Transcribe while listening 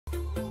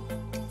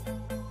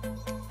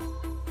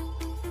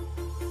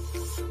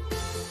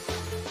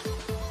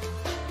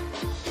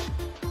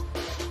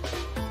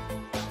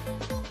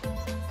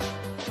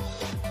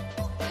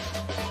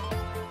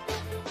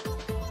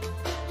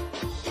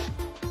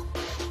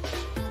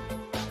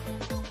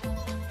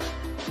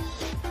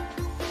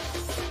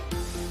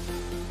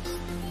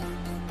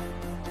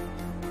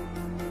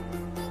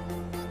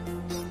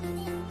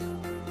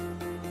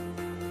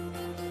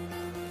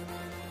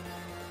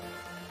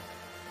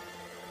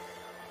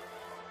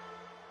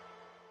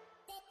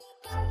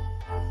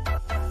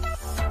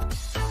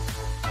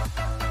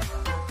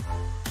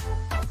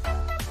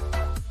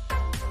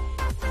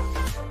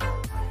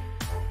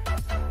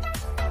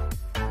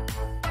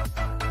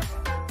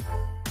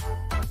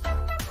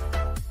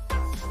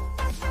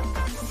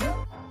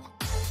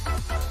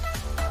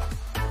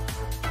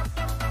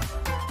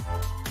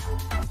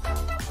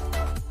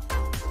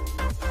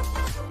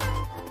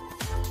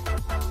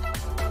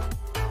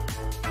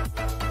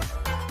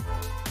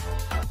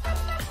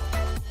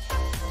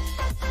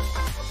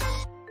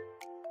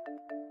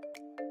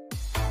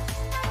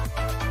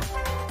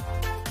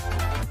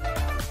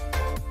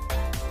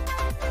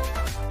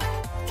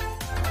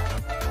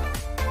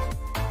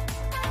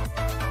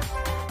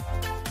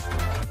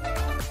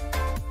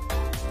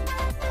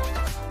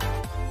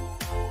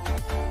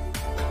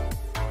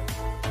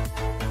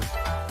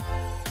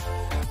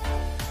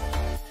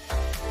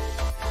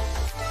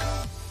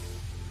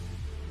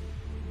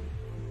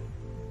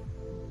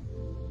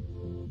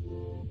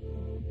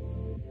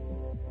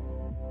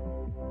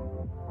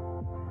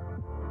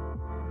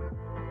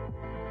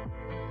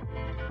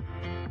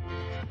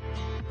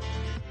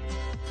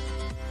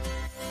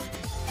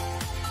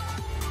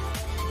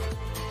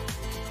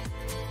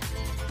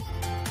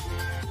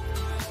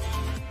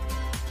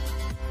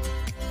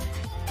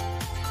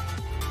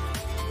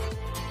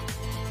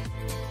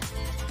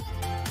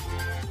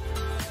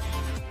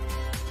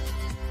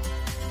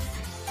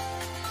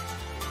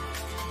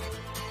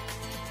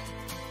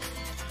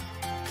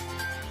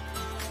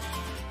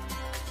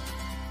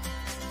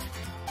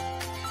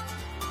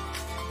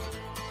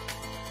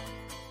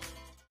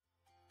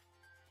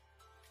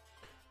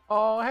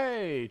Oh,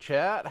 hey,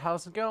 chat.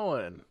 How's it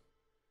going?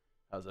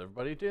 How's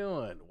everybody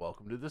doing?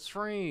 Welcome to the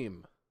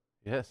stream.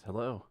 Yes,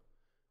 hello.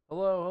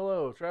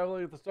 Hello.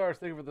 Traveling with the Stars.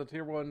 Thank you for the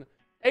tier 1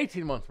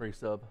 18-month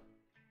resub.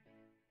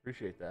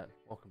 Appreciate that.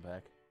 Welcome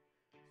back.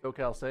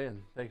 SoCal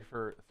saying, thank you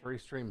for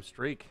 3-stream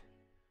streak.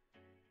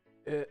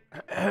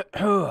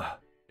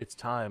 It's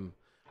time.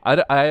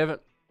 I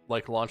haven't,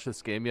 launched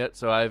this game yet,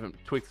 so I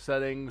haven't tweaked the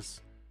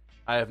settings.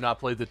 I have not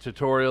played the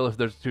tutorial, if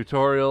there's a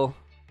tutorial.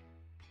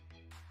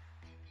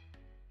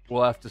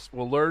 We'll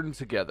learn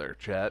together,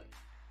 chat.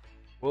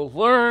 We'll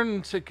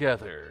learn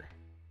together.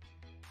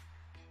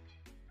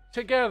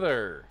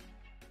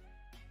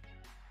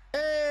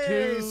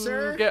 Hey,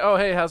 sir. Oh,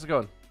 hey, how's it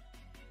going?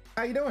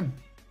 How you doing?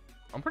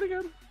 I'm pretty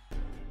good.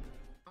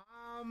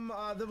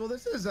 Well,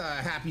 this is a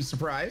happy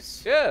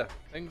surprise. Yeah,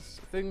 things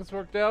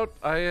worked out.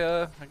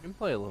 I can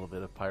play a little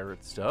bit of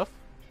pirate stuff.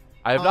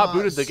 I have not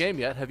booted the game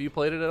yet. Have you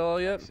played it at all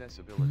yet?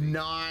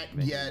 Not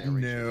yet,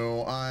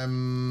 no.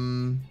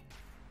 I'm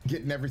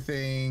getting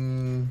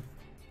everything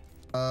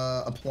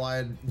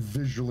applied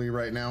visually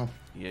right now.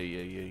 Yeah.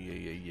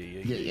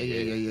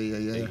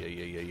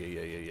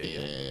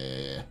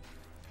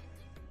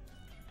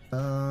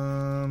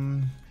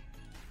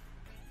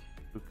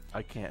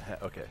 I can't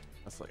have. Okay,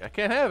 that's I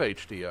can't have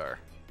HDR.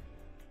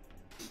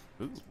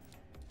 Ooh.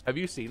 Have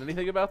you seen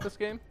anything about this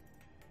game?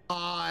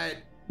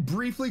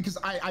 Briefly, because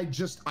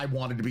I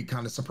wanted to be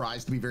kind of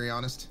surprised, to be very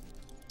honest.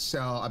 So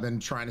I've been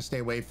trying to stay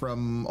away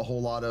from a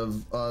whole lot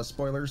of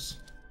spoilers.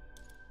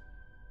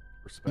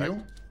 Respect.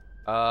 You?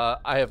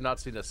 I have not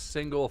seen a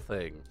single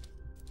thing.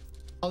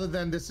 Other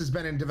than this has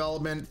been in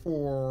development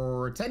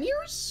for 10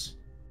 years?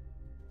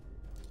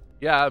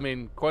 Yeah, I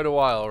mean, quite a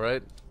while,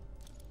 right?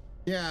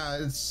 Yeah,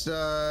 it's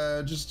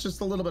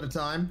just a little bit of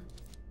time.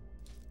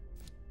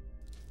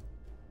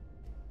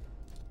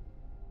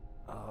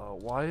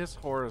 Why is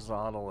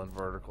horizontal and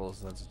vertical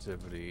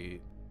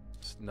sensitivity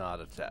not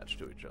attached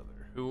to each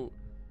other?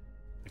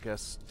 I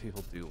guess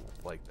people do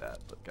like that,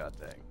 but god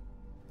dang.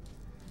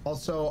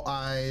 Also,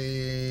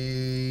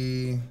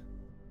 I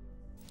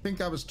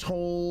think I was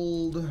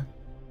told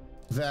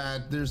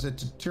that there's a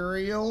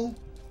tutorial.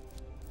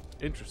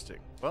 Interesting.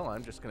 Well,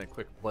 I'm just gonna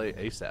quick play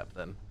ASAP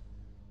then.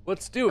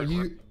 Let's do it,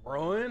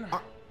 Brian.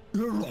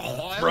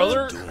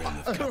 Brother?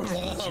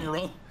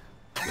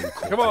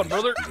 Come on,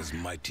 brother. You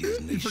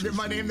forget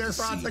my name there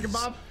for a second,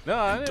 Bob? No,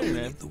 I know your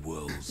name. The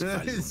world's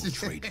valuable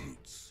trade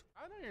routes.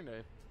 I know your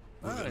name.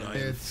 With an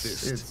iron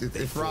fist, they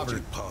it's forge Robert.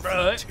 a path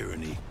Right. of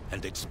tyranny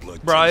and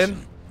exploitation,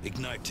 Brian.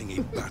 igniting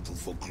a battle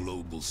for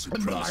global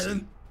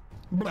supremacy.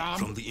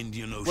 From the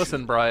Indian Ocean,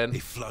 Listen, Brian. a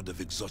flood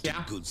of exotic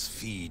goods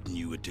feed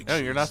new addictions. No,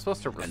 you're not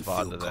supposed to and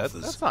respond fill to that.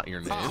 coffers That's not your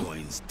with name.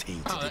 coins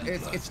tainted in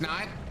blood. It's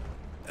not?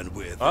 And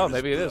where Oh,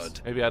 there maybe it blood,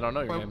 is. Maybe I don't know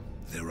your Well, name.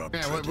 there are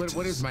Yeah, what is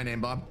predators. my name,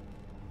 Bob?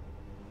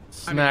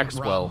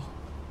 Snackswell.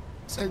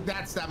 So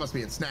that must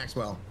be it,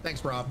 Snackswell.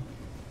 Thanks, Rob.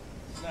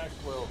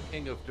 Snackswell,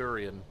 King of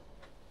Durian.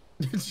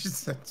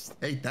 just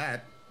hate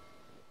that.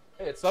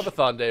 Hey, it's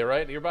Subathon Day,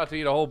 right? You're about to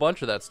eat a whole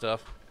bunch of that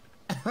stuff.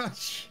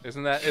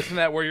 Isn't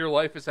that where your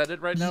life is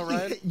headed right now,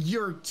 Ryan?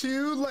 You're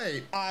too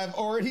late. I've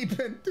already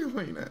been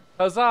doing it.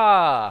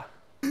 Huzzah!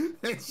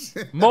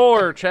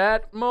 More,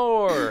 chat,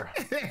 more.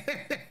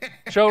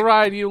 Show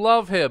Ryan you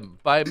love him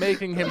by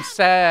making him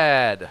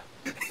sad.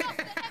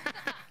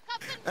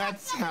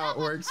 That's how it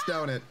works,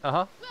 don't it?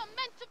 Uh-huh. We're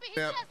meant to be his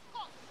Yep.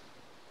 escort.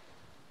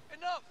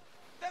 Enough!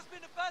 There's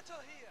been a battle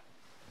here!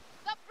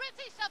 The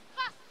British have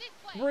passed this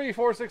way. 3,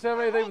 4, 6,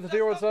 7, 8, thank you for the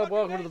tier 1 sub.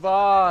 Welcome to the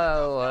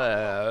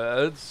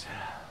VOD.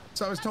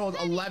 So I was told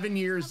 11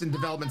 years in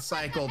development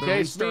cycle. They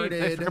Okay, Steve, thanks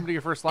restarted for coming to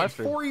your first live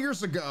stream. 4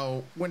 years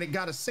ago when it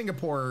got a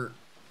Singapore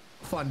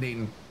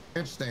funding.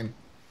 Interesting.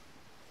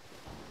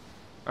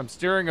 I'm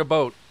steering a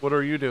boat. What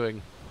are you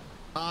doing?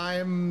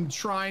 I'm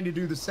trying to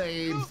do the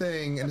same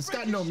thing, and it's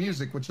got no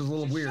music, which is a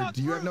little weird.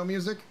 Do you have no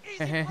music?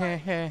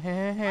 Okay, there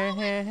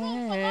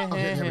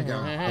we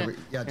go.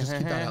 Yeah, just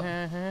keep that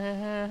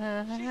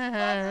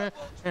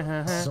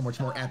up. So much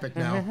more epic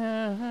now.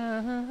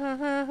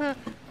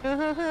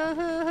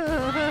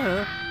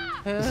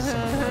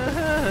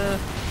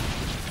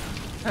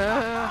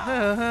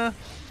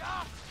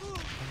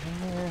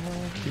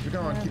 Keep it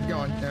going, keep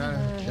going.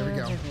 There we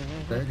go.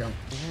 There you go.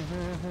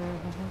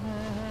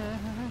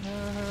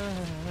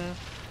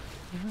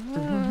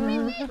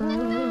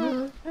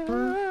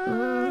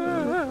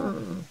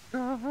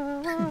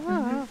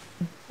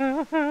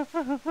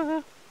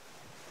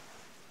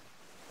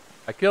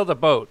 I killed a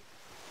boat.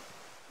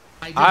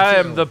 did I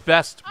am too. the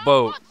best Our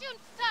boat. fortunes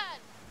turn.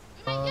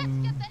 We may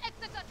yet get the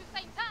Exeter to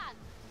St. Anne.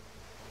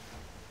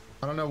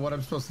 I don't know what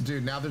I'm supposed to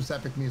do. Now there's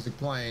epic music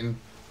playing.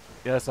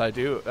 Yes, I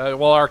do.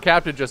 Well, our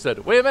captain just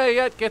said, we may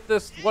yet get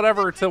this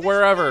whatever to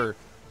wherever.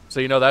 So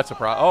you know that's a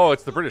problem. Oh,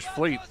 it's the British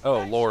fleet.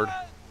 Oh, Lord.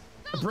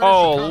 The British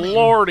Oh, are coming.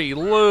 lordy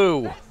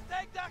Lou. Let's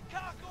take that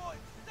cargo and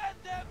send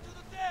them to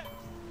the depths!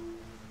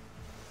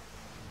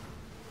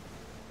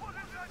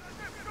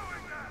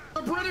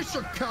 The British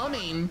are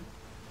coming.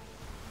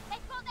 They've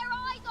got their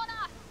eyes on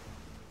us.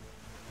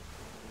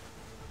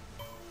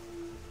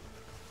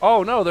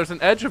 Oh no, there's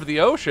an edge of the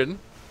ocean.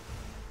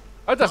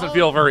 That doesn't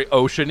feel very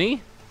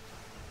oceany.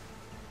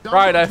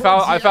 Right, I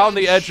found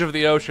the edge of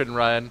the ocean,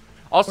 Ryan.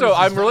 Also,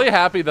 I'm really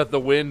happy that the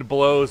wind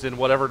blows in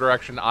whatever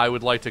direction I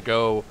would like to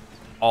go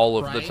all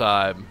of the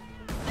time.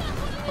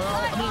 Well,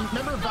 I mean,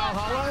 remember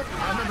Valhalla?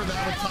 I remember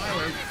that with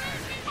Tyler.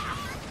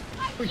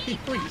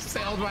 We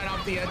sailed right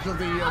off the edge of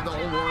the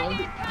whole world.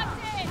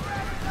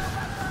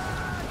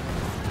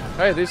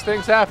 Hey, these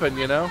things happen,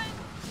 you know?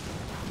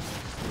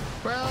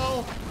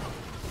 Well,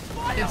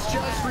 it's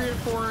just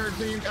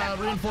reinforcing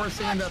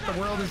that the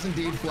world is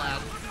indeed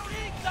flat.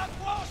 That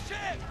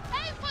warship!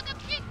 Aim for the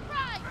big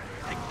prize!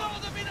 Ignore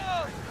the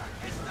minnows!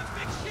 It's the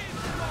big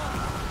ship's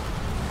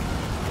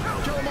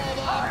fault! Kill them all,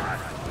 Bob!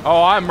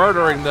 Oh, I'm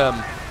murdering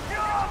them.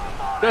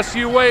 Just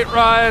you wait,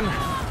 Ryan.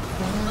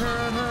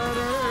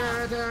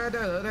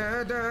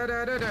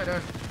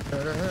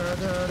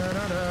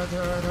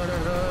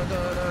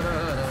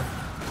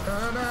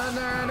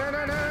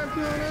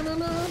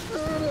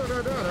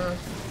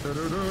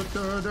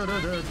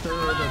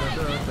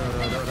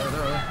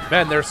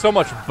 Man, there's so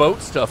much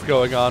boat stuff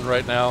going on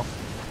right now.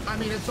 I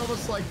mean, it's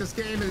almost like this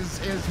game is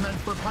meant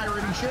for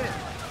pirating shit.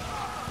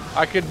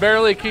 I can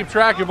barely keep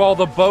track of all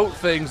the boat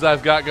things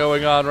I've got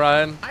going on,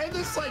 Ryan. I have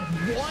this like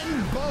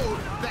one boat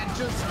that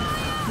just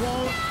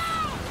won't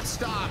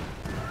stop.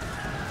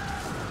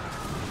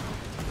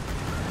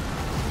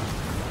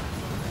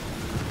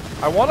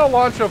 I want to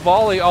launch a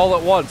volley all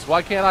at once.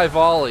 Why can't I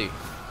volley?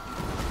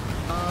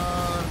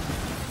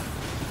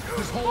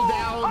 Just hold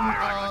down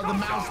the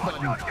mouse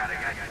button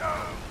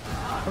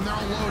when they're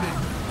all loaded.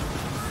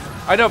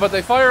 I know, but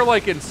they fire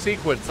like in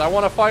sequence. I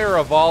want to fire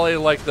a volley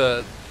like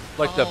the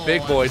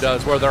big boy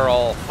does, where they're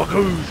all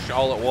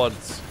all at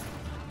once.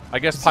 I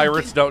guess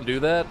pirates don't do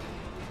that.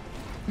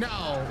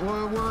 No,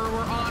 we're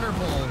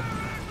honorable,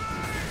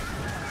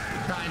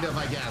 kind of,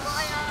 I guess.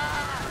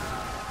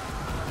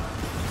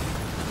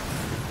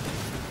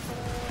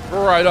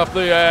 Right up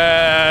the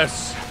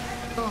ass.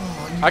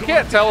 Oh, I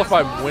can't tell if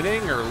I'm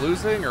winning or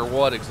losing or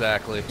what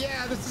exactly.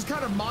 Yeah, this is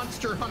kind of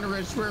Monster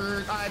Hunter-ish,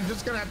 where I'm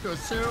just gonna have to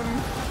assume.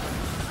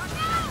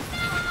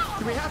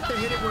 Do we have to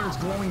hit it where it's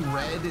glowing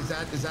red? Is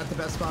that the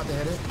best spot to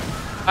hit it?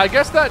 I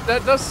guess that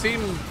does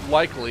seem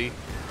likely.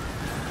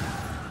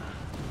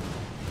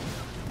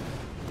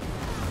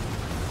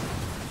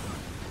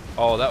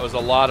 Oh, that was a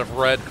lot of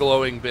red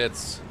glowing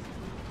bits.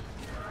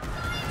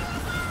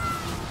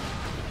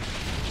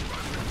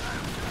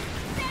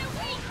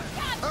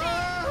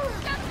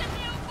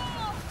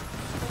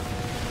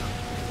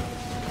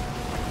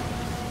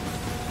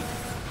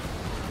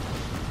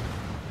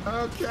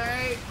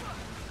 Okay.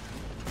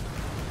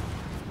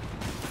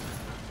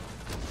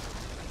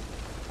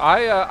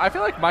 I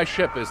feel like my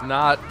ship is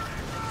not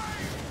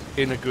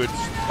in a good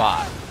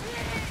spot.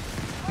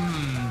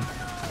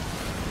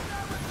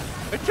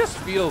 It just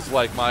feels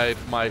like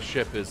my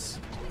ship is,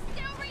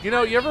 you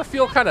know, you ever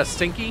feel kind of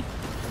sinky?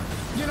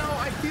 You know,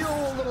 I feel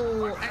a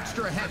little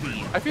extra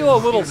heavy. I feel a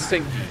little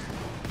sinky.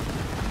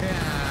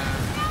 Yeah.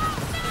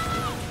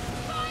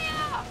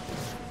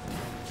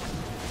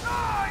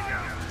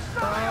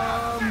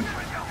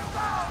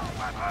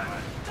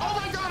 Oh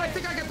my God! I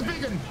think I got the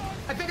big one.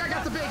 I think I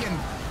got the big one.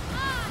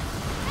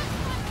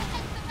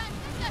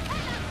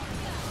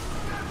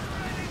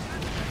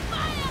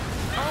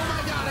 Oh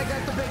my God! I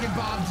got the big one,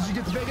 Bob. Did you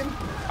get the big one?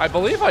 I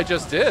believe I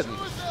just did.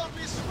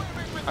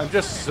 I'm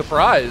just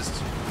surprised.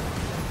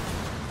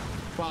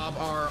 Bob,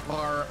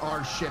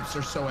 our ships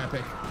are so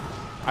epic.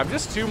 I'm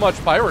just too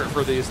much pirate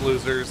for these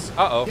losers.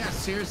 Uh-oh. Yeah,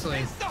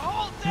 seriously. The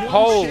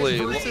whole Holy.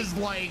 One ship versus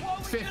like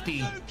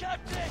 50.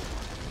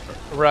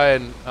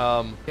 Ryan,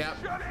 Yep.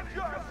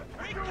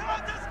 We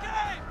can't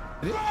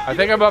escape! I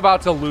think I'm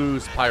about to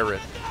lose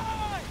pirate.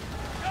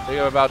 I think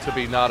I'm about to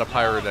be not a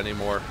pirate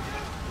anymore.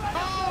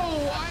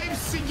 Oh, I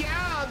see.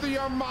 Yeah, the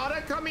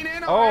Armada coming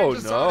in. Oh, I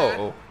just saw that.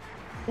 no.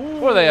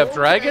 What, do they have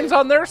dragons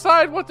on their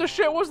side? What the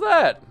shit was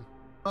that?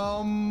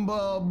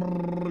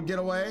 Get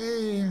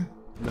away.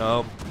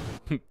 No.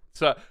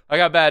 So, I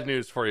got bad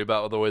news for you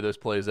about the way this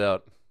plays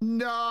out.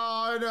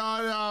 No.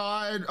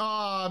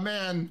 Oh,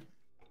 man.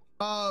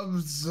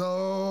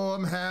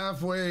 I'm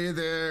halfway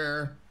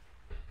there.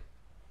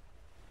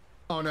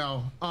 Oh,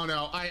 no.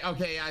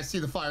 Okay, I see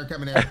the fire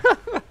coming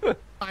in.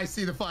 I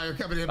see the fire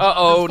coming in.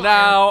 Uh-oh, There's fire.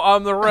 now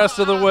I'm the rest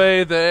of the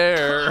way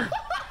there.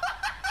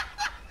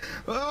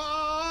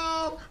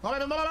 Oh.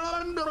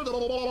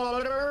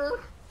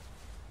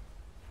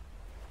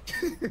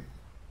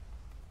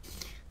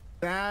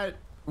 That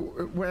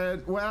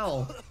went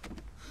well.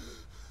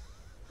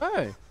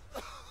 Hey.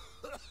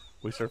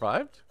 We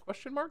survived?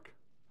 Question mark?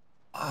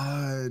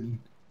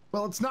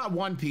 Well, it's not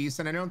One Piece,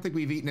 and I don't think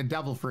we've eaten a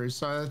devilfish,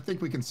 so I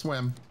think we can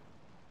swim.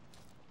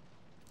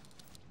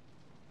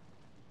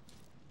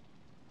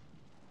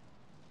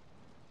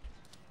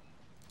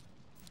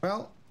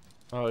 Well,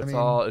 Oh,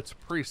 it's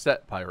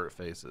preset pirate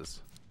faces.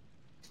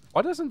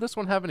 Why doesn't this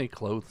one have any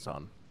clothes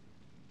on?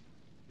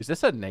 Is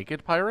this a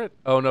naked pirate?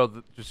 Oh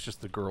no, it's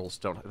just the girls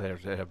don't.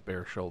 They have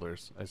bare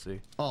shoulders. I see.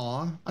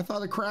 aw, I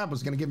thought a crab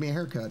was gonna give me a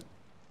haircut.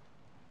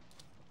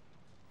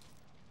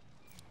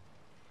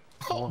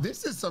 Oh,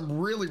 this is some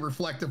really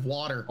reflective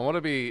water. I want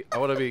to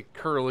be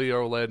curly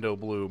Orlando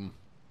Bloom.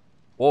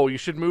 Whoa, you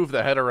should move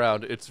the head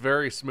around. It's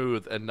very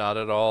smooth and not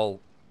at all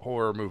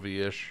horror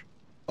movie-ish.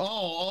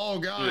 Oh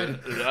God.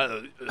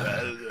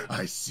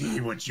 I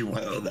see what you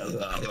want.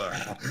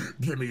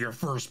 Give me your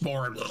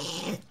firstborn.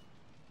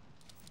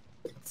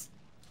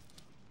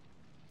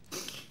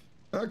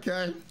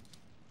 Okay.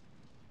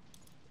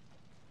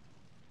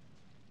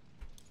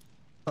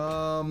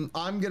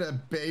 I'm gonna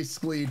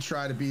basically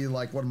try to be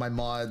like one of my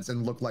mods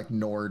and look like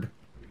Nord.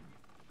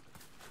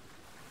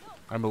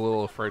 I'm a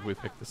little afraid we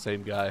picked the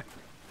same guy.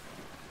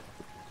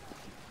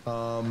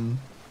 Well,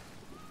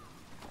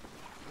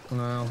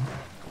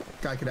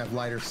 guy could have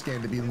lighter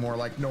skin to be more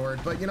like Nord,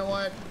 but you know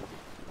what?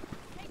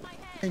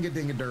 Inga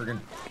dinga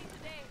durgan.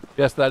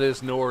 Yes, that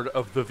is Nord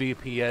of the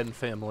VPN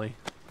family.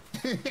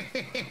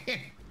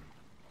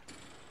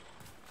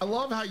 I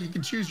love how you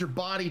can choose your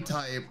body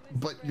type,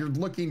 but you're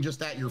looking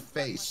just at your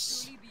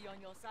face.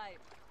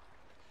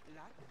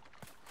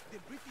 The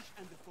British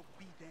and the folk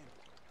beat them.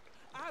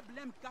 I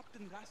blame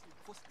Captain Rasley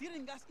for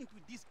steering us into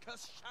these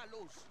cursed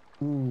shallows.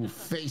 Ooh,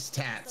 face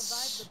tats.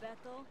 Survived the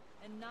battle,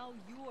 and now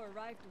you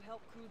arrived to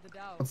help crew the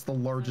Dow. What's the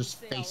largest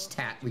face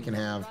tat we can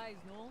have?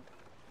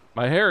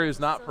 My hair is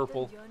not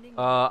purple.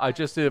 I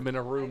just am in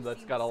a room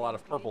that's got a lot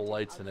of purple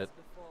lights in it.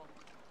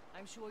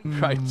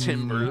 My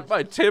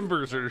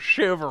timbers are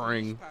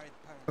shivering.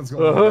 Let's go.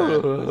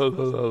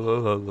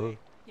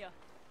 Here,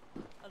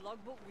 a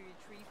logbook we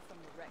retrieved from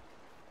the wreck.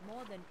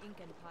 More than ink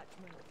and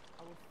parchment,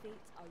 our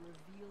fates are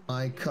revealed.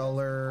 Eye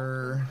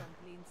color.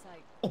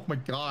 Oh my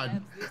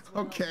God.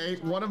 Okay,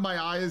 one of my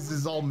eyes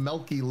is all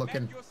milky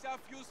looking.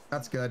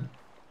 That's good.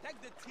 Take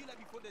the tiller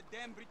before the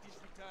damn British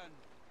return.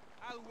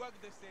 I'll work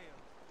the sail.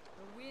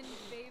 The wind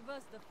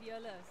favors the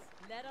fearless.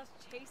 Let us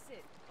chase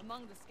it.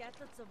 Among the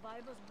scattered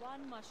survivors,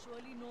 one must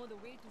surely know the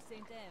way to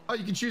St. Anne. Oh,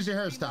 you can choose your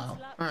hairstyle.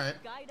 All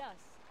right. Guide us.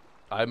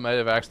 I might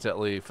have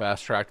accidentally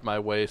fast-tracked my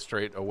way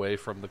straight away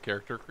from the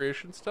character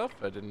creation stuff.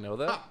 I didn't know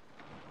that. Ah.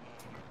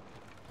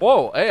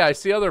 Whoa, hey, I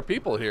see other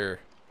people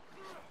here.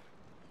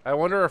 I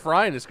wonder if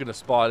Ryan is going to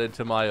spawn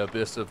into my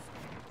abyss of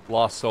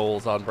lost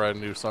souls on brand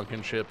new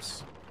sunken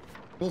ships.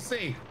 We'll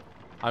see.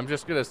 I'm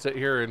just going to sit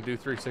here and do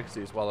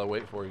 360s while I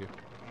wait for you.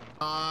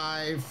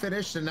 I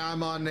finished and now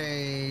I'm on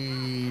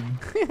a...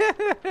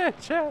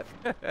 Chat.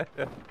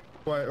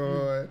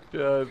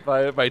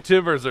 What? My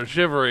timbers are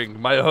shivering.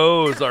 My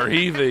hose are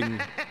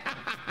heaving.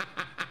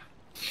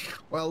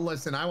 Well,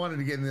 listen, I wanted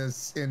to get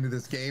into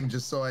this game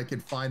just so I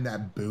could find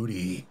that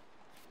booty.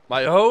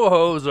 My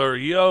ho-hos are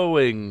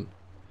yoing.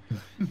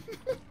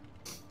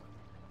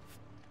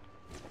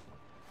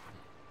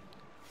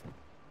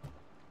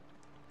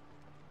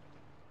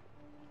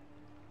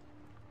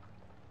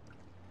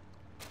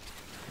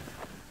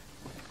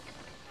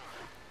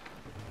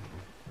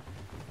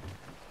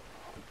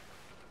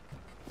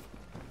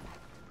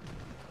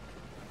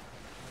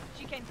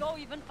 She can go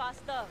even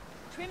faster.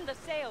 Trim the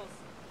sails.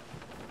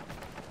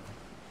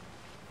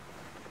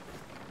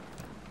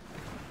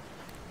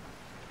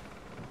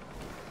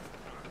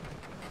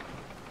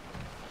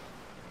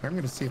 I'm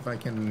gonna see if I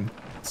can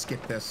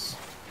skip this.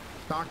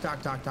 Talk.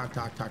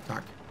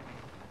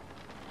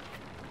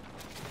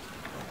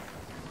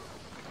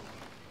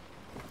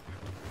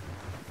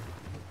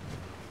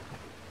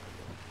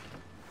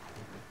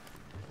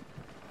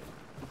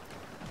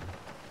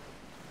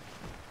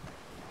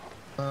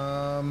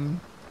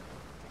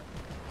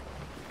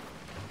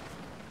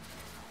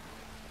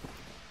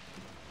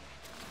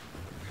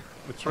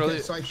 It's really.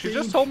 Okay, so she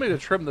just told me to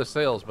trim the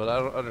sails, but I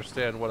don't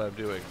understand what I'm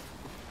doing.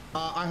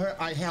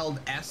 I held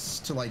S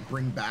to like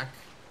bring back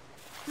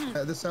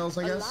the sails,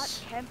 I A guess.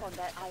 large camp on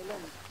that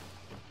island.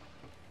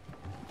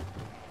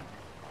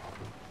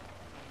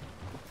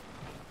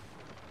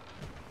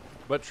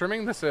 But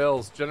trimming the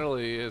sails,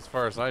 generally, as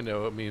far as I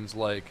know, it means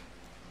like,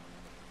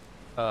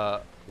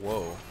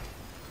 whoa.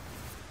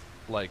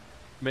 Like,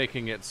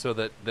 making it so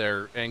that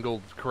they're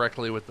angled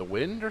correctly with the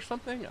wind or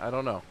something? I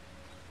don't know.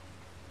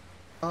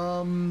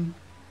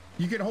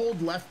 You can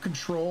hold left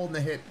control and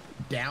then hit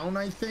down,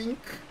 I think.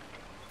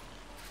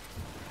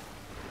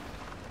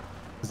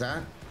 Is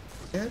that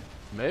it?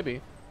 Maybe.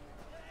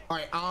 All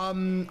right,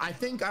 I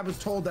think I was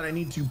told that I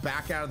need to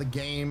back out of the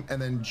game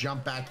and then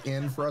jump back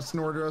in for us in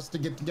order for us to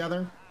get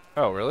together.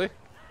 Oh, really?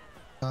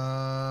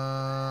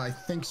 I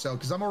think so,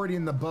 because I'm already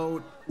in the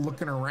boat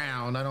looking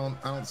around. I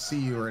don't see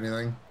you or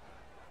anything.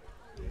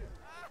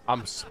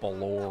 I'm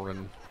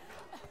sploring.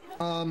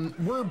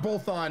 We're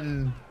both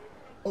on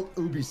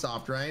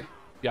Ubisoft, right?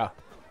 Yeah.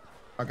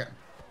 Okay.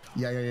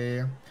 Yeah.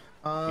 Yeah.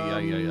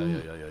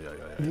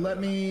 Let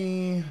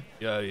me.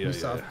 Yeah.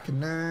 Ubisoft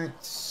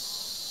Connect.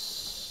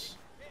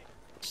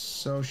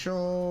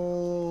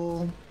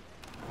 Social.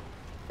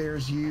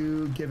 There's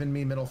you giving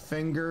me middle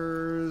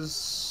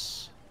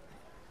fingers.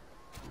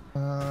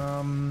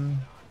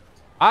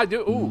 I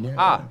do. Ooh. No.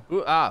 Ah.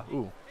 Ooh. Ah.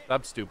 Ooh.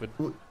 That's stupid.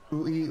 Ooh,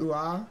 ooh,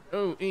 ah.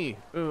 Ooh.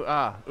 Ooh.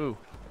 Ah. Ooh.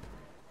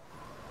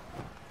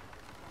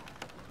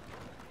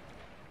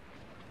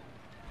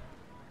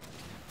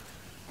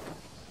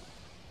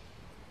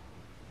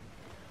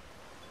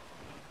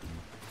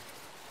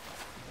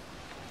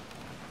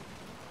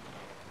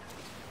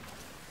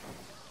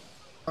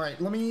 All right,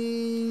 let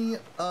me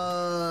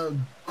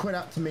quit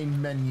out to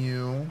main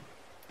menu.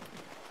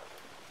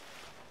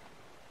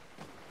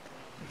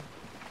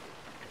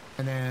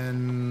 And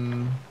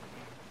then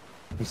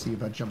let me see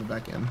if I jump it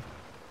back in.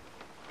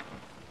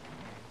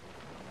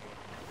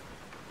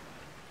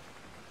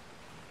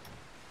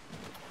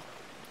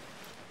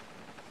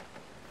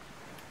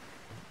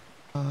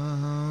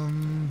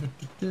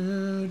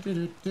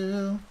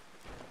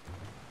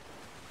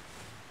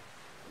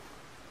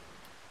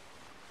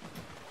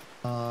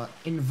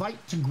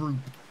 Invite to group.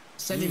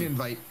 Send an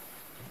invite.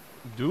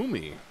 Do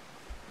me.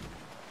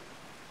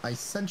 I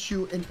sent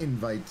you an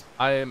invite.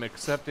 I am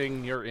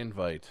accepting your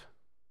invite.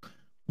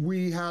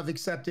 We have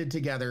accepted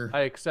together.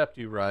 I accept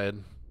you,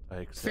 Ryan. I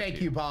accept you.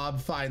 Thank you,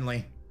 Bob.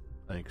 Finally.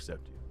 I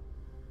accept you.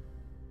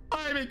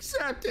 I'm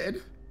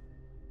accepted.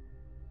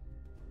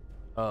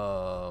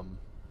 I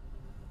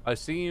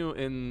see you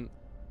in...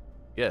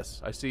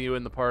 Yes, I see you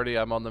in the party.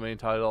 I'm on the main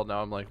title.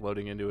 Now I'm like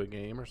loading into a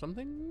game or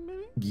something,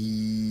 maybe?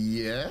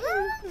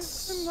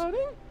 Yes. I'm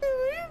loading?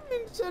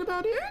 Is that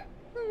about it?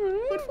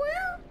 Good for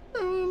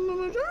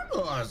you?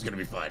 Oh, it's gonna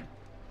be fun.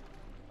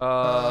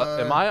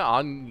 Am I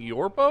on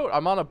your boat?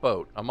 I'm on a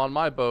boat. I'm on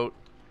my boat.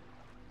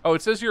 Oh,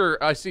 it says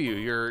you're... I see you.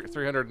 You're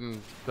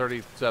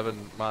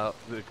 337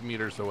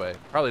 meters away.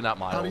 Probably not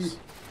miles. How do you...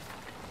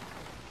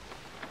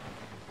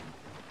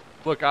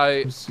 Look,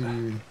 Let's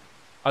see.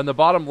 on the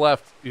bottom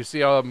left, you see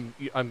how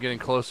I'm getting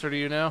closer to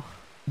you now?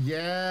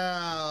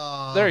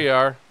 Yeah. There you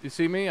are. You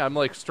see me? I'm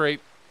like straight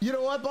You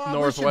know what, Bob?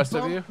 northwest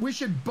of you. We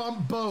should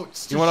bump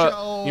boats to You wanna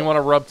show...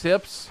 rub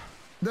tips?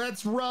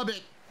 Let's rub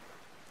it.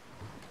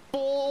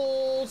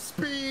 Full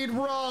speed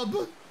rub.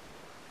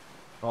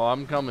 Oh,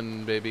 I'm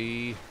coming,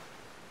 baby.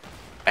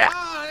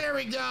 Ah, there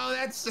we go.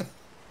 That's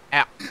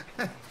Ow.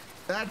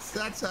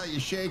 that's how you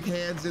shake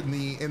hands in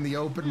the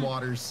open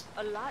waters.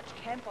 A large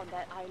camp on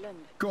that island.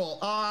 Cool.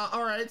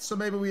 All right. So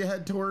maybe we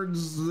head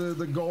towards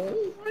the goal,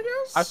 I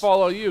guess. I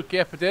follow you,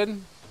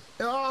 Captain.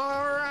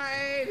 All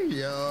right.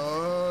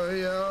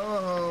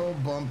 Yo,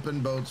 bumping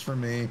boats for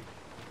me.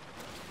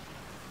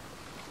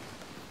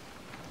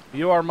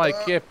 You are my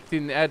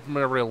Captain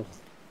Admiral.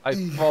 I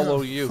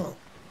follow you.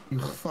 You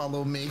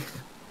follow me.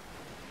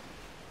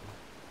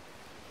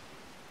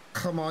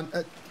 Come on.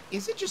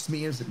 Is it just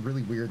me, or is it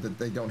really weird that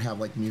they don't have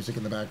like music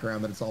in the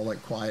background, that it's all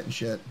like quiet and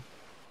shit?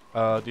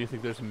 Do you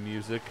think there's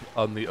music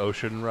on the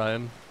ocean,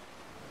 Ryan?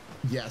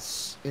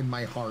 Yes, in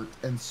my heart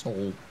and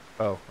soul.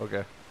 Oh,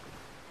 okay.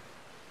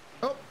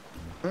 Oh,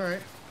 all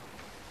right.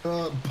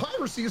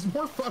 Piracy is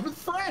more fun with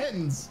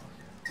friends.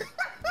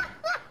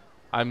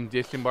 I'm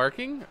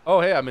disembarking.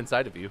 Oh, hey, I'm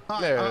inside of you.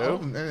 Hello.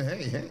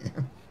 Hey.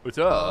 What's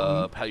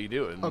up? How you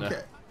doing?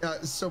 Okay.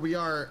 So we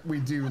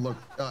do look.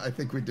 I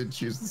think we did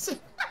choose the same.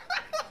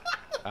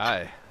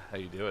 Hi. How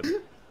you doing?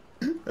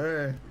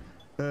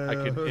 I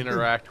can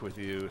interact with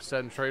you.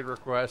 Send trade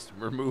request.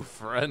 Remove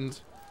friend.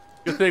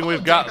 Good thing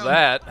we've got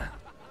that.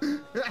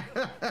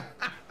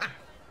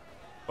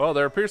 Well,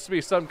 there appears to be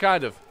some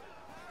kind of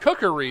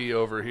cookery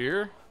over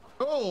here.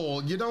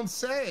 Oh, you don't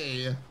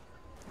say.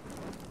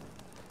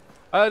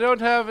 I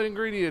don't have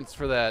ingredients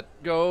for that.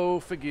 Go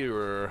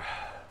figure.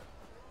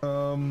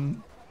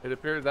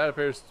 That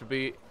appears to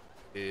be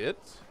it.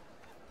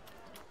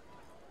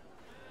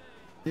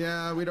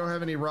 Yeah, we don't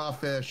have any raw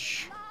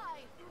fish.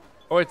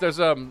 Oh wait, there's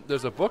a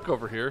book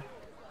over here.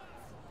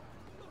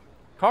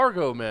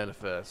 Cargo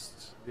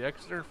manifest. The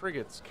Exeter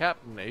frigates,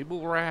 Captain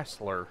Abel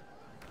Rassler.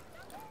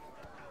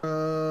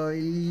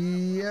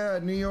 Yeah,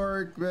 New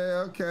York.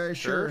 Okay,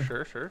 sure.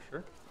 Sure.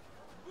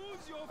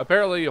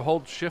 Apparently, you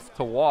hold shift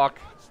to walk.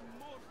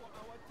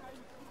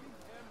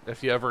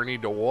 If you ever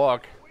need to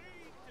walk.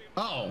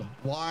 Oh,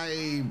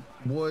 why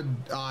would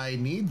I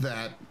need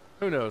that?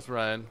 Who knows,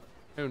 Ryan?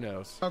 Who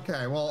knows?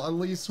 Okay, well, at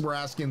least we're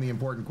asking the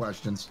important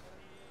questions.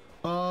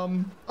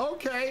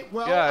 Okay,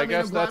 well, Yeah, I mean,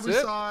 guess I'm glad that's we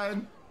it. saw it.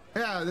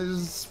 Yeah, this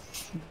is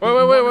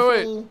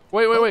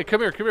Wait.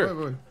 Come here.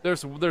 Wait.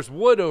 There's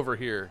wood over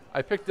here.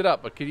 I picked it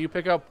up, but can you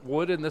pick up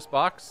wood in this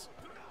box?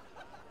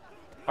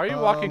 Are you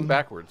walking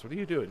backwards? What are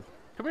you doing?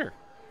 Come here.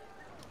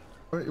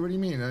 What do you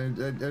mean? I'm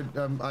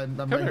Come right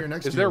here. here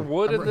next to you. Is there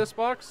wood in right- this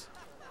box?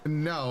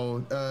 No.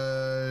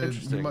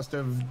 Interesting. You must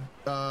have.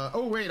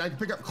 Oh wait, I can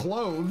pick up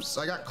cloves.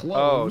 I got Oh,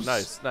 cloves.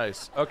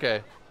 nice.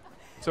 Okay.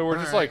 So we're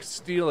just All right. like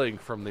stealing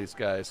from these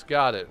guys.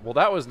 Got it. Well,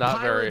 that was not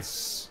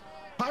Pirates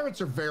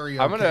are very.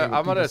 I'm okay with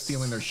gonna people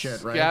stealing their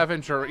shit, right?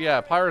 Scavenger. Yeah,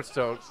 pirates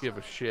don't give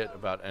a shit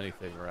about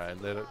anything,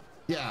 Ryan. They don't.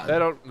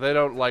 Yeah. They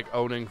don't like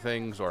owning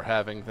things or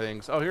having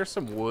things. Oh, here's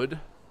some wood.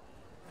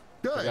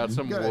 Good. I got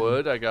some good.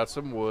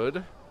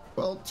 wood.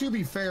 Well, to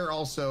be fair,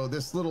 also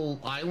this little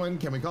island,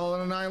 can we call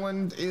it an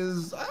island?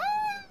 Is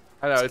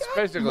I know it's got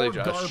basically more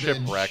just a garbage.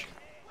 shipwreck.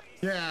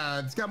 Yeah,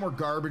 it's got more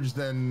garbage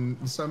than,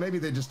 so maybe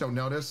they just don't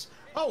notice.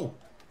 Oh,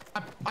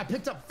 I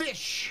picked up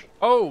fish.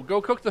 Oh,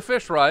 go cook the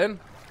fish, Ryan.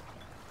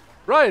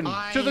 Ryan,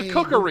 to the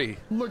cookery.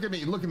 Look at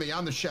me.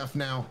 I'm the chef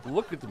now.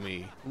 Look at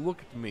me.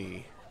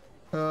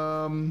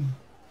 Wow.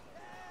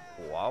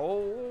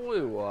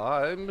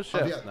 Wow, I'm the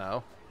chef yeah.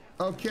 now.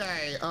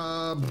 Okay.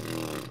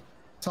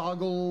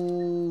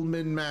 Toggle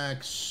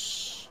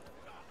min-max.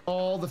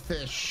 All the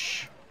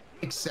fish.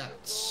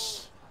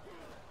 Except...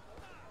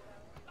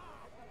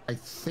 I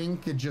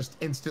think it just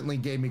instantly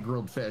gave me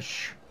grilled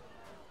fish.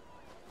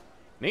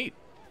 Neat.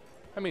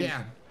 I mean,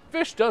 Yeah.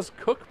 fish does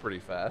cook pretty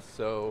fast,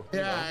 so.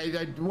 Yeah,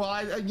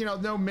 you know,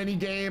 no mini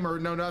game or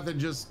no nothing.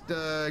 Just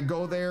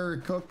go there,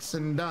 it cooks,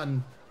 and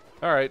done.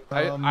 All right.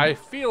 I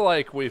feel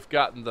like we've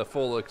gotten the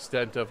full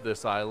extent of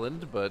this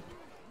island, but.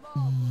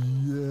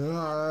 Yeah,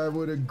 I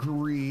would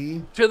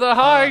agree. To the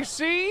high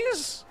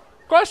seas?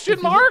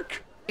 Question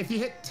mark? If you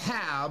hit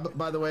tab,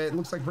 by the way, it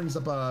looks like brings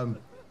up a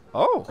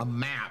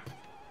map.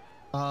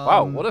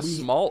 Wow, what a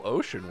small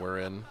ocean we're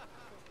in.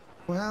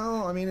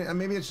 Well, I mean,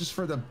 maybe it's just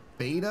for the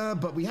beta,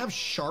 but we have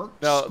sharks.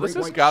 No, this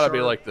has white got to be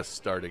shark. like the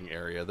starting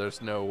area.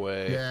 There's no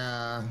way.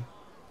 Yeah.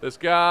 There's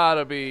got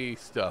to be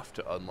stuff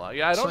to unlock.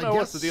 Yeah, I don't So I know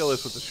what the guess- deal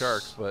is with the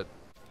sharks, but.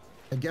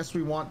 I guess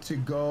we want to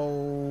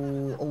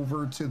go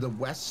over to the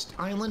west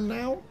island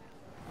now.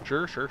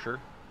 Sure, sure, sure.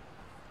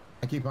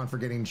 I keep on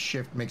forgetting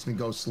shift makes me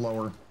go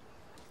slower.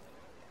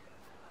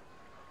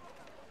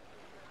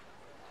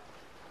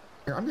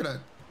 Here, I'm gonna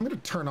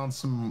turn on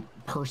some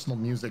personal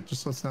music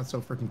just so it's not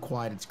so freaking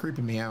quiet. It's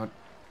creeping me out.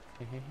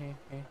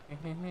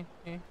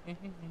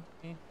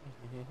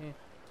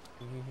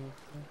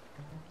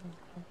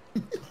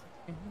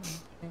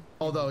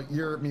 Although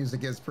your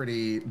music is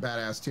pretty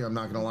badass too, I'm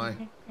not gonna lie.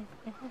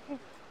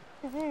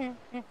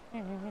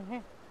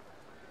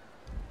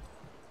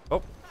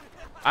 Oh,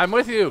 I'm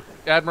with you,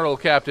 Admiral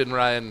Captain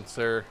Ryan,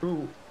 sir.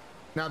 Ooh,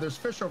 now there's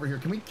fish over here.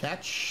 Can we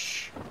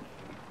catch?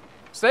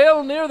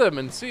 Sail near them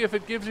and see if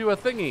it gives you a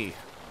thingy.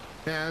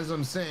 Yeah, as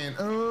I'm saying.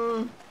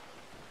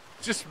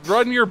 Just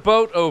run your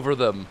boat over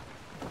them.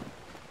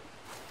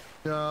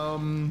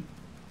 I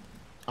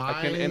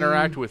can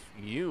interact with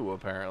you,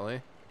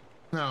 apparently.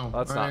 No,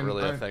 That's not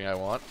really a thing I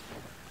want.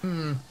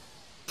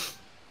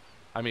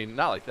 I mean,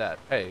 not like that.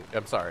 Hey,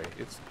 I'm sorry.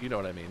 It's, you know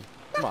what I mean.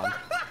 Come on.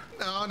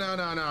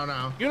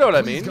 No. You know what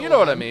I Please mean. go You know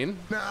what I on. mean.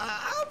 Nah,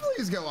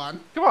 please go on.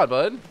 Come on,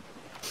 bud.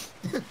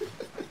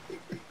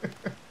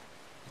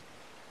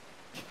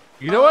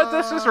 You know what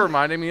this is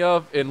reminding me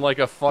of in like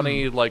a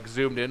funny, like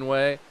zoomed in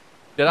way?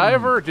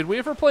 Did we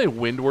ever play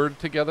Windward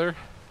together?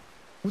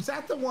 Was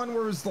that the one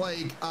where it's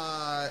like,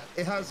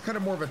 it has kind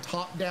of more of a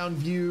top-down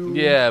view?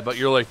 Yeah, but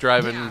you're like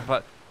driving. Yeah.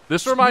 But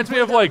this reminds me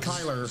of played like that with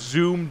Tyler.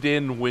 zoomed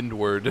in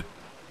Windward.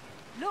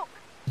 Look,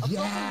 a broken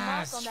mark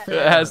Yes, on that fair.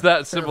 It has that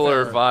Fair,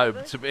 similar fair.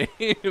 vibe to me,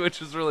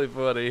 which is really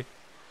funny.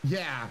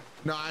 Yeah.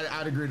 No,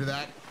 I'd agree to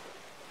that.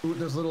 Ooh,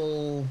 there's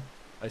little...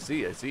 I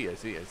see. Yes.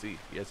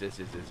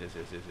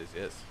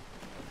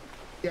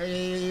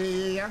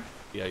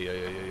 Yeah.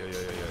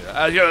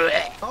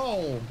 Yeah.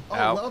 Oh,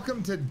 Ow.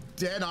 welcome to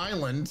Dead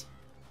Island.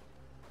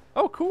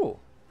 Oh, cool.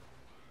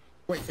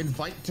 Wait,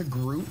 invite to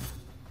group?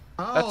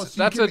 Oh, That's-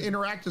 so that's you can a-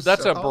 interact with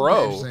That's a okay,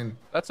 bro. interesting.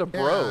 That's a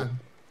bro. Yeah.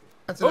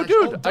 That's an Oh,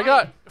 actual- dude, I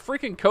got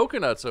freaking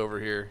coconuts over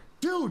here.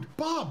 Dude,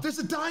 Bob, there's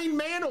a dying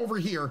man over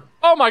here.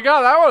 Oh my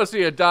god, I want to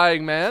see a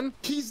dying man.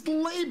 He's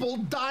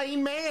labeled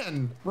dying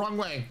man. Wrong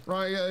way.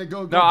 Right,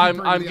 go. No, I'm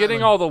getting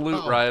island. all the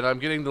loot, Oh. Ryan. I'm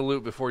getting the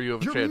loot before you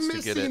have a You're chance to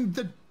missing get it.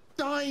 the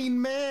dying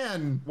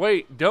man.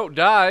 Wait, don't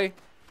die.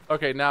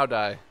 Okay, now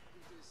die.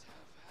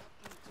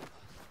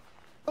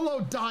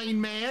 Hello,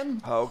 dying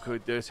man. How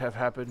could this have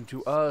happened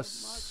to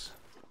us?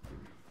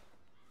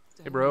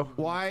 Hey, bro.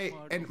 Why?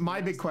 And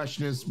my big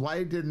question is,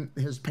 why didn't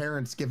his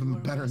parents give him a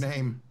better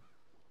name?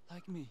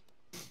 Like me.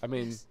 I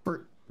mean,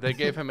 For, they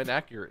gave him an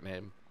accurate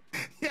name.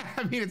 yeah,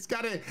 I mean, it's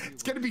gotta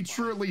be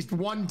true at least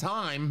one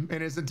time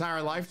in his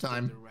entire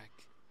lifetime. The wreck.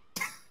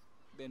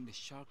 Then the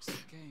sharks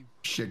came.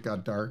 Shit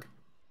got dark.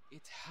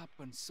 It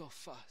happened so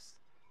fast.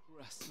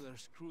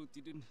 Rustler's crew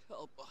didn't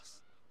help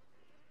us.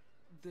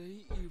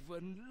 They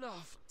even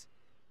laughed.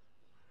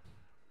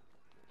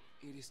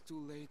 It is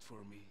too late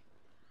for me.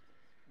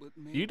 But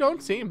maybe You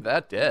don't seem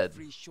that dead.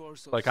 free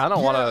shores of Like, I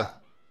don't want Yeah. to.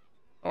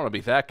 I don't want to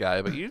be that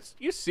guy, but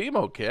you seem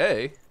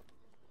okay.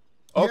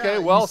 Okay, Yeah,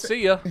 you well, say-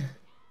 see ya.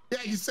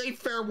 Yeah, you say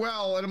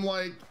farewell, and I'm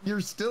like,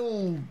 you're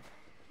still.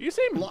 You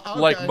seem Well,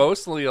 like okay.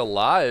 mostly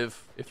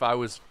alive, if I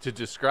was to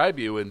describe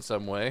you in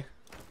some way.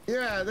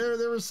 Yeah,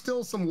 there was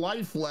still some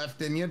life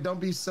left in you. Don't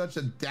be such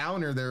a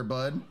downer there,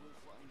 bud.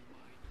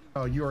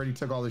 Oh, you already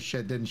took all this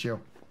shit, didn't you?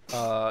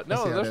 No, see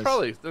how it there's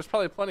is.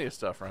 probably plenty of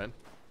stuff, right?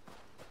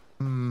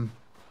 You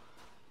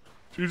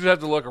just have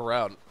to look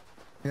around.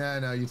 Yeah,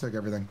 no, you took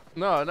everything.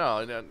 No.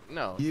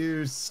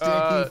 You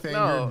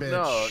sticky-fingered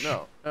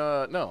bitch.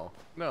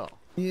 No.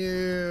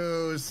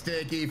 You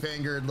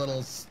sticky-fingered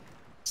little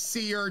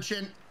sea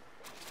urchin.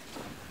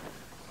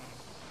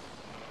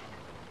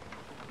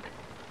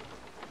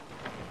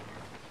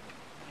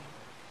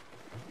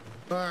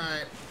 All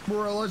right,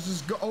 well, let's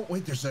just go. Oh,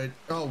 wait, there's a.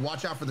 Oh,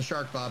 watch out for the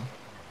shark, Bob.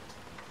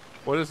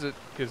 What is it?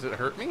 Does it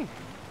hurt me?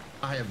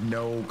 I have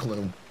no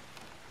clue.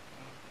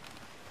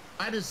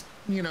 I just,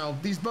 you know,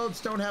 these boats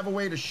don't have a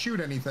way to shoot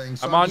anything.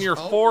 So I'm on just- your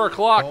oh, 4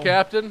 o'clock, oh.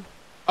 Captain.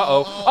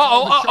 Oh,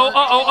 the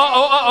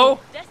shark.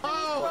 Destiny's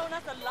Oh. thrown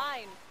us a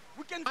line.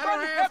 We I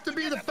don't have to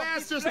be the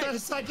fastest. I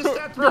just have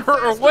to be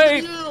faster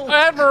Wait, than you.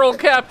 Admiral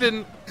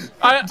Captain,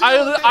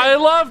 I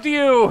loved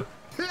you.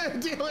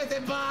 Deal with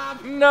it,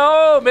 Bob.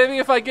 No, maybe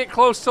if I get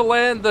close to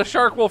land, the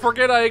shark will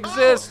forget I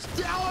exist.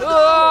 Oh, no,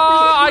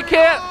 I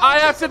can't. I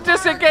have to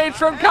disengage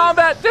from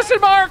combat.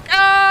 Disembark.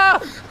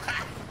 Ah!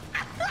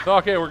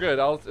 Okay, we're good.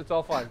 It's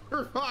all fine.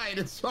 We're fine.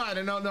 It's fine.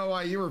 I don't know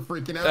why you were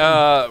freaking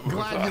out.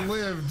 Glad you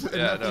lived and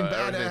Yeah, nothing no,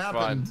 bad everything's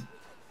happened. fine.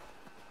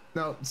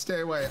 No,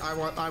 stay away. I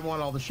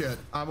want all the shit.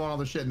 I want all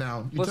the shit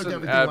now. You took Listen,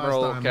 everything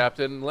Admiral last time.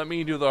 Captain, let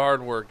me do the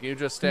hard work. You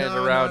just stand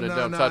No, around no, and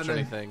no, don't no, touch no.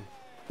 anything.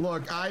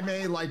 Look, I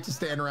may like to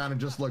stand around and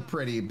just look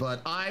pretty,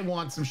 but I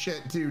want some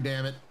shit too,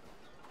 damn it.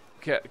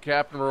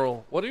 Captain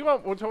Rule, what do you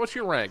want? What's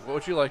your rank? What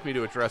would you like me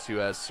to address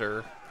you as,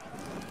 sir?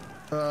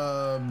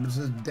 This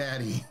is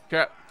Daddy.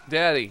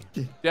 Daddy.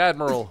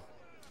 Dadmiral.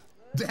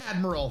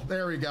 Dadmiral.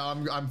 There we go.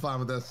 I'm fine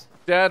with this.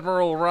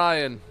 Dadmiral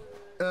Ryan.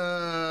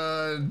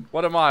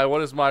 What am I?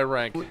 What is my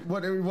rank?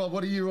 What do you want?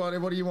 What do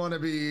you want to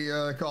be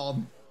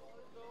called?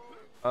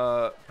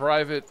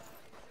 Private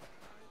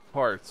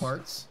Parts.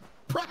 Parts.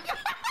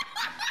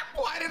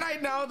 Why did I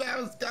know that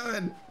was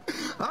coming?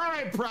 All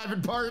right,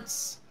 Private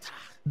Parts.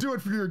 Do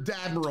it for your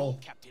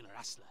Dadmiral. Captain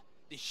Rustler,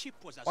 the ship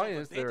was as Why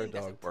is there a overburdened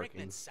as dog barking?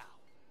 pregnant sow.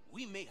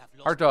 We may have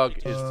lost Our dog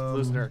the is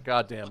losing her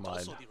goddamn but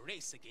mind. also the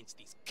race against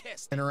these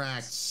cursed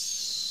Interact.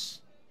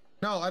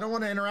 No, I don't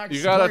want to interact. You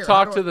with the gotta player.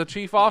 talk How to do the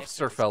chief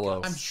officer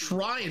fellow. I'm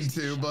trying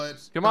to,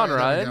 but Come on, All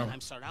right, there we Ryan. go.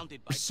 I'm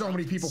surrounded by There's so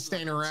many people drunken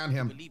standing sluggards around who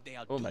him. believe they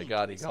are Oh my doomed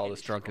god, to he called us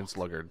perish drunken alone.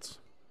 sluggards.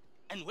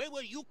 And where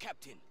were you,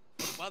 Captain,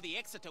 while the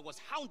Exeter was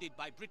hounded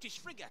by British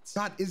frigates?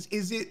 God, is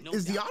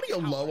the audio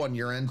low on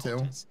your end too?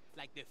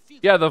 Like the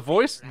Yeah, the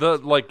voice,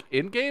 like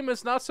in-game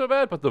is not so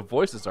bad, but the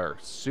voices are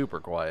super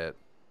quiet.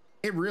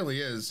 It really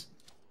is.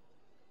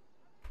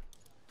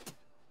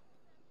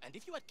 And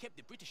if you had kept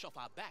the British off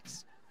our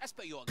backs, as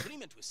per your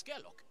agreement with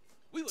Skerlock,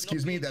 we would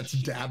Excuse not me, be that's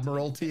able to ship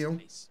Dadmiral out to you?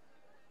 this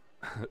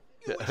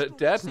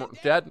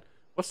place. Dad,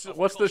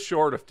 what's the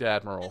short of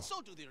Dadmiral? And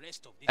so do the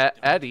rest of this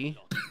Eddie.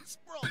 drunken lot,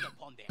 sprawled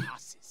upon their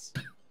asses.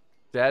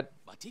 Dad,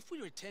 But if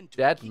we return to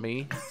Dad, the king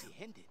me.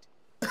 empty-handed,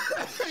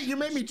 You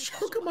made me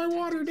choke on my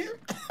water, dude.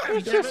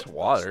 It's just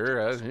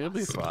water. You'll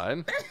be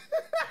fine.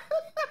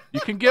 You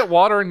can get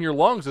water in your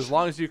lungs as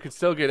long as you can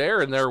still get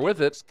air in there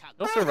with it.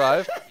 You'll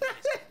survive.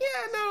 Yeah,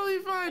 no, you'll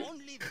be fine.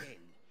 only then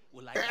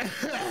will I give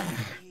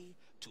way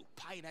to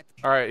pirate.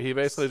 All right, he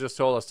basically just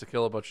told us to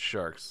kill a bunch of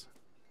sharks.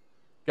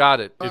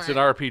 Got it. It's an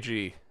All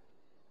RPG.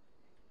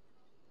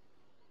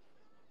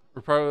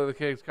 Republic of the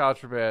King's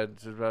contraband.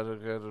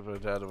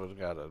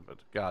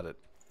 Got it.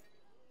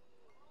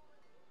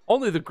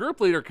 Only the group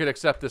leader can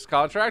accept this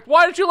contract.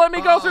 Why did you let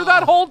me go through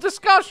that whole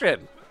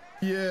discussion?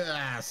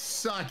 Yeah,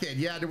 suck it.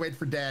 You had to wait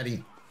for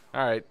Daddy.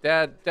 All right,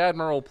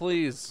 Dadmiral,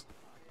 please.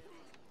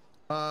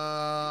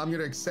 I'm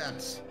gonna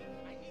accept.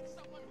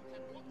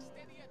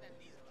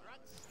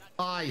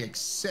 I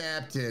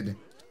accepted.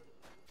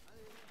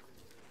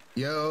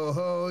 Yo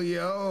ho,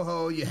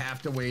 you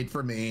have to wait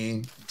for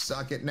me.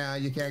 Suck it now,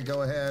 you can't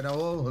go ahead.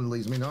 Oh, it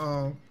leaves me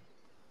no.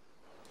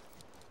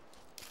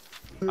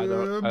 I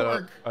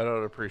Bark.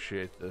 don't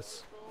appreciate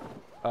this.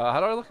 How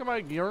do I look at my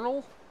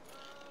urinal?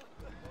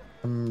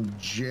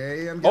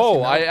 Jay, I'm guessing. Oh,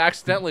 no. I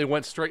accidentally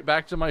went straight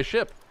back to my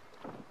ship.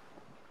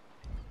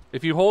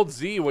 If you hold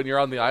Z when you're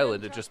on the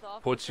island, it just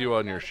puts you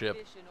on your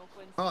ship.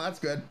 Oh, that's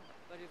good.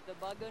 But if the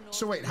bugger knows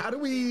So wait, how do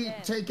we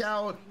take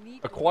out? we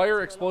need to Acquire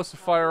wait explosive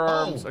for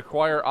firearms, Oh.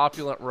 acquire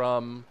opulent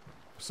rum.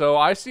 So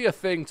I see a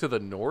thing to the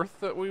north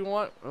that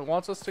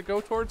wants us to go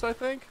towards, I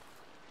think.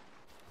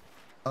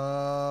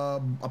 A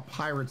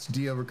pirate's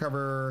deal.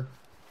 Recover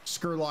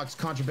Skurlock's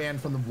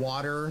contraband from the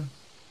water.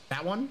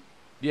 That one?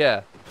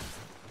 Yeah.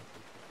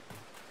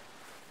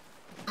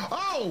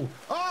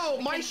 Oh,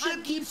 my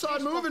ship keeps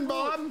on moving,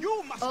 Bob.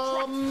 You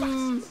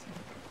must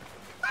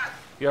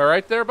You all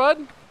right there,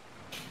 bud?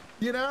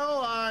 You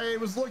know, I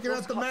was looking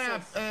at the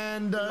map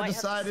and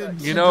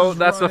decided. You to know, just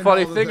that's the run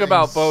funny all the thing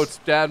about things. boats,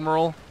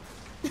 Admiral.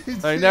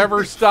 They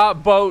never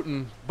stop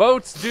boating.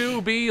 Boats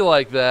do be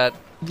like that.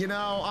 You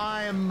know,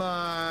 I'm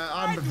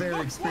a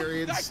very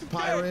experienced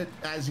pirate,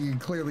 as you can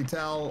clearly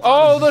tell.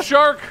 Oh, the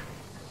shark!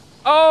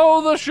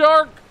 Oh, the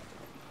shark!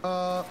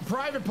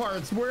 Private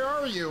Parts, where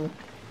are you?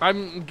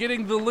 I'm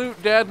getting the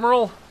loot,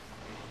 Admiral.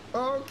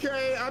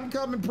 Okay, I'm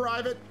coming,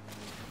 Private.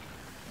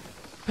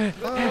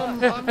 I'm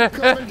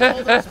coming to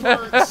all those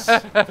parts.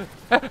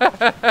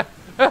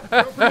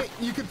 Don't forget,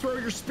 you can throw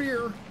your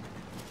spear.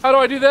 How do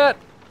I do that?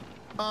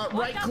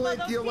 Right click,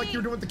 like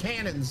you're doing with the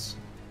cannons.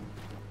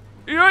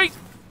 Yoink!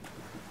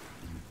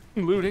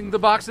 Looting the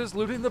boxes,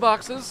 looting the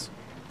boxes.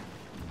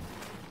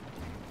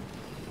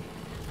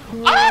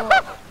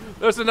 Ah!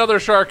 There's another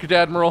shark,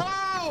 Admiral.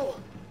 Oh,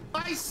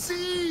 I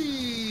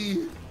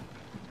see.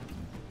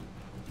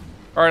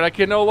 All right, I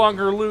can no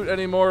longer loot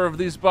any more of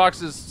these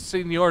boxes,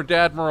 Senor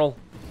Admiral.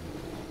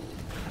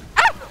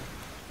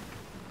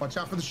 Watch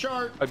out for the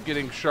shark. I'm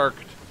getting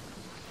sharked.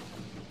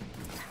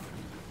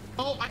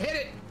 Oh, I hit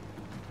it.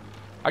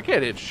 I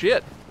can't hit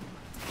shit.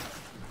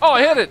 Oh,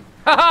 I hit it!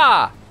 Ha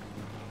ha!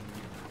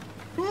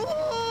 Ooh,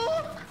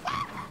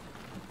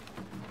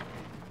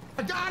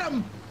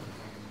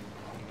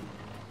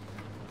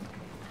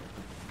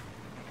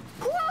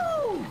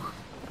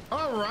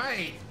 All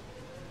right.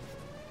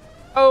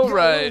 All You got a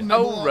right. little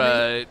nibble All on me.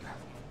 right.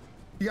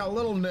 You got a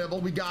little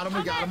nibble. We got him.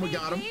 We got him. We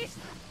got him.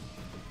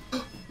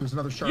 There's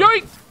another shark.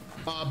 Yoink!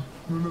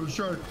 Another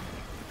shark.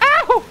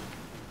 Ow!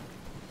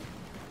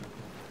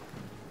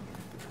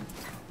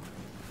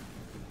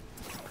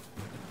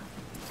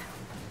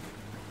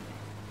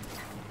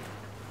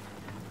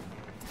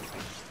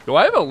 Do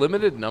I have a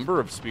limited number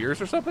of spears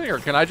or something, or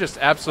can I just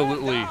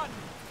absolutely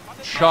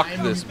chuck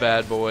this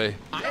bad boy?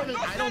 I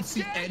don't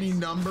see any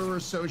number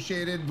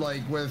associated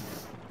like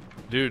with.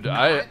 Dude,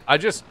 I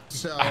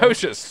was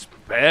just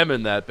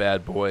spamming that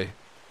bad boy.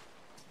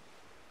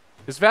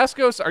 Is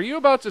Vascos, are you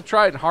about to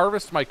try and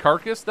harvest my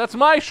carcass? That's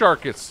my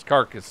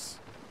carcass.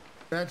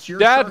 That's your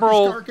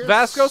Dadmiral, carcass?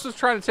 Vascos is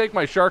trying to take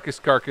my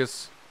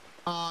carcass.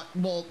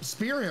 Well,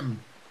 spear him.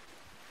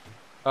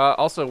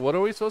 Also, what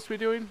are we supposed to be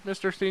doing,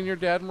 Mr. Senior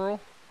Dadmiral?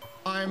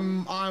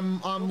 I'm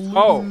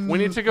Oh, we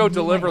need to go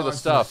deliver the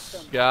stuff.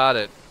 Got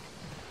it.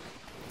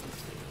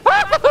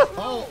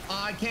 Oh,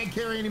 I can't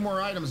carry any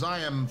more items. I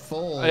am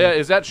full. Yeah,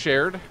 is that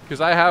shared?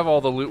 Because I have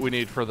all the loot we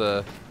need for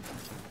the...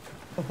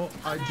 Oh,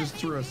 I just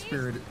threw a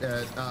spirit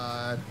at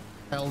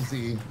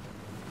LZ.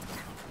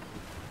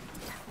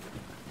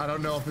 I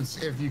don't know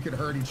if you could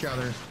hurt each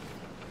other.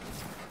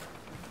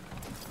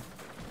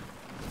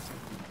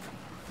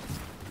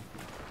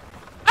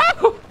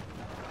 Ow!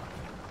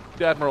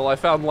 Admiral, I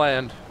found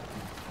land.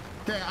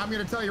 Okay, I'm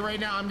gonna tell you right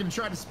now, I'm gonna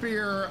try to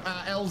spear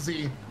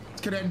LZ.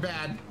 It's gonna end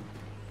bad.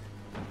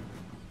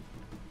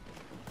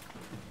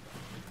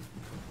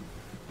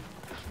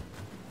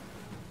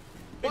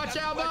 Watch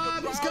out,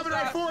 Bob! He's coming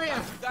right for you.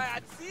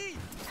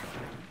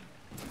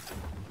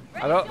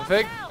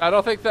 I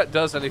don't think that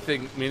does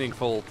anything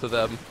meaningful to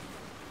them.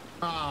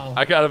 Oh.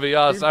 I gotta be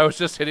honest, I was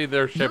just hitting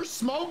their ship. You're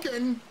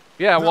smoking.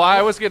 Yeah, well,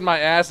 I was getting my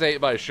ass ate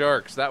by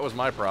sharks. That was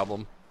my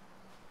problem.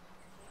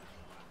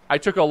 I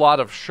took a lot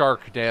of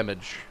shark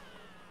damage.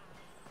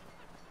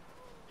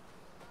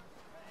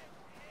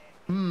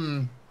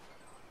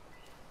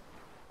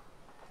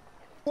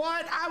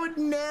 What? I would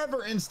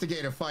never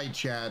instigate a fight,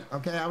 chat.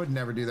 Okay, I would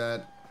never do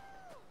that.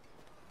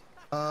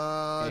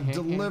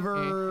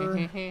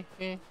 Deliver.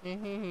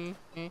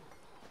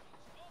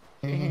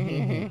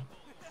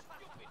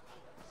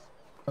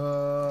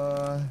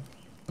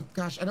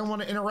 Gosh, I don't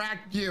want to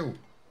interact with you.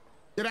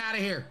 Get out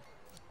of here.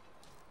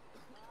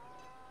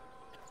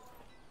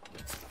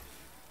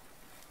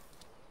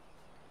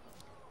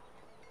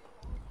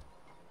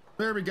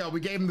 There we go. We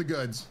gave him the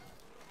goods.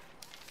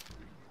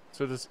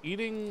 So does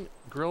eating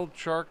grilled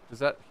shark, does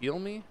that heal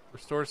me?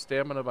 Restore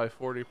stamina by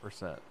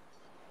 40%.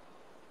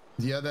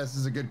 Yeah, this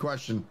is a good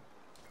question.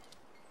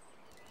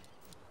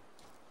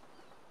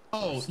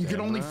 Oh, you can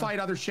only fight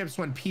other ships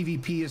when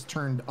PvP is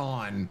turned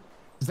on.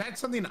 Is that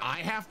something I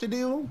have to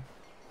do?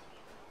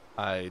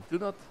 I do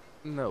not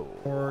know.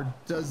 Or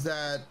does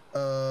that,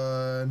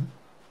 oh,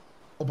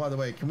 by the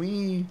way, can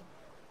we...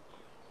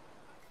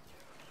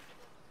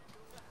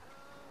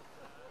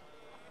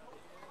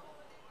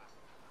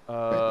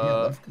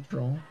 left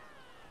control.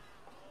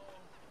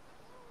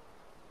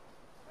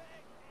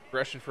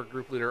 Aggression for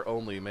group leader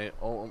only may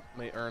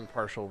earn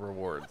partial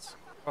rewards.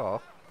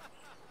 Oh.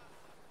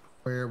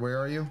 Where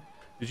are you?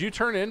 Did you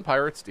turn in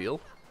Pirate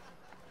Steel?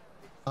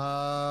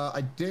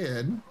 I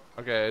did.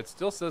 Okay, it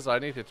still says I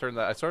need to turn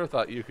that. I sort of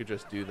thought you could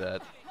just do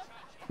that.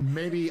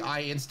 Maybe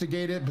I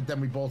instigate it, but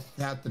then we both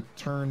have to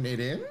turn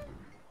it in?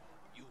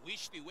 You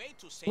wish the way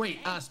to say Wait,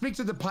 speak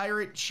to the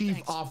pirate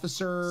chief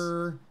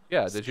officer.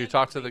 Yeah, did you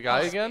talk to the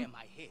guy again?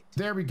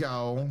 There we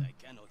go.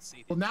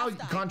 Well, now the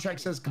contract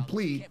says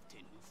complete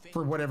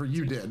for whatever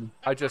you did.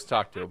 I just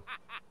talked to him.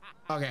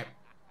 Okay.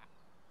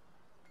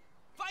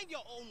 Find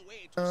your own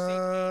way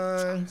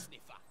to say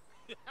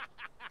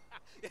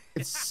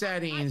It's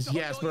settings,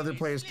 yes, but other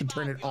players can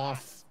turn it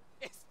off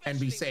and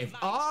be safe.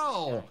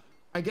 Oh,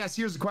 I guess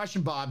here's the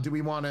question, Bob. Do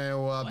we want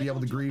to be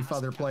able to grief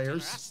other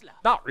players?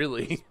 Not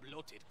really.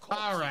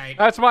 All right.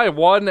 That's my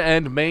one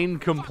and main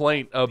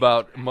complaint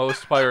about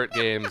most pirate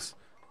games,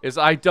 is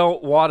I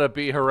don't want to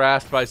be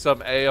harassed by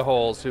some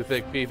a-holes who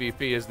think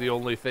PvP is the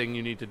only thing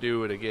you need to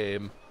do in a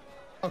game.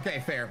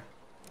 Okay, fair.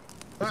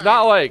 It's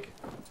not like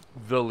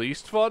the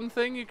least fun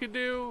thing you could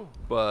do,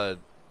 but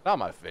not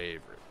my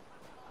favorite.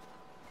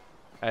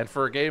 And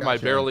for a game I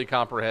barely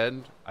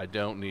comprehend, I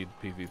don't need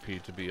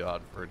PvP to be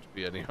on for it to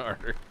be any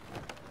harder.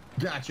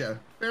 Gotcha.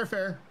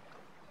 Fair.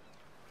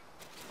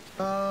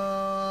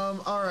 All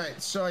right.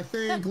 So I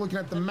think looking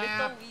at the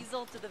map,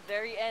 Weasel to the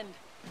very end.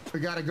 we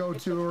gotta go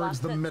towards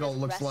the middle.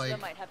 Looks like.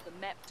 Might have the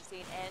map to say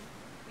an end.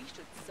 We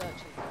should search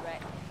his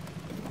wreck.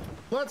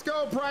 Let's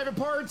go, Private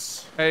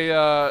Parts. Hey,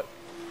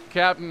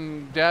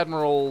 Captain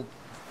Dadmiral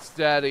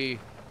Daddy,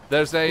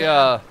 there's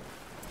a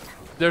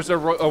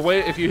way,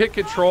 if you hit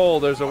control,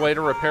 there's a way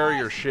to repair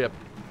your ship.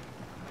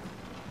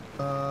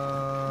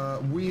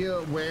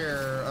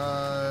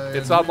 Where?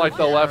 It's on like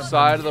the left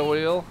side of the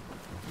wheel.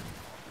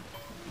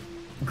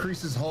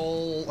 Increases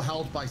whole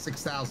health by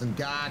 6,000.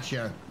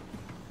 Gotcha.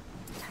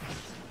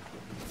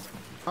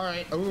 All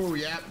right. Oh,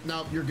 yeah.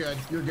 No, you're good.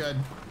 You're good.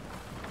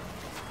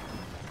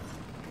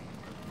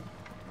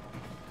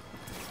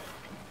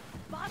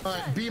 All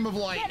right, beam of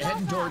light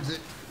heading towards it.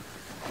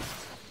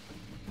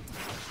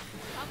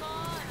 Come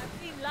on,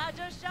 I've seen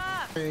larger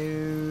sharks.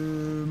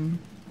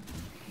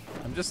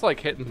 I'm just like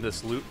hitting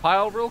this loot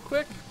pile real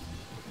quick.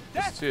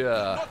 Just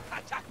to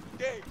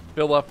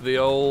fill up the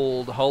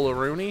old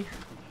Hullaroony.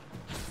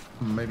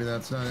 Maybe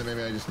that's not it.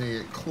 Maybe I just need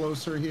to get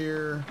closer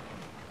here.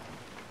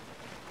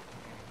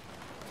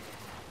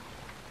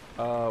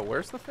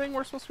 Where's the thing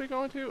we're supposed to be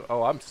going to?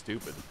 Oh, I'm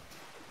stupid.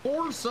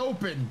 Force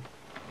open.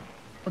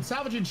 When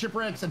salvaging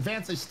shipwrecks,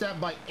 advance a step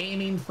by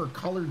aiming for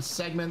colored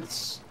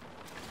segments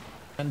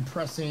and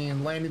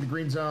pressing landing the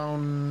green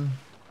zone.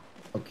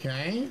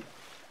 Okay.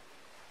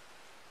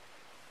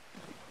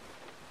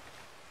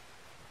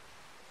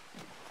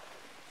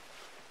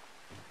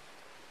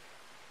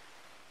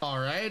 All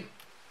right.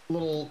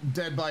 Little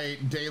Dead by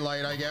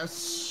Daylight, I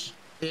guess,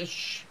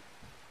 ish.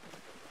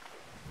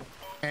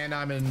 And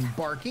I'm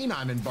embarking.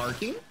 I'm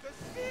embarking.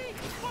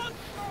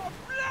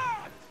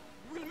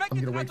 I'm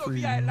gonna wait for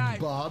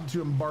Bob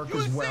to embark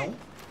as well.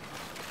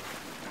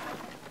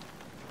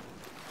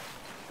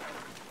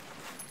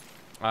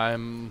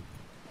 I'm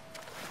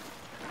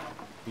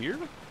here.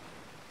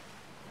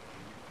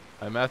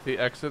 I'm at the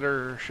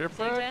Exeter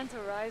shipwreck. Event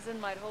Horizon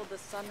might hold the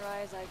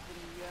sunrise I've been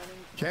yearning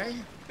for.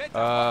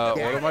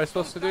 Okay. What am I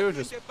supposed to do?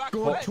 Just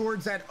Go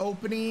towards that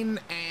opening,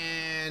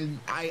 and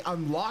I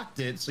unlocked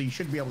it, so you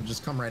should be able to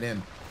just come right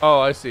in. Oh,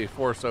 I see.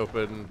 Force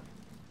open.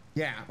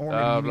 Yeah, or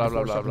maybe you need blah, to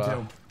force blah, open blah.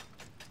 too.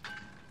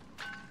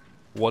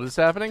 What is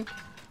happening?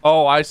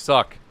 Oh, I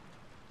suck.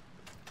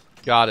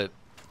 Got it.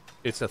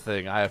 It's a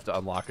thing. I have to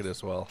unlock it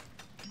as well.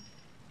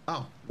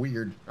 Oh,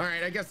 weird. All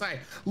right, I guess I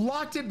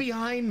locked it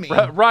behind me.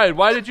 Ryan,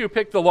 why did you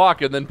pick the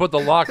lock and then put the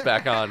lock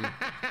back on?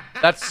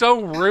 That's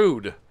so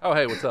rude. Oh,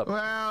 hey, what's up?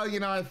 Well, you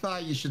know, I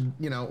thought you should,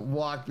 you know,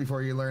 walk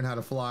before you learn how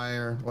to fly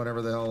or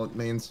whatever the hell it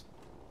means.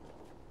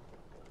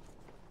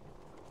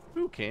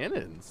 Ooh,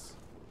 cannons.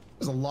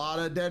 There's a lot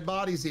of dead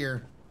bodies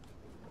here.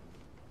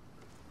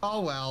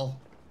 Oh, well.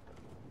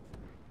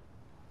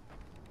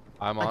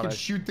 I I can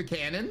shoot the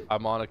cannon.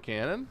 I'm on a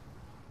cannon.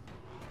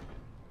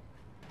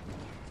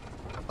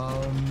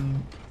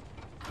 I'm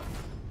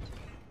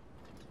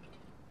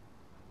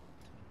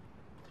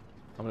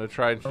gonna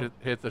try and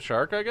hit the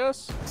shark, I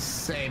guess.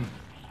 Same.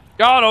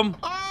 Got him.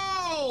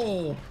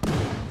 Oh!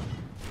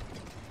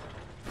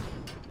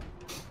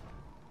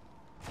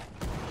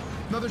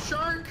 Another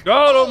shark.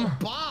 Got him. Oh,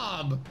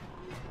 Bob.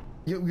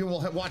 You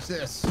will watch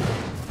this.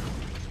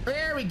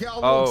 There we go.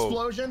 Oh, Little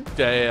explosion.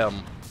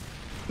 Damn.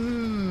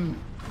 Hmm.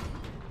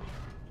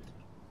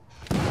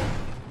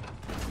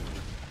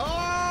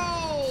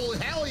 Oh,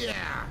 hell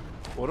yeah.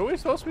 What are we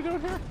supposed to be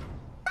doing here?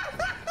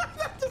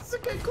 That's a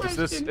good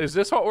question. Is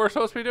this what we're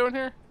supposed to be doing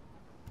here?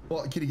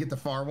 Well, can you get the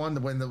far one?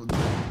 The one that.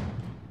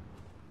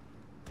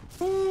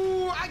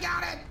 Ooh, I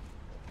got it.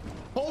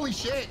 Holy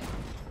shit.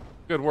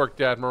 Good work,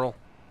 Admiral.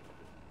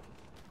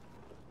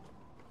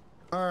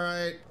 All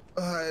right.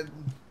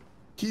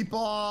 Keep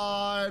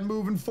on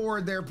moving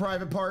forward there,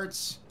 private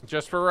parts.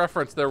 Just for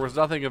reference, there was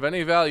nothing of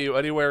any value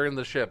anywhere in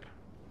the ship.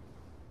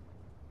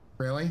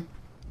 Really?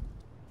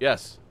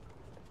 Yes.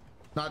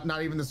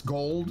 Not even this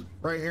gold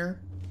right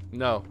here?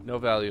 No, no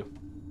value.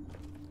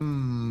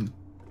 Hmm.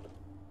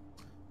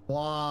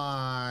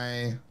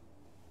 Why?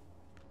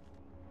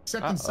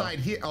 Except inside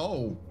here.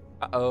 Oh.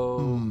 Uh-oh.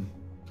 Hmm.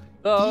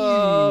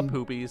 The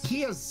poopies.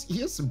 He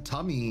has some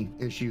tummy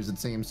issues, it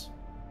seems.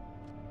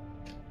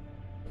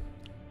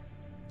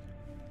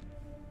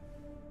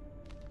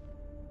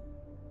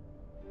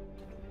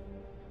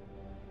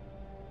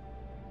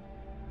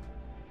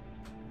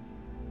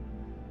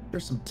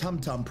 There's some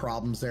tum-tum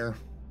problems there.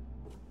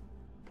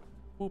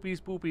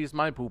 Poopies, poopies,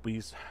 my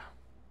poopies.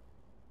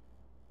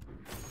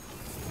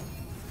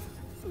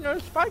 No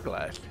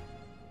spyglass.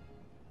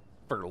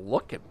 For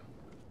looking.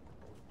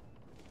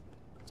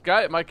 This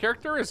guy, my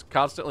character is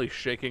constantly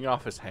shaking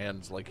off his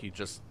hands like he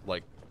just,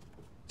 like,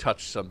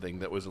 touched something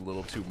that was a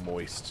little too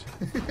moist.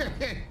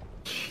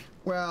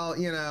 Well,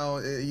 you know,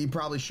 you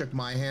probably shook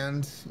my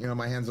hand. You know,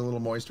 my hand's a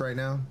little moist right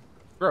now.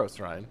 Gross,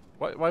 Ryan.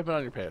 Wipe it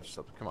on your pants or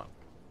something. Come on.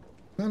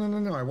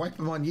 No. I wipe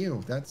them on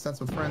you. That's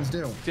what friends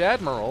do.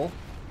 Admiral,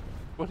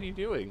 what are you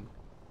doing?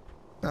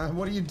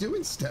 What are you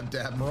doing,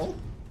 Step-Admiral?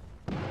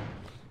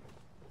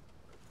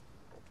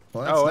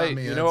 Well, Oh, wait.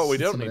 You know what we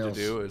don't need to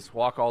do is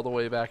walk all the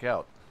way back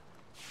out.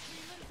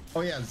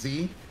 Oh, yeah,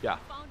 Z? Yeah.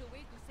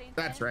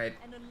 That's right.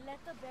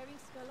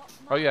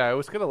 Oh, yeah. I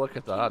was going to look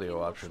at the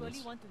audio options.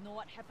 Surely want to know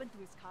what happened to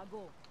his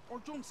cargo. Or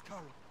John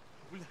Scarrow.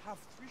 We'll have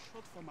 3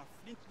 shots from a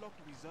flintlock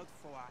wizard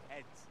for our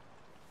heads.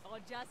 Or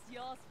just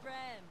yours,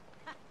 friend.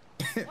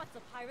 What's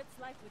a pirate's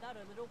life without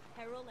a little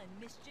peril and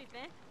mischief,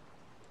 eh?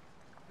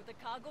 With the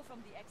cargo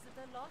from the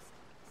Exeter lost,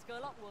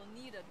 Skurlock will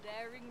need a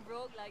daring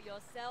rogue like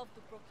yourself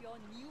to procure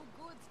new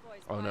goods for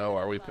his Oh no,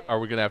 are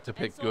we gonna have to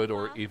pick so good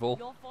or far, evil?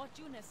 your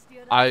fortune has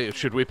steered us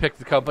Should we pick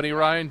the company,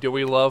 Ryan? Do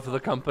we love the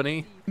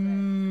company?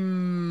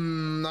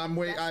 I'm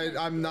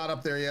not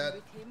up there yet.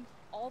 with him.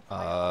 All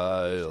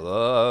I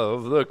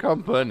love the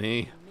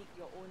company. make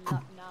your own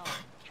luck now,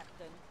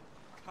 Captain.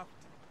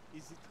 Captain,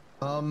 is it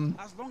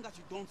As long as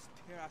you don't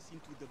tear us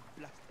into the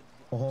blasted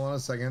Well, hold on a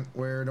second.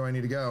 Where do I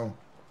need to go?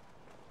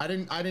 I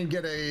didn't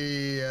get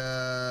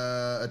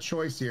a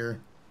choice here.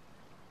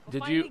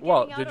 Did you?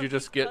 Well, did you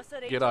just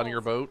get on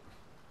your boat?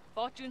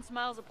 Fortune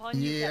smiles upon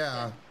you, Yeah.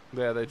 Captain.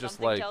 Yeah, they just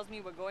Something like tells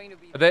me we're going to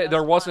be there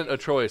just wasn't fine. a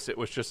choice. It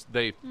was just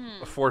they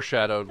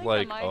foreshadowed Think I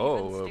like, might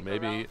oh, even stick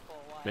maybe around for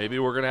a while. maybe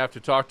we're gonna have to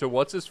talk to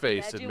what's his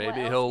face, and Imagine what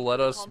maybe else he'll we let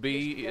could us accomplish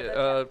be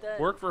together,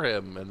 Captain. work for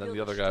him. And then Build the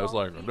a other guy was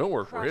strong like, fleet, don't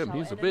work for crush him. our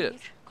He's a enemies, bitch.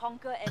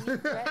 Conquer any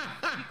threat.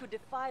 We could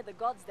defy the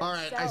gods All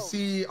themselves. right, I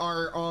see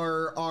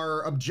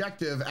our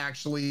objective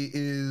actually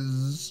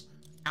is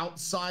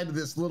outside of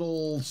this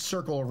little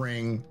circle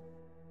ring.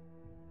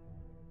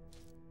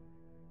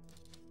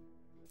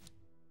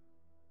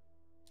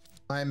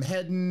 I'm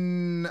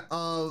heading the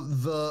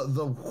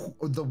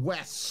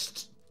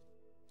west-ish.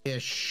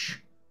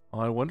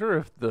 I wonder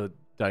if the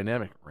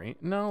dynamic range.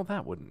 No,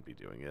 that wouldn't be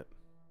doing it.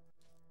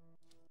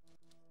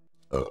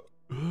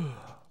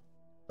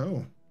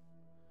 Oh,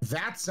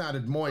 that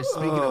sounded moist.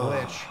 Speaking of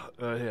which,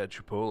 I had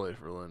Chipotle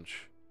for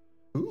lunch.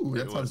 ooh,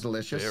 that It sounds was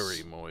delicious.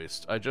 Very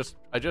moist. I just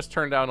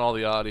turned down all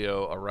the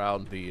audio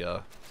around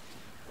the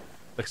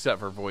except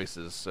for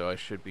voices, so I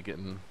should be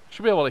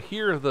able to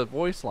hear the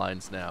voice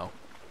lines now.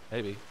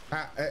 Maybe.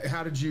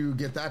 How did you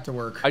get that to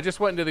work? I just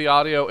went into the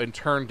audio and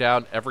turned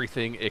down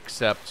everything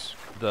except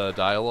the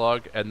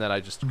dialogue, and then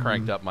I just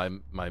cranked up my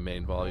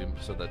main volume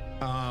so that.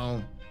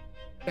 Oh,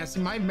 yeah.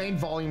 See, my main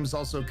volume is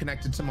also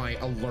connected to my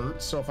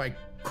alert, so if I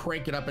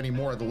crank it up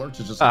anymore, the alerts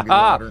are just gonna be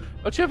louder.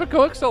 Don't you have a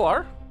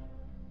coXLR?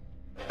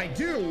 I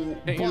do,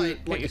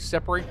 Can't but you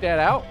separate that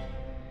out?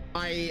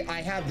 I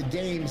have the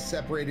game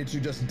separated to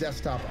just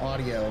desktop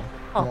audio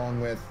along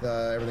with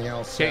everything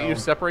else. Can't you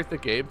so separate the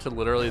game to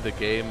literally the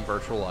game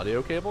virtual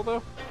audio cable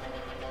though?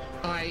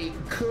 I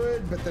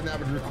could, but then that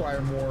would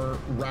require more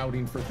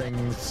routing for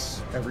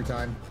things every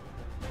time.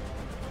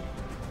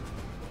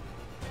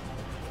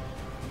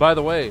 By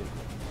the way,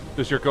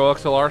 does your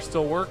GoXLR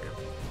still work?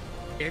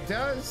 It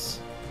does.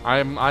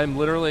 I'm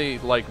literally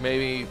like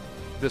maybe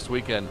this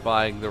weekend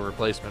buying the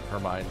replacement for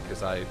mine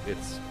because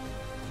it's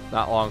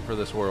not long for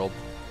this world.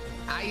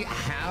 I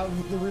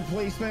have the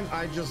replacement.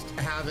 I just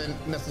haven't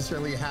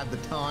necessarily had the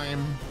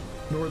time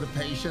nor the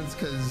patience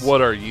because.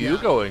 What are you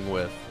going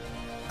with?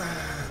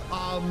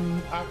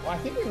 I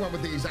think we went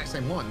with the exact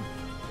same one.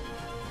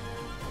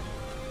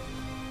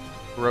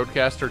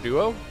 Roadcaster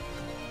Duo?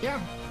 Yeah.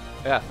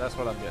 Yeah, that's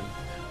what I'm getting.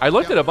 I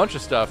looked at a bunch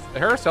of stuff.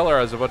 Harris Heller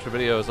has a bunch of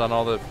videos on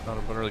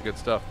on really good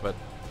stuff, but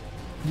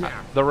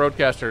yeah, the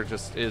Roadcaster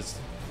just is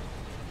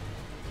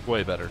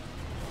way better.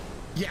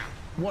 Yeah,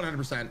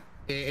 100%.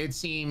 It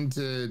seemed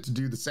to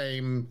do the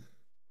same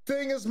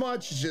thing as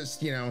much.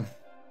 Just, you know,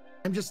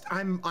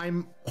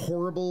 I'm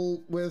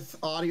horrible with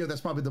audio.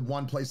 That's probably the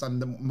one place I'm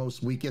the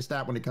most weakest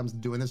at when it comes to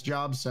doing this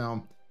job.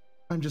 So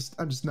I'm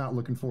just not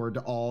looking forward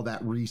to all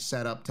that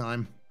reset up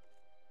time.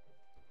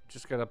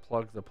 Just gotta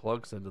plug the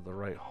plugs into the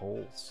right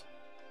holes.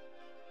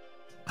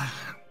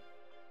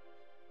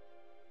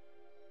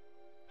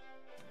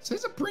 This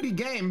is a pretty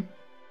game.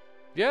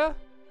 Yeah,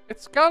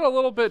 it's got a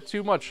little bit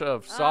too much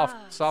of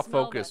soft smell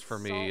focus that for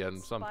me salt, in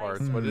some spice,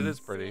 parts, but it is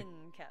pretty. sin,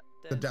 Captain.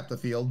 The depth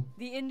of field.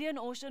 The Indian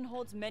Ocean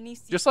holds many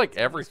Just like secrets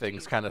and everything's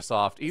mysteries. kind of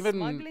soft. Even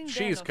Smuggling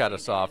she's den of kind of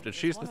St. soft, Anne and is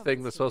she's one the of thing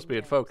its that's supposed to be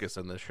in hidden focus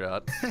in this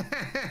shot.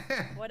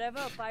 Whatever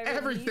a pirate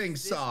Everything's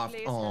needs, this soft.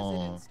 place has it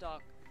Aw. in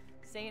stock.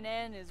 St.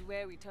 Anne is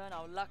where we turn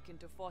our luck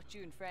into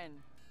fortune, friend.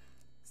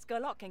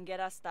 Skurlock can get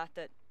us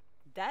started.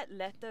 That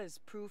letter is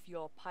proof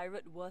you're a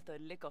pirate worth a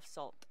lick of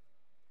salt.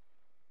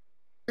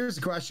 Here's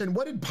a question: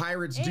 what did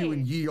pirates do Hey,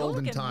 in ye don't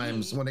olden look at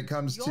times me. when it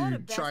comes You're to the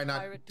best try not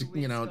pirate to, to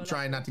win you know, Skurlock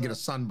try not to get a over.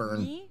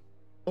 sunburn? Me?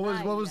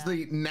 What was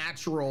the Had my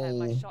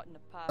natural shot in the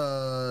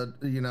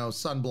past. you know,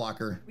 sun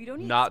blocker? We don't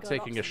need Not Skurlock's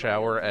taking a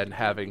shower loyalty and to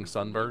having gain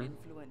sunburn,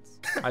 influence.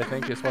 I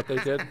think is what they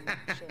did. A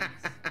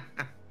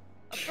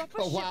proper ship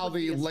Allow would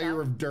be the a layer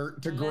start, of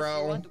dirt to unless you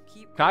grow. want to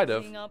keep Kind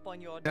of. cleaning up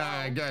on your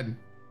Ah, dhow. good.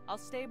 I'll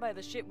stay by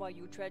the ship while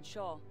you tread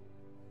shore.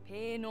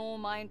 Pay no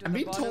mind to I'm the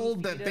being bottom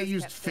told that they feeders,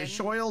 used Captain. fish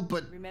oil,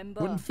 but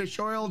Remember, wouldn't fish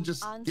oil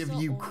just give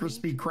answer you only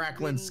crispy, to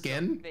crackling winds of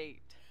skin? fate.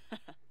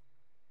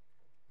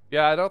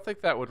 Yeah, I don't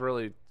think that would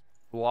really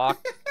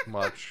block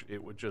much.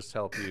 It would just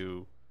help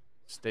you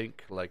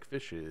stink like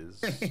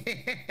fishes.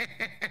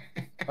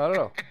 I don't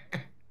know.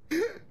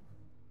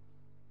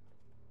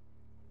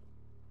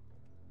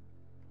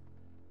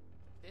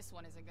 This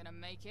one isn't gonna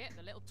make it.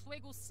 The little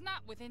twig will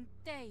snap within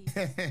days.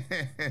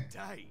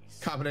 Days.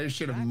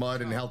 Combination of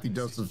mud and healthy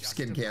dose of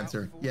skin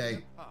cancer.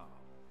 Yay.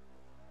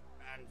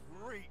 And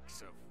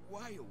reeks of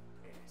whale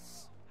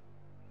piss.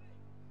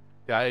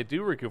 Yeah, I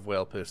do reek of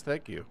whale piss.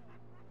 Thank you.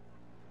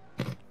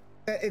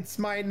 It's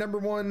my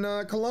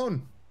 #1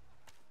 cologne.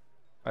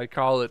 I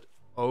call it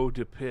eau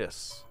de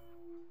piss.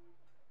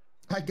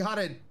 I got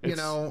it, you It's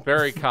know.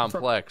 very from-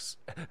 complex.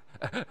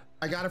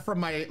 I got it from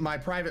my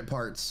private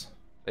parts.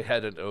 They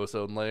had an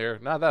ozone layer.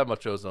 Not that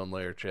much ozone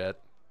layer, chat.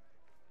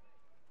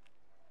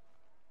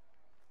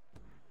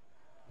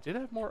 Did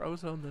have more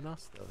ozone than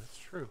us, though. That's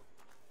true.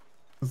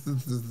 This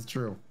is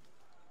true.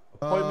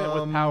 Appointment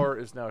with power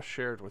is now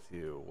shared with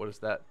you. What is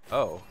that?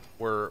 Oh,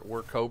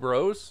 we're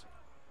co-bros?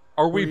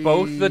 Are we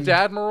both the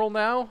Dadmiral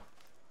now?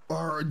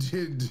 Or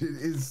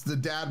it's the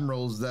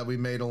Dadmirals that we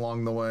made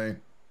along the way.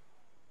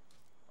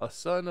 A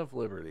son of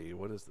liberty.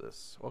 What is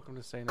this? Welcome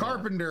to St.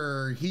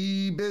 Carpenter,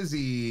 he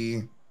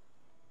busy.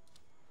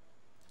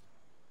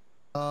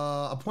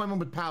 Appointment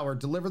with power.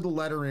 Deliver the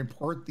letter and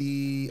report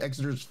the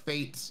Exeter's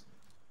fate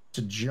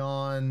to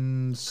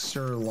John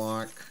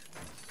Surlock.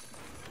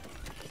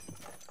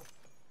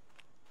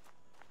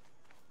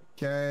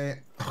 Okay.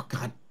 Oh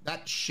god,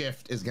 that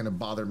shift is gonna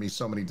bother me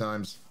so many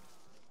times.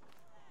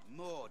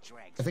 More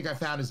drags. I think I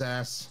found his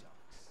ass.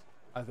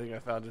 I think I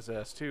found his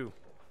ass too,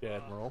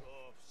 Admiral.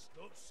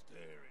 Stop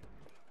staring.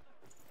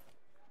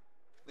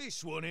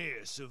 This one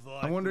here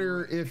survived. I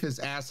wonder if his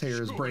ass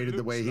hair is braided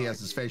the way he has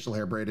his facial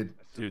hair braided.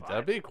 Dude,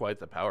 that'd be quite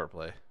the power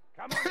play.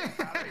 Come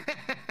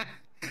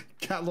on,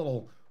 Got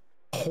little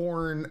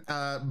horn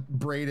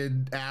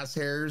braided ass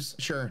hairs.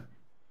 Sure.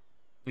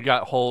 You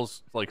got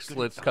holes, like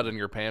slits cut in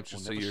your pants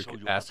just so your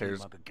ass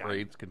hairs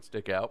braids can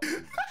stick out.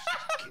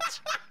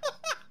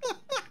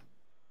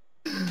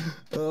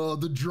 Oh,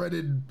 the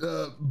dreaded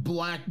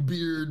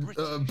Blackbeard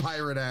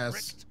pirate ass.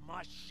 Wrecked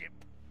my ship,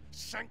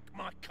 sank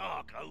my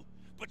cargo,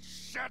 but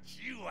shut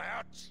you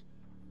out.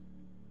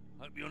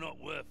 Hope you're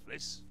not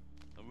worthless.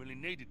 I really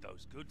needed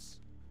those goods.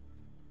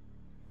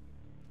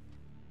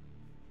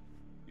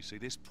 You see,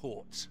 this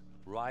port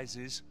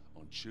rises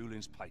on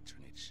Julian's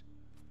patronage.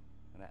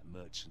 And that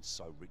merchant's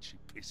so rich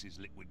he pisses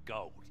liquid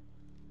gold.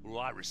 All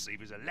I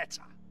receive is a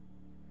letter.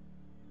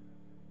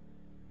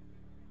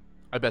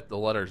 I bet the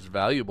letter's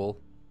valuable.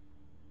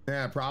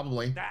 Yeah,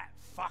 probably. That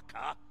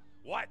fucker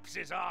wipes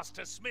his ass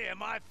to smear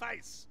my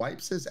face.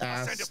 Wipes his I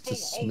ass send a to full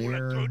haul of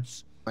smear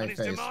goods, my and his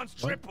face. demands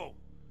What? triple.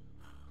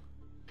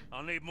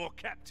 I'll need more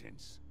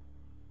captains.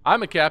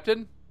 I'm a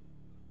captain.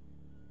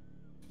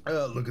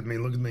 Look at me,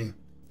 look at me.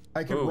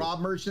 I can Ooh.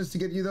 rob merchants to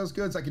get you those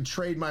goods. I can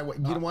trade my way.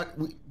 You know what?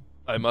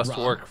 I must Rob.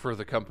 work for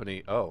the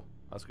company. Oh,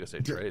 I was gonna say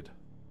trade.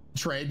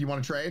 Trade? You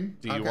want to trade?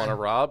 Do you Okay. want to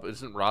rob?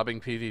 Isn't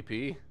robbing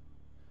PvP?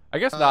 I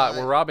guess not.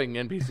 We're robbing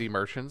NPC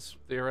merchants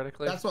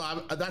theoretically. That's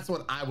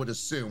what I would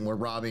assume. We're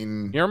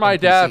robbing. You're my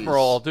NPCs.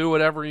 Dadmiral. I'll do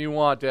whatever you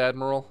want,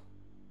 Dadmiral.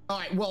 All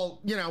right. Well,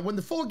 you know, when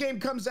the full game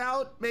comes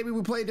out, maybe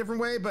we play a different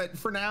way. But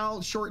for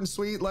now, short and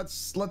sweet.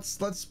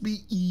 Let's be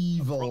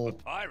evil.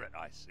 Proper pirate,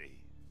 I see.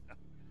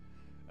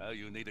 Oh,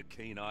 you need a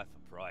keen eye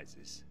for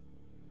prizes,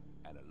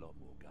 and a lot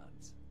more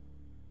guns.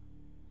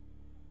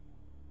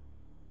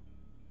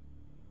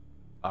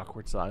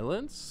 Awkward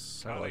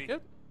silence. I like Chloe,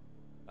 it.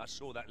 I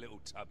saw that little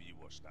tub you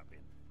washed up in.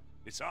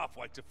 It's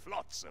halfway to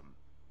Flotsam.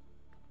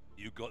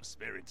 You got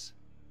spirits,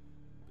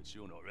 but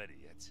you're not ready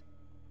yet.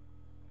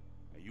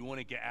 Now you want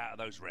to get out of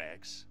those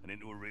rags and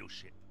into a real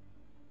ship.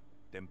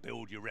 Then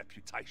build your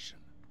reputation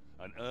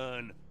and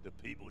earn the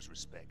people's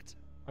respect.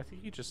 I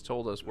think you just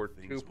told us we're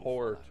too things will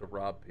poor follow. to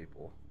rob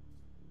people.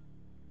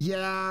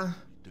 Yeah.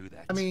 Do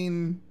that. I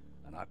mean,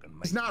 and I can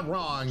make it's not you the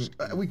wrong.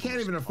 most We can't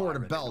even infamous afford a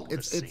pirate belt. in all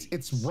It's the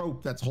it's seas.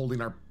 rope that's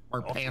holding our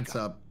Off you pants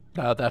go. up.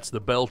 That's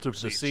the belt of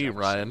the See, sea, Travis.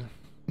 Ryan.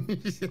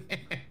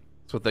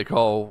 That's what they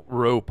call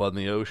rope on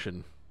the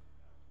ocean.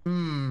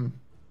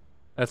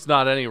 That's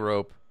not any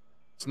rope.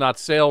 It's not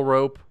sail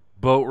rope,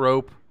 boat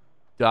rope,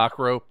 dock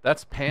rope.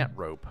 That's pant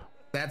rope.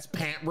 That's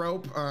pant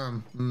rope.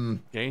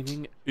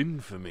 Gaining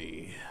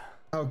infamy.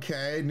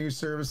 Okay, new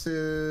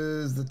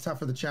services. The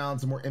tougher the challenge,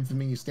 the more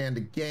infamy you stand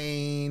to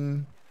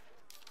gain.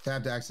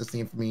 Tap to access the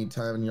infamy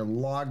tab in your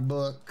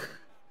logbook.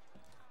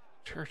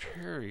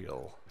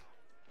 Tutorial.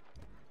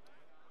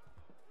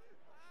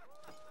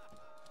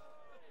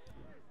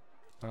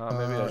 Maybe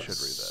I should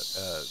read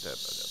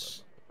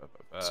that.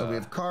 So we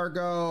have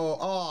cargo.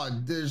 Oh,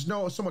 there's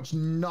so much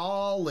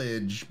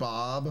knowledge,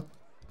 Bob.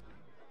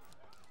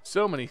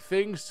 So many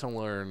things to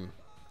learn.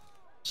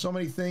 So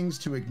many things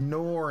to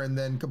ignore and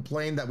then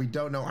complain that we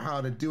don't know how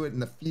to do it in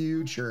the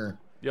future.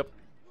 Yep.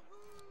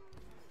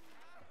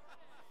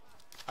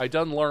 I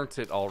done learnt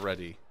it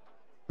already.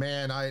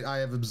 Man, I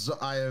have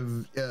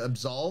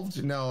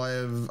absolved. No, I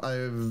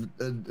have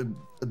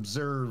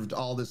observed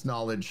all this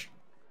knowledge.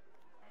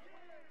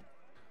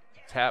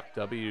 Tap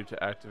W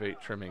to activate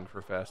trimming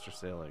for faster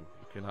sailing.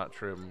 You cannot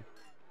trim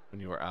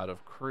when you are out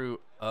of crew.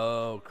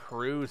 Oh,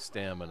 crew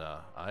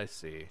stamina. I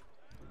see.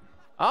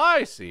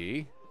 I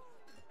see.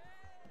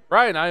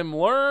 Right, I'm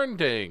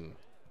learning.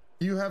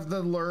 You have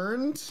the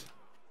learned?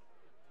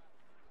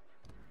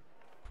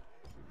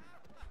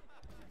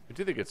 I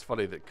do think it's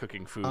funny that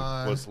cooking food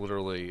was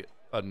literally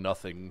a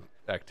nothing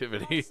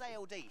activity.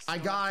 I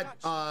got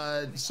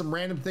some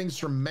random things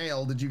from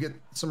mail. Did you get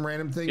some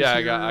random things? Yeah,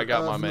 here, I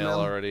got my from the mail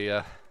already.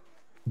 Yeah.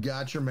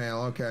 Got your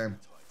mail. Okay.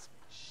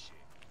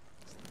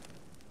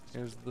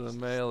 Here's the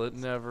mail. It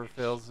never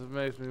fails. It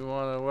makes me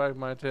want to wag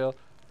my tail.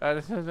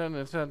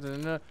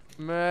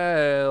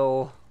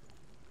 Mail.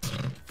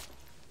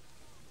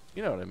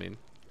 You know what I mean.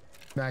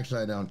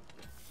 Actually, I don't.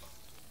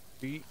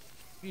 You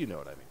know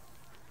what I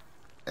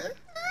mean.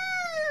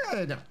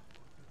 No.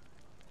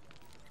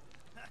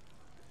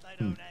 They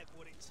don't have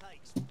what it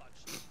takes,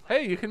 folks.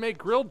 Hey, you can make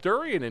grilled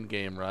durian in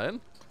game, Ryan.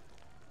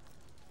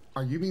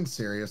 Are you being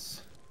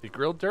serious? The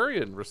grilled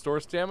durian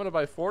restores stamina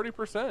by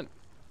 40%.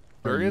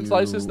 Durian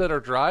slices that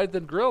are dried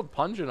then grilled,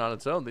 pungent on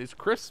its own. These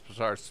crisps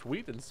are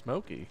sweet and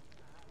smoky.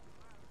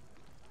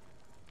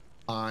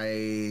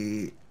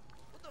 I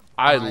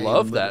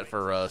love that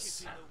for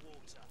us.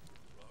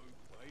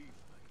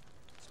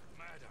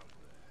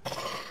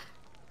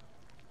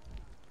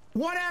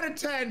 One out of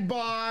 10,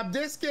 Bob.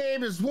 This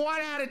game is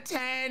 1 out of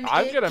 10.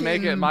 I'm gonna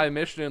make it my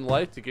mission in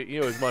life to get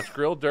you as much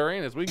grilled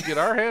durian as we can get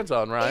our hands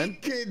on, Ryan.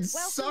 It can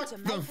suck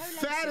the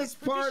fattest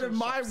part of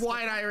my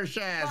white Irish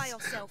ass.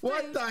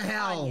 What the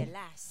hell?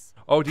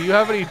 Oh, do you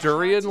have any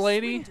durian,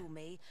 lady?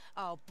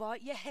 I'll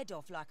bite your head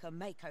off like a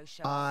Mako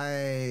shark.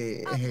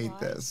 I hate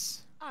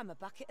this. I'm a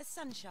bucket of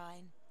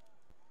sunshine.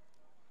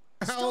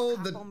 How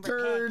the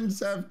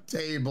turns have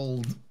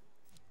tabled.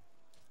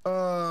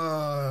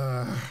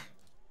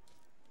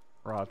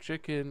 Raw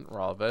chicken,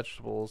 raw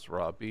vegetables,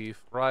 raw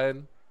beef.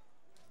 Ryan,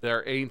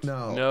 there ain't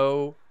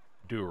no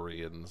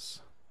durians.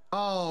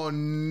 Oh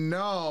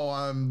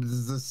no,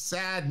 the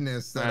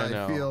sadness that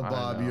I feel,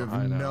 Bob. You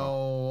have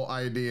no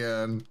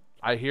idea.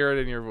 I hear it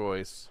in your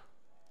voice.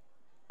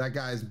 That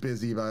guy's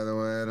busy, by the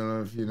way. I don't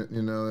know if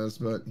you know this,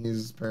 but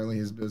he's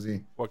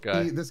busy. What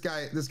guy? This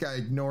guy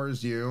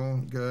ignores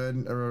you.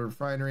 Good. A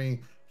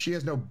refinery. She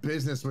has no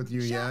business with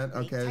you yet.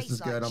 Okay, this is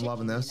good. I'm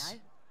loving this.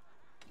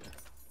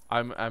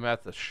 I'm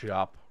at the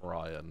shop,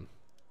 Ryan.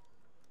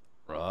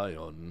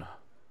 Ryan.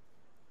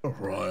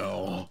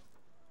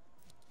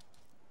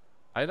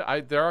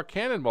 There are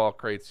cannonball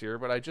crates here,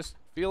 but I just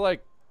feel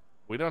like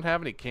we don't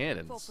have any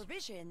cannons. For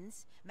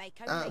provisions,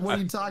 what are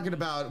you talking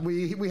about?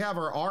 We have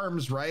our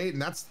arms, right? And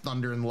that's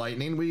thunder and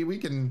lightning. We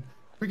can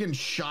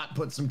shot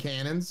put some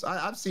cannons.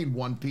 I've seen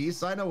One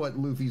Piece. I know what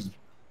Luffy's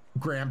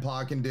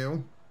grandpa can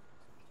do.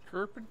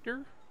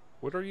 Carpenter,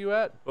 what are you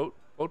at? Boat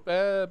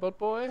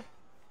boy?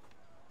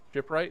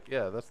 Shipwright?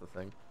 Yeah, that's the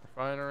thing.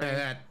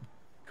 Refinery.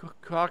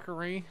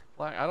 Cockery.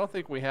 I don't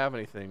think we have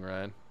anything,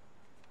 Ryan.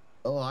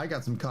 Oh, I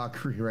got some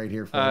cockery right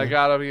here for you. I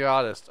gotta be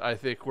honest. I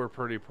think we're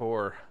pretty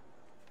poor.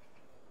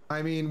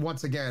 I mean,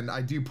 once again,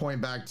 I do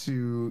point back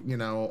to,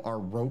 our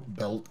rope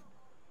belt.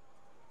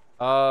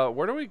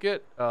 Where do we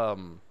get,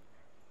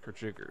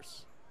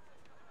 Kerjiggers?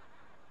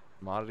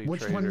 Commodity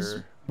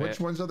trader.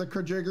 Which ones are the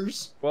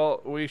Kerjiggers?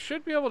 Well, we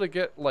should be able to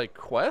get, like,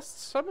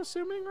 quests, I'm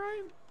assuming,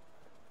 right?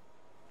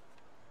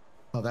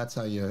 Oh, that's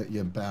how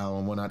you bow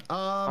and whatnot.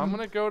 I'm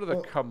gonna go to the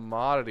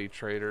commodity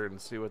trader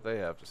and see what they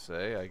have to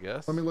say, I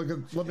guess. Let me look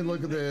at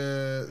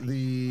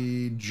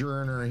the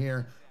journer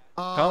here.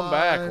 Come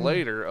back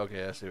later.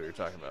 Okay, I see what you're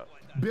talking about.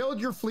 Build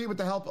your fleet with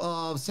the help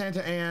of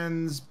Santa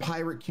Anne's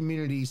pirate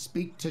community.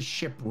 Speak to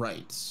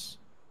shipwrights.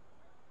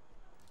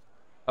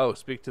 Oh,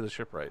 speak to the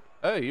shipwright.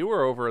 Hey, you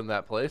were over in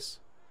that place.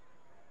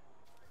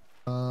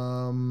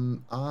 I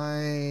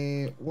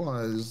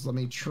was. Let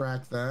me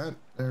track that.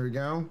 There we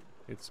go.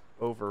 It's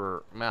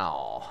over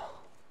Mal.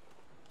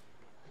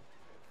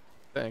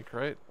 Think,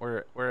 right?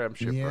 Where am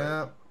shipwright?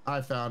 Yeah,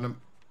 I found him.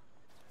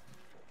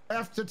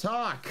 Have to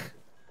talk.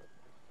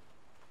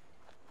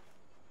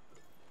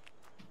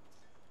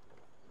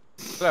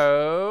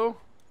 Hello.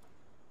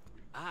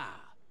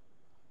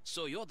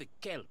 So you're the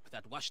kelp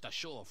that washed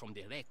ashore from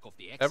the wreck of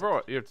the Exeter.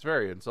 Everyone, it's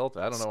very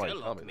insulting. I don't know why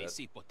you tell me may that.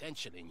 see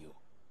potential in you,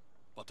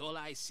 but all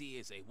I see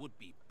is a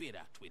would-be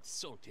pirate with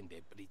salt in their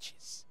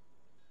breeches.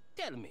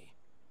 Tell me,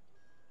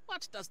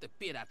 what does the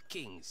Pirate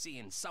King see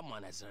in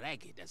someone as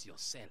ragged as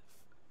yourself?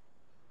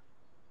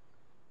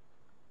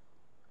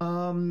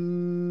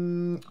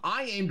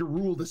 I aim to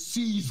rule the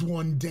seas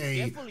one day.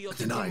 Careful, your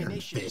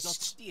determination is not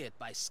steered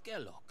by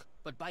Skerlock,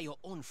 but by your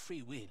own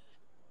free will.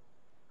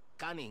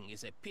 Cunning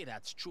is a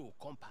pirate's true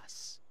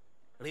compass.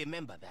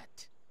 Remember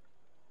that.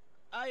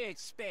 I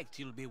expect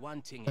you'll be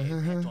wanting a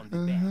pat on the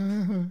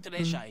back,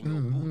 treasure in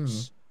your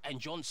boots,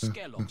 and John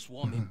Skerlock's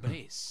warm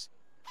embrace.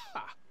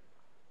 Ha!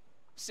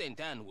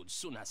 St. Anne would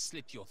sooner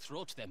slit your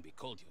throat than be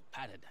called your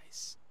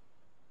paradise.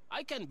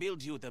 I can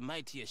build you the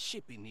mightiest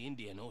ship in the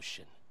Indian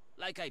Ocean,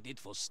 like I did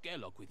for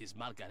Skerlock with his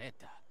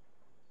Margareta.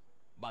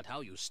 But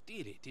how you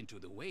steer it into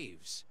the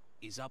waves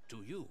is up to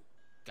you,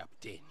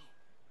 Captain.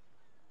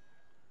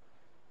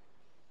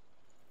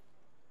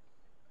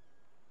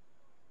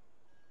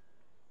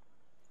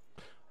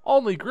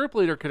 Only group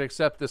leader can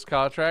accept this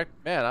contract.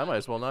 Man, I might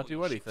as well not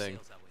do anything.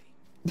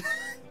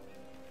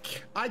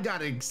 I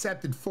got it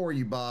accepted for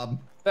you, Bob.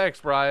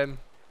 Thanks, Brian.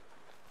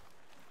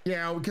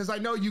 Yeah, because I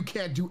know you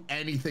can't do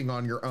anything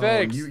on your own.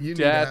 Thanks, you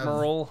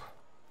Admiral.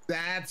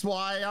 That's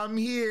why I'm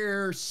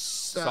here,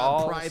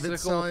 Private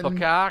Son.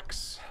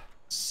 Peacocks.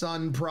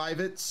 Son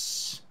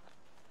Privates.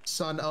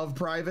 Son of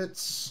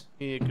Privates.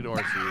 He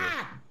ignores you.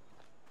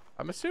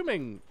 I'm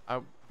assuming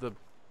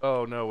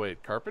oh, no,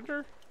 wait.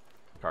 Carpenter?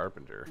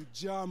 Carpenter.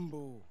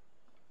 Jumbo,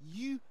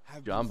 you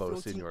have Jumbo, been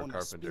floating Senor on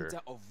Carpenter. a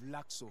splinter of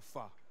luck so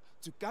far.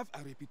 To carve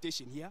a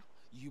reputation here,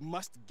 you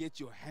must get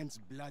your hands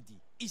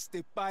bloody. It's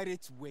the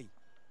pirate's way.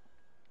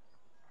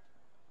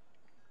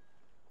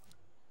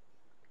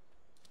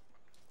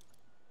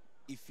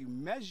 If you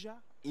measure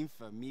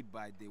infamy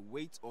by the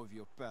weight of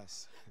your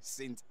purse,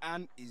 St.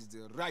 Anne is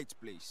the right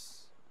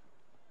place.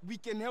 We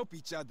can help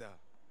each other.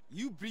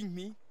 You bring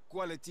me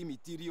quality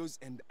materials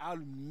and I'll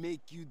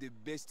make you the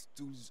best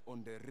tools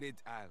on the Red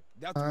Isle.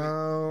 That way,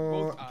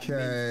 both our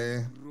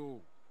names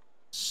grow.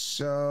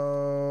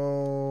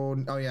 So,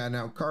 oh yeah,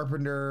 now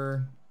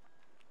Carpenter.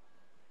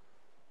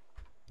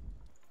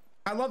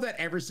 I love that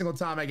every single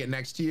time I get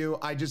next to you,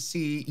 I just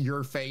see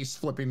your face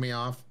flipping me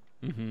off.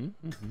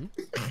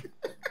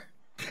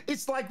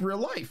 It's like real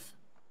life.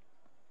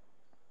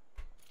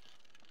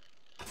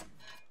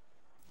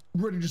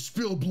 Ready to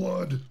spill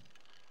blood.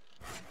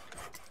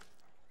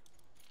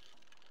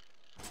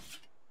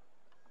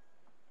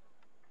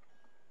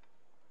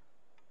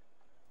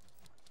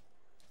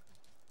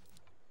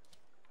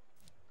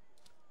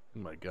 Oh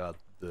my god,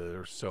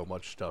 there's so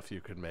much stuff you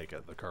could make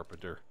at the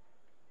Carpenter.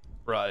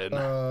 Ryan.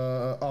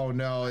 Oh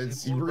no,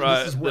 it's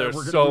Ryan, this is where there's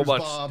we're gonna so lose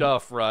much Bob.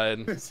 stuff,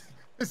 Ryan. This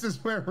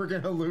is where we're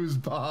gonna lose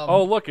Bob.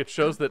 Oh look, it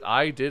shows that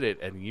I did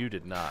it and you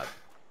did not.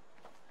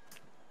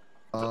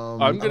 So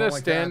I'm gonna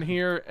stand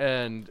here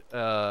and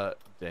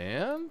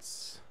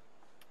dance.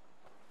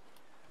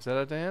 Is that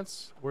a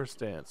dance? Where's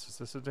dance? Is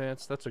this a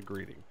dance? That's a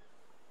greeting.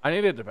 I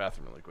need to hit the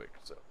bathroom really quick.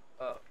 So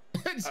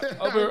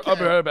I'll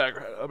be right back.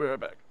 I'll be right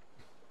back.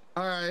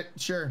 All right,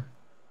 sure.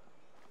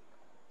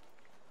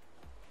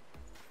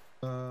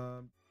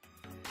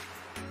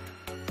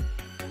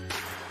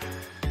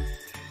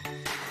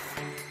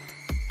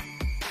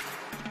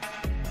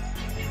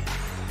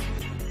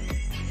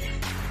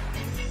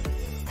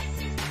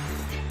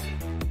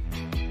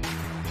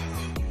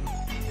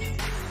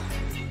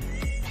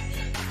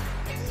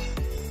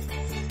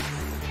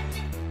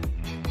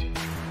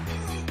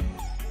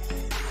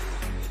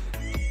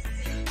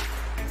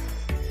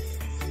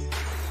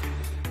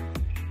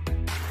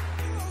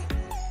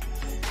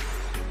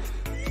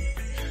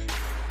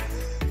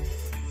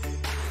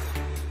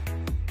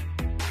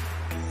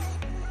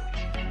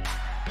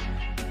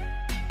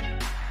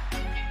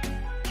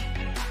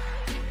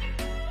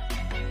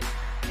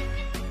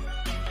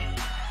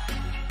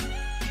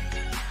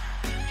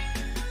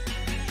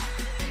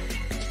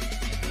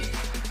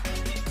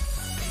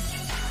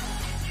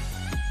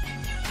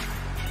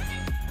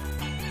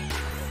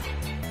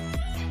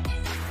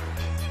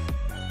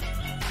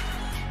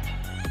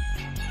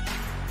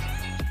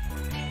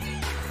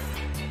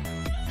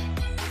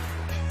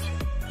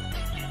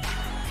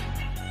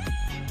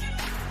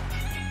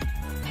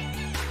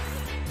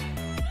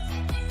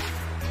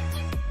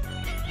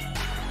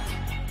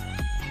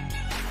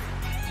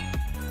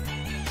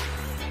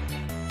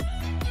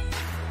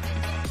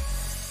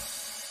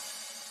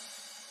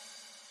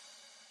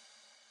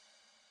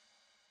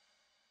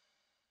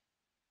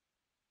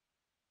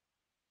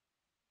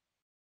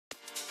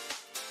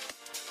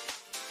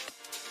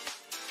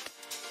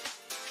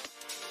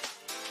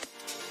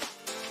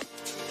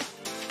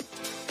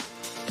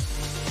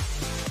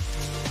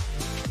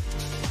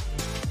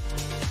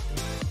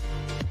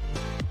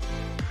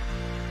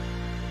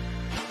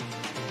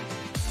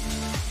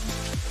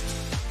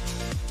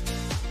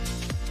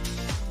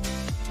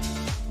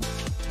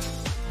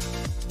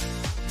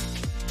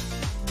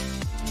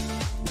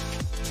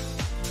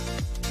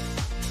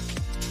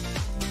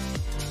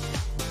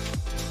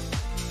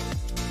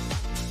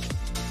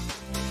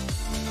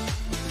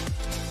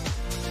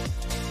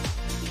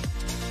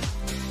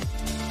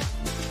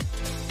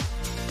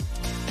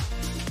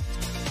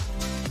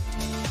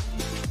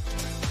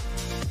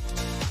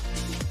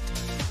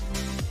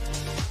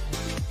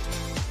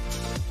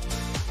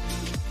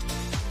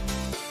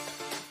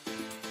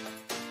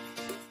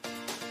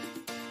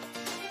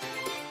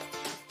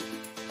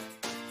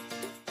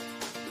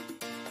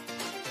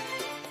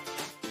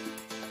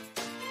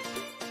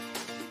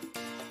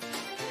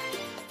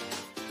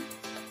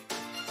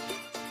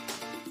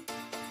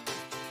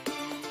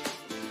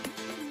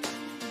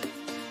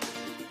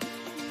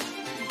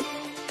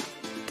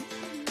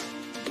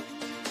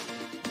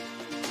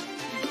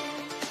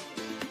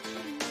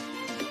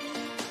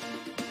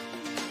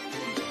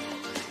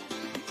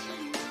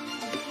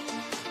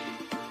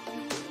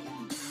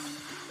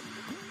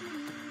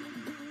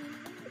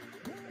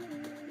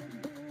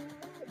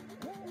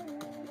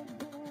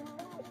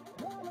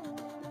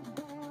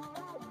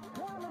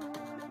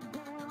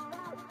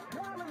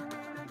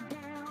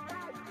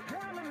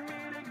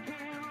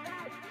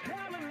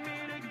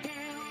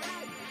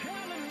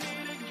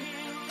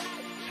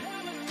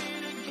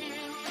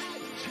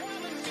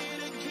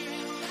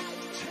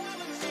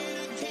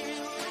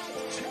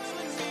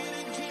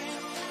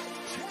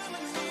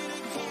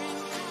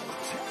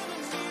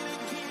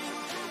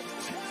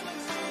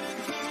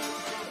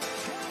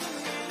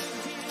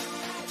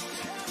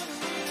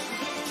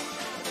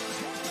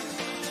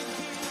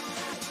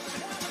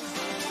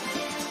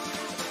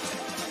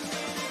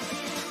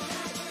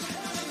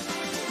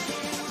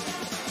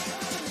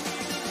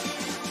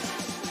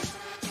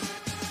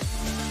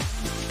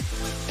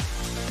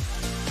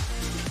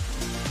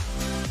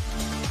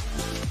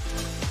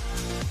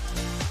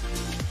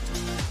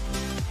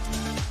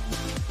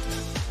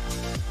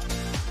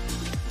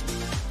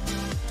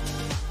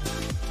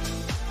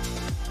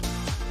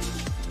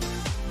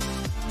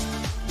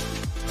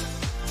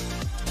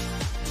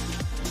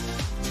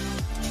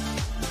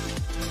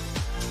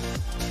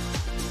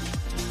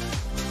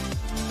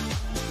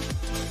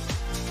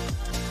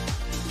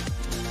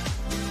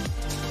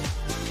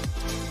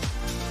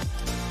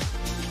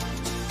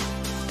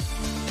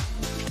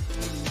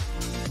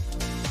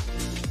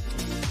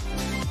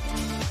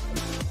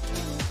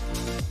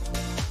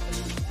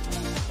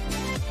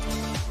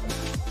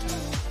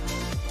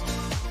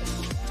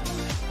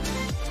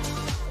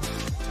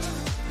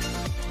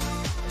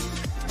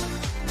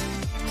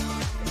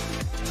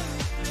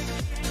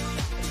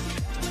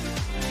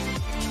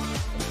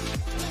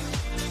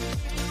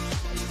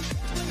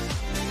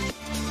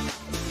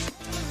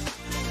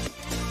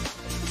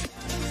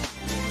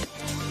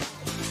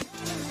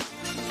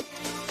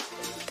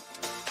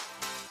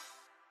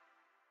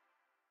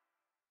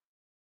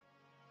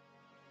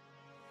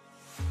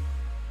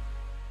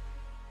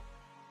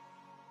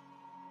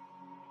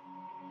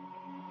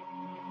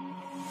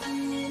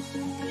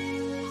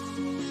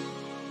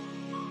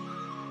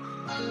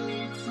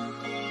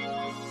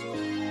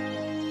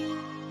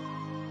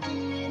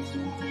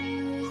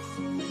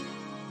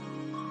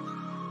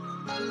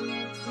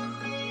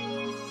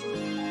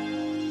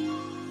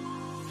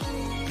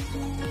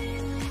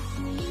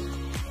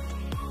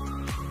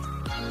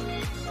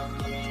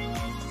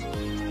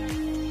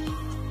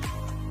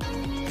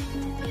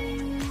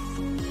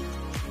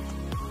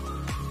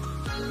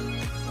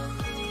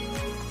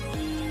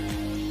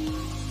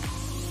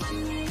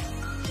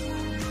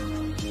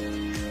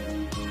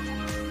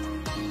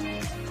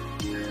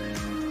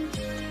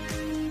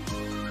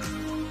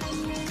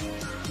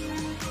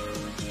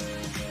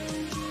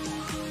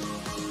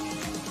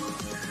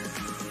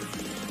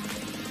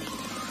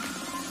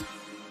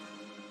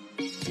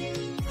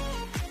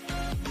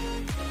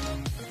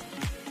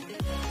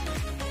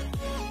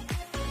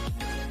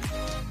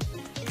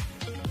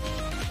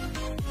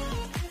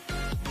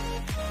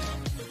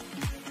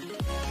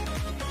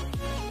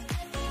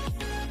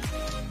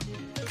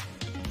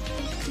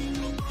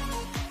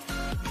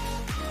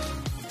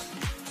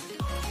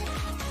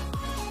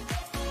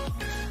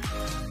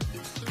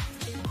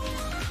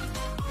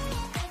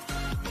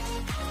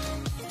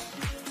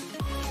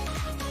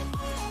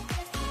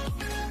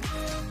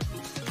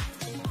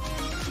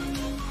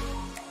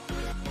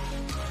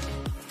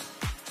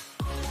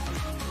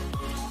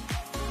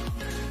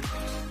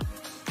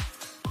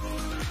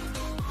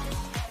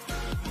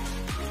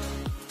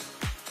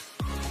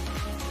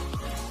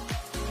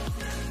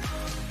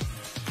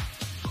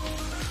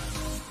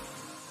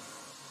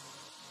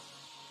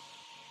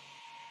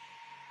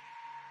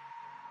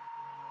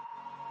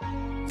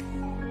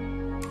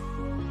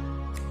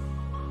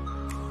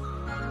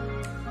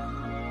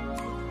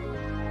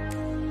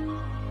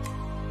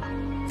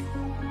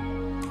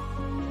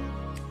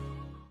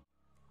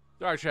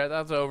 Sorry, chat.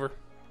 That's over.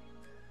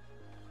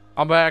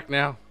 I'm back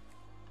now.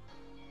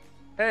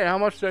 Hey, how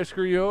much did I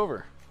screw you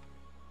over?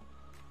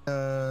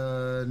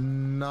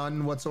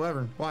 None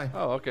whatsoever. Why?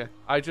 Oh, okay.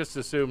 I just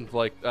assumed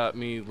like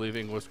me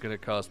leaving was gonna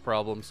cause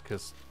problems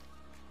because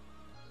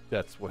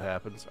that's what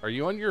happens. Are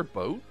you on your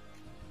boat?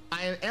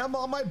 I am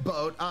on my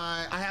boat.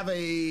 I have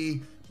a.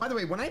 By the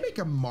way, when I make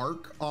a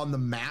mark on the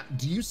map,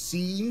 do you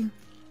see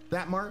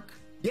that mark?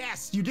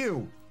 Yes, you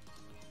do.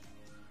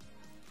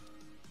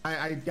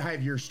 I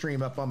have your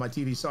stream up on my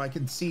TV, so I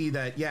can see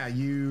that. Yeah,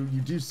 you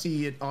do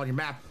see it on your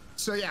map.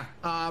 So yeah,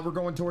 we're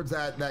going towards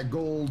that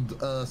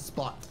gold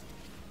spot.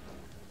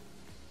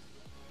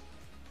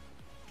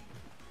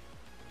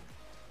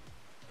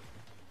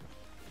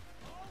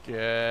 Get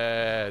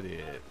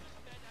it.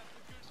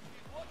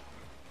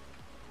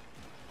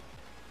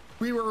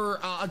 We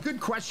were a good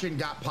question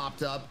got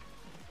popped up,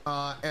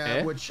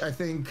 which I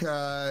think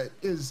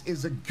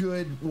is a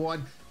good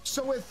one.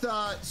 So with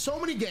so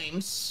many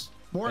games,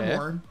 more and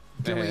more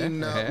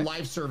doing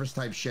live service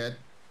type shit,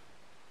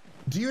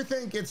 do you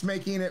think it's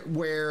making it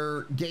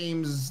where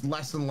games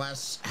less and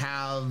less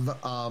have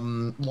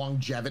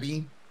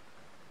longevity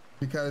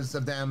because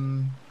of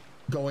them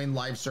going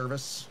live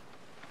service?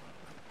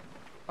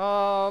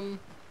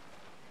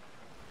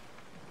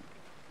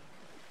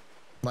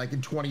 Like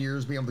in 20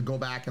 years, being able to go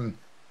back and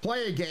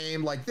play a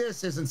game like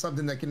this isn't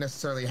something that can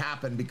necessarily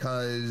happen,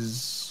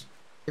 because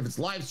if it's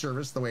live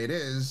service the way it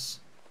is,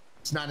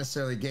 it's not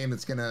necessarily a game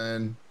that's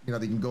gonna, you know,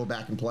 they can go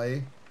back and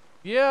play.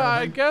 Yeah,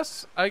 I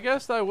guess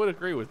I would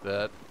agree with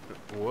that.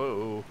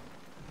 Whoa.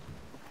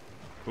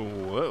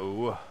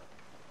 Whoa.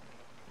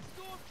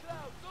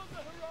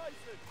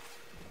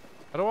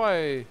 How do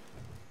I...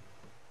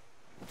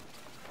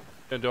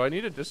 And do I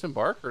need to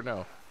disembark or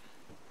no?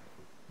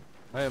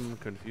 I am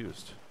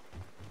confused.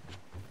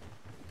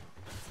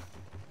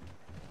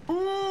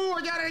 Ooh,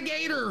 I got a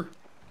gator!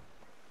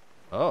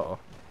 Oh.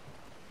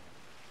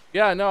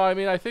 Yeah, no, I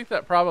mean, I think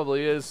that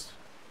probably is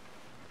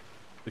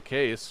the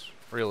case,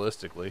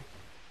 realistically.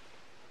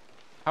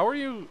 How are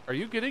you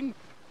getting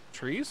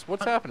trees?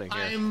 What's happening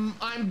here?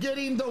 I'm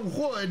getting the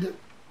wood.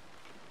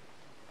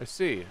 I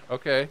see.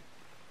 Okay.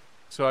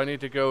 So I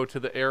need to go to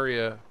the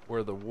area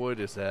where the wood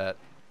is at.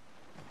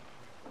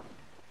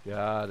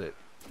 Got it.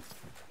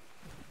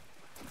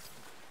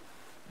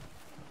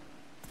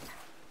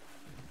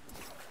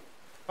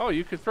 Oh,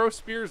 you could throw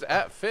spears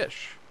at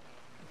fish.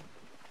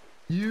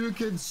 You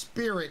could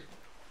spear it.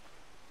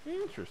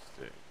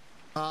 Interesting.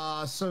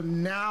 So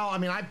now, I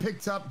mean, I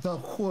picked up the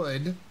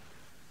wood.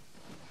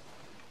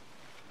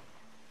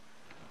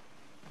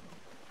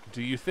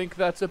 Do you think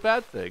that's a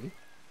bad thing?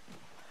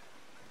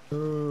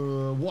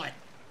 What?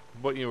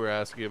 What you were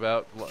asking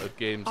about,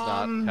 games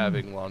not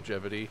having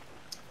longevity.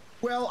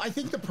 Well, I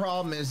think the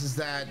problem is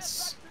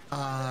that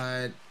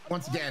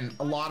once again,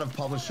 a lot of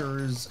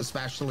publishers,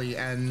 especially,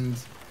 and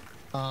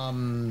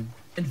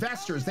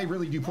investors, they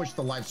really do push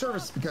the live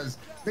service because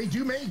they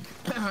do make,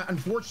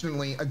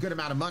 unfortunately, a good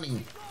amount of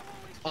money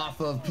off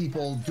of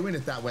people doing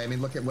it that way. I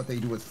mean, look at what they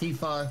do with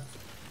FIFA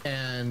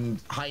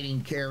and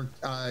hiding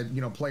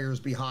players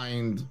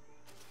behind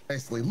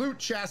basically loot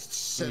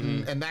chests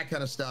and that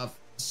kind of stuff.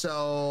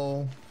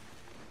 So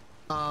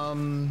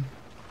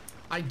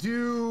I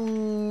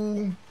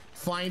do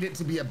find it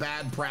to be a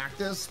bad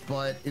practice,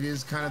 but it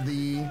is kind of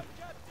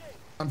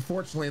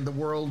unfortunately the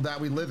world that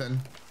we live in.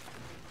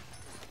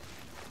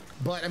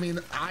 But I mean,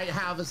 I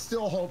have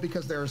still hope,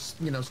 because there's,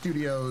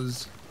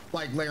 studios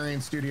like Larian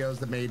Studios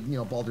that made,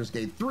 Baldur's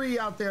Gate 3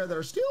 out there that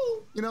are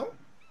still,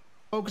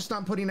 focused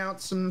on putting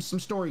out some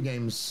story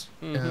games.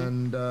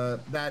 And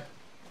that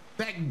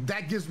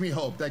gives me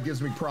hope. That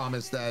gives me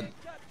promise that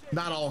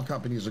not all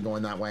companies are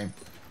going that way.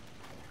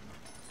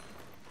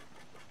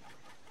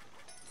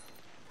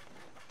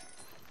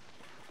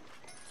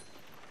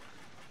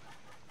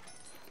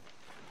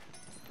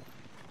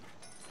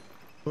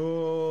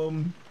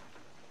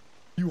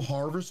 You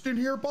harvesting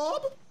here,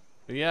 Bob?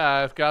 Yeah,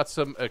 I've got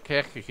some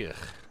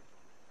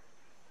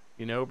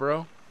you know,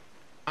 bro?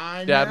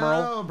 I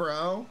Dadmiral? know,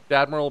 bro.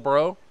 Dadmiral,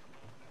 bro?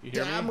 You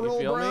hear me? Dadmiral, You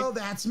feel bro, me?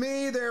 that's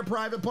me there,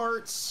 private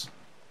parts.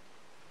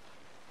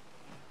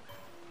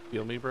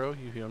 Feel me, bro?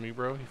 You feel me,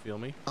 bro? You feel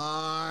me?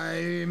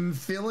 I'm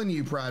feeling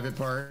you, private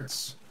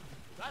parts.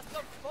 That's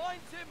some fine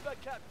timber,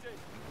 Captain.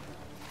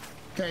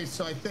 Okay,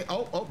 so I think,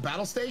 oh,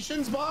 battle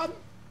stations, Bob?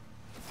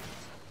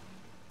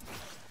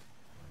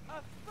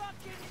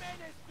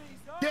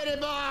 Get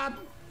it, Bob!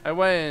 I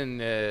win.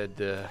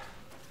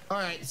 All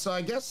right, so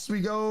I guess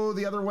we go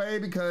the other way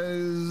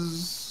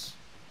because,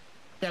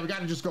 yeah, we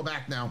got to just go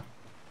back now.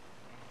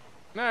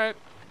 All right.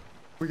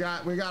 We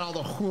got all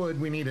the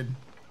wood we needed.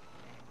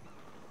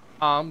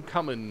 I'm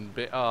coming.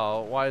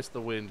 Oh, why is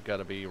the wind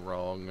gotta be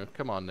wrong?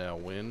 Come on now,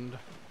 wind.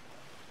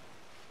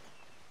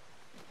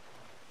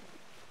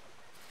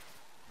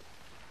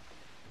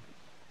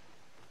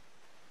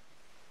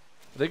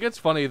 I think it's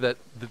funny that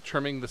the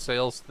trimming the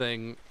sails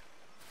thing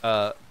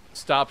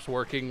stops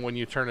working when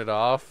you turn it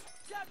off,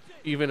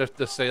 even if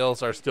the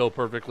sails are still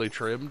perfectly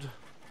trimmed.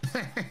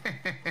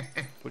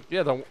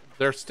 Yeah,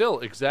 they're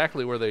still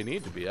exactly where they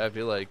need to be. I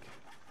feel like.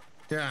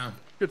 Yeah.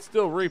 Could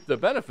still reap the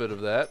benefit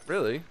of that,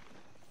 really.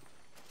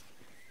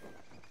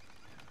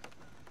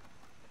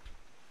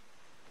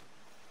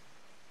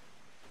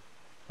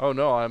 Oh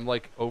no, I'm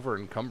like over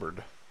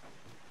encumbered.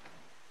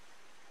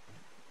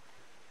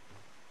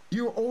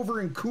 You're over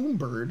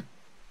encumbered.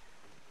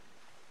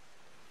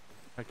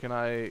 Can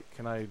I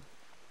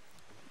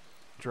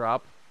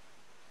drop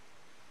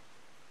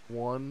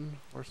one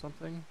or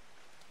something?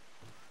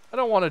 I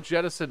don't want to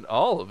jettison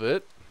all of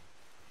it.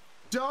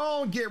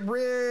 Don't get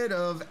rid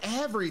of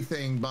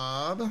everything,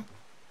 Bob.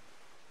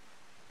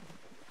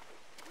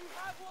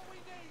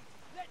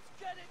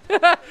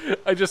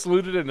 I just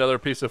looted another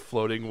piece of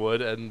floating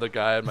wood, and the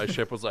guy on my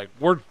ship was like,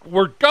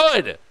 "We're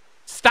good.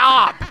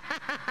 Stop.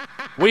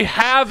 We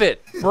have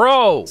it,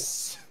 bro.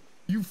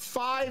 You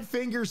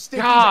 5-finger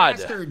sticky God.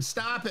 bastard.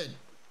 Stop it.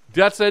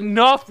 That's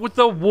enough with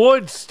the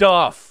wood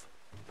stuff."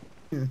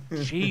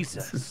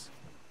 Jesus.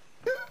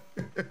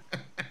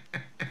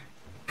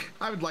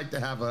 I would like to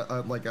have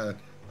a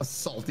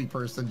salty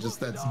person just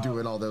that's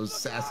doing all those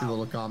sassy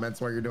little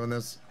comments while you're doing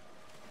this.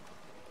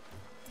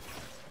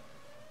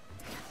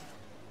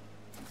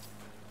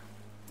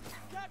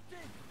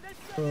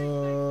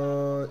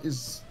 Oh,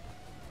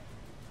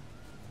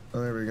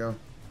 there we go.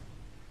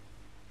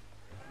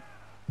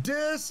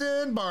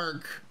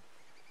 Disembark.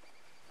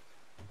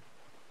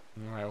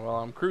 All right, well,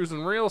 I'm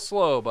cruising real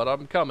slow, but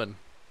I'm coming.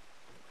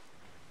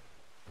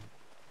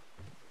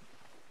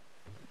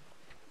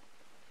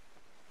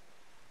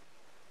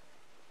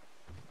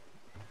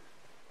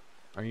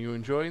 Are you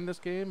enjoying this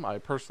game? I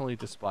personally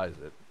despise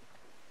it.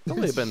 It's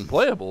only been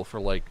playable for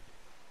like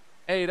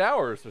 8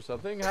 hours or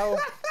something.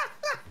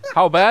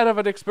 How bad of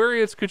an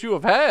experience could you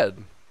have had?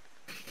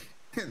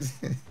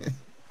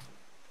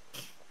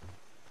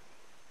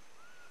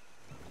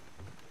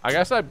 I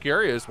guess I'm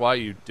curious why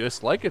you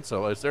dislike it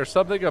so much. Is there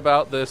something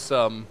about this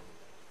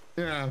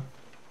yeah.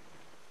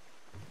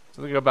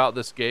 Something about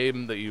this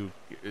game that you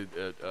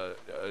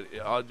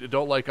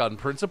don't like on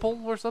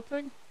principle or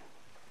something?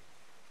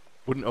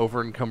 Wouldn't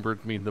over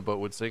encumbered mean the boat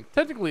would sink?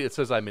 Technically, it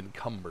says I'm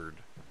encumbered.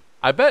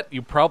 I bet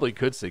you probably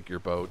could sink your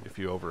boat if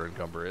you over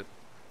encumber it.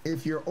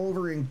 If you're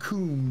over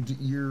encumbed,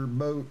 your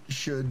boat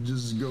should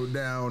just go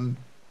down.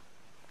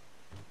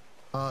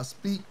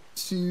 Speak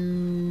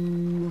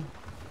to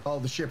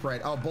the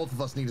shipwright. Oh, both of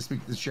us need to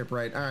speak to the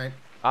shipwright. All right.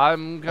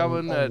 I'm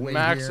coming I'll at wait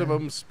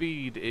maximum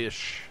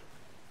speed-ish.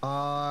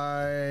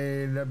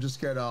 I'm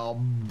just gonna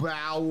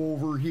bow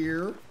over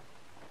here.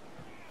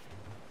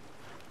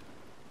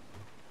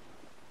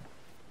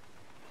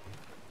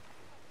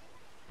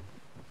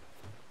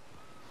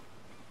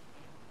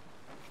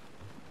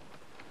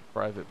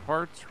 Private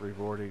parts,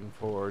 rewarding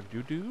for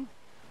doo-doo.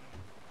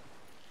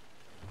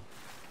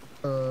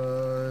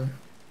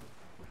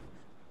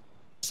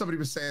 Somebody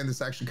was saying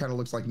this actually kind of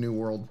looks like New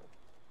World.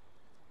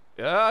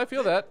 Yeah, I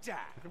feel that.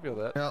 I can feel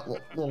that. Yeah,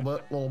 a little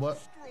bit.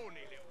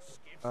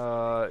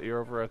 You're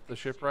over at the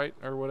shipwright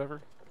or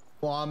whatever?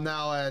 Well, I'm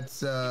now at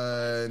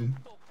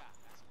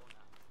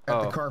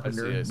the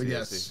carpenter, I see, but I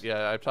yes. see.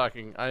 Yeah,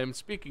 I am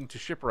speaking to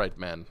shipwright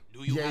man.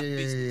 Do you have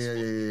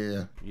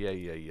business?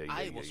 Yeah.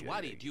 I was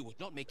worried you would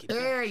not make it.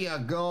 There you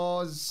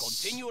go.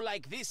 Continue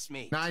like this,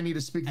 mate. Now I need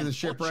to speak to the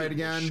shipwright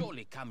again.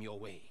 Surely come your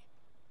way.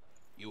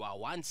 You are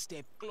one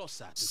step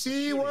closer to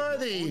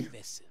Seaworthy. securing your own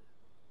vessel.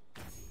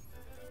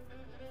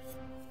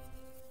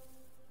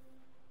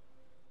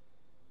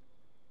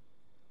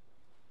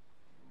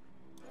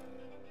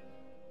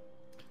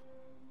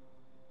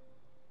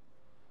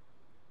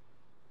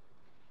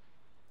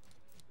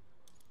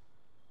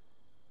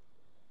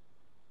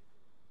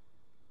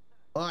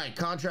 All right,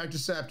 contract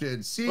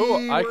accepted.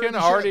 Oh, I can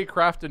already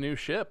craft a new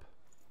ship.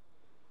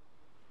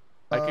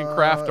 I can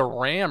craft a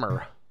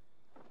rammer.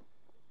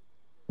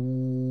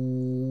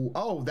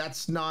 Oh,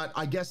 that's not.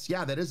 I guess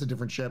yeah, that is a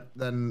different ship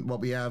than what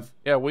we have.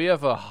 Yeah, we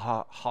have a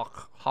hop.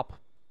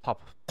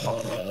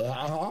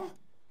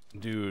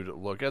 Dude,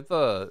 look at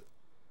the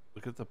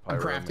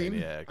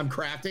pyromaniac. I'm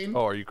crafting.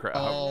 Oh, are you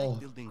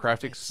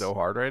crafting so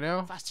hard right now?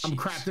 I'm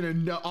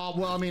crafting a.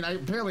 Well, I mean,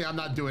 apparently I'm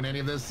not doing any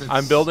of this.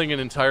 I'm building an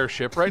entire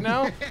ship right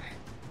now.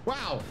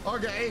 Wow.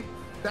 Okay.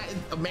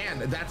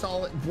 Man, that's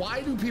all.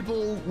 Why do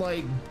people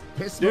like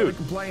piss and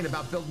complain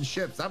about building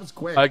ships? That was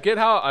quick. I get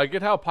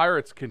how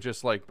pirates can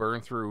just like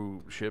burn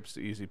through ships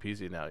easy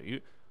peasy now.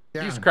 You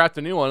just craft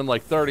a new one in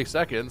like 30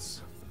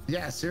 seconds.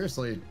 Yeah,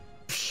 seriously.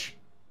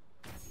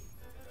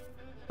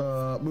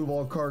 Move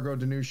all cargo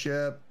to new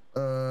ship.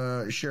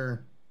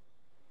 Sure.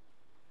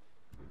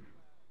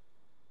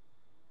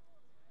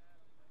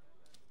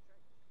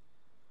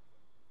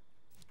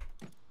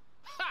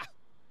 Ha!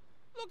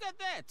 Look at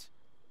that.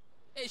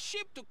 A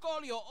ship to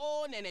call your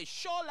own and a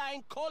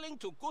shoreline calling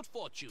to good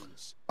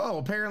fortunes. Oh,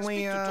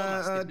 apparently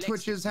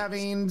Twitch is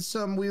having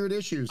some weird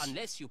issues.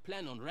 Unless you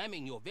plan on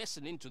ramming your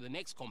vessel into the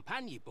next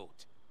companion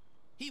boat.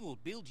 He will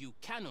build you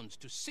cannons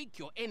to sink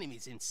your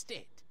enemies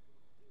instead.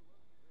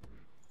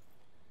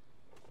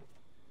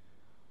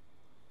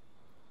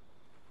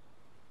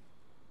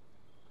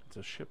 It's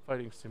a ship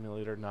fighting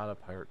simulator, not a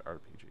pirate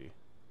RPG.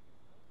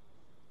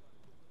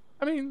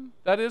 I mean,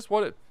 that is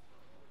what it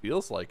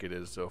feels like it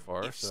is so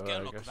far. If So I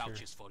Skerlock guess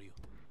vouches for you,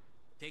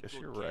 take guess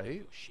good you're care of right.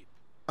 your ship.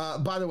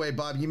 By the way,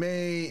 Bob, you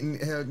may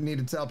need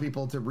to tell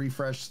people to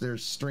refresh their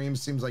stream.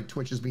 Seems like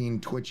Twitch is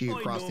being twitchy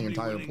across the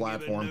entire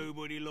platform.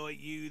 Nobody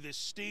like you the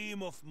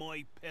steam off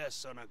my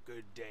piss on a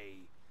good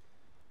day.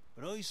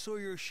 But I saw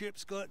your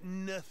ship's got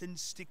nothing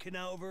sticking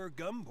out of her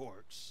gun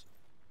ports.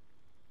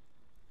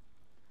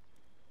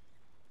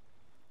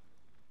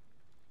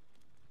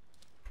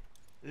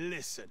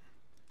 Listen,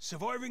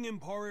 surviving in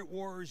pirate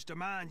waters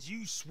demands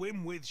you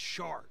swim with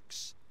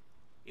sharks.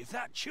 If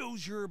that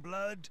chills your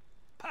blood,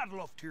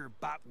 paddle off to your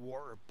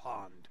backwater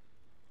pond.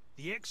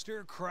 The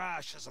extra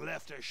crash has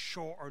left us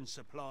short on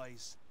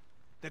supplies.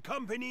 The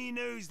company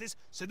knows this,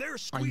 so they're Are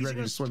squeezing you ready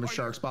to us swim with tighter.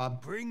 sharks,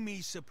 Bob? Bring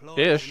me supplies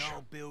Ish. and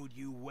I'll build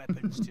you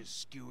weapons to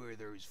skewer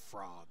those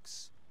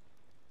frogs.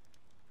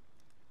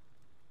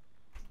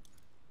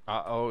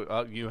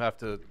 You have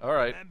to. All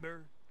right.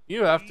 Remember,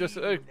 You have to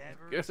never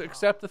just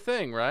accept the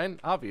thing, right?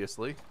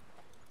 Obviously.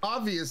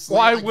 Obviously.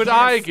 Why would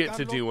I can't- get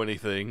to do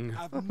anything?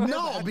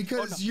 No,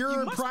 because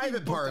you're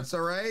private parts,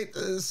 all right?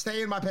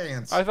 Stay in my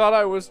pants. I thought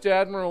I was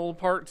Admiral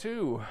Part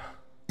 2.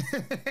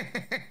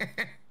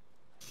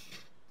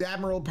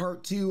 Admiral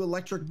Part 2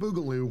 Electric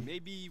Boogaloo.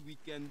 Maybe we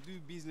can do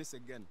business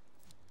again.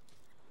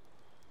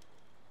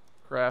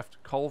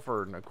 Craft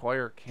culvert and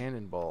acquire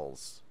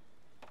cannonballs.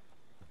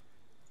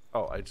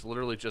 Oh, it's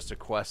literally just a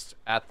quest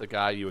at the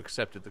guy you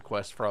accepted the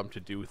quest from to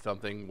do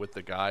something with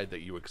the guy that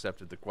you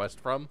accepted the quest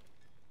from.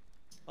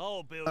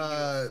 I'll build you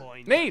a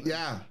fine Neat.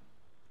 Yeah.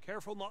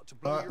 Careful not to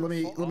blow your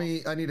Let foot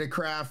me, I need to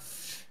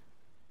craft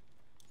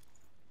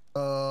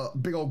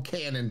big old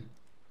cannon.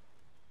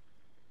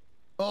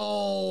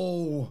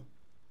 Oh.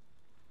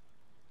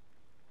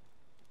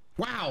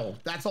 Wow,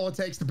 that's all it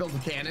takes to build a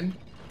cannon.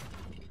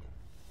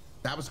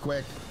 That was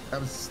quick. That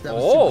was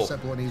super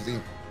simple and easy.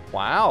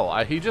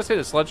 Wow, he just hit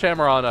a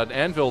sledgehammer on an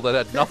anvil that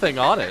had nothing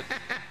on it.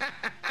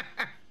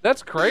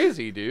 That's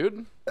crazy,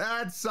 dude.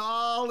 That's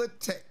all it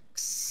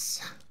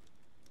takes.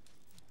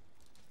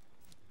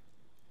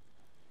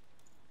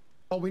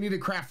 Oh, we need to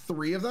craft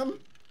 3 of them?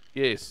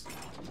 Yes.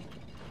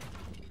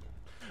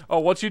 Oh,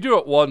 once you do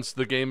it once,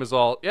 the game is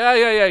all,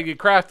 yeah, you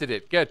crafted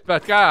it. Get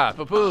back up,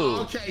 boo.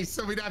 Okay,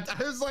 so we'd have to,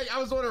 I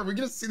was wondering, are we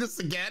gonna see this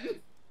again?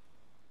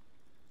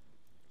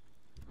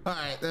 All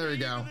right, there we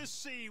go. The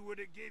sea would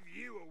give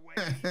you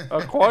away.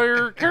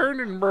 Acquire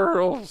cannon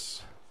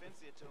barrels.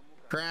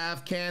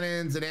 Craft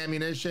cannons and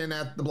ammunition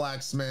at the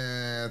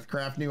blacksmith.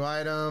 Craft new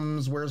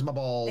items. Where's my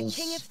balls?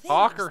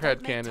 Hawker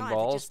had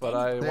cannonballs, but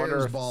I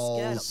wonder if...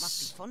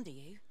 balls.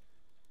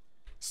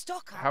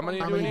 How many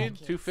do we need?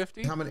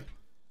 250? How many?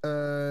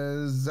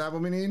 Is that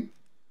what we need?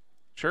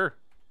 Sure.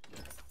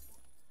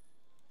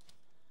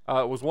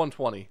 It was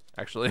 120,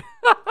 actually.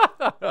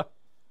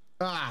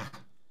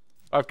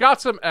 I've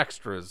got some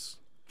extras,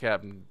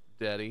 Captain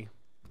Daddy.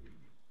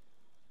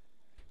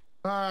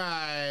 All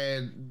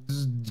right,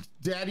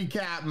 Daddy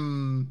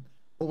Captain.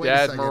 Oh, wait a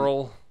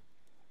Admiral.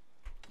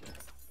 second.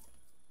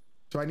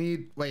 Do I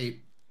need?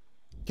 Wait,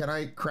 can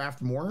I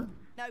craft more?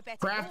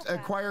 Craft,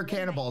 acquire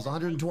cannonballs,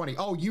 120.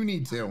 Oh, you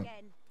need to.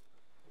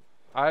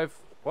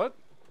 What?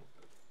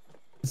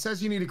 It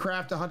says you need to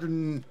craft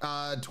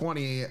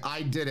 120.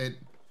 I did it,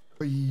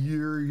 but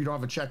you don't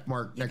have a check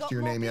mark next to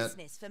your name yet.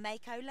 For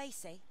Mako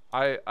Lacey?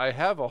 I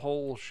have a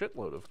whole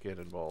shitload of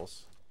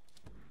cannonballs.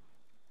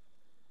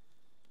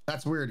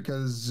 That's weird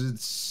because it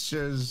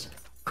says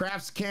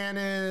crafts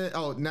cannon.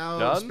 Oh, now.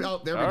 Done? Oh,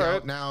 there we All go.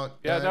 right. Now.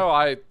 Yeah, no,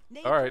 all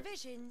right.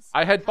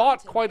 I had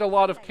bought quite a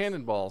lot of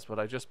cannonballs, but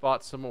I just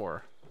bought some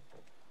more.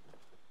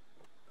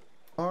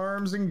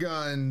 Arms and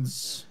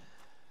guns.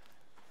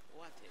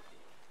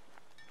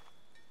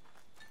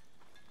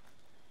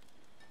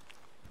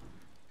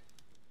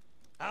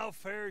 How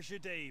fares your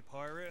day,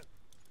 pirate?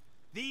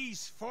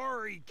 These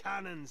fiery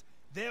cannons,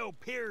 they'll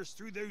pierce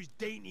through those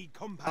dainty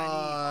company.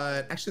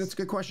 Actually, that's a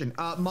good question.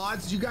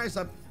 Mods, do you guys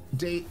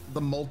update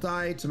the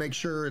multi to make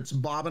sure it's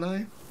Bob and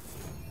I?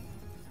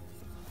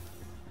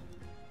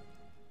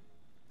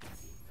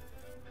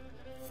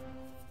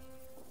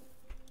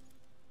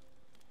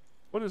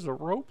 What is a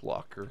rope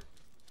locker?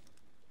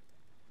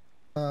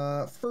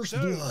 First So,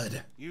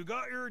 blood. You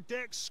got your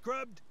deck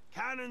scrubbed,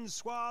 cannons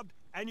swabbed,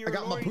 and your I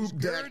got my loins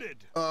poop deck girded.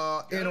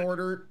 in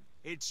order.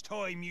 It's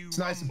time you It's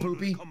nice and rumble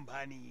poopy.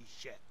 company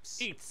ships.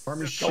 Arm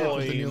your ship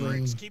with the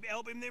newly. Keep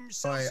helping All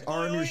themselves. right,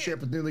 arm your ship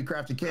with newly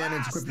crafted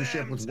cannons. Equip your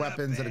ship them with to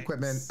weapons and bits.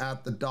 equipment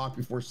at the dock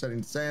before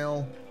setting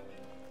sail.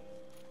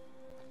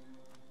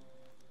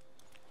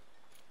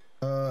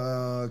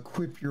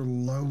 Equip your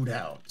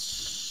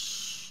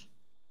loadouts.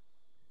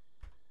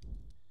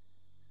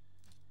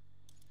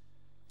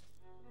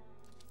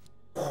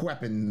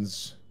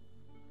 Weapons.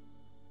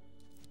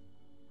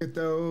 Get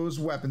those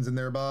weapons in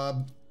there,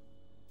 Bob.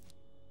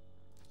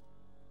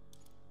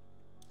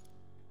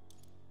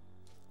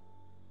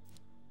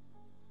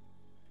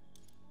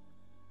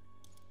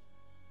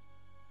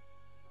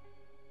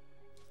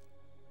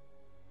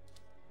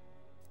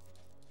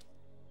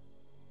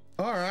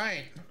 All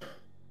right.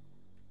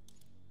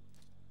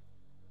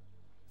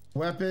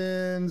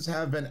 Weapons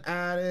have been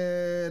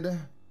added.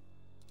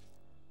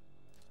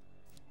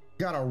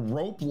 Got a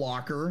rope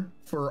locker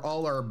for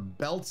all our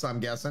belts, I'm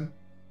guessing.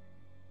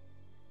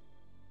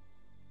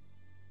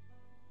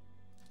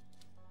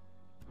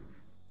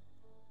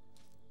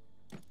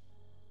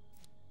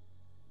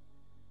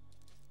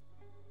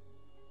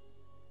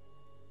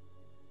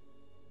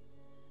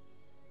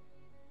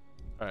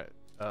 All right.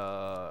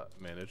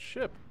 Manage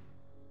ship.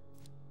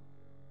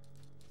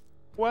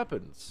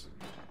 Weapons.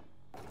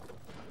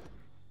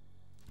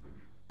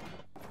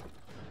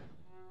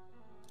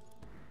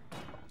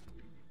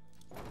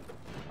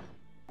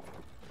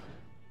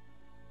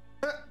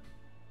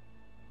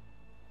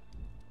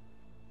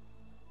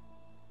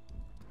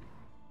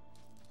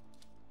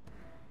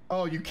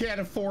 Oh, you can't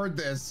afford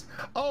this.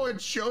 Oh, it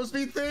shows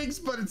me things,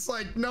 but it's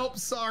like, nope,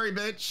 sorry,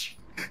 bitch.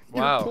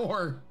 You're Wow.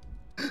 poor.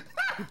 You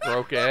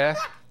broke ass.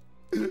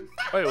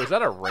 Wait, was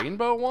that a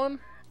rainbow one?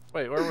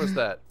 Wait, where was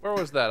that? Where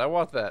was that? I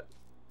want that.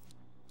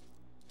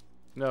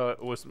 No,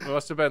 it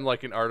must have been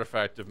like an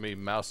artifact of me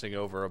mousing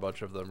over a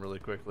bunch of them really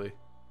quickly.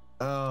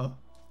 Oh.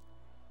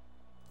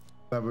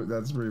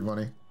 That's pretty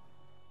funny.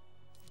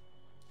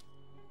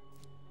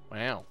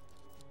 Wow.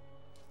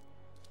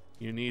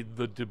 You need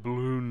the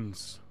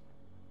doubloons.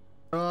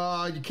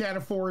 You can't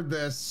afford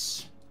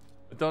this.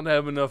 I don't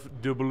have enough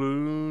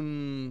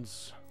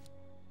doubloons.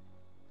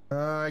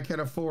 I can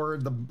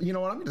afford the. You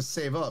know what? I'm gonna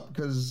save up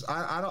because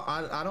I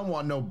don't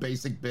want no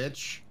basic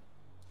bitch.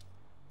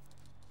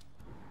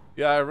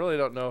 Yeah, I really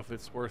don't know if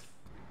it's worth.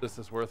 This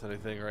is worth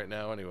anything right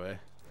now, anyway.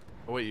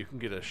 Oh wait, you can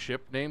get a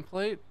ship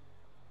nameplate.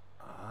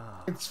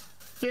 Ah. It's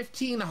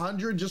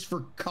 1,500 just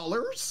for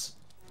colors.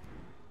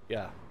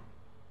 Yeah.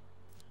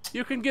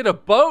 You can get a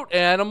boat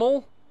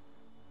animal.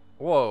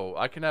 Whoa,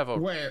 I can have a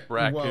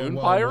raccoon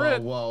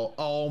pirate. Whoa!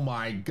 Oh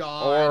my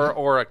god!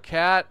 Or a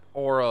cat,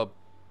 or a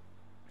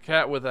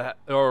cat with a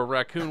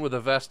raccoon with a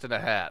vest and a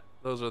hat.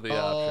 Those are the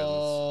options.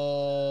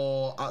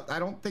 Oh, I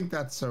don't think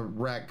that's a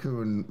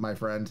raccoon, my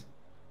friend.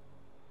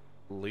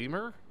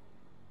 Lemur?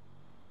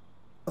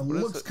 It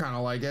looks kind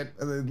of like it.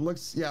 It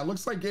looks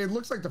like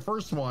the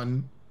first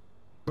one,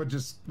 but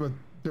just with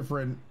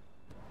different.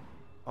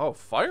 Oh,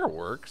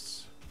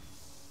 fireworks.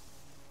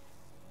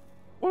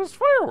 What does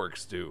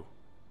fireworks do?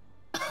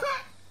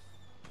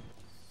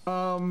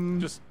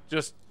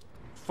 Just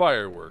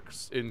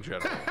fireworks in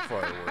general.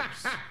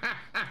 Fireworks.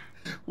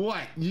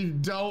 What? You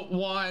don't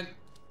want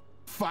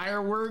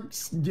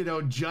fireworks? You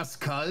know, just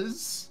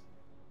cuz?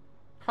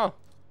 Huh.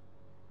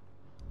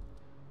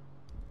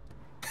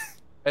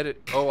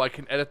 Edit. Oh, I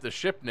can edit the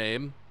ship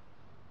name.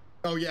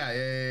 Oh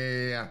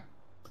yeah.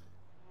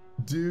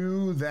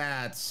 Do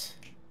that.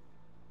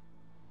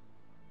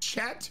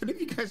 Chat, do any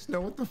of you guys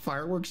know what the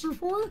fireworks are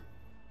for?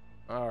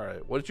 All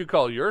right. What did you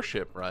call your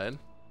ship, Ryan?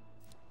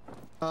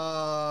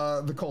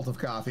 The Cult of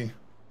Coffee.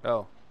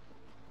 Oh.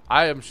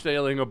 I am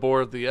sailing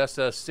aboard the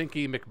SS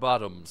Sinky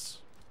McBottoms.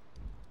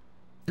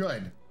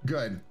 Good.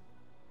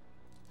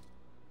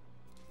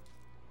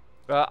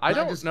 I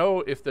don't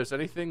know if there's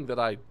anything that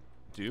I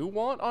do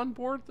want on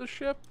board the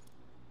ship.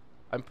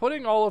 I'm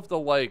putting all of the,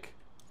 like,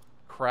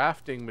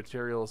 crafting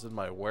materials in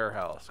my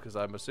warehouse, because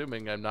I'm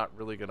assuming I'm not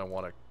really going to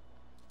want to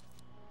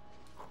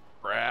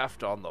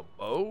craft on the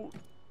boat.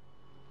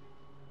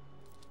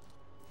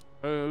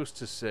 Who's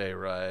to say,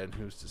 Ryan?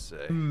 Who's to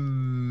say?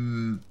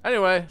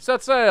 Anyway,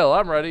 set sail.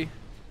 I'm ready.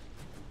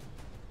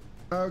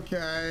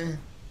 Okay.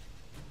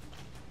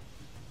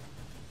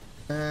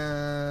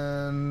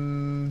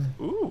 And...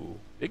 Ooh,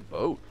 big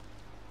boat.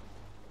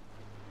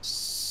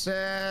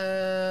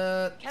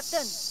 Set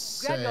Captain,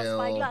 grab your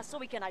spyglass so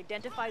we can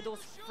identify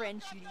those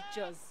French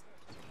leeches.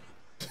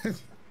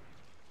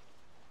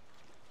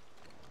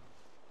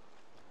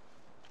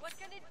 What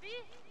can it be?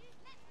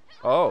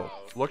 Oh,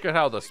 look at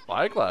how the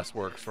spyglass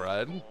works,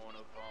 Ryan.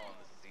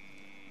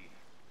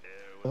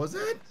 What was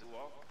it?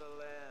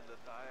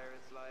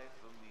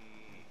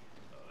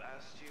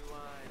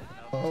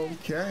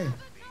 Okay.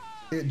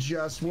 It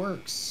just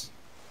works.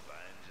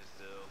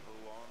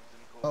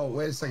 Oh,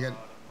 wait a second.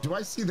 Do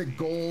I see the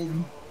gold?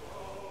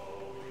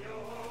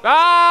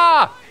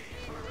 Ah!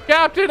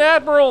 Captain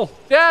Admiral!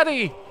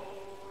 Daddy!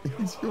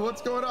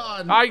 What's going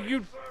on?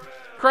 You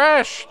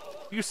crashed!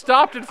 You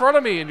stopped in front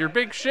of me in your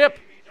big ship.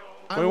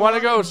 We want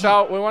to go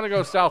south. We want to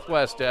go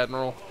southwest,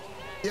 Admiral.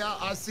 Yeah,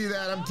 I see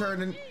that. I'm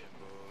turning.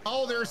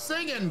 Oh, they're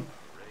singing.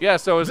 Yeah.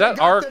 So is that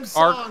got our them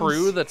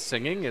crew songs. that's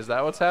singing? Is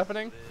that what's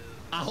happening?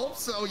 I hope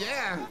so.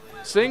 Yeah.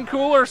 Sing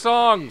cooler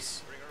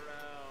songs.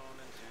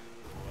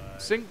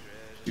 Sing.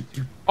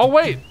 Oh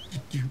wait.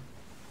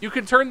 You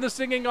can turn the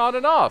singing on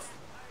and off.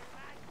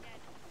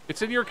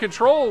 It's in your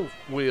control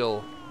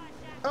wheel.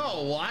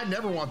 Oh, well, I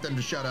never want them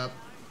to shut up.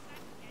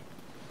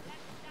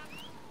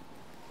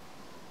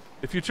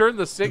 If you turn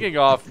the singing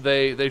off,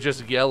 they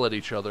just yell at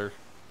each other.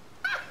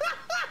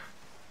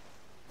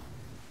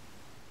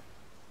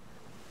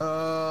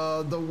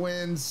 The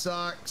wind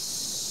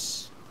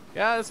sucks.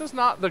 Yeah, this is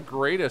not the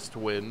greatest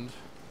wind.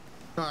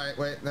 All right,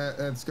 wait,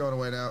 that's going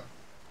away now.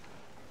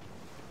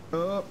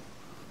 Oh,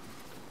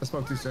 I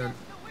spoke too soon.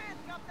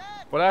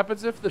 What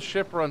happens if the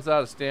ship runs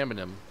out of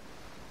stamina?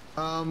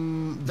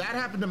 That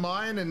happened to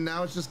mine, and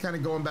now it's just kind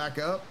of going back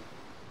up.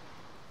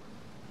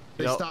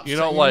 They stopped You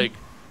don't singing. like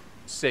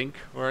sink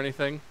or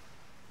anything?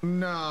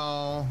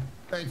 No,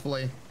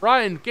 thankfully.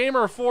 Ryan,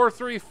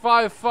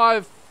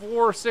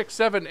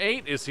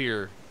 Gamer43554678 is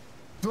here.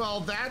 Well,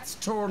 that's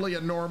totally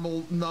a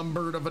normal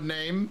number of a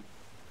name.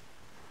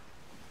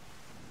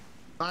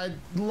 I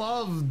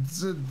love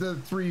the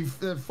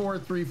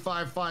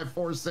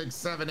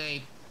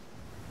 43554678.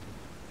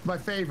 My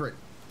favorite.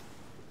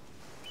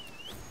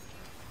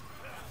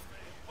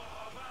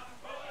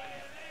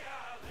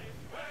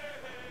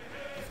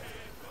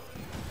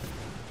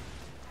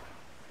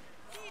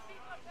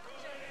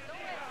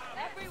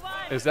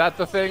 Is that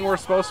the thing we're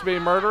supposed to be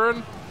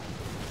murdering?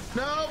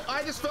 No,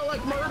 I just felt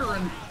like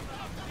murdering.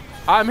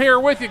 I'm here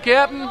with you,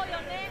 Captain.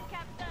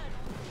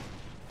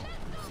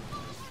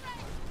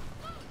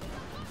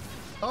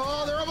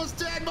 Oh, they're almost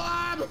dead,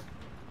 Bob!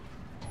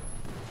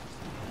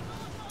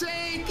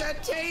 Take a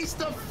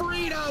taste of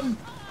freedom!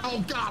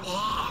 Oh, God.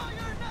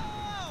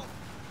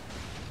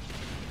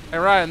 Hey,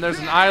 Ryan, there's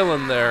an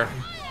island there.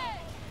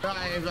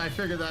 I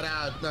figured that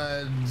out.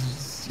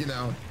 Just, you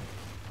know,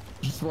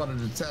 just wanted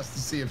to test to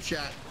see if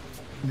chat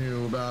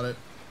knew about it.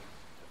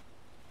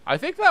 I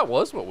think that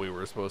was what we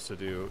were supposed to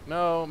do.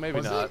 No, maybe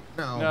Was not. it?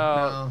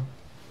 No.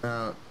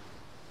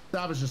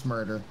 That was just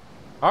murder.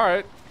 All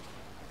right.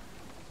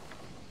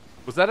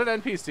 Was that an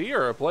NPC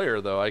or a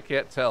player, though? I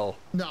can't tell.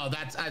 No,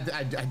 that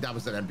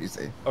was an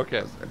NPC.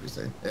 Okay. That was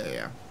an NPC.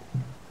 Yeah.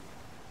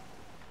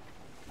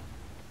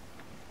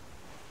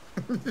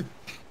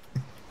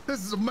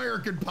 This is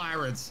American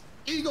Pirates.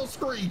 Eagle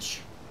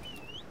Screech.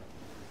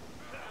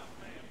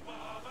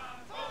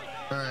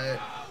 All right,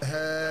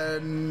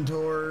 heading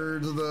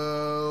towards the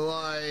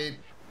light.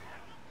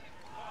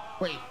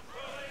 Wait,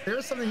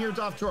 there's something here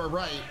off to our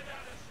right.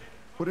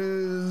 What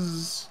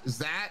is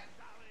that?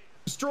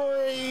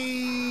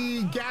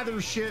 Destroy, gather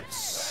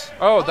ships.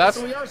 Oh, that's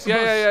so we are supposed-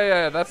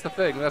 yeah. That's the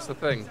thing. That's the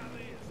thing.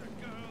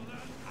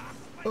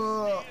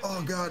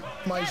 Oh God,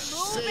 my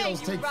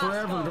sails take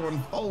forever to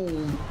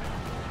unfold.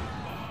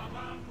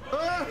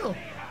 Oh.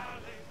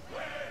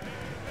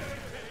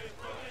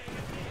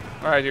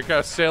 All right, you're kind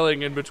of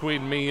sailing in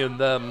between me and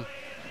them.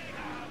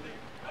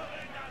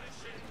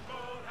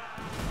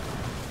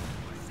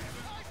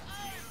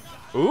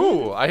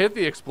 Ooh, I hit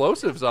the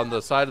explosives on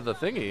the side of the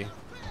thingy.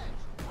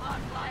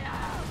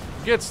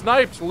 Get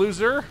sniped,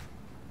 loser.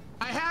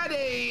 I had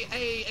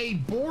a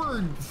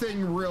board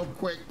thing real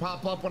quick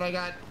pop up when I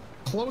got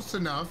close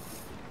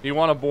enough. You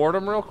want to board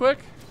him real quick?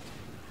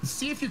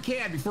 See if you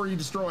can before you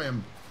destroy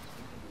him.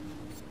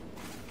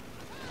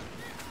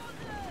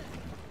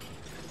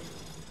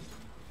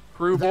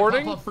 Crew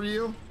boarding? Pop up for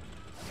you?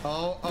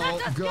 Oh,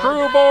 good.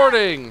 Crew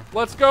boarding.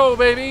 Let's go,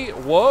 baby.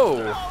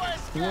 Whoa.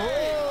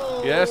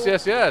 Whoa.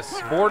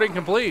 Yes. Boarding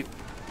complete.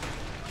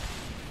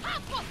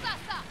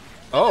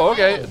 Oh,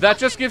 okay. That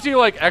just gives you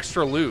like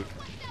extra loot.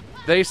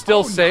 They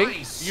still sink.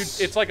 Nice.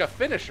 It's like a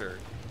finisher.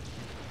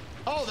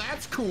 Oh,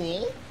 that's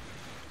cool.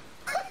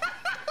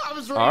 I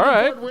was All ready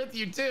right. to board with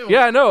you too.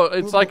 Yeah, no,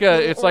 it's like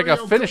a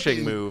Oreo finishing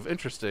cookie. move.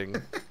 Interesting.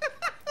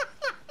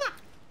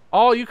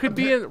 Oh, you could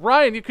be in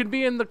Ryan. You could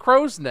be in the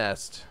crow's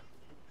nest.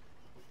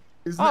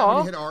 Isn't that when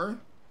you hit R?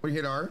 When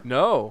you hit R?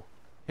 No,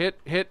 hit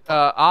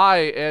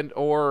I and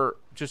or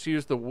just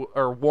use the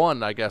or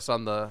 1, I guess,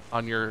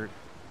 on your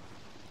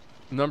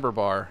number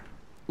bar.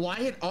 Well, I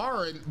hit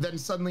R and then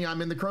suddenly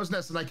I'm in the crow's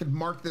nest and I could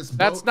mark this.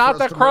 That's boat not for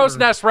the us to crow's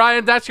murder. nest,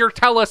 Ryan. That's your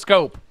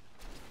telescope.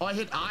 Oh, I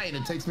hit I and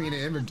it takes me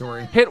into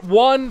inventory. Hit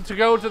 1 to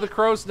go to the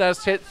crow's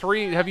nest. Hit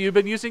 3. Have you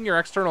been using your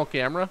external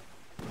camera?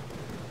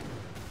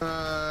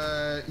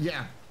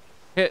 Yeah.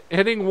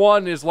 Hitting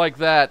 1 is like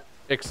that,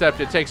 except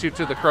it takes you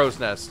to the crow's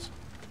nest.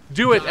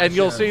 Do it, and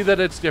you'll Gotcha. see that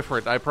it's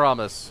different. I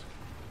promise.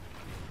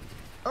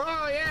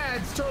 Oh yeah,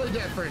 it's totally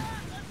different.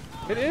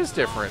 It is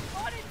different.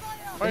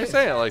 Why are you is.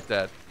 saying it like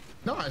that?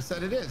 No, I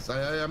said it is.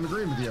 I'm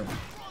agreeing with you.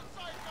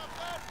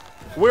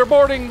 We're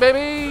boarding,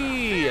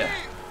 baby!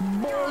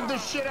 Board the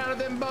shit out of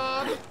them,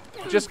 Bob.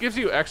 Just gives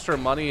you extra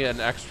money and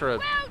extra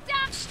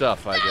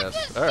stuff, I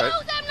guess. All right.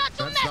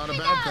 That's not a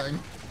bad thing.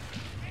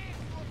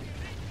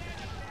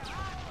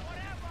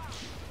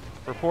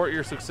 Report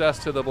your success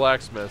to the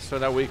blacksmith. So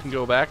now we can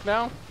go back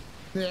now?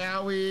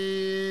 Yeah,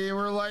 we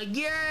were like,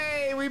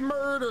 yay, we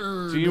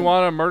murdered. Do you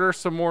want to murder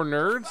some more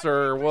nerds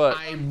or what?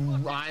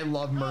 I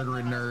love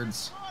murdering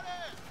nerds.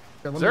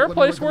 Okay, Is there a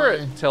place where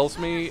it tells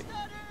me...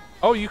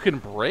 Oh, you can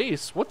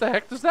brace? What the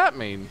heck does that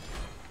mean?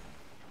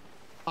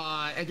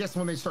 I guess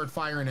when they start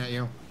firing at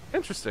you.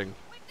 Interesting.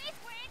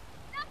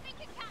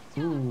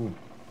 Ooh.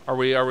 Are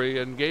we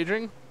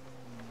engaging?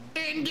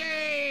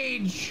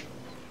 Engage!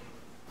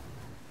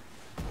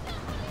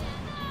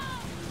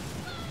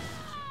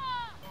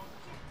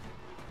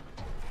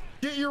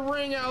 Get your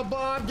ring out,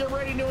 Bob. Get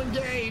ready to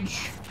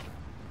engage.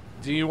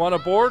 Do you want to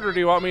board or do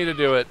you want me to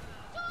do it?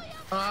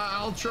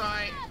 I'll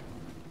try.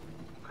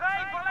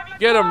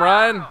 Get him,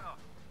 Ryan.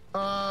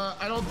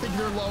 I don't think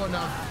they're low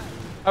enough.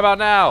 How about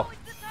now?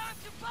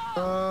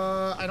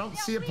 I don't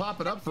see it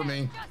popping up for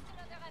me.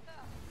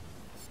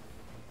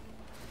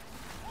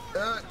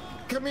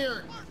 Come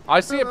here. I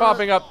see it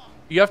popping up.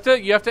 You have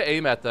to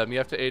aim at them. You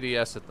have to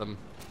ADS at them.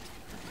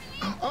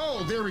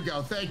 Oh, there we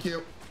go. Thank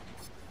you.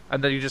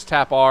 And then you just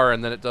tap R,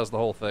 and then it does the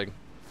whole thing.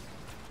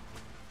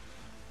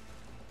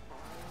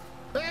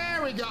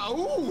 There we go.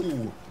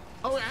 Ooh.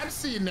 Oh, I'm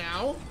seeing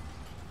now.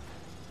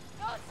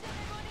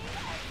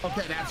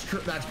 Okay, that's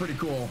true. That's pretty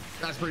cool.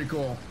 That's pretty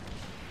cool.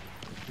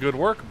 Good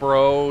work,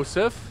 bro,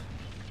 Sif.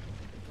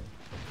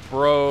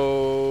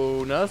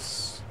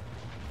 Bronus.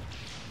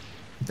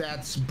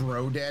 That's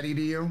bro daddy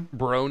to you?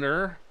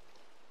 Broner.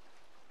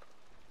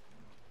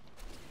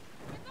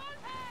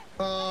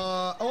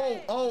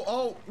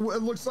 Oh,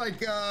 it looks like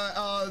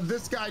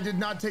this guy did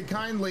not take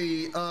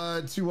kindly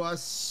to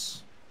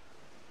us.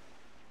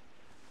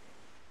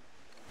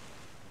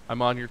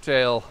 I'm on your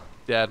tail,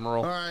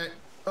 Dadmiral. All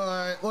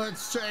right,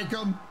 let's take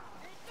him.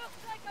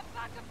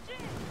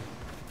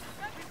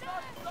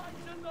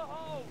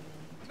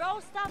 Throw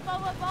stuff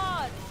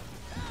overboard.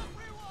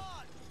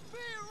 Everyone, be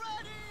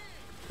ready.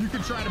 You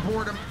can try to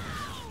board him.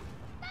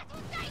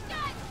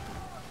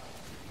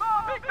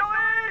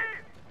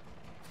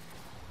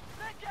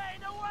 They're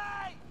getting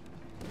away.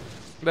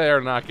 They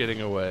are not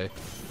getting away.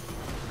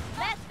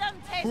 Let them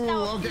taste Ooh,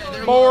 our okay,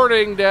 fury.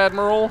 Boarding,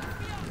 Dadmiral.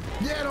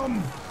 Get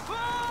him.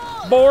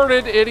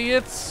 Boarded,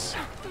 idiots.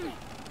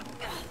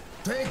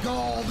 Take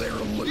all their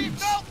loot.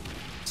 Back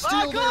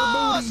Steal their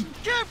us. booty.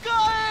 Keep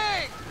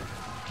going.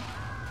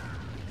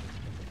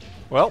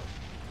 Well,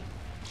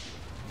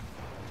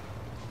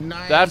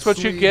 that's what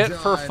you Nicely get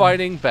for done.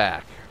 fighting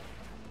back.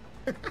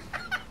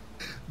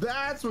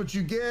 That's what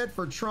you get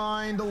for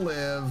trying to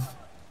live.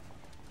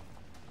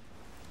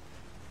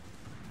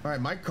 All right,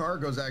 my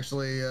cargo's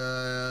actually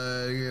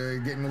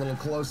getting a little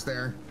close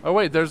there. Oh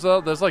wait, there's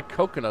like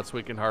coconuts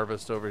we can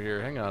harvest over here.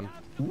 Hang on.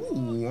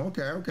 Ooh,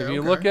 okay. If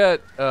you look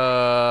at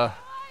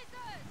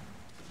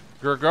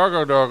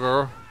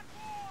Grgargodogor,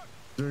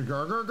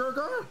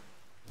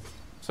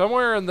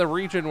 somewhere in the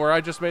region where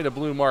I just made a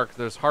blue mark,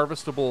 there's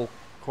harvestable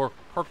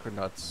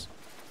coconuts.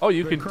 Oh,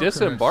 you can Coconuts.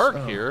 disembark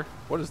Oh. here.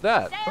 What is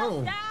that?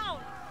 Oh.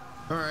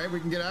 All right, we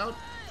can get out.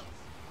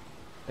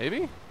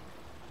 Maybe?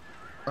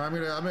 I'm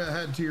gonna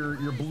head to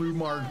your blue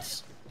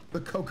marks,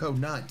 the cocoa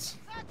nuts.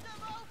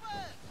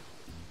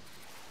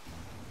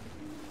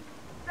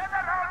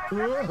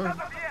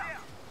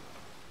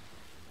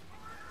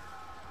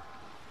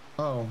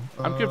 Oh.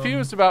 I'm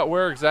confused about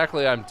where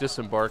exactly I'm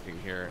disembarking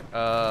here.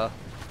 Yeah,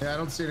 I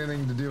don't see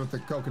anything to do with the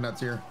coconuts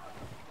here.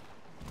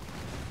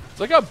 It's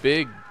like a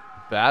big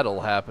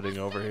battle happening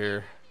over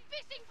here.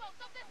 Fishing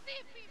boats of the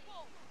sea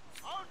people.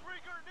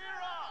 Outrigger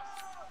near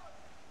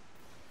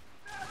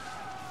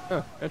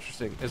us. Huh,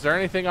 interesting. Is there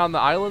anything on the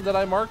island that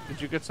I marked?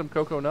 Did you get some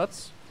cocoa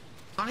nuts?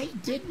 I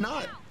did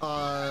not.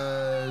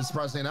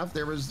 Surprisingly enough,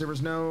 there was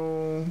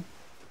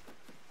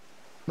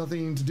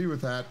nothing to do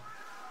with that.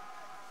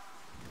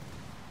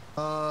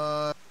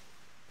 There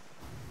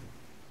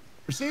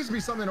seems to be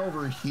something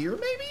over here,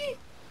 maybe?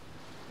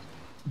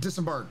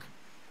 Disembark.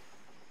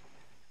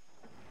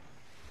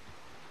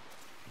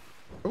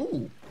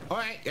 Ooh. All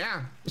right,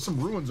 yeah. There's some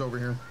ruins over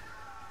here.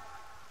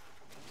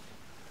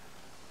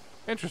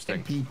 Interesting.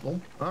 And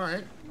people. All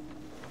right.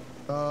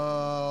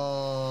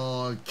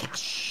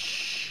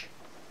 Cash.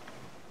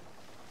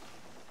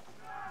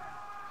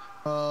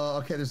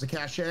 Okay, there's a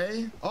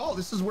cache. Oh,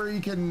 this is where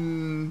you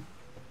can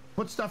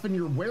put stuff in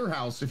your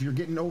warehouse if you're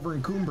getting over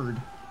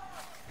encumbered.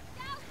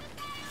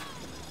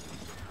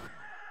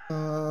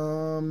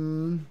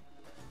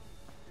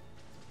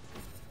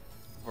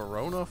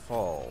 Verona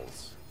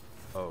Falls.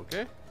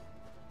 Okay.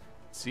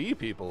 Sea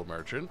people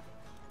merchant.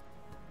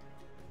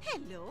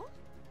 Hello.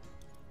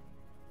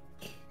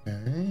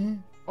 Okay.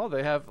 Oh,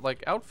 they have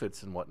like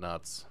outfits and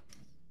whatnots.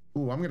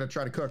 Ooh, I'm gonna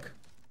try to cook.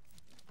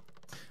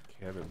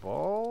 Cabin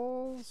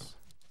balls.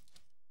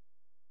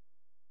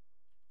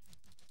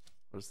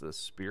 What is this?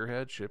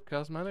 Spearhead ship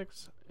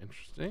cosmetics?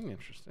 Interesting,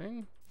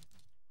 interesting.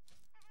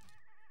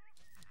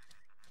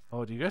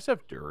 Oh, do you guys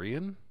have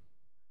durian?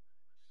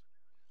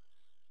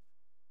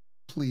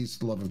 Please,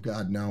 for the love of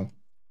God, no.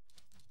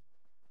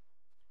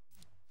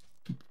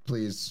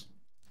 Please.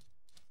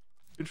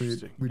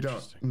 Interesting. We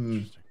don't.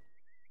 Interesting.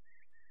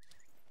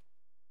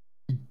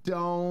 We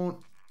don't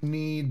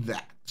need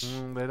that.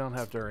 They don't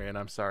have durian.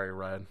 I'm sorry,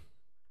 Ryan.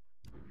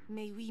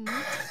 May we meet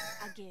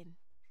again.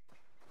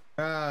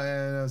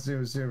 Yeah, no,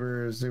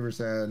 super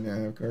sad. Yeah,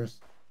 of course.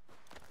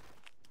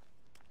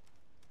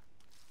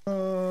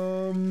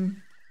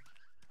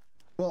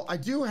 Well, I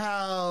do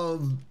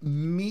have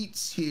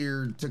meats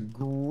here to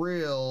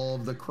grill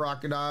the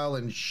crocodile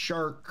and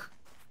shark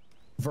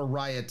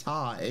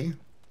variety.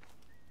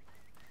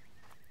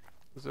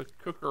 There's a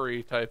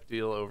cookery type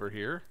deal over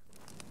here.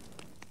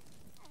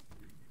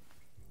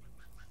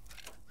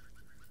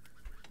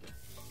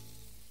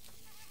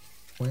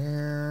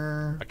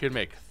 Where? I could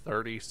make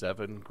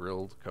 37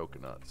 grilled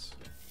coconuts.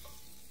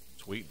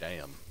 Sweet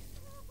damn.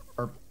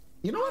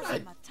 You know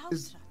what?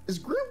 Is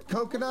grilled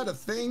coconut a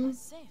thing?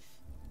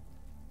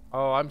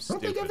 Oh, I'm I don't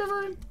stupid. think I've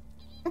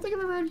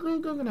ever had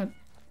grilled coconut.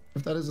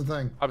 If that is a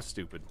thing. I'm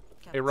stupid.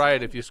 Hey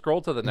Riot, if you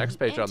scroll to the next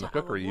page on the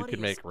cookery, you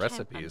can make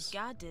recipes.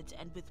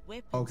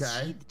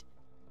 Okay.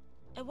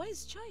 A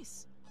wise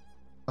choice.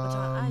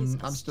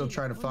 I'm still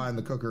trying to find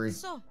the cookery.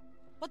 So,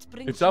 what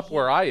brings It's up you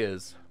where here? I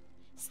is.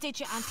 State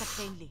your answer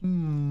plainly.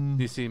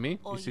 Do you see me?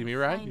 You see me,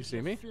 Ryan? You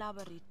see me? I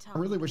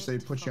really wish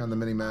they'd put you on the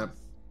mini-map.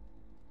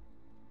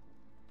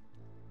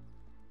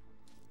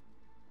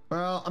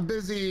 Well, I'm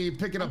busy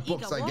picking up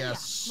books, I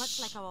guess. Much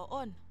like our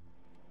own.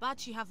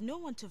 But you have no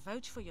one to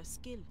vouch for your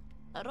skill.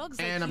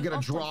 And I'm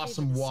gonna draw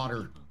some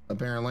water,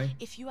 apparently.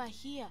 If you are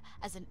here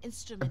as an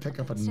instrument And pick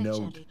up a of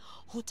note.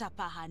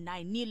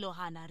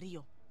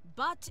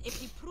 But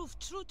if you prove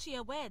true to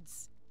your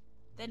words,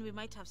 then we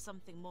might have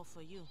something more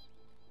for you.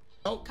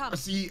 Oh, Come, I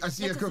see a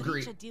let us cookery.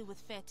 reach a deal with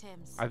fair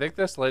terms. I think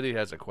this lady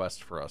has a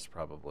quest for us,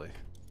 probably.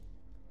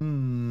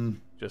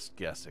 Just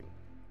guessing.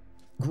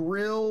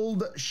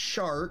 Grilled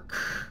shark.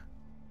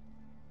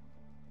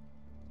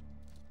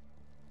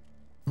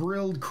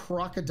 Grilled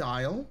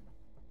crocodile.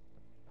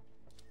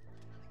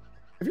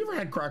 Have you ever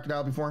had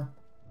crocodile before?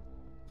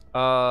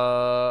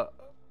 I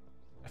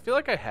feel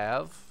like I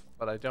have,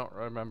 but I don't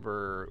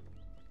remember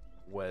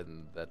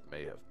when that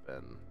may have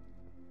been.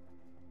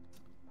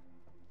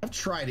 I've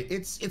tried it.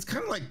 It's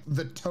kind of like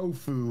the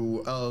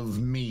tofu of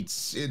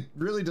meats. It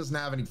really doesn't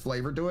have any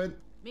flavor to it.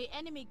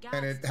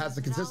 And it has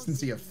the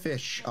consistency of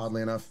fish,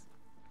 oddly enough.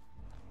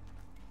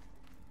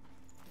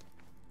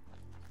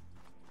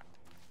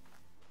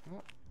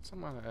 Well,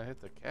 someone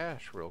hit the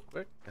cache real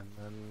quick, and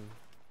then...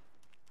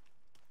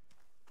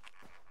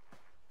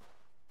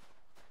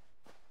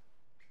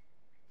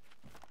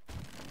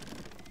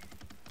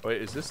 Wait,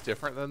 is this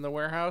different than the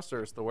warehouse,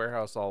 or is the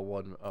warehouse all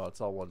one? Oh,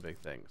 it's all one big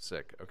thing.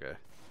 Sick. Okay.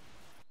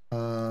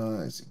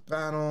 I see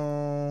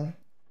battle.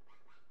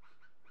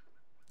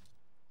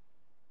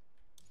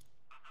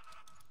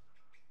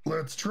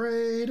 Let's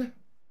trade.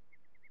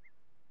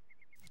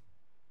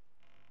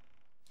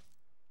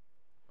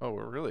 Oh,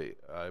 we're really...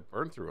 I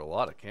burned through a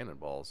lot of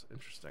cannonballs.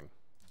 Interesting.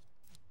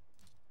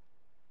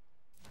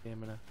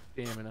 Stamina,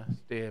 stamina,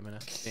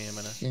 stamina,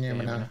 stamina,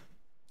 stamina.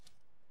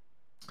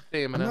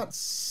 I'm not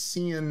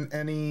seeing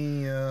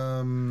any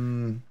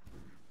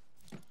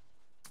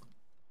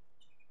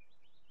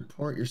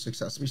report your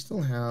success. We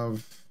still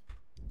have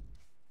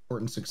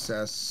important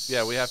success.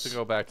 Yeah, we have to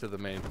go back to the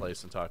main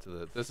place and talk to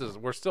the...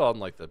 We're still on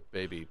like the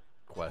baby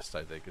quest,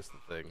 I think, is the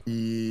thing.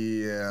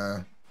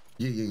 Yeah.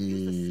 Use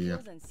the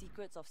skills and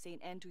secrets of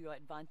Saint Anne to your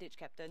advantage,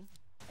 Captain,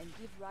 and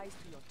give rise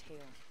to your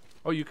tale.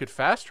 Oh, you could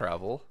fast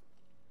travel.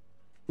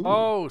 Ooh.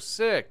 Oh,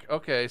 sick.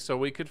 Okay, so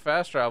we could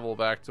fast travel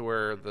back to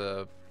where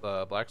the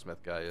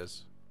blacksmith guy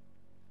is.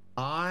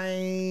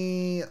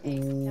 I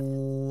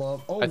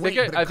love. Oh, I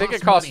think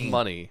it costs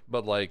money,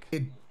 but like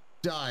it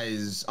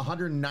does.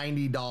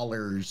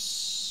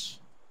 $190.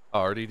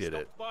 Already did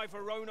it.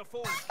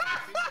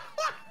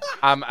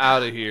 I'm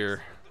out of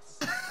here.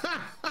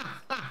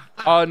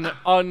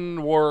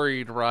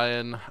 Unworried,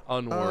 Ryan.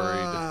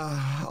 Unworried.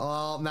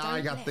 Well, now I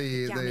got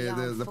the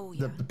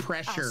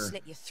pressure.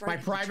 My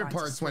private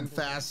parts went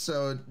fast,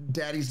 so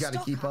Daddy's got to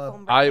keep up.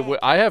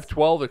 I have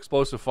 12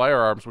 explosive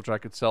firearms, which I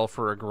could sell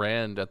for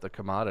 $1,000 at the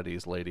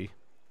commodities lady.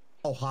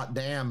 Oh, hot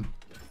damn!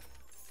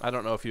 I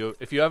don't know if you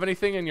have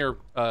anything in your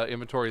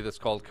inventory that's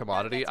called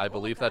commodity. I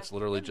believe that's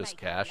literally just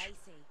cash.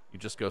 You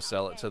just go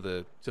sell it to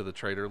the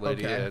trader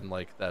lady, and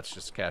like that's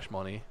just cash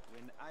money.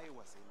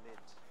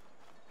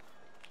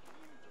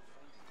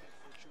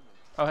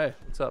 Oh, hey,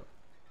 what's up?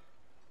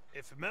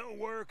 If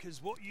metalwork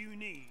is what you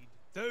need,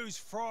 those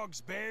frogs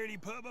barely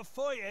put up a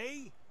fight,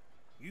 eh?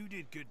 You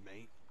did good,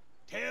 mate.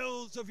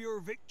 Tales of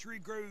your victory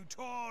grow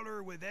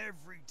taller with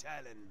every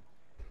telling.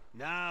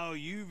 Now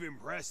you've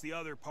impressed the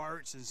other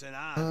parts in St.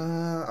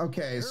 Anne.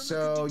 Okay,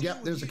 so,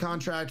 yep, there's a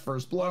contract,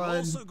 First Blood. I've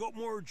also got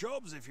more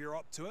jobs if you're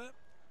up to it.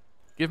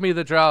 Give me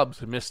the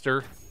jobs,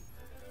 mister.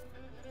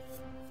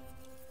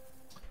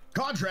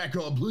 Contract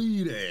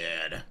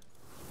completed.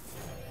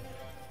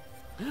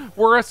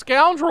 We're a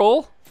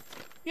scoundrel.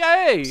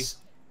 Yay!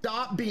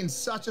 Stop being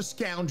such a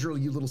scoundrel,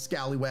 you little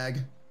scallywag.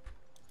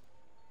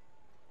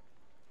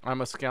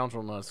 I'm a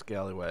scoundrel, not a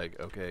scallywag.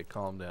 Okay,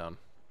 calm down.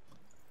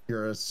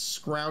 You're a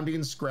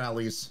scrounding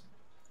scrallies.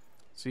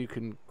 So you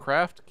can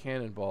craft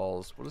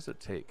cannonballs. What does it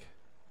take?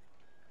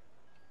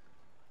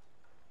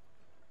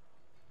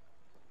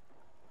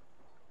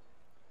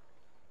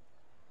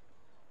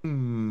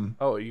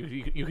 Oh,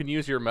 you can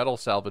use your metal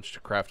salvage to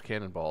craft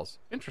cannonballs.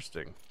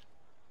 Interesting.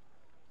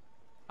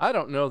 I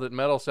don't know that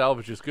metal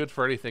salvage is good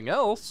for anything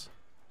else.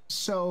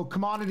 So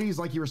commodities,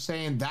 like you were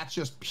saying, that's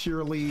just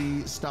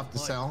purely stuff to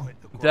sell?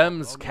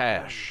 Them's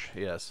cash,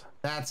 yes.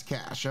 That's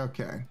cash,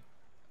 okay.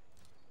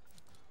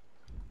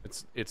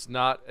 It's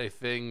not a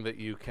thing that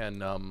you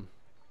can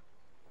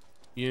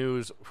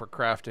use for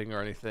crafting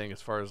or anything,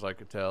 as far as I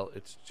could tell.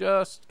 It's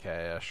just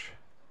cash.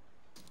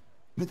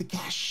 With the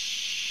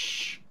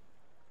cash.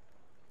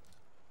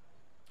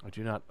 I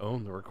do not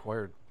own the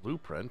required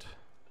blueprint.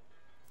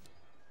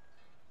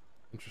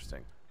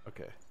 Interesting.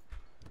 Okay.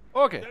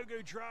 Okay.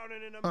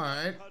 All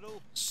right.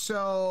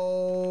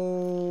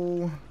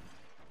 So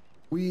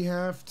We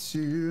have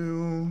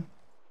to.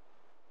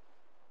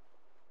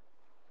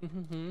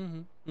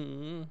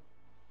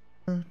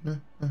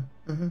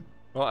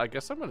 Well, I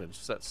guess I'm gonna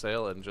set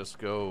sail and just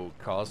go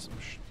cause some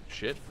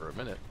shit for a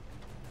minute.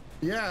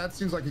 Yeah, that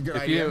seems like a good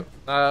idea.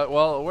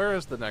 Well, where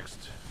is the next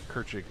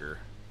Kerchiger?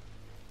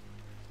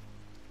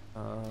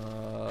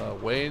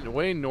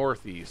 Way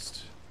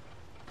northeast.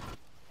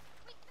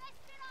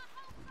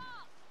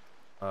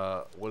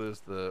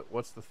 What's the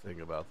thing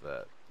about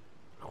that?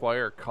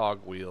 Acquire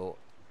cogwheel,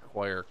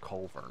 acquire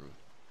culvern.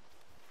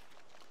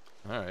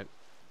 All right.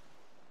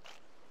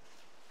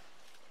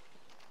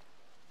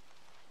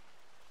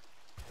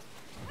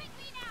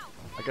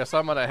 I guess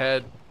I'm gonna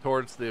head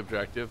towards the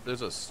objective.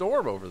 There's a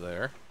storm over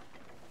there.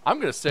 I'm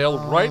gonna sail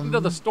right into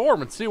the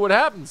storm and see what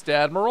happens,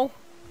 Dadmiral.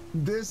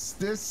 This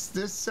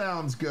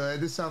sounds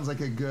good. This sounds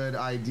like a good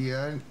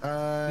idea.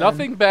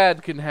 Nothing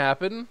bad can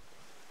happen.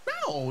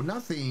 No,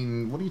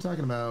 nothing. What are you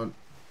talking about?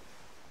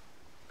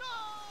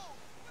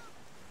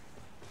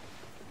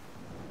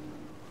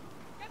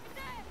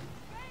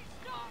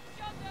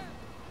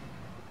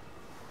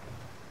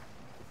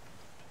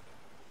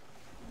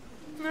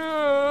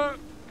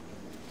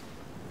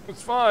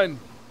 It's fine.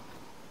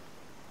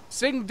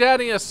 Sing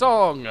Daddy a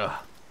song. No,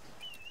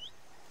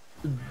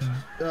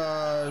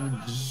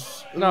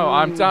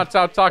 I'm not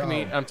talking to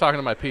you. I'm talking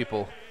to my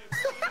people.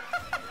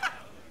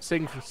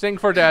 Sing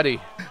for Daddy.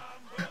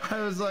 I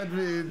was like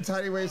the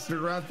tiny waisted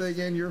round thing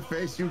in your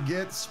face. You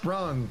get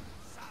sprung.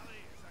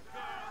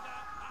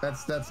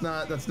 That's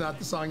not the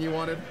song you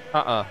wanted.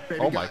 Oh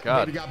my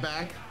God. Baby got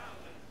back.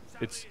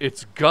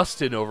 It's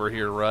gusting over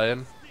here,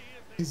 Ryan.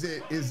 Is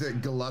it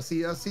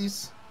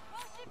Galusiuses?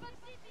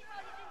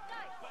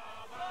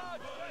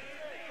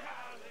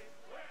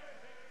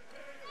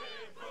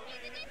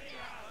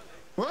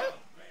 What?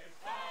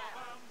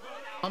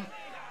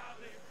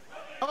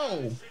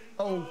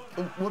 Oh,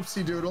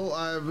 whoopsie doodle.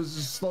 I was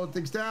just slowing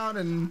things down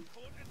and...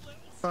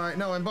 All right,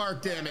 no,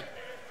 embark, damn it.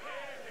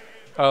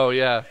 Oh,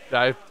 yeah.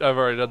 I've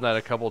already done that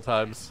a couple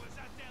times.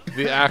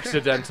 The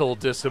accidental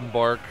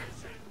disembark.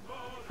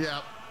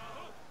 Yeah.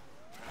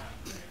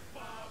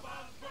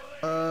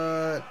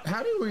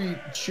 How do we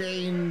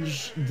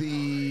change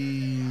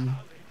the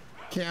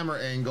camera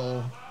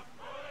angle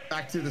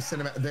back to the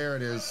cinema? There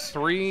it is.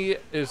 3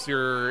 is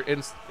your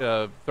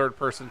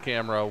third-person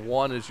camera.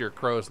 1 is your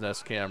crow's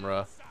nest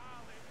camera.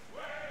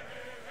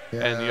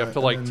 Yeah, and you have to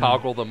like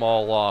toggle them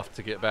all off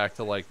to get back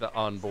to like the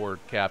onboard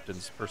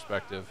captain's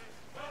perspective.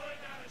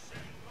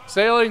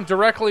 Sailing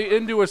directly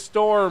into a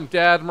storm,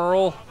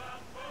 Dadmiral.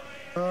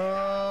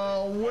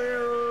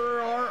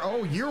 Where are?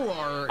 Oh, you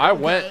are. I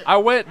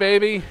went,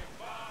 baby.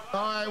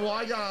 All right, well,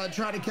 I gotta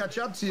try to catch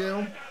up to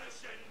you.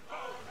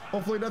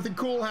 Hopefully, nothing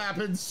cool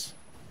happens.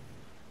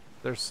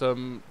 There's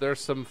some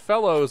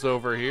fellows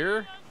over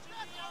here.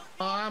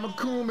 I'm a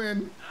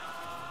Kuhlman.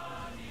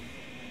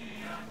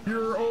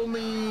 You're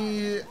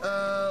only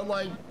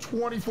like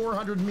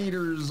 2,400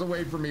 meters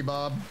away from me,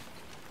 Bob.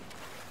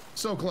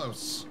 So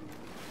close.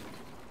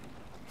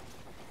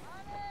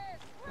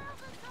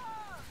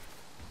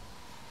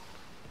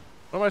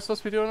 What am I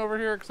supposed to be doing over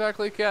here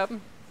exactly,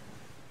 Captain?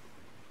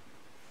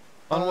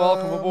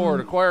 Unwelcome aboard.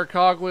 Acquire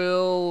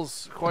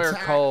cogwheels. Acquire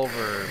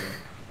culvern.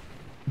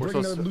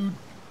 Bring the loot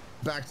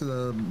back to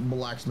the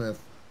blacksmith.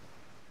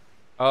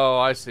 Oh,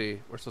 I see.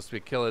 We're supposed to be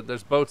killing.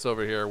 There's boats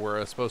over here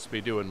we're supposed to be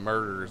doing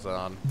murders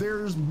on.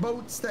 There's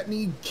boats that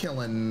need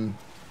killing.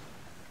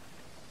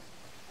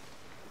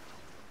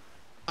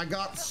 I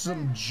got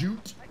some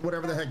jute,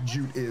 whatever the heck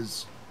jute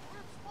is.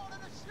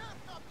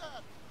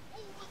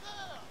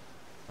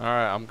 All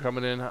right, I'm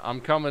coming in. I'm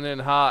coming in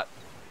hot.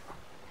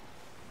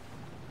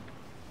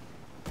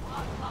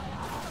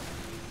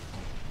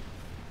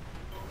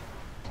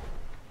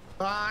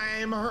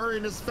 I'm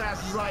hurrying as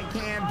fast as I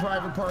can,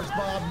 Private Parts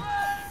Bob.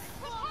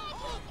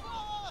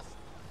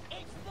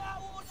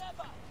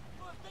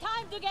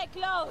 Time to get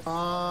close.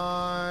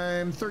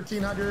 I'm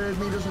 1,300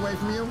 meters away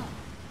from you.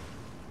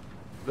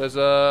 There's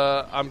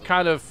I'm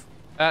kind of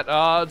at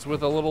odds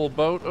with a little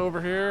boat over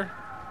here.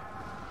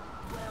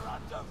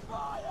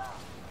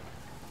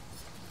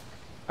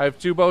 I have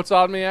 2 boats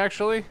on me,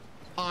 actually.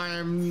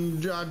 I'm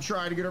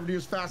trying to get over to you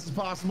as fast as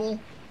possible.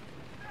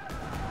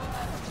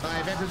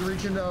 I've entered the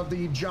region of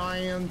the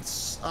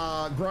Giant's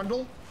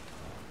Grundle.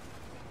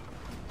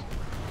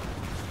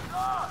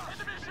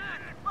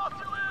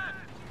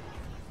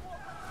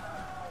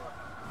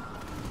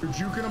 You're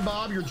juking him,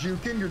 Bob. You're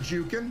juking. You're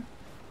juking.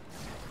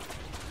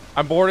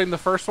 I'm boarding the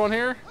first one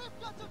here.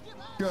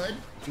 Good.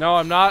 No,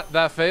 I'm not.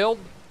 That failed.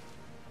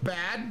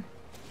 Bad.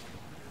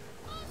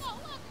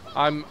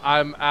 I'm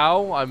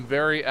ow. I'm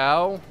very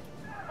ow.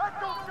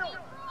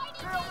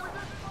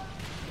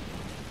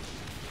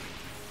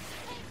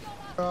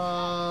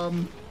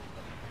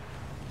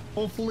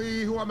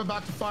 Hopefully who I'm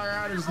about to fire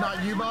at is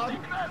not you, Bob.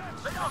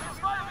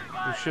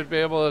 You should be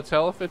able to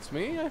tell if it's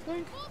me, I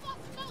think.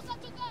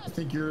 I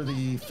think you're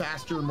the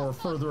faster, more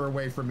further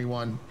away from me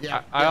one.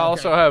 Yeah. I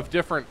also have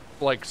different,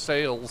 like,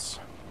 sails.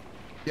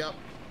 Yep.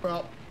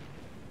 Well.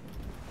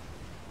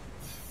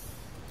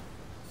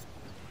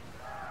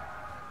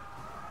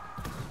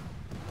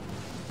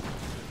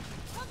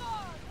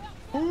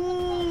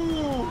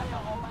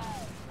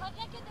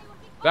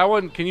 That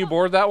one, can you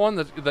board that one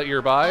that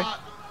you're by?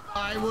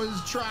 I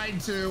was trying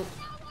to.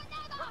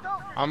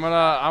 I'm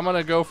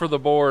gonna go for the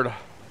board.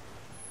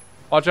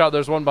 Watch out,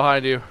 there's one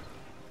behind you.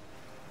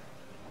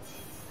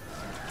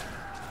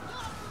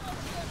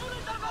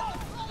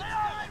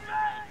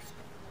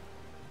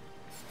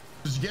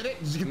 Did you get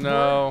it? Did you get the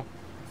No. board?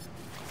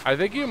 I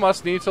think you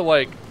must need to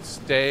like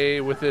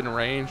stay within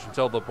range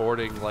until the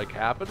boarding like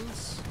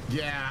happens.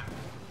 Yeah.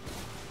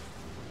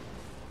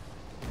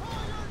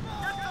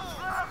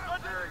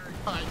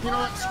 Alright, you know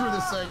what? Screw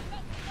this thing.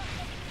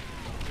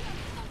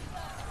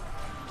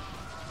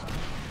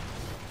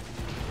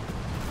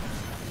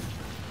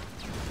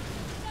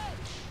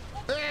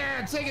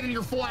 Yeah, take it in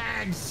your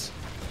flags.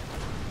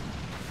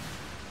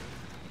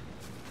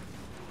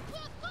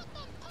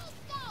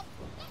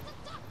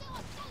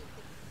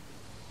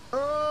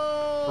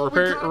 Oh,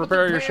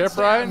 Repair your ship,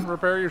 Ryan.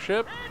 Repair your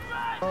ship.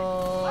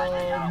 Oh,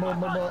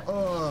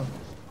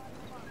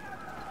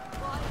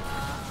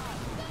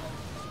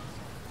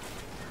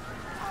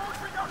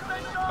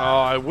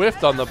 I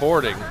whiffed on the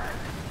boarding.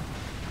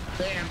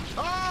 Damn.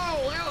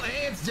 Oh, well,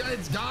 hey,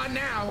 it's gone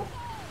now.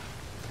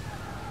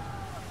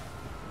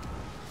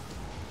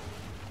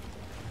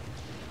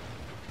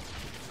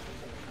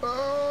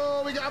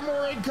 Oh, we got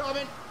more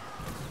incoming.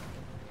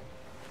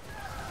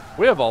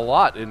 We have a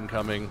lot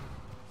incoming.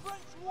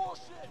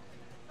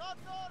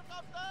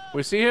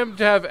 We see him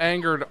to have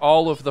angered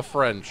all of the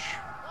French.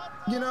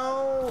 You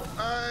know,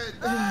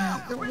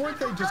 weren't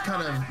they just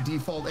kind of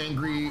default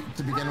angry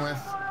to begin with?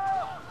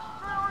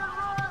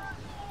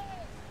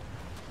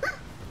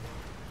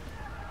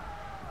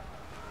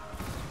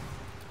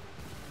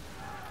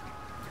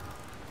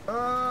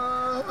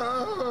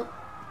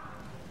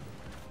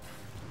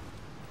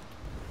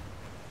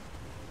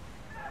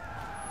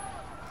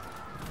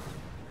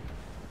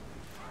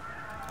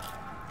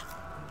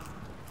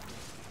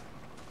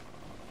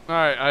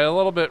 Alright, I a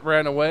little bit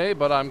ran away,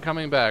 but I'm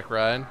coming back,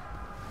 Ryan.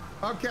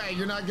 Okay,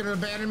 you're not gonna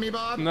abandon me,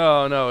 Bob?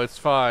 No, no, it's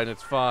fine,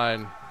 it's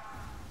fine.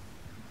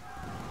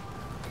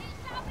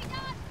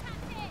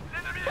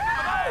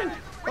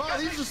 Oh,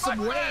 these are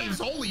some waves,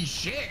 holy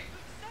shit!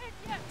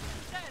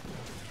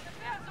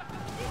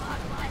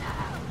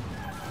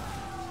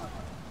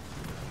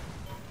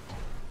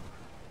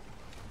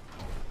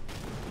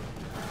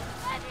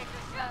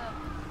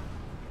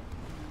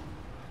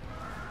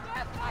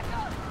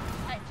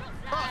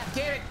 Oh,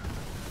 damn it!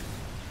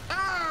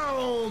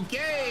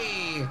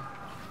 Okay!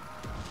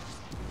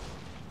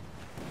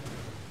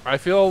 I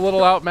feel a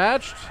little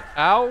outmatched.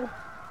 Ow.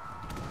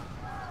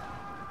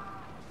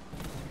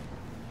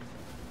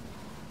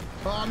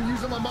 Oh, I'm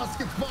using my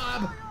muskets,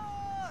 Bob.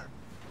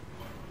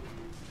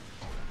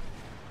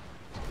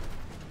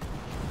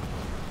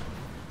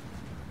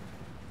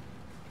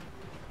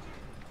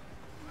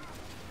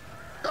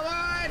 Come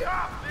on!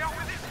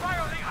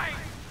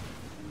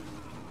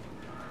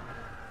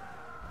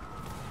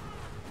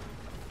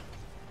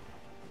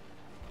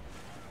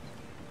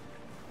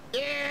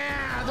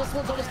 Yeah, this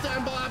one's almost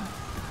done, Bob.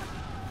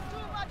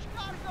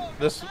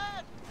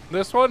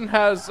 This one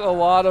has a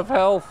lot of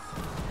health.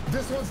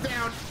 This one's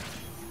down.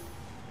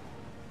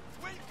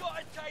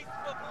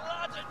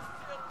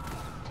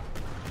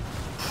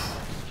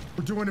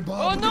 We're doing it,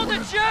 Bob. Oh no,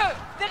 the jerk!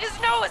 There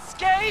is no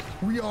escape!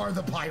 We are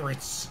the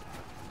pirates.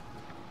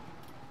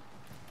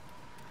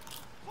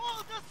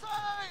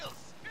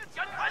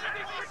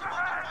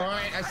 All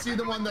right, I see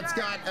the one that's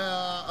got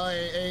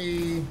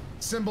a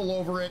symbol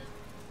over it.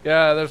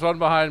 Yeah, there's one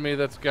behind me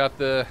that's got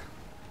the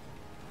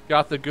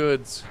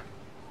goods.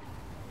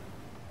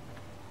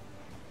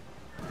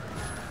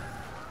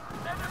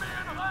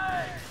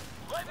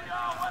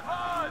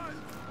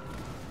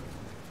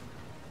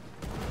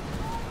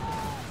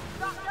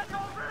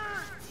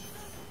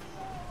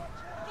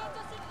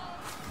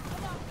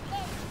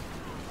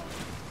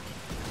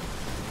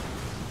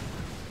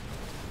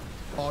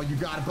 Oh, you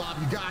got it, Bob.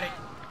 You got it.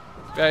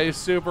 Yeah, he's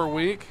super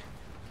weak.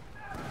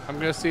 I'm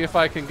gonna see if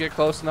I can get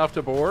close enough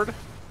to board.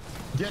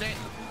 Get it.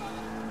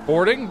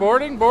 Boarding,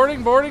 boarding,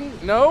 boarding, boarding.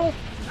 No.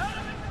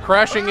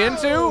 Crashing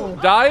into.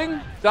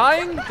 Dying,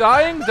 dying,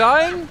 dying,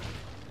 dying.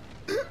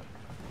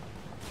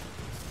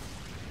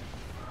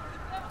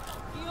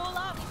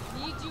 Viola,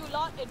 need you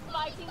lot in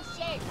fighting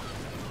shape.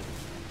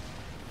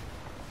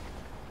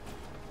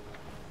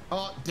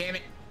 Oh, damn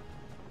it.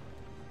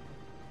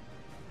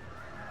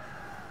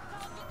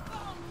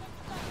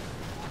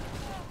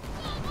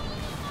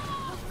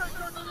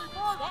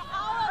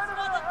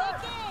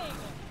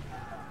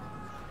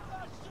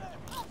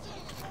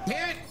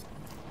 Damn it!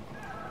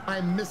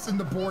 I'm missing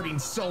the boarding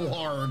so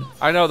hard.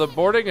 I know, the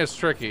boarding is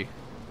tricky.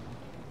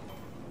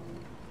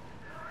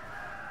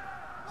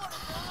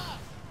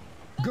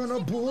 Gonna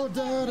board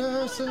that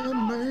ass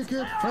and make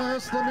it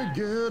fast. Let me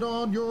get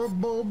on your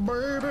boat,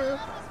 baby.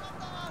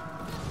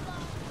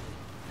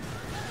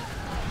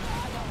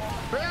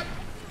 Yep.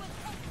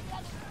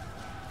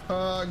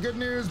 Good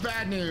news,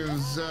 bad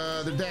news.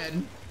 They're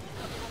dead.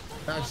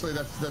 Actually,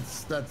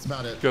 that's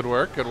about it. Good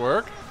work, good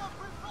work.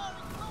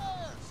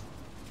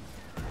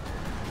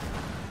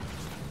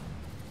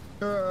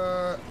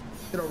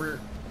 Get over here.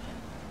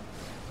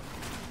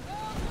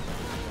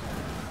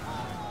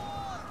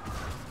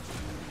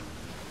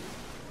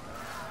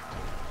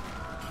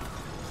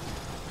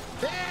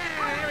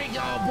 There we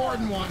go,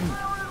 boarding one.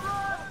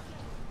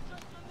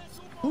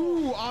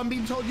 Ooh, I'm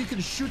being told you can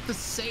shoot the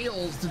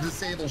sails to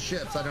disable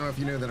ships. I don't know if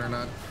you knew that or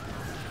not.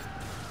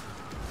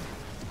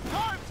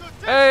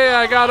 Hey,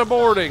 I got a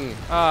boarding.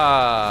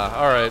 Ah,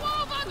 all right.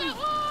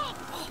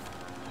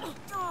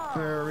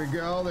 There we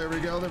go, there we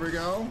go, there we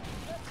go.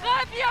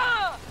 Très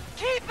bien!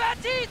 Keep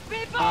at it,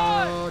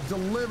 people!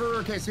 Deliver.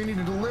 Okay, so you need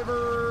to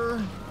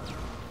deliver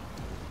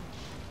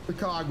the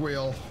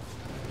cogwheel.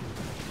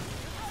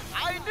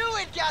 I knew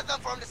it, Gather,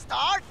 from the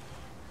start.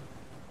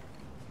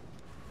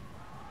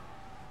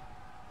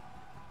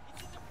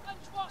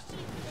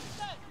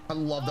 I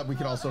love that we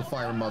can also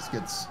fire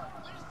muskets.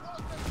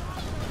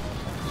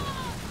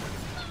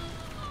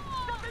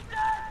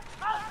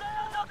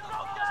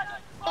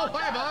 Oh,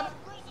 hi, Bob.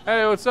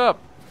 Hey, what's up?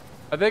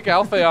 I think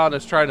Alphaeon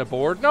is trying to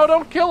board. No,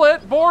 don't kill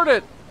it. Board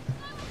it.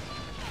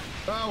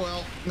 Oh,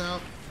 well, no.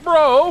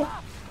 Bro.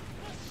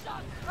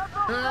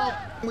 Well,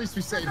 at least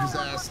we saved his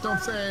ass.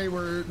 Don't say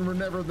we're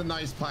never the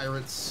nice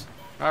pirates.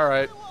 All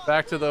right,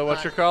 back to the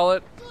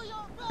whatchamacallit.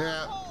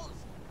 Yeah.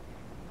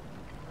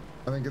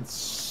 I think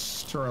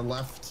it's to our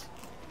left.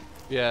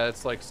 Yeah,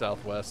 it's like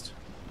southwest.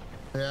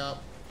 Yeah.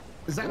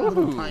 Is that a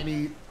little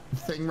tiny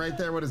thing right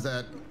there? What is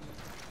that?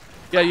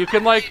 Yeah, you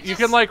can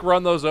like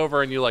run those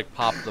over and you like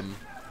pop them.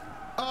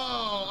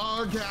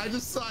 Oh, okay. I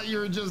just thought you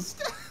were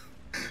just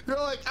you're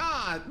like,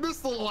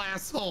 this little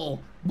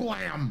asshole.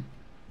 Blam.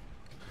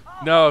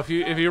 No, if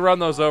you run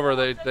those over,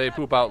 they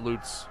poop out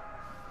loots.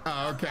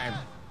 Oh, okay.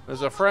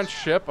 There's a French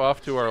ship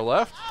off to our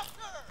left.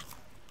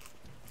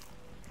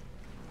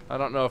 I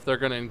don't know if they're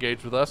going to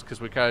engage with us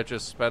because we kind of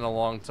just spent a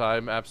long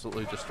time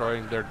absolutely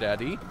destroying their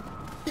daddy.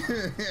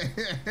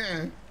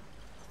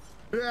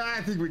 Yeah,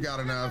 I think we got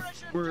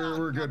enough.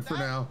 We're good for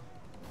now.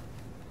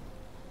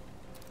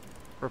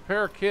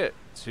 Repair kit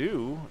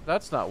 2.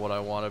 That's not what I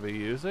want to be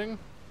using.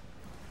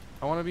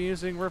 I want to be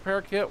using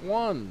repair kit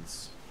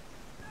 1s.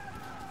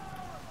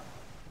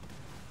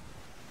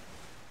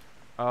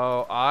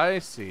 Oh, I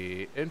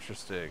see.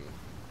 Interesting.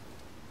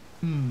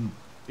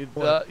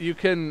 You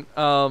can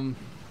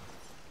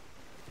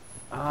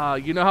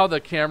you know how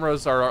the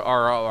cameras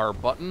are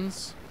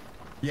buttons?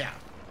 Yeah.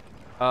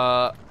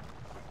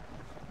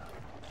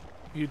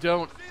 You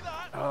don't.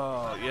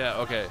 Oh, yeah.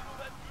 Okay.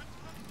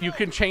 You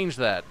can change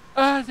that.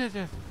 I'm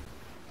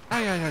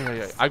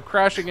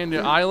crashing into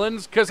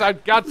islands because I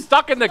got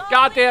stuck in the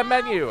goddamn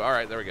menu. All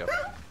right, there we go.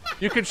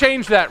 You can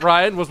change that,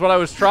 Ryan, was what I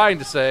was trying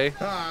to say.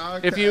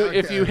 Okay,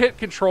 if you hit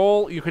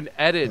control, you can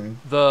edit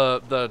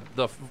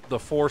the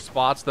 4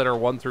 spots that are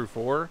 1 through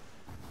 4.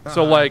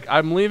 So like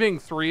I'm leaving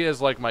 3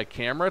 as like my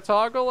camera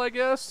toggle, I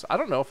guess. I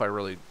don't know if I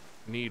really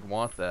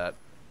want that.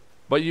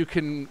 But you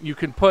can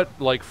put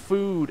like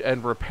food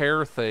and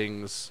repair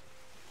things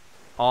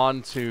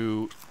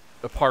onto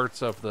the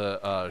parts of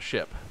the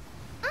ship.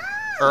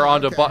 Or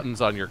onto buttons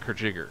on your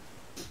Kajigger.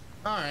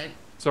 Alright.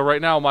 So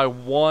right now my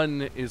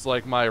 1 is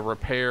like my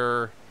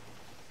repair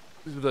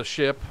the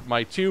ship.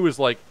 My 2 is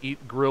like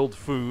eat grilled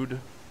food.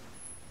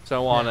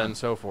 So on and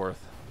so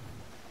forth.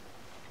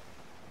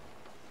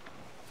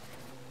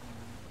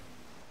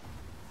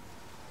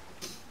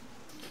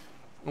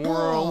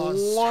 We're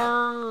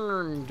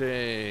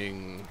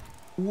learning.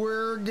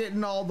 We're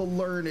getting all the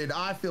learned.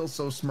 I feel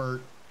so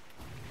smart.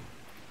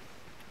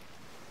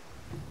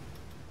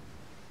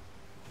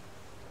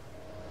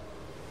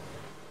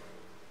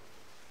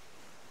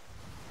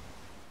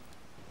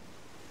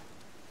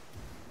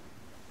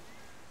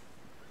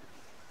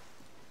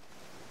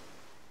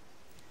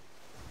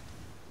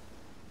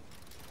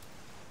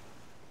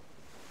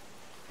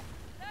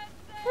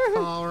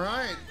 All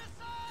right.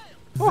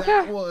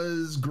 That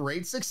was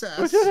great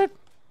success.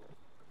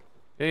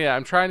 Yeah,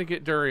 I'm trying to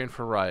get Durian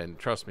for Ryan.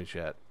 Trust me,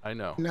 chat. I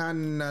know. No. I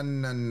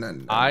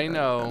know. I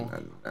know.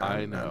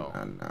 I know.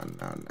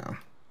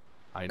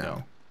 I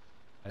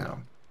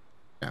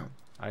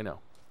know.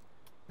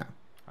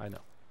 I know.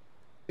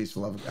 Please, for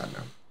love of God,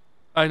 no.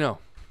 I know.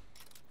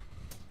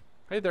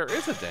 Hey, there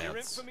is a dance. Your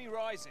infamy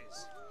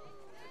rises.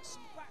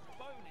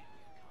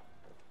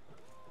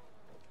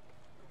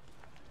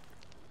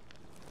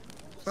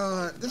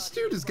 This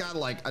dude has got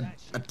like a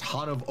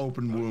ton of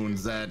open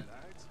wounds that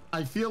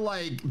I feel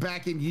like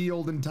back in ye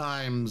olden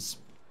times,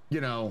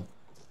 you know,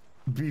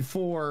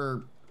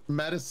 before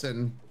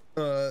medicine,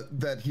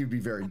 that he'd be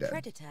very dead.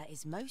 Predator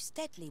is most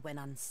deadly when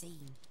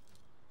unseen.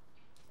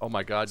 Oh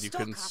my God, you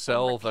can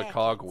sell the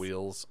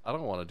cogwheels. I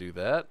don't want to do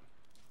that.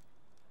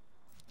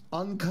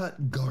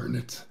 Uncut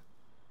garnet.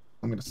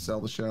 I'm gonna sell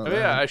the shit out of that.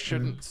 Yeah, I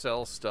shouldn't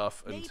sell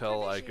stuff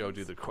until I go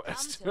do the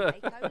quest.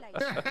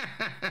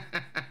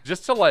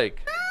 Just to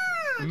like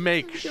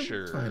make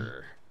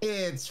sure.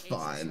 It's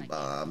fine,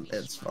 Bob.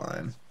 It's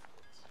fine.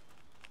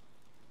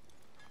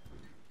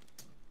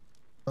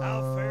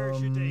 How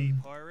fares your day,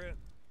 pirate?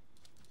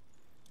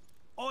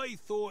 I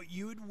thought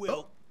you had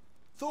wilt.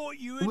 Thought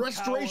you had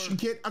restoration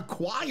kit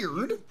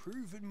acquired.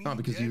 Oh,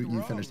 because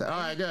you finished that. All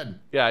right, good.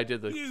 Yeah, I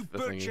did the. You the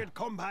butchered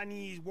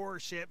company's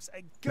warships.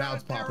 Now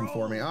it's popping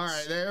for me. All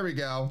right, there we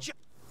go.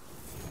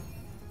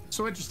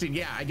 So interesting.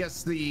 Yeah, I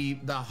guess the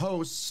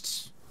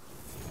host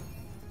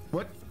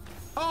What?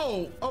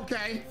 Oh,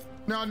 okay.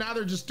 No, now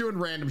they're just doing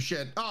random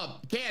shit. Oh,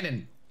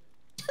 cannon.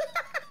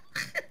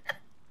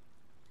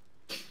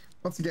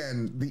 Once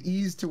again, the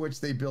ease to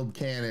which they build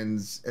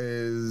cannons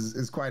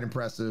is quite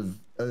impressive,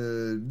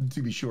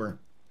 to be sure.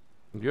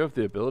 You have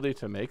the ability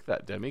to make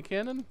that demi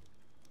cannon?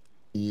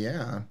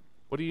 Yeah.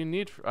 What do you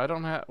need for, I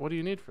don't have, what do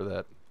you need for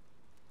that?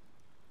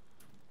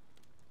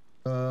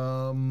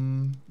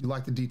 You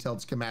like the detailed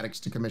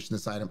schematics to commission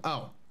this item.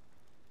 Oh,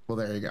 well,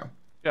 there you go.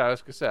 Yeah, I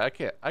was gonna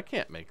say, I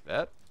can't make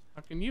that.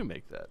 How can you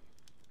make that?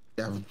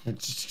 Yeah,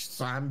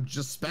 I'm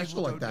just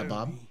special like that,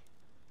 Bob.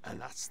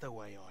 And that's the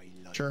way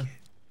I like Sure. it.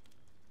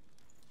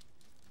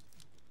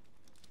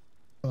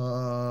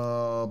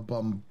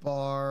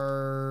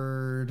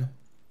 Bombard.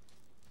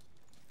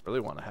 Really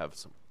want to have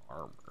some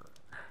armor.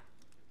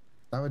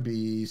 That would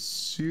be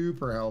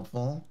super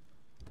helpful.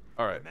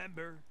 All right.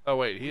 Oh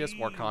wait, he has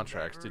more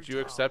contracts. Did you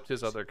accept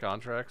his other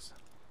contracts?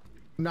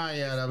 Not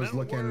yet. I was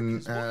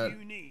looking at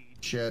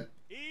shit.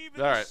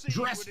 All right.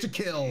 Dress to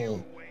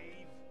kill.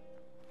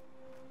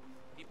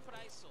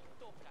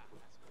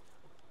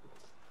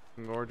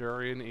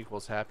 Nordurian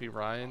equals happy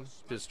Ryan.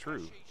 Tis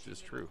true.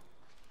 Tis true.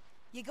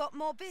 You got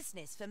more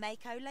business for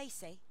Mako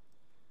Lacey?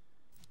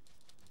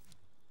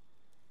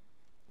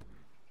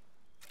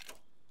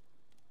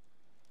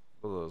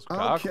 Well, those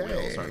cock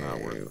wheels are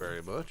not worth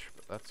very much,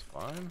 but that's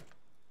fine.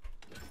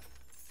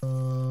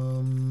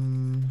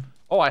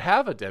 Oh, I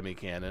have a demi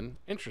cannon.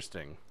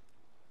 Interesting.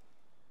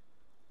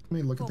 Let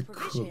me look at the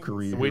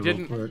cookery. We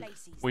real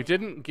quick.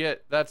 didn't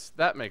get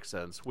that makes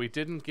sense. We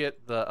didn't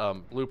get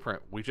the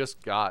blueprint. We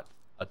just got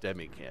a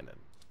demi cannon.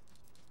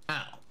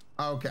 Oh,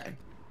 okay.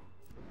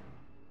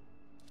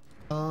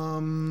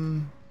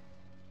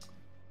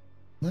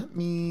 Let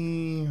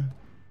me.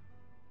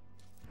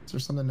 Is there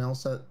something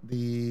else at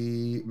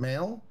the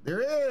mail?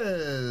 There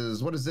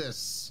is. What is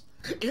this?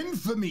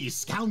 Infamy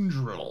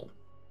scoundrel.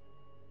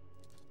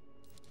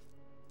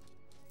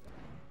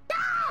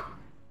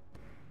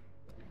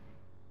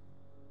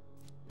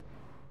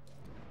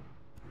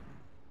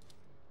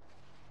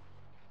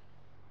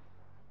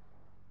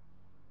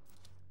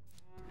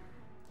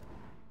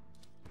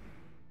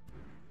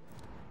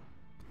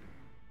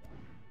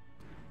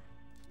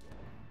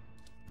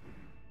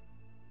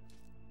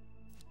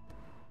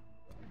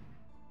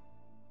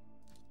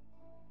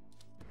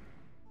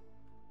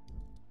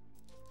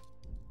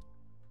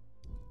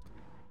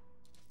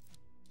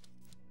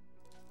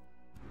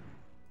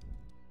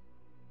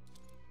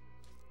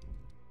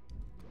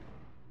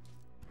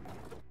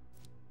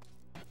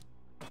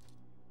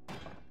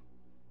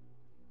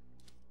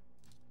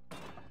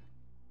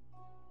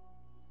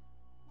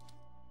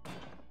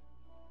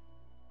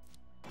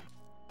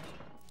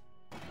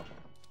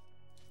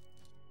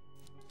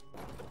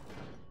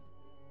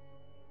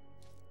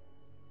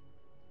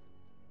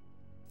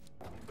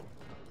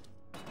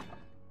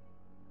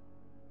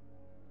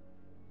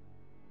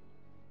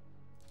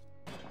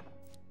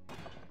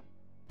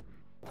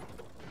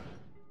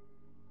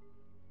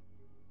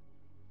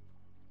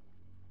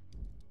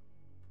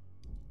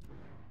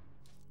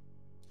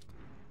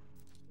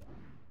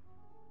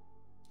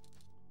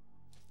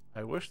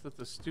 I wish that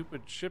the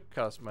stupid ship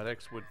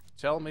cosmetics would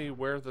tell me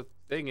where the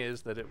thing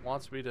is that it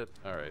wants me to.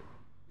 All right.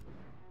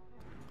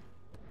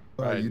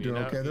 You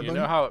doing okay there, buddy? You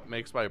know how it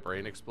makes my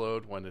brain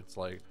explode when it's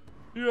like,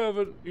 you have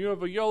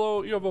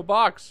a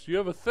box, you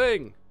have a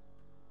thing.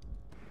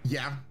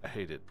 Yeah. I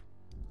hate it.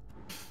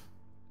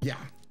 Yeah.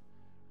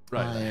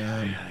 Right.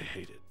 I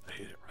hate it. I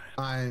hate it,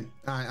 Ryan.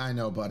 I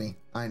know, buddy.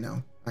 I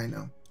know.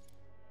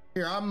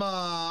 Here, I'm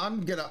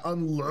gonna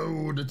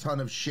unload a ton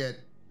of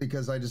shit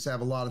because I just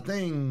have a lot of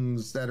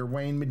things that are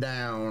weighing me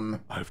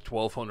down. I have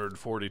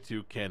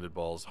 1,242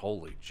 cannonballs.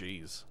 Holy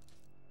jeez.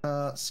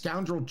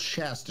 Scoundrel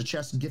chest, a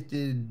chest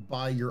gifted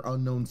by your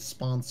unknown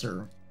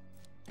sponsor.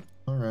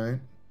 All right.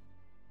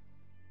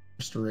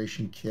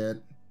 Restoration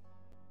kit.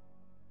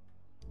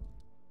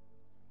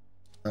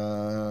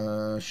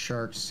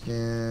 Shark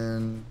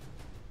skin.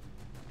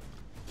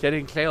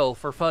 Getting kale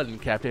for fun,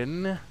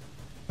 Captain. All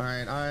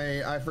right,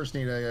 I first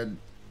need to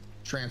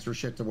transfer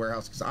shit to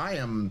warehouse because I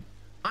am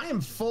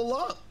full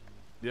up.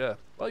 Yeah.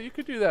 Well, you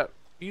could do that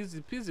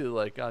easy peasy,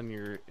 like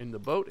in the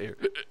boat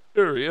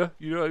area.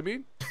 You know what I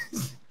mean?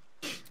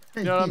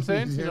 You know what I'm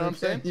saying? You know what I'm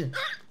saying?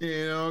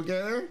 You okay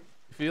there?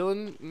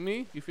 Feeling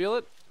me? You feel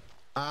it?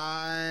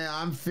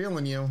 I'm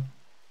feeling you.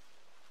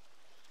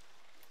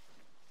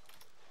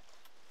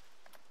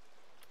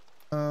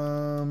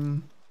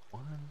 And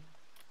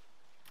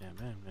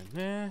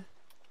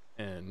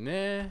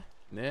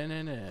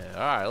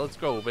all right, let's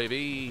go,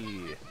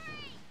 baby.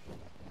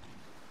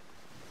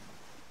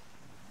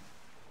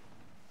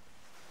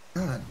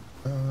 God.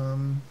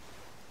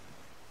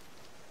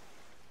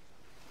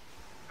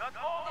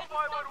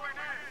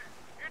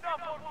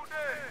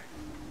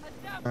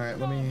 All right,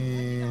 let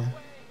me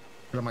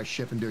put on my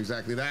ship and do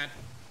exactly that.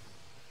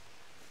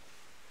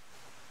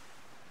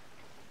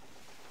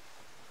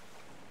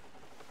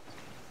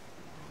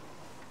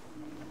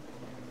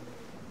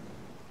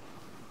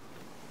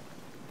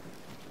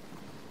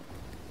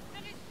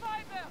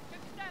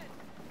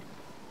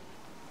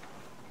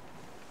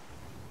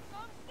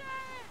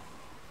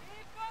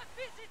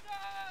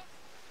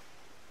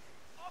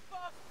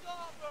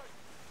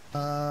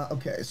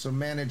 Okay, so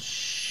manage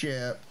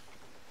ship,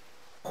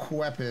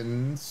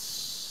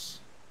 weapons.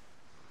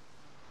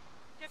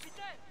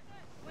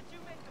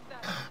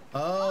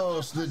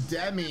 Oh, so the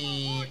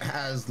Demi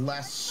has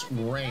less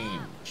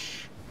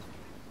range.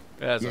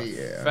 It has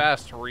a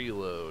fast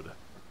reload.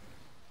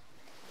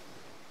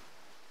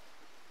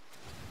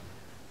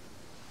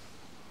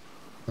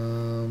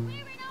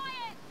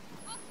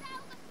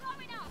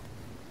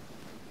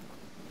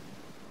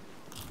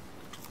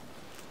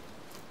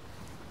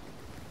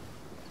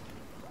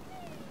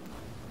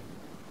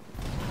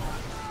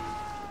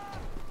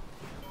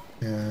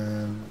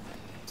 And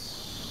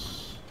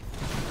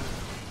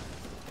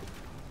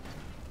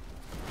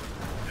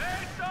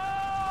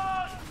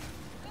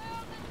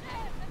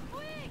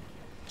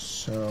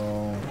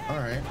so, all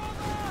right.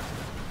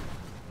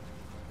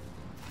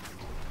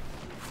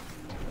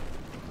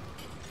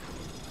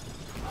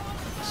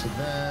 So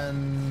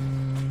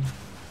then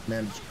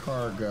manage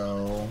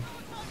cargo.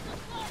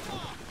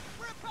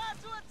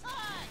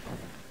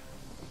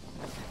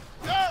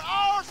 They're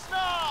ours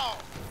now!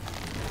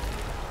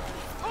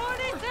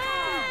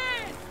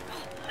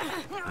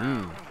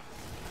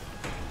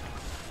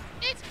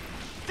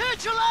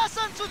 Teach a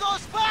lesson to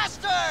those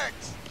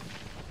bastards!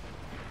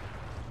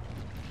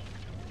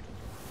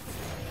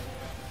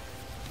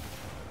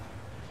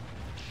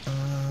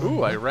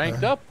 Ooh, I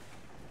ranked up.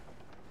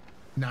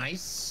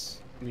 Nice.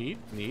 Neat.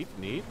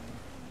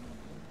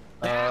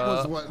 That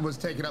was what was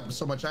taking up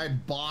so much. I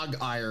had bog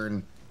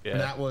iron. Yeah.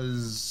 And that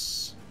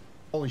was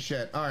holy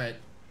shit. All right.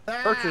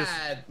 Purchase.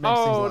 That makes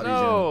things a lot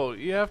no,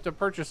 you have to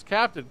purchase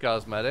Captain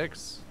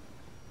Cosmetics.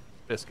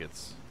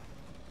 Biscuits.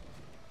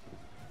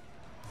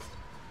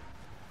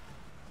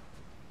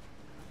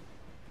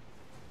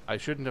 I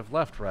shouldn't have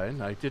left,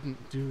 Ryan. I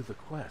didn't do the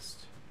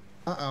quest.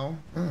 Uh-oh.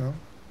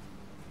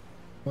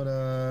 What,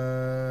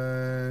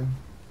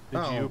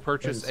 Did you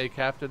purchase a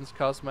Captain's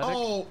Cosmetic?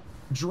 Oh,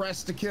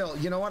 dress to kill.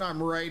 You know what?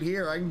 I'm right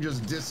here. I can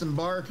just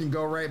disembark and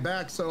go right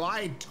back. So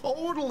I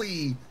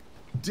totally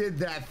did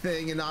that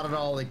thing and not at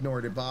all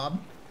ignored it, Bob.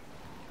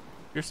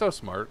 You're so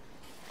smart.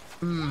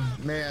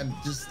 Man,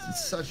 just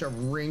such a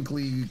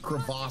wrinkly,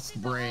 crevassed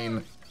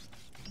brain.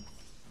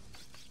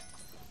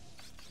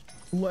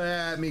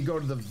 Let me go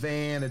to the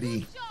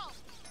vanity.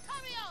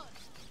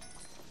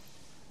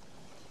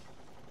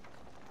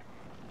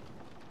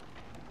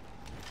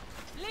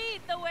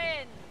 Lead the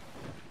wind.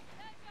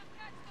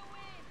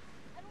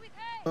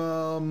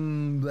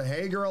 The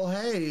hey girl,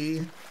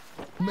 hey.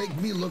 Make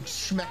me look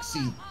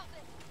schmexy.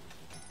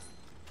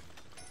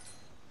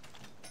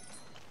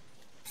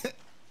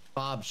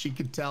 Bob, she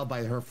could tell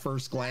by her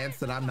first glance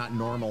that I'm not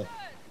normal.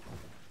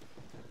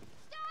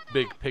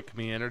 Big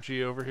pick-me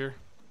energy over here.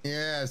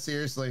 Yeah,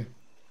 seriously.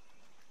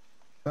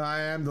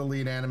 I am the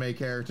lead anime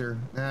character.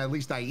 At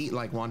least I eat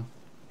like one.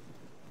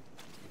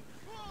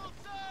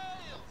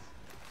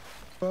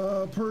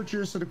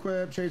 Purchase and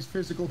equip, change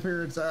physical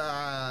appearance. No,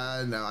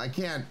 I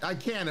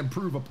can't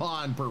improve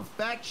upon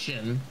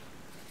perfection.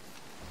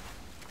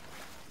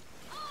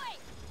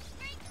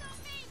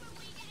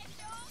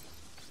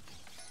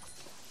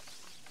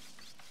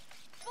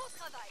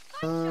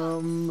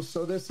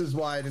 So this is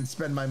why I didn't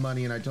spend my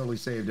money and I totally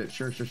saved it.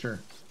 Sure.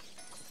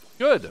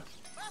 Good.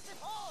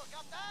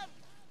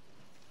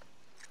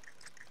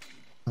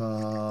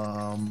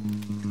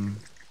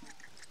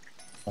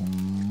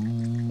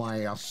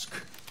 Mask.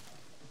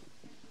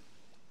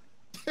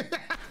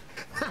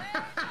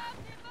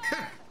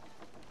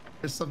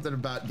 There's something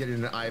about getting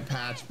an eye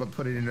patch but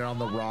putting it on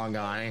the wrong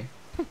eye.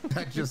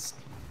 That just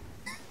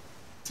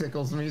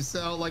tickles me.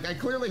 So like I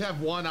clearly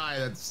have one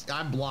eye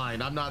I'm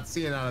blind. I'm not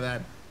seeing out of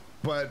that.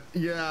 But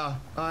yeah,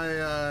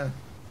 I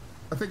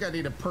think I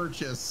need to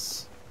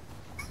purchase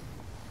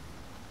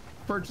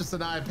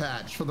an eye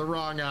patch for the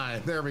wrong eye.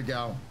 There we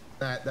go.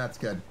 That's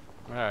good.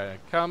 All right,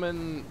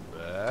 coming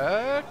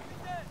back.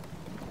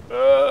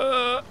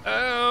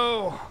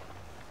 Ow.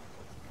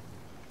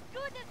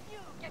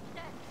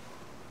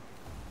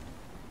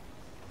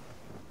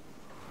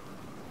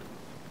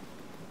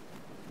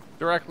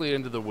 Directly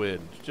into the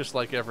wind, just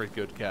like every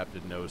good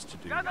captain knows to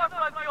do.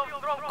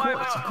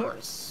 Of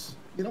course.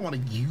 You don't want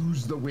to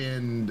use the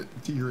wind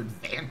to your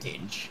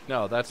advantage.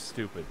 No, that's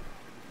stupid.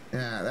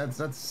 Yeah,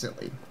 that's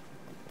silly.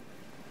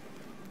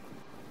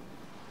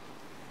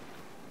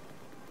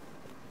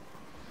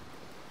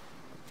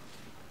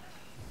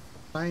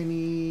 I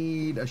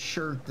need a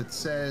shirt that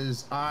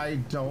says I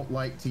don't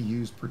like to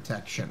use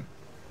protection.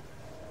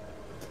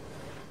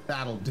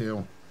 That'll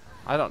do.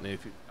 I don't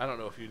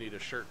know if you need a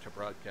shirt to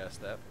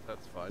broadcast that. But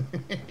that's fine.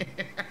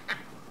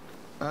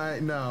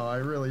 I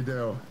really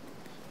do.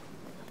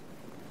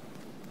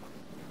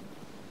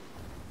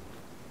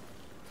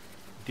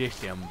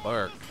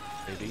 Disembark,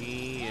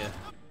 baby.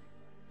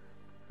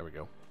 There we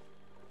go.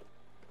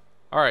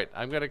 All right,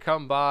 I'm gonna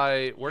come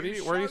by. Where are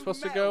you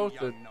supposed to go?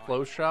 The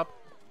clothes shop?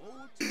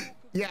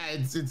 Yeah,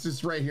 it's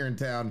just right here in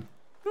town.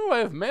 Ooh, I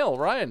have mail,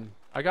 Ryan.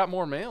 I got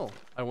more mail.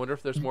 I wonder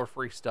if there's more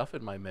free stuff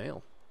in my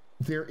mail.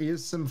 There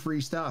is some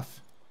free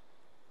stuff.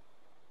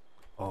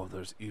 Oh,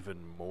 there's even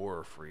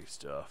more free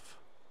stuff.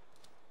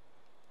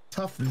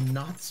 Tough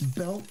knots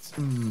belt.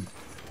 Mm.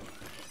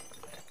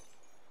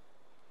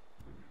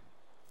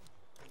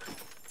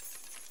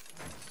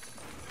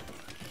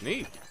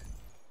 Neat.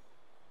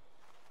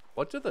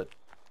 What do the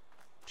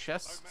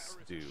chests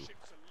do?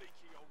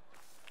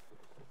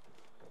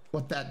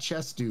 What that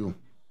chest do?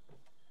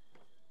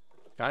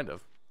 Kind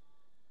of.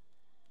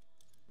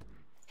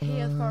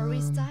 Here for a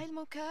restyle,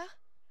 mon cœur?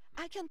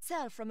 I can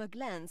tell from a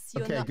glance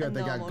you're Okay, not good. a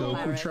They got normal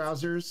Goku pirate.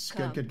 trousers.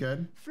 Come. Good, good,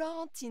 good.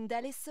 Florentine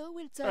D'Alesso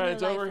will turn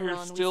Alright, your life over here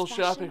around still with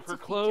shopping fashion for to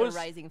fit clothes.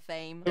 your rising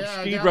fame. I'm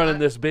Yeah, speed yeah, running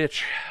this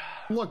bitch.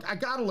 Look, I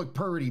gotta look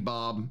purty,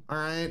 Bob. All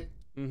right.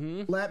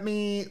 Let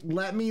me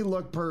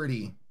look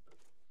purty.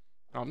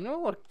 I'm gonna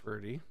look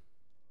pretty.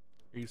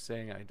 Are you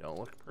saying I don't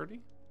look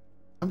pretty?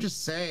 I'm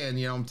just saying,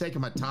 you know, I'm taking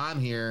my time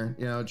here,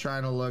 you know,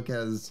 trying to look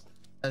as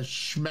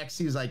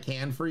schmexy as I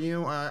can for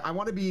you. I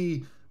want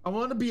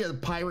to be a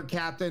pirate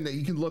captain that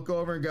you can look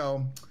over and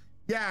go,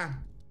 yeah,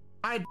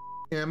 I'd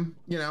him.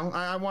 You know,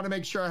 I want to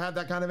make sure I have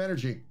that kind of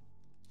energy.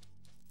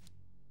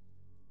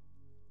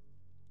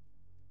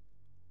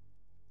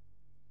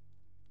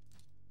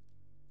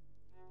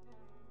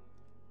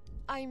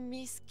 I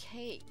miss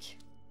cake.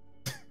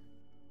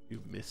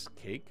 You miss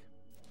cake?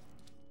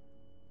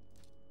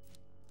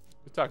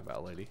 What you talking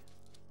about, lady?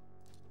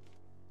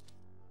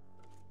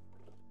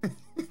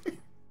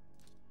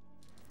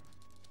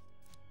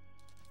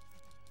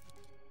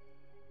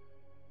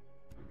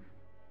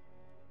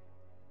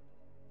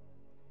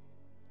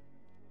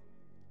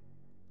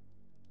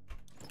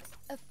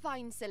 A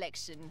fine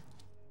selection.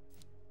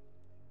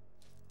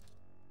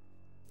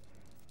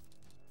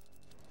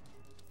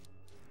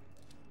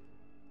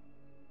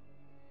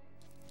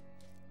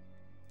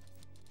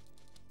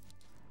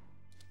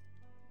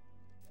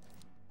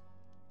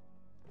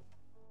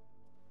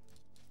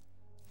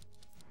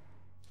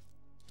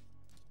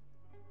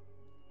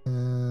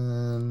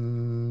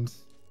 And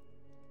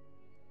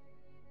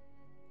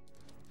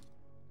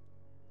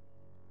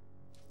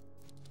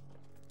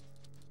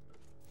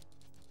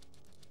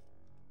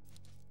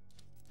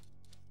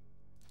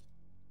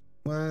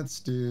let's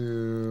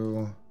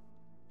do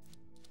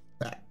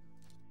that.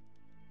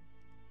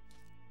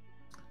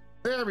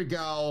 There we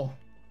go.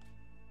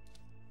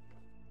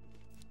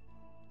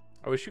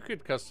 I wish you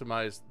could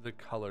customize the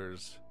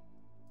colors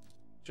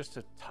just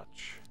a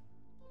touch.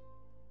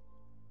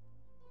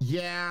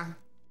 Yeah.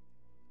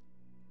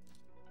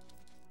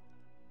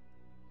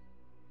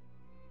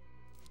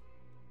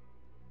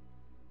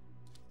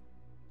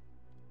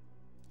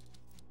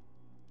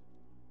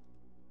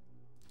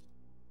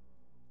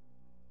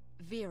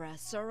 Vera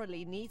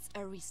sorely needs a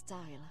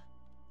restyle.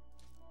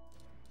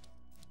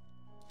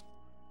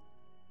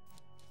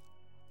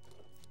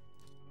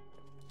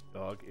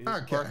 Dog is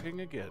Okay.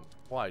 barking again.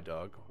 Why,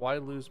 dog? Why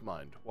lose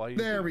mind? Why? You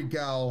There do- we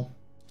go.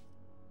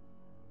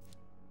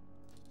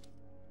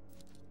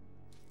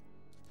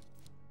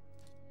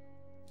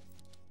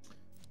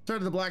 Turn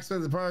to the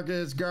blacksmith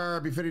Parkes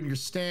garb befitting your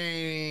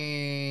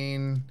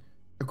stain.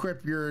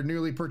 Equip your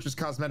newly purchased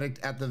cosmetic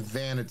at the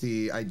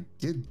vanity. I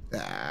did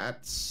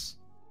that.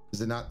 Is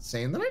it not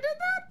saying that I did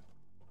that?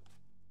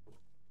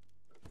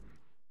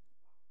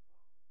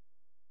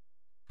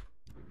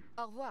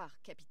 Au revoir,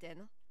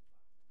 capitaine.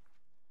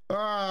 All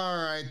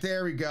right,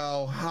 there we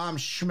go. I'm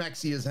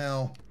schmexy as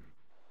hell.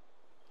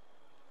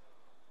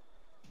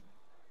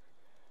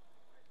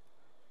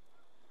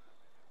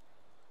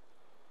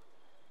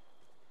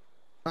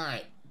 All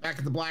right, back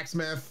at the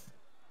blacksmith.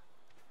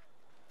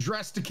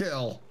 Dressed to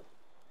kill.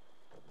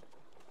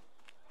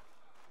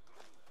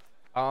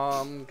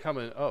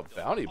 Coming. Oh,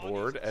 bounty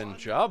board and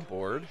job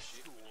board.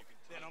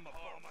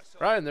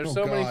 Ryan, there's Oh,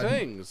 so many God.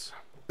 things.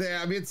 Yeah,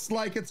 I mean, it's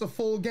like it's a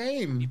full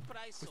game.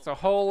 It's a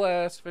whole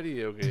ass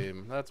video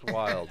game. That's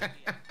wild.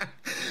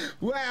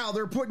 Wow,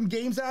 they're putting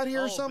games out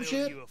here or I'll some build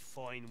shit? you a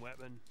fine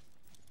weapon.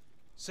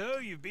 So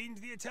you've been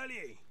to the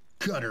atelier.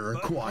 Cutter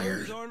But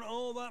acquired. those aren't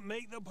all that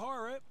make the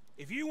pirate.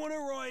 If you want to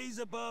rise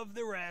above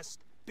the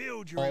rest,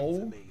 build your Oh,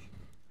 infamy.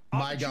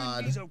 my God.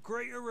 Opportunities of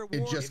greater reward.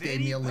 It just If gave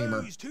me a any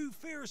lemur. pose too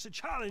fierce a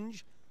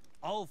challenge,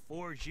 I'll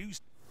forge you.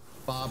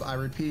 Bob, I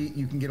repeat,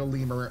 you can get a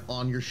lemur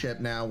on your ship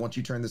now once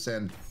you turn this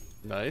in.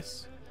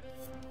 Nice.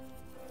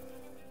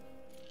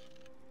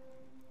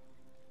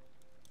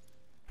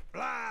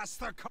 Blast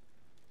the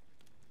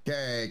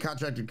Okay,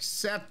 contract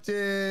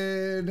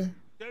accepted.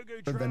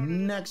 For the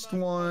next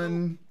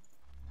one.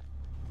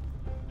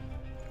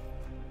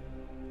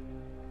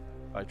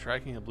 By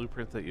tracking a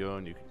blueprint that you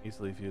own, you can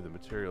easily view the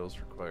materials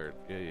required.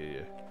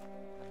 Yeah.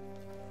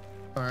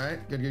 All right,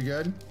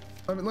 good.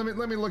 Let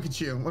me look at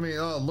you.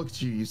 Look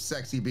at you, you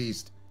sexy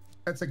beast.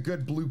 That's a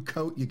good blue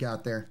coat you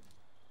got there.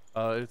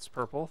 It's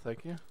purple.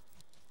 Thank you.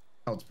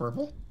 Oh, it's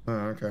purple. Oh,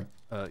 okay.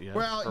 Yeah.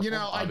 Well, purple, you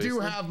know, I do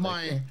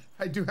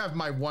obviously. have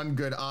my one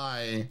good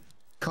eye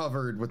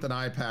covered with an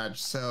eye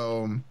patch,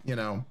 so you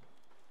know.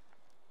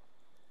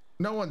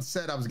 No one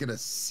said I was gonna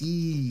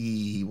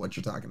see what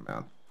you're talking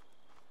about.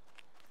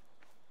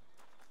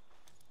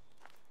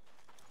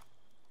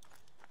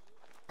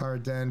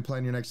 Pirate Den,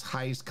 plan your next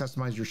heist,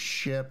 customize your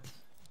ship.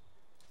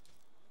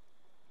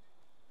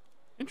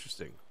 Interesting.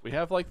 interesting. We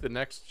have like the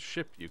next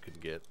ship you can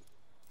get.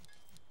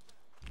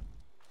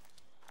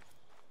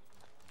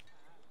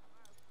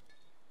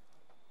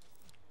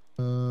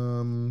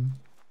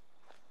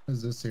 What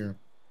is this here?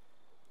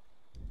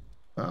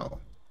 Oh.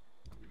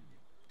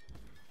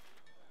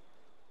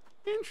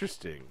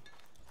 Interesting.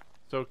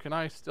 So can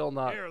I still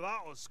not? Here, that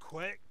was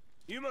quick.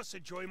 You must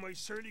have joined my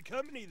surly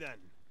company then.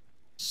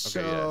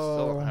 Okay, yeah,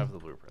 still don't have the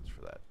blueprints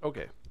for that.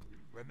 Okay.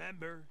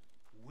 Remember,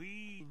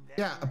 we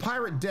Yeah, a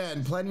pirate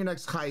den. Plan your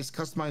next heist.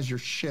 Customize your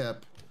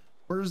ship.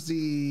 Where's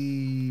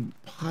the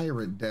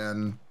pirate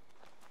den?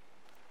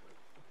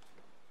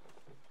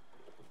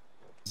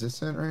 Is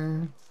this it right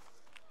here?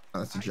 Oh,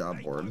 that's a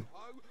job board.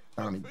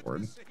 Bounty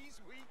board. If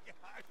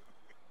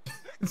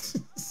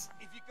you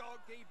can't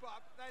keep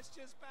up, that's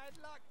just bad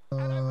luck.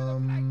 And over the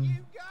flag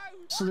you go.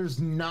 So there's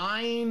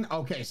 9.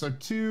 Okay, so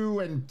 2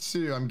 and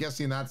 2. I'm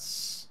guessing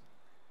that's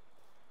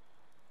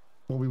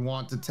what we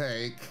want to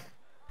take.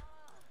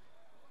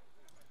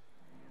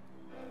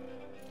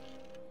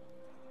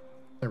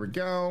 There we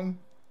go.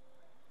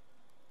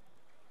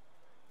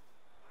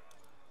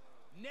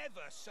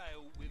 Never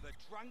sail with a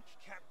drunk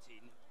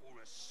captain or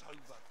a sober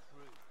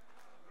crew.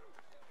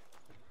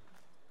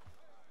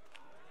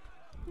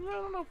 I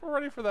don't know if we're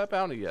ready for that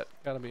bounty yet.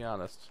 Gotta be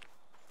honest.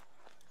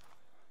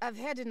 I've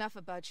heard enough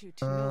about you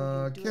to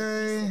know you do a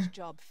Okay. decent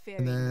job very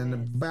And then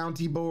well.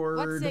 bounty board.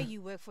 What say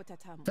you work for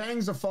Tatamu?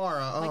 Fangs of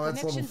Farah. My Oh, that's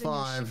level connections in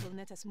your ship 5. will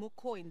net us more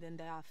coin than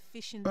there are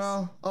fish in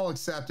Well, I'll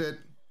accept it.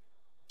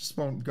 Just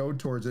won't go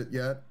towards it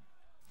yet.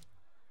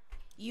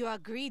 You are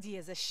greedy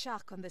as a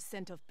shark on the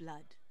scent of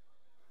blood.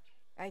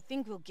 I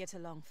think we'll get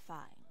along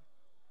fine.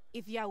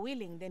 If you are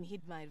willing, then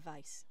heed my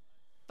advice.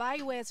 Buy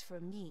wares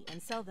from me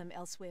and sell them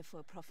elsewhere for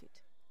a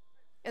profit.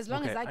 As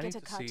long as I get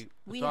a cut,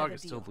 we have dog a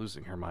is deal. still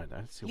losing her mind. I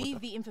don't see Leave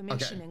what the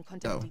information and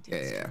contact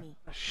details to me.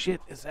 Shit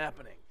is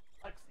happening.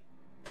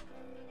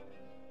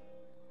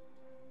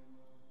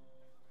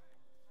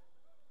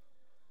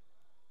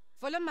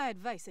 Follow my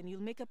advice and you'll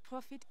make a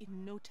profit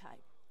in no time.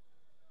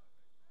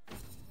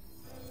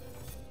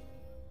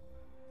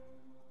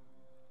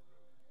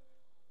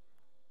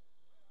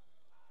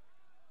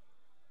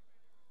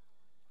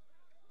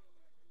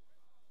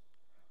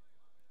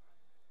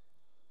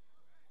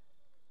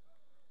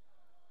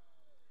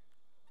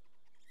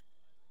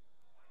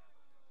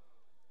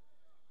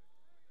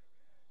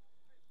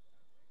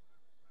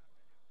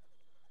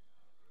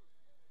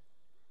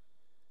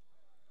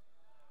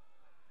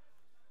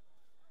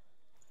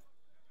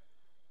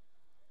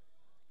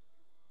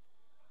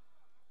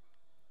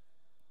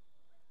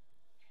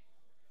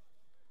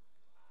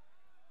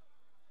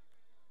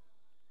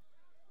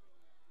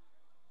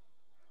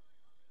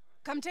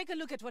 Come take a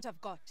look at what I've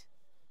got.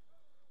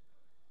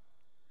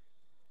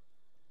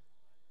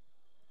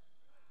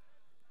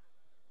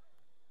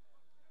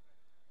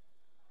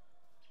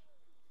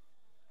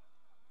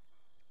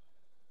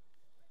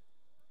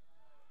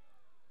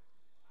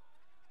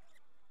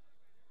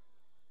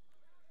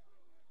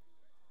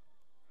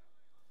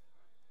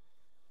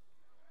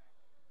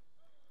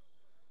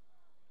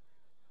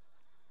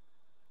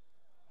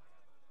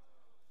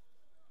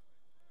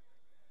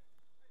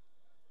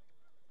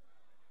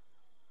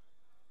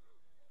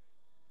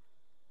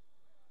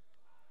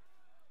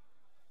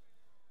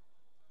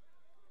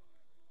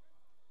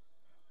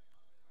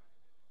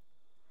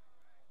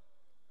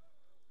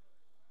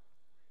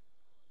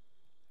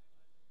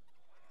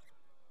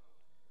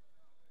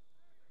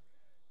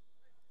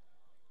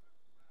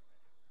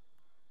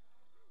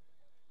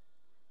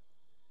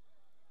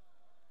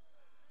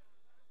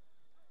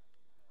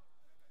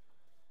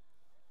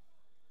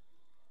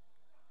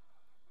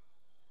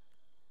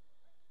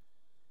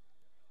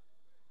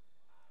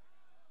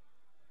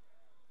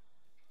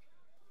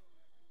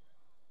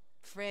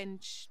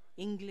 French,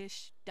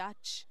 English,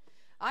 Dutch.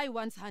 I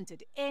once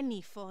hunted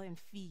any foreign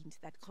fiend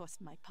that crossed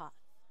my path.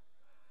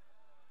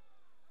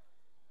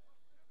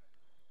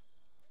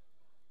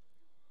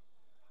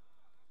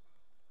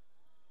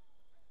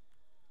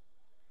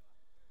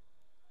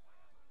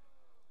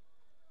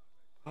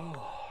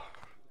 Oh,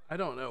 I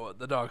don't know what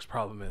the dog's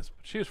problem is,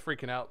 but she was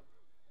freaking out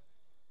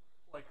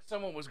like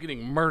someone was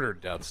getting murdered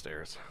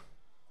downstairs.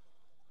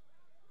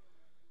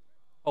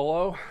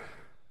 Hello?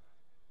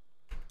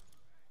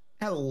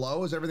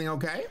 Hello, is everything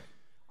okay?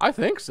 I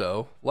think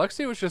so.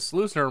 Lexi was just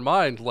losing her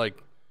mind,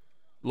 like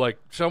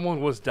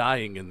someone was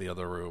dying in the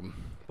other room.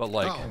 But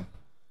like,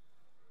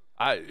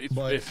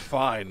 it's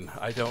fine.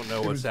 I don't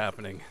know what's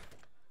happening.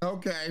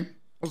 Okay,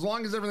 as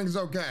long as everything's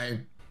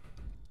okay.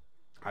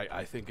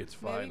 I think it's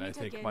fine. I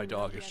think my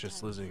dog is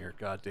just losing her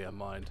goddamn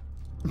mind.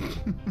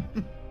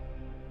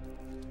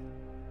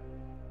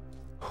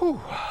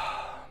 Whew.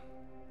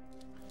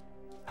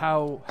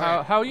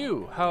 How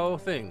you? How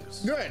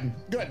things?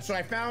 Good. So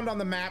I found on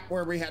the map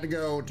where we had to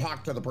go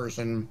talk to the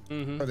person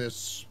for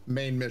this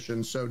main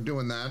mission. So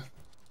doing that.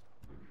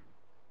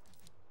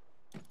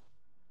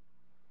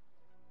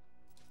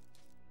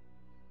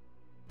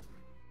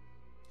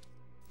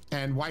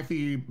 And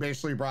wifey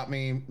basically brought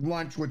me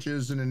lunch, which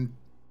is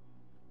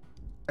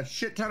a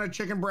shit ton of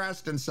chicken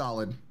breast and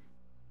salad.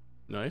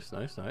 Nice,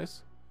 nice,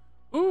 nice.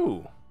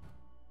 Ooh.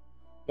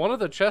 One of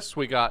the chests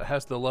we got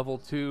has the level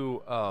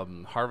 2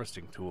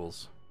 harvesting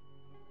tools.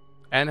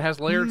 And has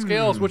layered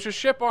scales, which is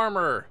ship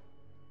armor.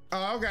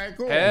 Oh, okay,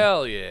 cool.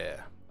 Hell yeah.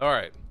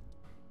 Alright.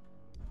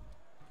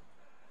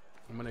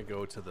 I'm gonna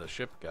go to the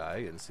ship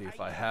guy and see if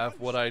I have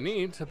what I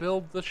need to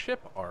build the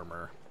ship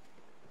armor.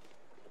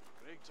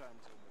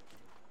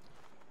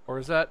 Or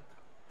is that...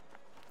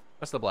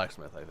 That's the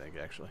blacksmith, I think,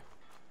 actually.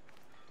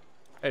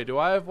 Hey, do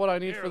I have what I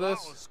need for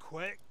this? That was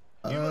quick.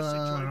 You must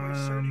enjoy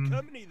my sturdy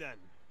company then.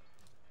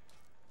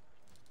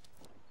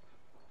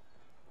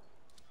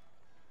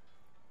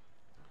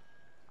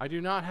 I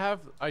do not have...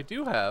 I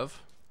do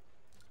have...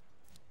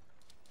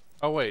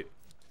 Oh, wait.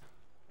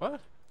 What?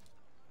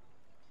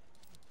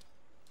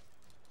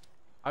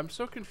 I'm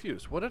so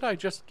confused. What did I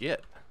just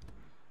get?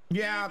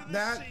 Yeah,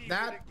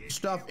 that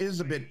stuff is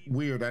a bit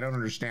weird. I don't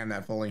understand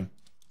that fully.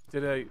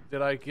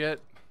 Did I get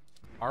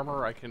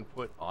armor I can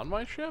put on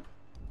my ship?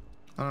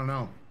 I don't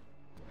know.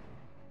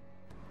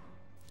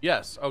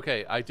 Yes.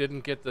 Okay. I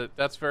didn't get the.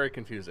 That's very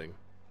confusing.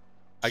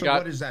 So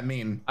what does that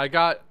mean? I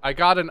got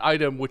an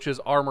item which is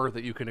armor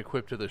that you can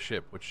equip to the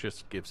ship, which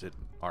just gives it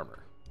armor.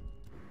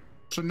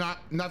 So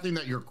nothing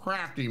that you're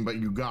crafting, but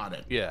you got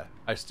it. Yeah.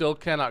 I still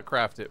cannot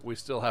craft it. We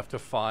still have to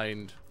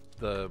find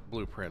the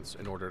blueprints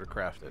in order to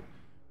craft it.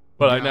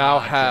 But I now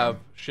have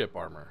ship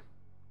armor.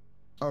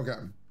 Okay.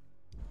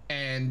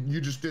 And you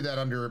just did that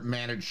under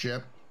manage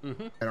ship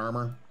and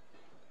armor?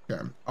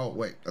 Okay. Oh,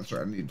 wait. That's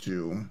right. I need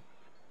to...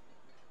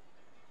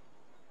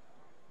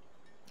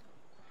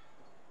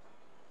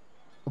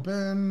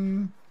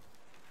 Open.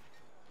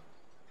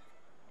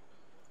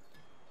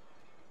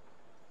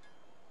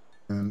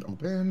 And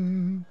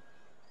open.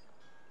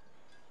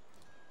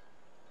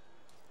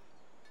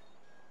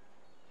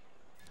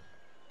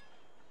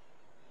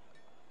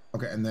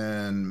 Okay, and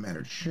then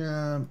manage ship.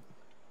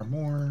 Or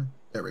more.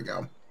 There we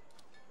go.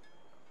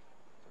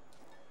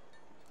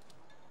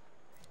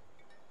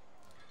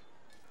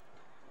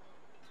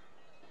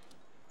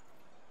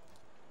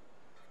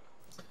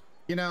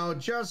 You know,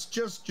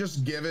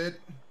 just give it,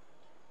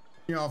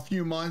 you know, a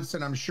few months,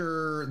 and I'm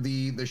sure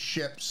the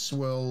ships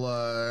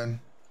will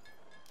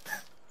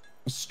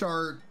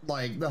start,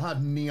 like, they'll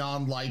have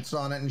neon lights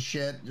on it and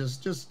shit.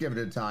 Just give it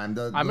a time.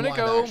 I'm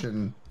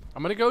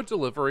gonna go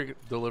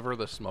deliver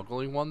the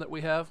smuggling one that we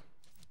have.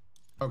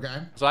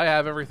 Okay. So I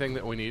have everything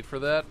that we need for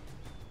that,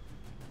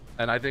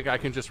 and I think I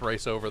can just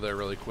race over there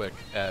really quick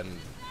and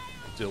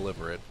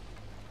deliver it.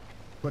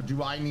 But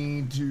do I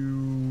need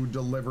to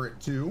deliver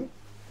it too?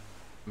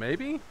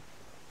 Maybe?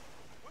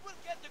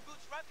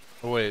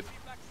 Oh, wait.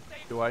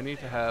 Do I need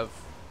to have...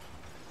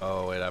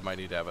 Oh, wait, I might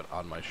need to have it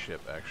on my ship,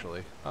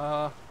 actually.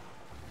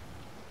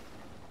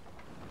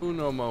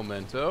 Uno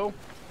momento.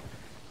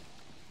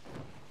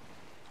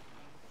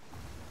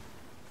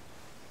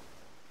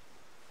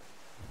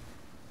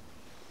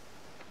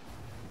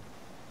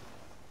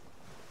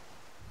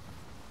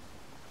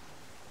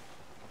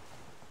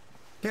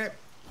 Okay.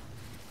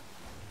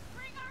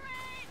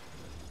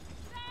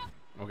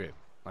 Okay.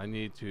 I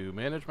need to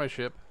manage my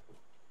ship.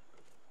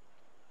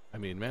 I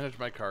mean, manage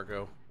my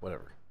cargo.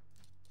 Whatever.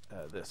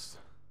 This.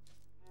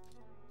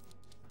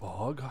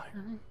 Bog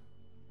iron?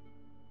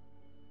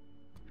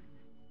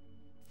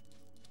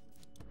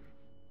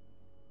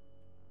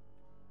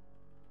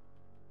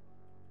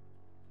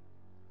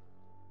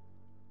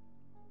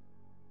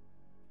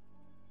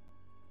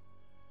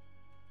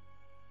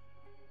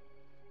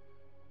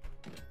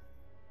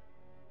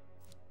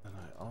 And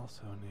I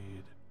also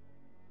need...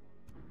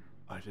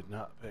 I did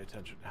not pay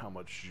attention to how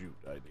much jute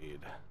I need.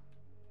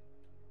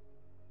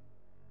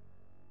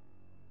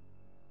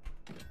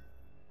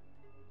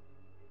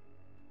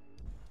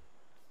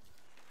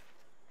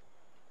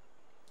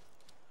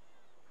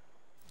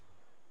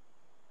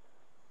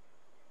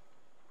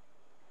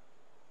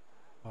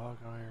 Bog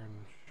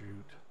iron,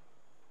 jute.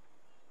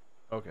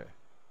 Okay.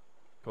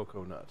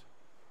 Cocoa nut.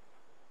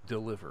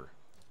 Deliver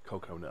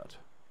cocoa nut.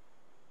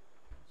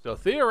 So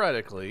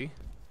theoretically,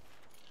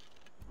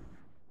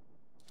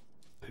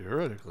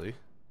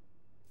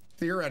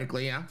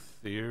 yeah.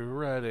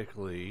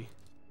 Theoretically.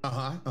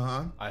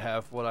 I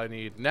have what I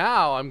need.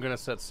 Now I'm gonna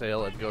set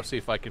sail and go see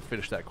if I can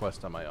finish that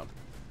quest on my own.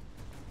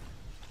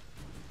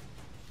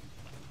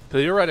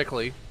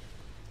 Theoretically.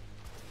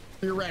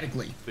 Well,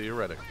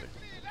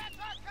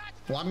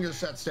 I'm gonna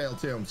set sail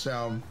too,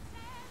 so.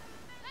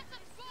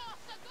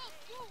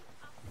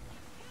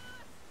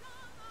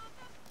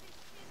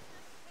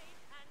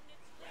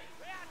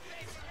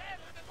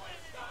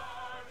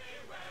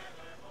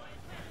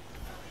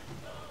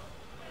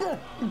 Oh,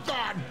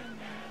 God.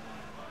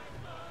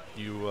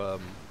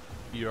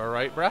 You all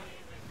right, bruh?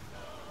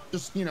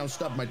 Just, you know,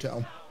 stub my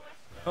toe.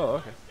 Oh,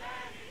 okay.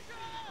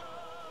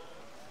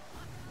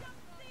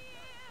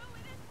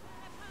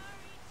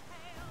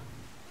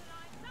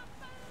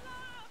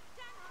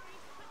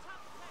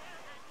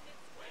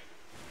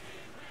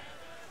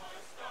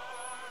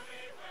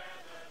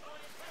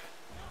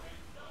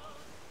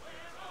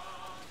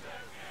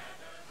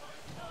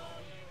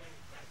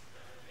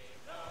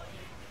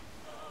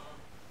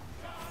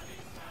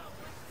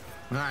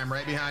 I'm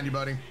right behind you,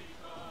 buddy.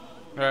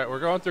 All right, we're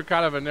going through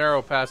kind of a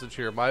narrow passage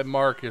here. My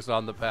mark is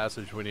on the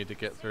passage we need to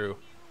get through.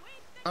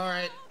 All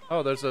right.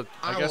 Oh, there's a...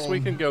 I guess we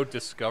can go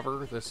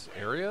discover this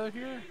area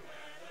here?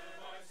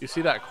 You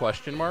see that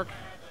question mark?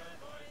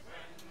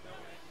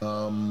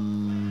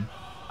 I'm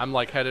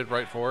like headed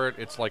right for it.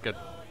 It's like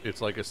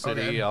a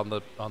city on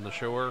the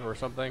shore or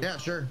something. Yeah,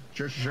 sure.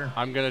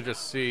 I'm gonna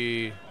just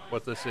see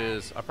what this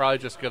is. I'm probably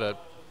just gonna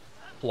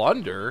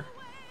plunder.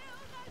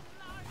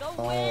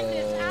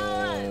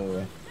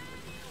 Oh.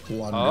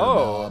 Plunder.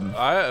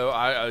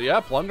 Oh,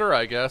 yeah, plunder,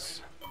 I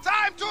guess.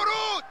 Time to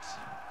root!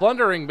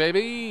 Plundering,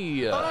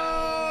 baby.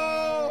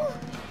 Oh!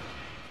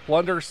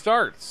 Plunder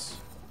starts.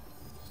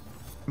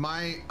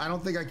 I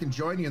don't think I can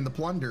join you in the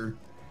plunder.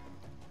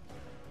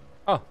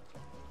 Oh.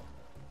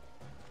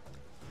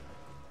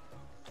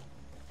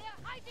 They're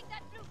hiding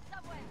that loot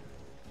somewhere.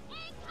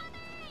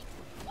 Incoming!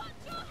 Watch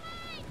your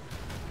head!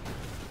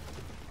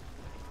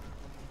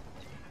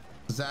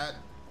 Is that...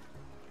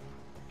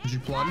 Did you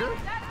plunder?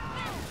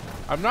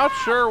 I'm not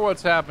sure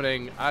what's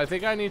happening. I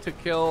think I need to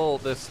kill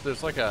this.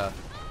 There's like a...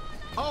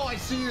 Oh, I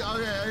see.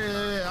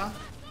 Okay, yeah.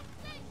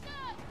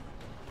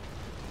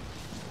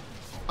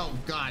 Oh,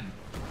 God.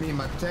 Me and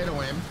my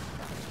potato aim.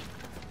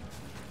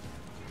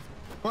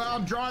 Well,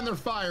 I'm drawing their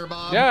fire,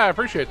 Bob. Yeah, I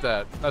appreciate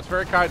that. That's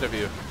very kind of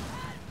you.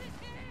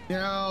 You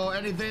know,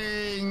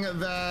 anything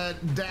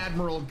that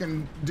Dadmiral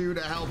can do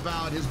to help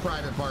out his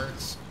private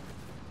parts.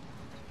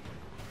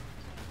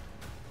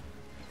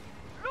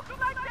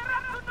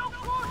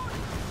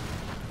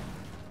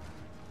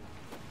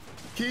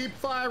 Keep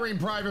firing,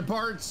 private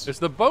parts. Is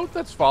the boat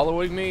that's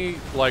following me,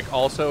 like,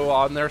 also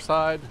on their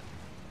side?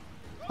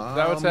 Is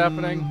that what's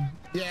happening?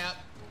 Yeah.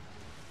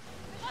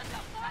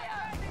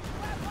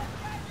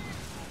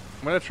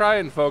 I'm gonna try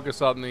and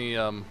focus on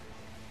the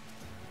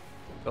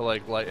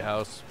like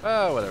lighthouse.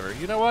 Oh, whatever.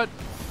 You know what?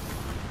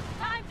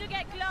 Time to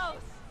get close.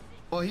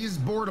 Well, he's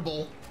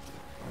boardable.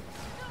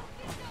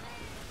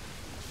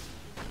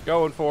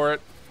 Going for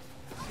it.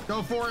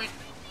 Go for it.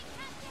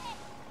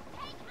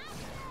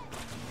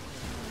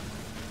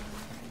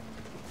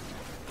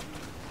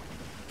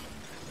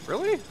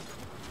 Really?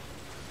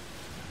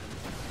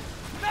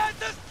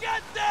 Let's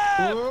get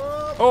them!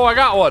 Oh, I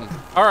got one.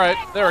 All right,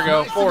 there we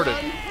go. Forwarded.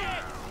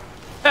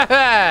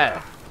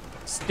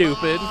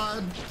 Stupid.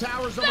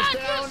 Tower's almost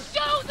down.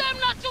 Show them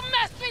not to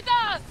mess with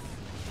us!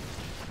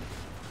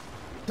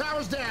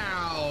 Tower's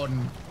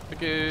down.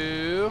 Thank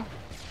you.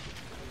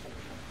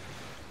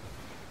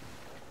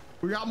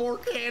 We got more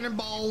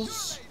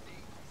cannonballs.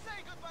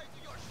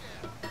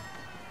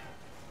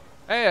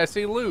 Hey, I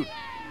see loot.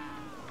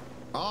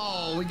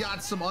 Oh, we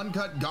got some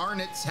uncut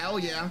garnets. Hell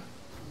yeah.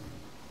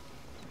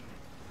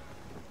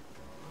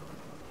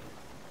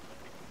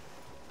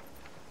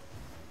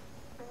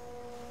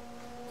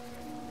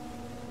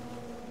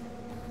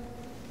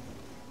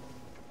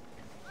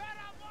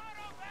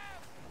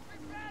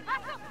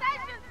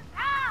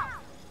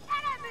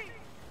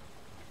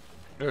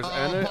 There's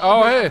enemy.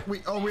 Oh, hey. We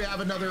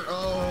have another.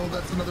 Oh,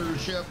 that's another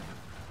ship.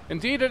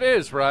 Indeed it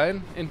is,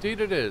 Ryan. Indeed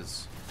it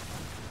is.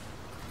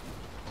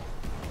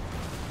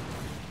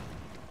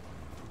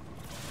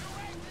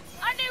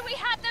 I knew we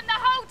had them the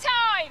whole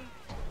time!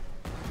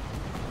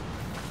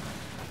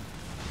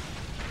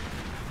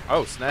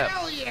 Oh, snap.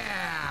 Hell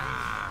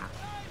yeah!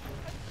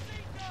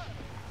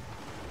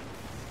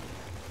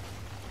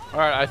 All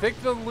right, I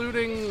think the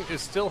looting is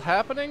still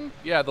happening.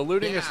 Yeah, the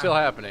looting is still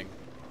happening.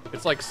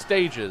 It's like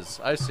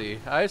stages. I see.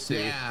 I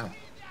see. Yeah.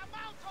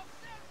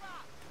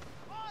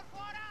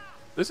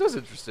 This is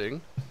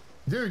interesting.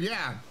 Dude,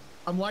 yeah.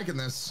 I'm liking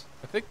this.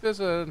 I think there's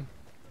a...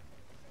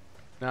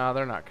 No,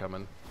 they're not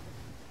coming.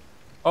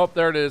 Oh,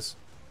 there it is.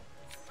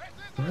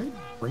 Did I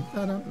break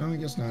that up? No, I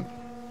guess not.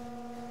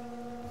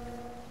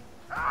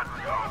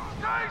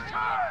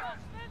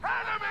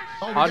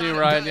 Oh, on you,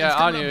 Ryan. Yeah,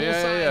 on you.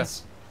 Yeah.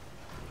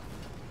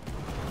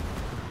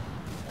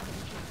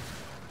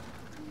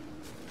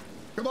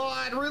 Come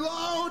on,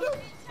 reload!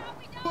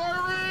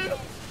 Fire it!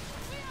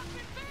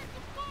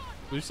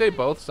 Did you say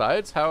both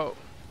sides? How?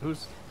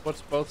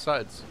 What's both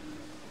sides?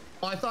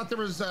 Oh, I thought there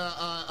was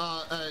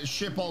a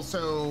ship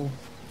also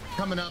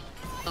coming up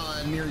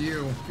near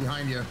you,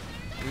 behind you.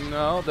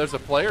 No, there's a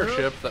player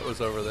ship that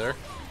was over there.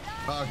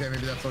 Oh, okay,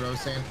 maybe that's what I was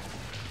saying.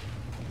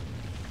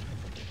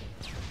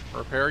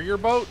 Repair your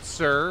boat,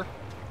 sir.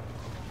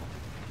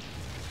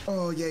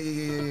 Oh,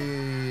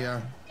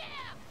 yeah.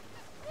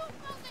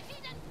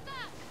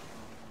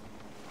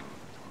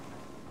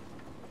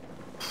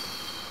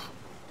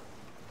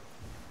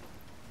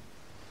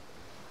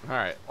 All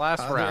right,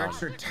 last There are round.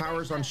 extra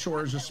towers on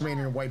shores just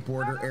remaining in a white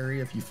border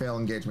area if you fail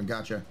engagement.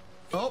 Gotcha.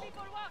 Oh,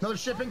 another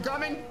ship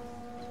incoming.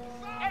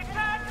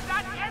 Attack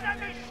that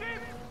enemy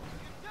ship!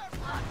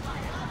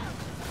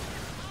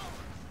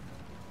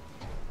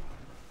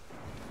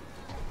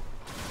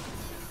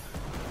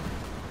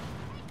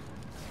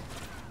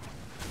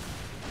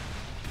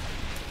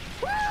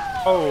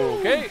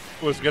 Okay,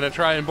 was gonna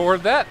try and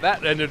board that.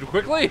 That ended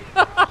quickly.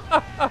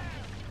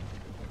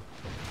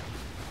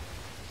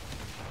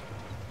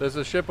 There's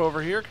a ship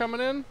over here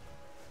coming in.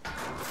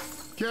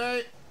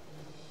 Okay.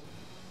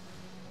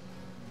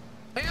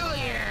 Hell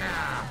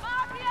yeah!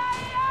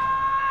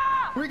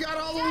 We got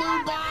all the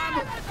loot,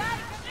 Bob!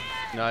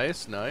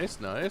 Nice, nice,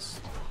 nice.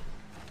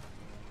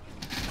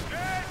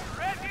 Get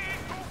ready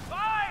to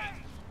fight!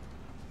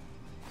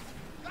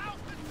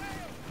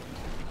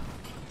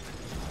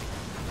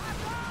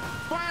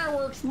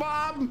 Fireworks,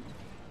 Bob!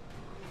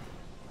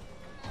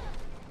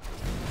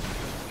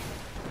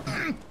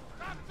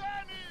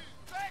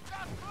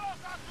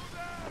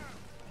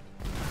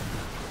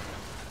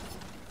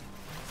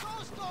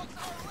 Those dogs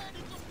are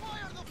ready to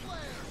fire the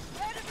flares!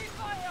 Enemy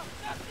fire!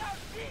 Knock down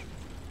seats!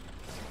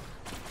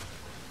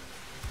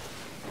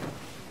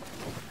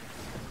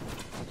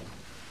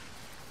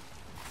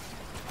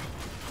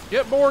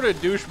 Get boarded,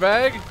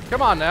 douchebag.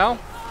 Come on now.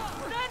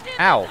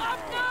 Ow.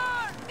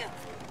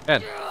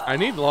 And I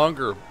need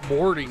longer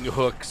boarding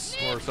hooks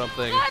or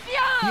something.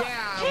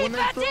 Yeah, when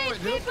they throw it,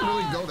 they don't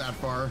really go that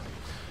far.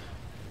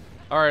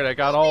 All right, I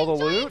got all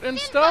the loot and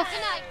stuff.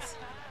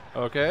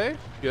 Okay,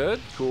 good,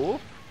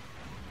 cool.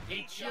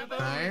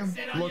 Okay,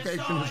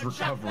 location is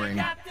recovering.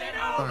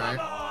 All right.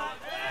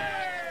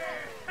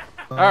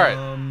 All right.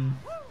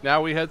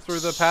 Now we head through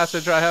the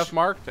passage I have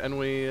marked, and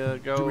we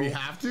go. Do we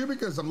have to?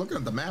 Because I'm looking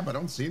at the map, I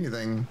don't see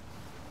anything.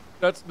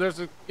 There's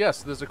a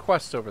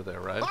quest over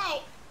there, right?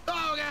 Oh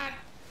God!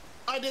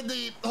 I did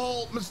the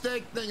whole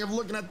mistake thing of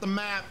looking at the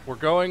map. We're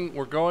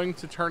going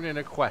to turn in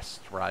a quest,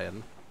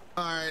 Ryan.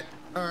 All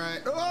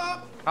right.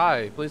 Oh!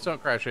 Hi, please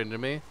don't crash into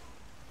me.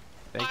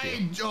 Thank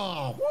you.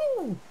 Oh,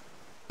 woo.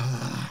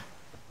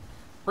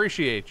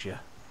 Appreciate you.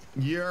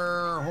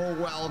 You're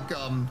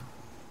welcome.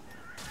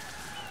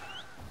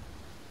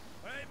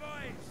 Hey,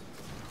 boys!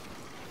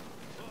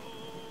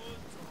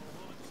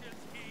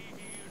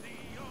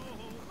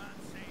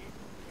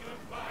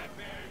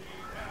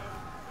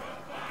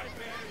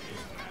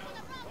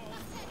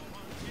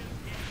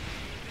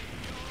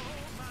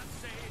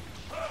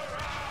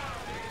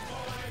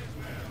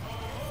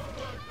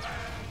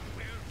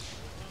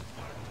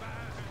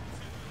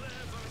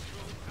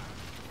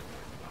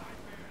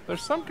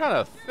 There's some kind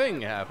of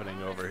thing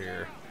happening over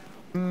here.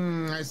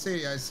 I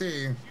see.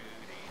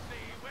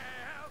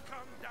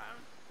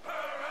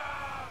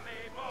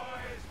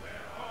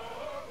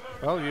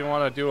 Well, you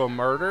want to do a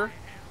murder?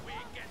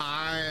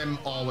 I'm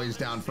always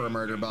down for a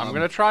murder, Bob. I'm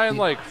gonna try and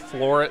like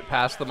floor it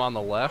past them on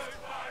the left.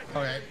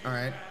 Okay, all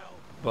right.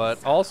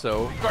 But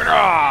also,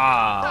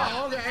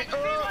 Oh, okay.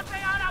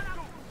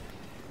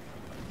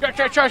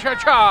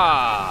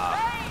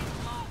 Cha-cha-cha-cha-cha!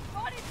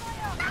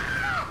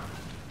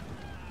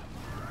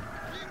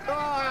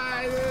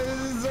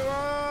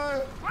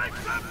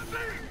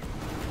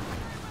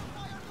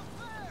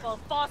 Well,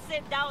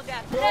 faucet down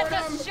there. Let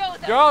us show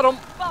them. Got him.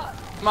 Fuck.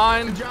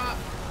 Mine. Good job.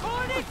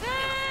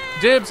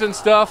 Dibs and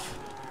stuff.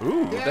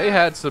 Ooh, they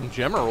had some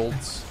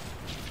gemeralds.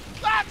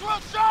 That will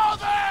show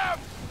them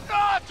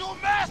not to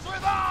mess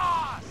with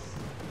us!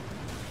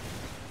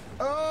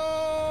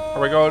 Oh!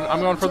 Are we going?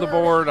 I'm going for the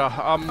board.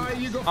 I'm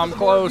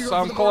close.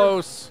 I'm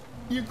close.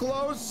 You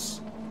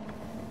close?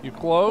 You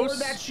close? Board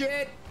that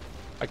shit.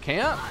 I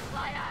can't.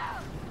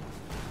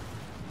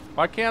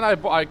 Why can't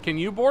I? Can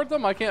you board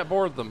them? I can't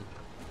board them.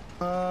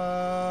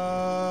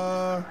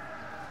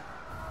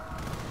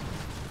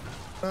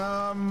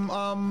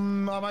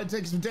 I might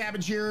take some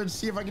damage here and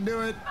see if I can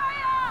do it.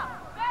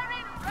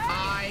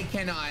 I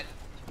cannot.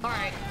 All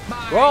right,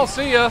 bye. Well,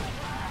 see ya.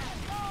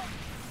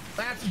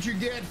 That's what you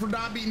get for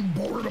not being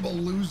boardable,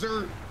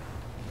 loser.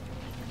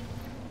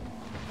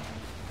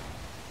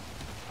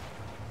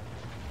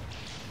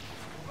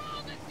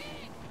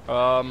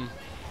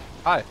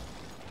 Hi.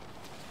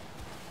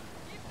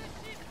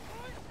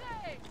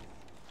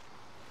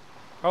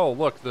 Oh,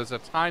 look, there's a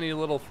tiny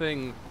little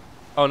thing.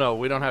 Oh no,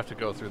 we don't have to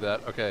go through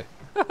that. Okay.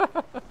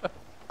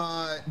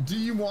 Do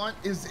you want,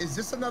 is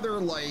this another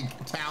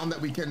like town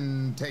that we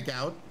can take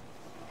out?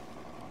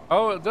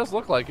 Oh, it does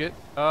look like it.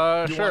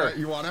 Sure.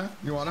 You wanna?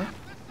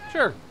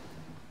 Sure.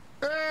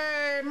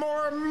 Hey,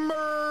 more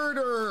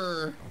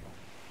murder.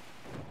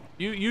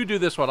 You do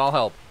this one, I'll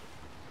help.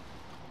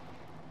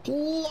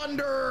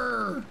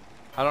 Plunder.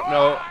 I don't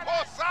know.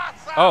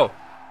 Oh,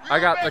 I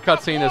got the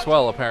cutscene as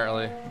well,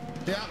 apparently.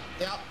 Yep.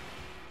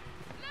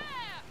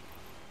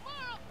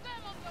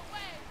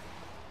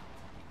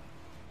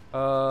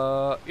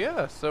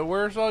 Yeah, so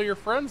where's all your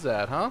friends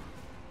at, huh?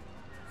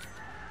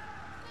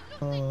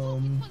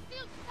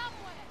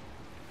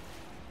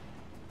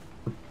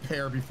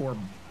 Prepare before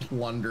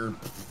plunder.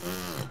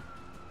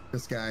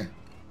 This guy.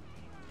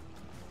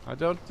 I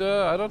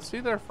don't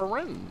see their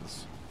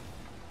friends.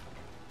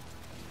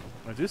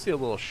 I do see a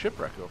little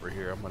shipwreck over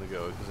here. I'm gonna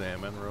go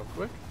examine real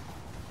quick.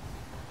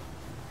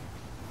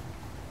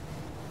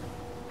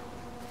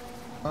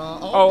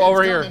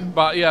 Over here.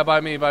 By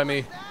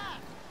me.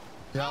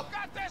 Yep.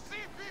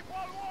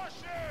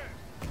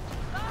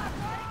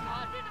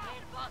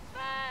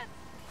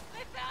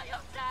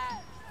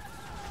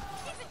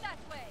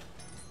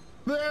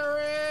 They're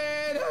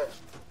in!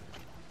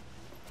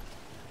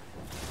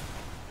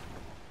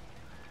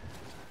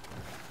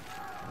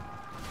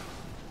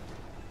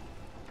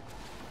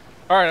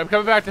 All right, I'm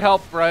coming back to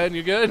help, Ryan.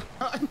 You good?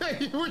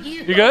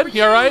 You good?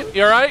 You all right?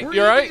 You all right?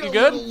 You all right? You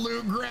good?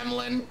 Loot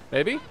gremlin.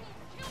 Maybe.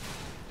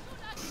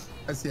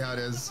 I see how it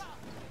is.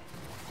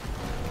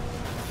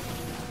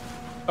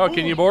 Oh,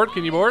 can you board?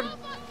 Can you board?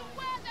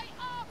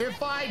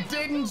 If I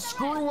didn't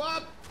screw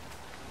up.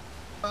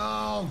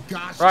 Oh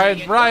gosh. Ryan.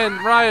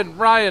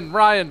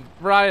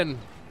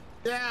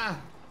 Yeah.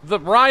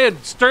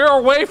 Ryan, steer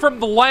away from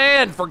the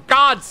land, for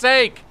God's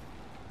sake.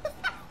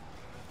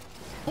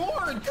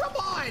 Board, come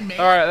on, man.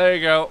 All right, there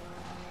you go.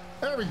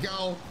 There we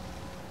go.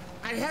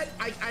 I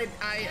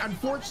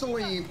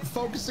unfortunately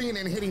focusing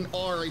and hitting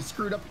R, I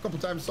screwed up a couple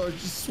times, so I was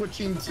just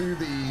switching to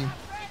the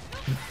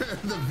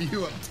the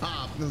view up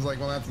top. And I was like,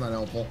 well, that's not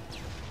helpful.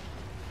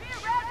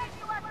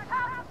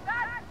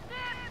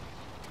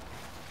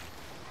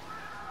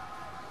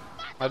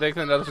 I think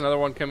there's another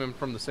one coming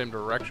from the same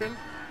direction.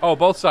 Oh,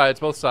 both sides,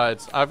 both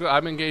sides.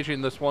 I'm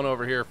engaging this one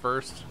over here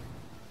first.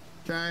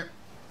 Okay.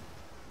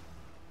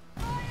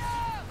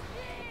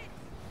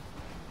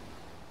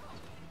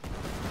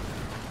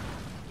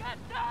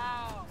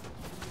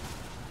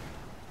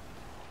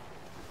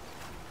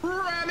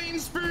 Ramming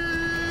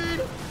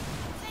speed!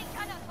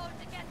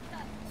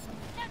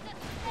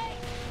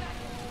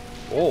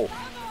 Oh.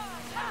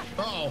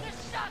 Uh-oh.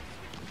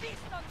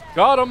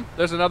 Got him.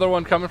 There's another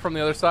one coming from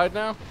the other side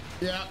now.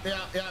 Yeah.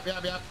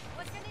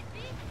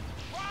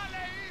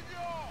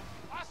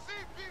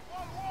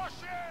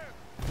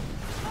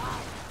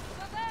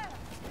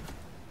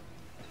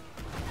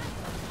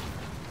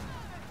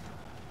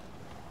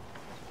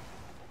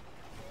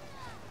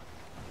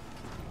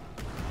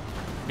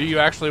 Do you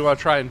actually want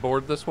to try and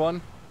board this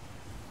one?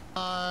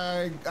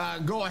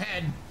 Go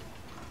ahead.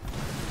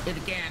 If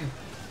you can.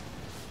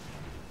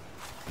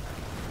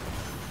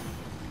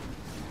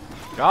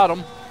 Got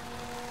him.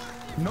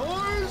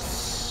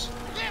 Nice.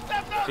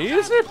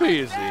 Easy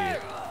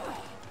peasy.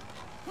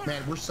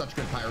 Man, we're such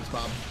good pirates,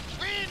 Bob.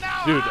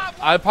 Dude,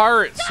 I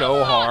pirate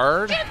so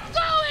hard. Keep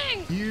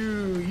going.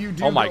 You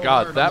do. Oh my go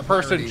God, hard that on the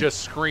person pirating.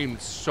 just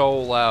screamed so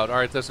loud. All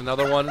right, there's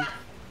another one.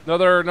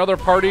 Another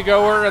party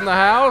goer in the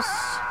house.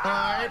 All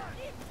right.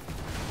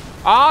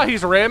 Ah,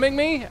 he's ramming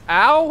me.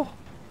 Ow.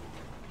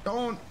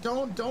 Don't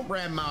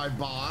ram my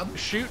Bob.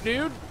 Shoot,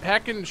 dude.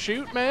 Heckin'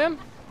 shoot, man.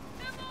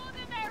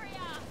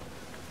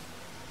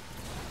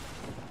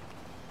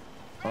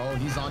 Oh,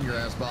 he's on your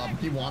ass, Bob.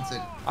 He wants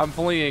it. I'm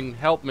fleeing.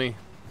 Help me.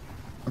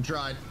 I'm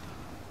tried.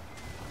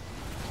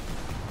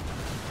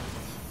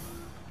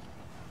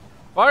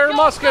 Fire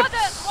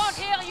muskets. Won't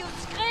hear you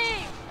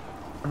scream.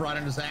 I'm right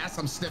on his ass.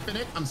 I'm sniffing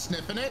it. I'm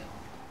sniffing it.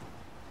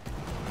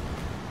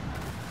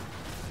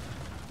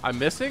 I'm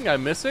missing.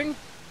 I'm missing.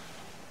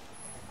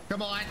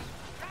 Come on.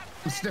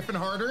 I'm sniffing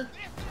harder.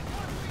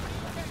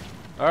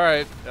 All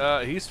right.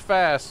 He's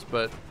fast,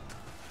 but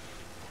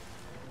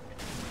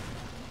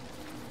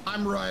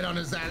I'm right on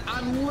his ass.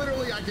 I'm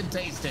literally, I can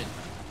taste it.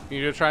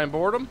 You gonna try and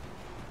board him?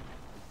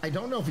 I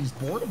don't know if he's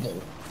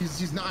boardable.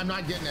 He's not. I'm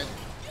not getting it.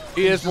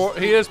 He is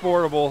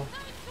boardable.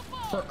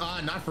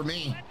 Not for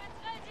me.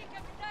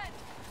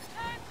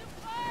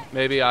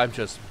 Maybe I'm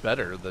just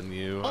better than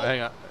you. Oh. Hang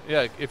on.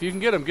 Yeah, if you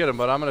can get him, get him.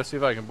 But I'm gonna see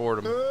if I can board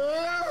him.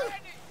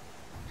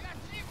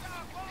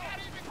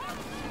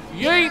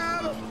 Yeet!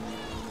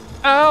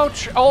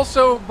 Ouch!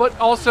 Also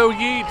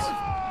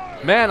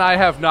yeet. Man, I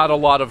have not a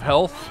lot of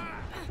health.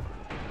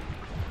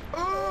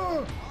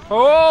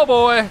 Oh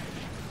boy.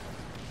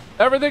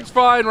 Everything's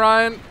fine,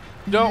 Ryan.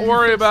 Don't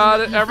worry about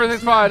it.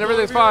 Everything's fine.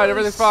 Everything's fine.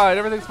 Everything's fine.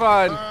 Everything's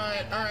fine. All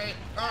right.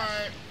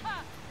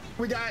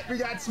 We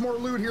got some more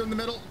loot here in the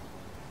middle.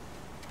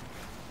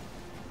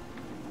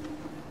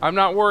 I'm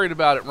not worried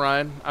about it,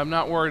 Ryan. I'm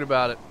not worried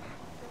about it.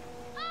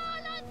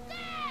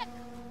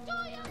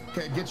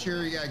 Okay, get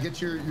your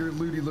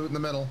looty loot in the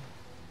middle.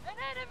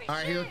 All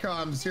right, here it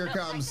comes. Here it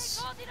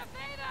comes.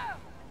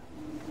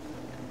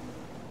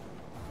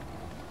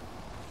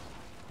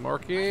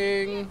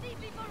 Marking.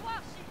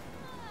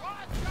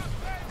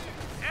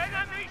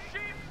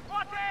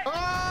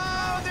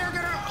 Oh, they're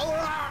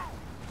gonna.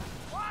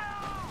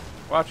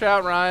 Watch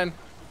out, Ryan.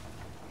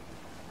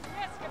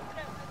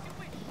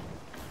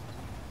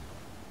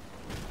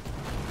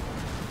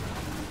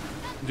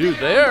 Dude,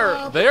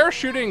 they're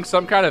shooting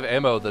some kind of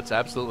ammo that's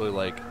absolutely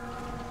like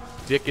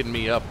dicking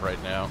me up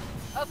right now.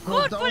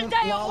 Well, don't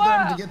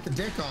allow them to get the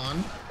dick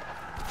on.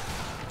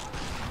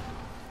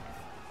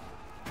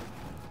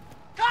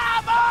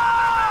 Come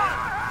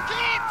on!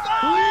 Keep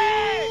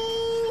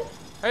going!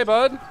 Hey,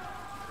 bud.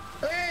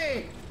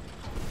 Hey!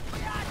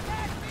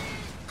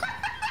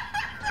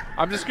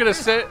 I'm just gonna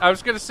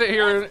sit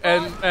here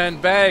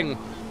and bang.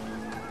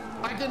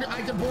 I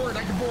can board.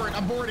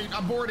 I'm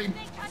boarding.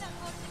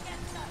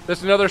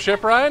 There's another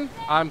ship, Ryan.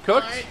 I'm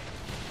cooked.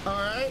 All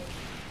right.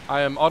 I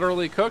am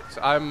utterly cooked.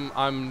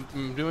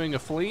 I'm doing a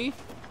flea.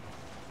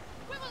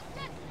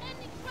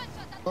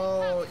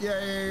 Oh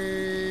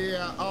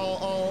yeah.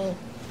 Oh,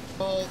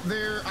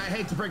 there. I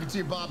hate to break it to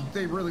you, Bob.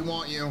 They really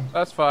want you.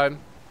 That's fine.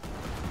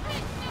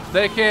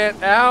 They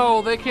can't.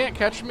 Ow! They can't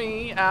catch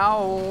me.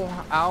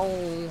 Ow!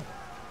 Ow!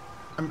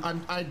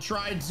 I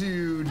tried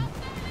to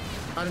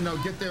I don't know,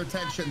 get their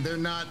attention. They're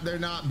not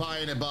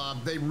buying it,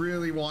 Bob. They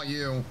really want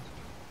you.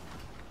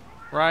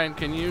 Ryan,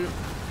 can you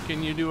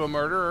do a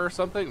murder or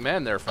something?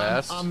 Man, they're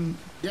fast.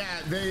 Yeah,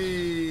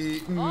 they.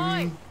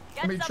 Let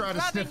me try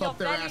to sniff up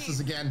their asses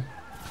again.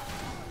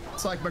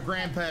 It's like my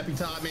grandpappy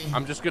taught me.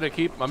 I'm just gonna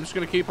keep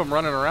them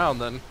running around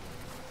then.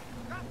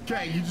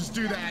 Okay, you just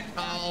do that.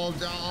 I'll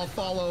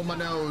follow my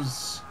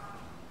nose.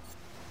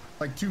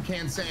 Like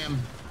Toucan Sam.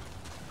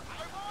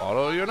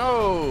 Follow your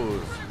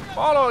nose.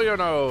 Follow your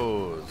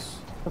nose.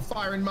 We're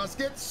firing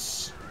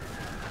muskets.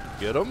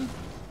 Get them.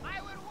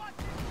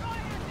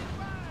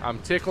 I'm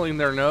tickling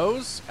their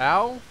nose.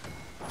 Ow.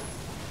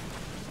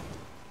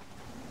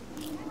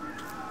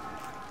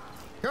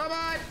 Come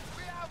on.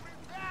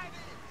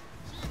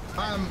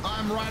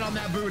 I'm right on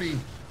that booty.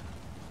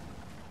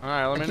 All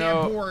right, let me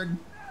know.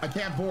 I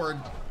can't board.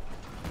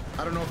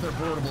 I don't know if they're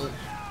boardable.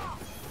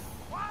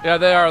 Yeah,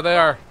 they are. They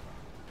are.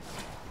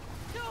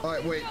 All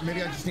right, wait.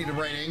 Maybe I just need a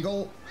right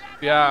angle.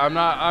 Yeah, I'm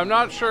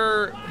not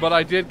sure, but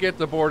I did get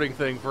the boarding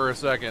thing for a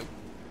second.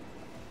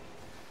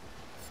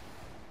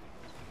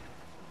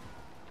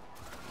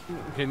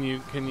 Can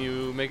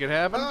you make it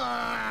happen?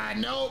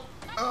 Nope.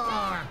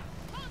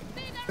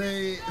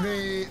 They.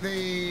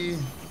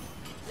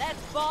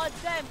 Let's board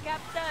them,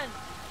 Captain.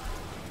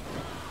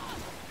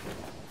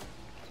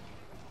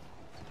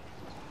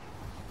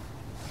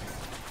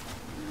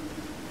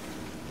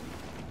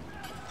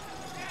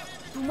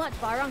 Too much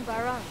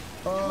barang.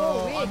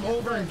 Oh, I'm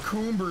over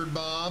encumbered,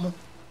 Bob.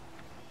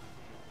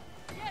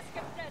 Yes,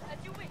 Captain, as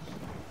you wish.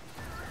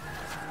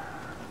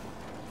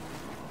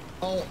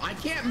 Oh, I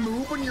can't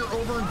move when you're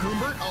over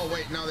encumbered? Oh,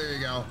 wait, no, there you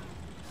go.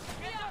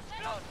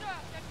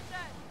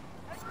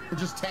 It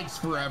just takes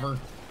forever.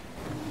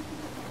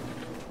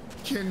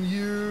 Can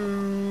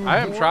you... I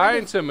am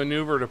trying to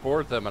maneuver to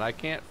board them, and I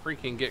can't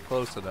freaking get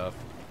close enough.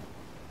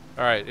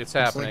 All right, it's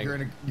happening.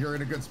 Like you're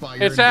in a good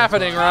spot. It's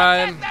happening,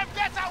 Ryan.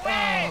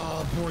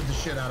 Oh, board the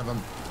shit out of him.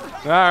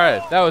 All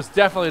right, that was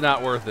definitely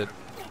not worth it.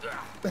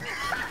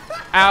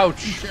 Ouch.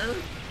 Sure?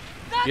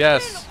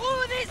 Yes.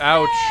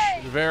 Ouch.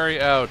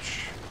 Very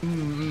ouch.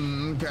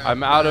 Okay.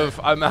 I'm out of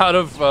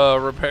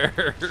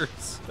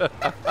repairs.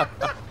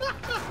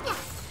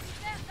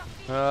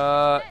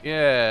 Yeah.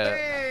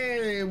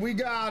 Hey, we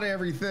got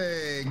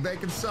everything. They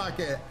can suck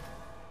it.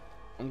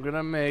 I'm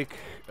gonna make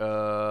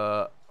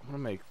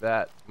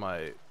that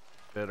my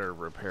better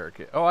repair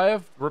kit. Oh, I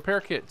have repair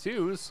kit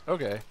 2s.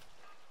 Okay.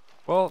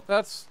 Well,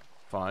 that's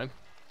fine.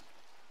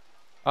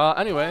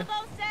 Anyway.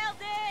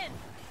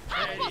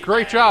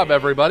 Great job,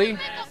 everybody.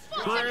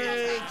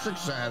 Great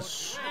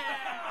success.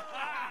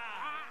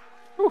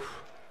 Whew.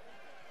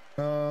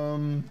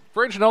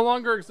 Fridge no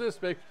longer exists.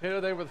 Baked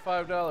potato there with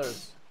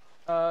 $5.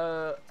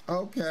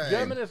 Okay.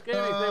 Geminis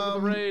Gaming, thank you for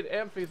the raid.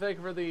 Amphi, thank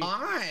you for the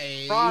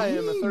Prime,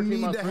 the 13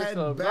 months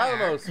resub.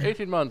 Ramos,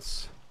 18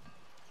 months.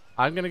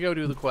 I'm gonna go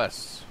do the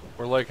quests.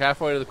 We're like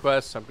halfway to the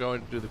quests. I'm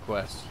going to do the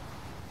quest.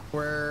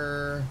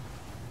 Where?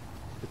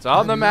 It's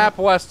on the map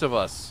west of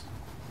us.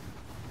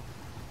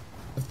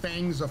 The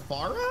Fangs of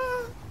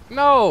Farah?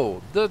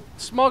 No, the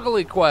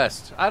Smuggly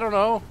quest. I don't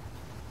know.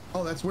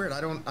 Oh, that's weird.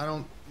 I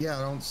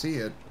don't see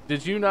it.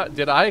 Did you not?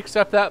 Did I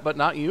accept that, but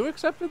not you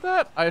accepted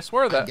that? I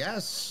swear that. I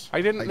guess.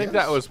 I didn't think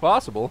that was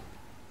possible.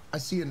 I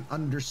see an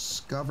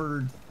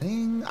undiscovered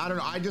thing. I don't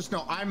know. I just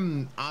know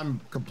I'm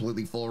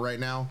completely full right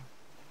now.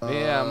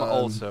 Yeah, I'm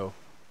also.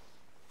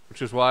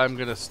 Which is why I'm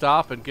gonna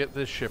stop and get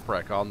this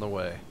shipwreck on the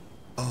way.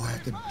 Oh, I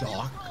have to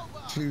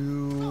dock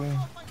to.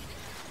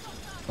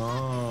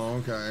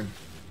 Oh, okay.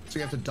 So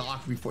you have to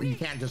dock before. You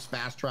can't just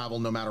fast travel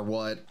no matter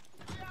what.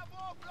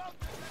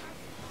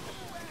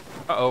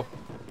 Uh-oh.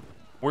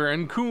 We're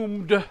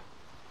encombed.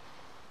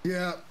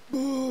 Yeah.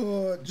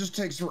 Ooh, it just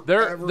takes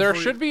forever. There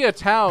should be a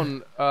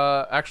town.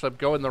 Actually, I'm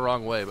going the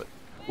wrong way, but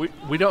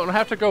we don't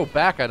have to go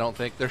back, I don't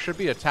think. There should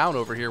be a town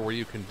over here where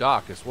you can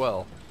dock as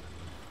well.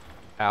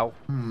 Ow.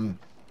 I'm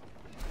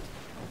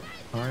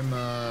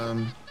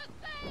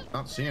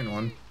not seeing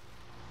one.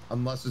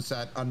 Unless it's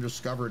that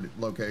undiscovered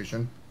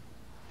location.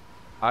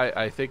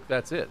 I think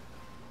that's it.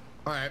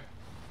 All right.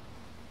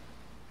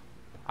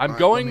 I'm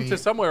going to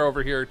somewhere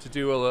over here to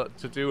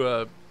do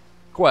a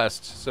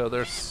quest, so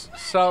there's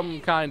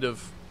some kind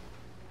of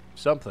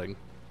something.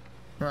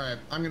 All right,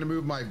 I'm gonna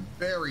move my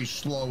very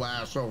slow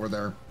ass over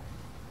there.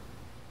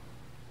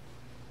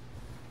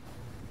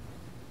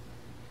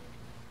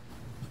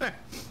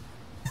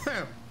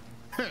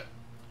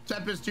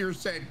 Tempest here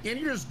said, "Can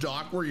you just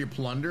dock where you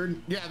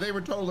plundered?" Yeah, they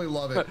would totally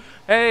love it.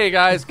 Hey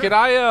guys, can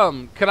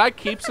I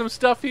keep some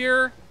stuff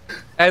here,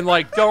 and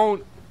like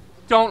don't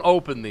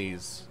open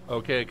these,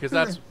 okay? Because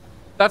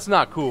that's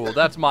not cool.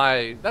 That's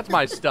my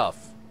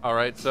stuff. All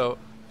right. So,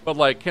 but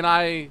like, can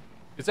I?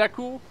 Is that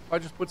cool?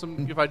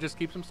 If I just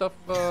keep some stuff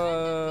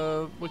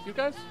with you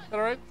guys? Is that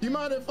all right? Do you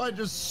mind if I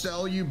just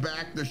sell you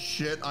back the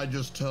shit I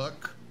just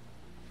took?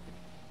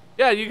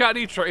 Yeah, you got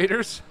any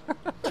traders?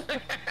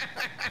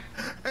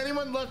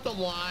 Anyone left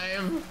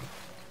alive?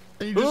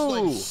 And you just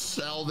like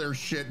sell their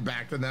shit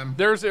back to them.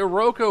 There's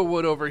Iroko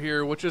wood over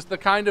here, which is the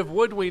kind of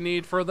wood we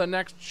need for the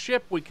next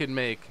ship we can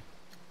make.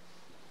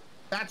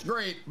 That's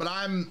great, but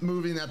I'm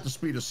moving at the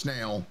speed of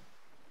snail.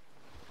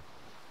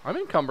 I'm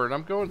encumbered.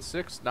 I'm going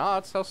 6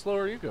 knots. How slow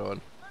are you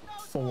going?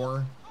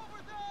 4.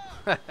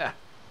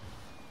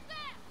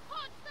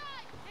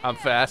 I'm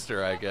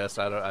faster, I guess.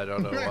 I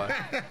don't know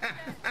why.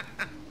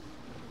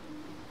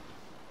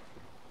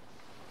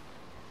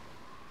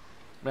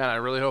 Man, I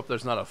really hope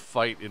there's not a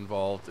fight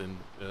involved in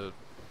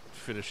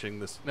finishing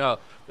this. No,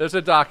 there's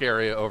a dock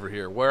area over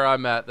here. Where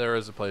I'm at, there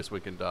is a place we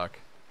can dock.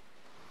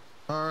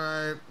 All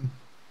right.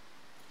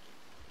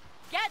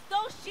 Get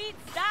those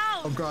sheets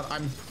down! Oh god,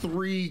 I'm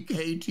 3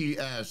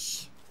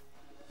 KTS.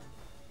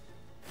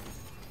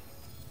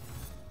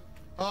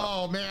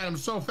 Oh man, I'm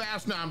so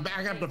fast now. I'm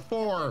back up to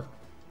 4.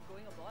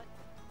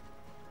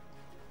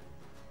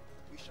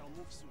 We shall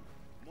move soon.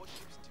 More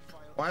ships to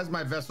fire. Why is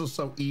my vessel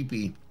so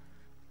eepy?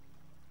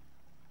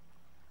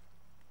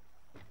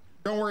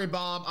 Don't worry,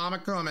 Bob. I'm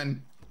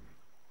a-coming.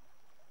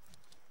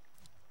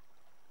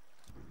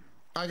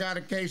 I got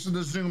a case of the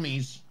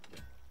zoomies.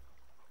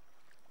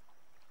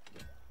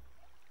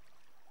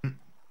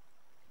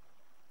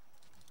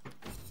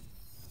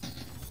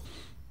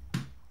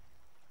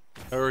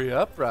 Hurry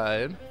up,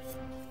 Ryan.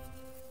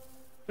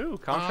 Ooh,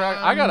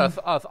 contract. I got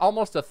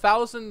almost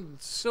 1,000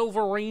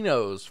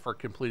 silverinos for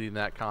completing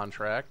that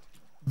contract.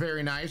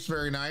 Very nice,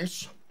 very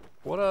nice.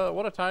 What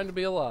a time to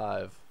be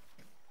alive.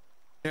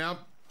 Yep.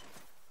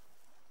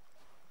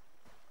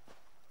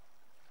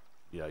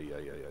 Yeah.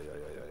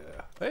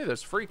 Hey,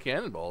 there's free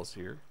cannonballs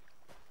here.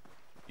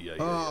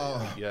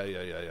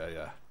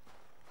 Yeah.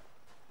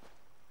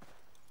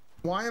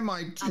 Why am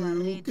I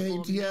 2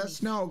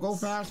 KTS? No, go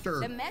faster.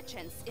 The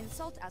merchants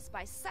insult us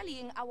by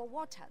sullying our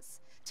waters.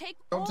 Take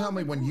Don't tell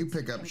me when you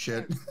pick up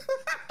shit.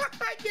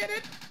 I get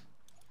it.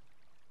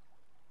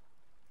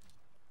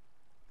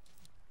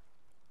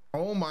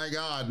 Oh my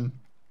god.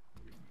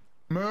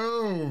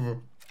 Move.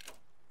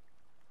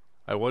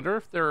 I wonder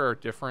if there are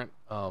different,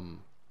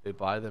 they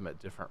buy them at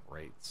different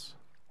rates.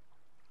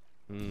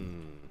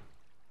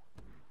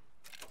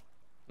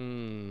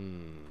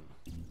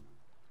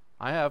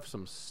 I have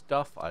some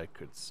stuff I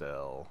could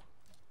sell,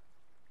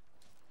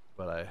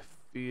 but I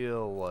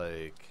feel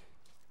like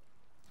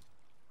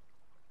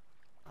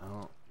I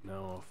don't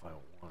know if I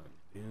want to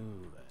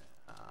do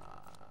that.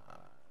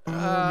 Oh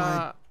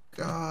my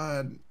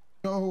god.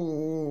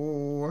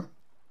 No.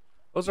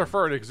 Those are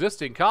for an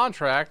existing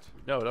contract.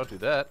 No, don't do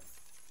that.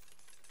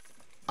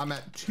 I'm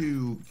at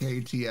 2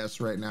 KTS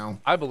right now.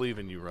 I believe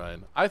in you,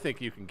 Ryan. I think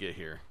you can get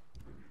here.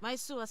 I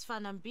think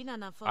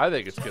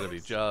it's going to be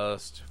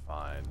just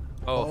fine.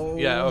 Oh,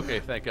 yeah,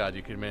 okay, thank God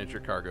you can manage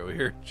your cargo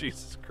here.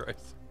 Jesus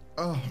Christ.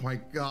 Oh my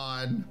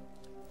god.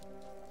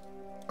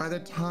 By the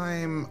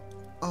time...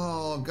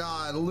 Oh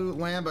god, loot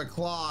Lambda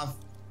cloth.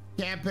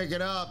 Can't pick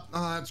it up.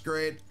 Oh, that's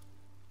great.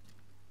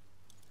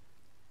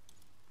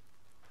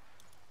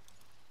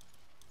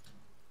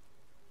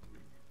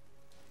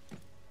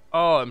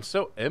 Oh, I'm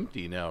so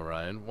empty now,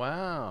 Ryan.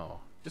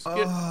 Wow.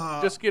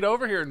 Just get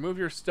over here and move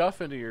your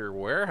stuff into your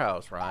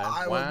warehouse, Ryan.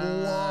 I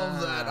would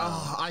love that.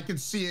 Oh, I can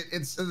see it.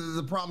 It's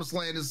the promised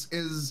land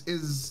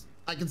is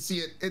I can see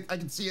it. I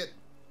can see it.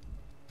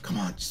 Come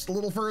on, just a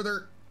little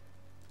further.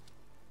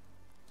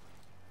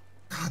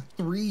 God,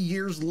 3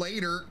 years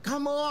later.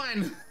 Come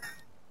on.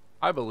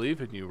 I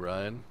believe in you,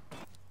 Ryan.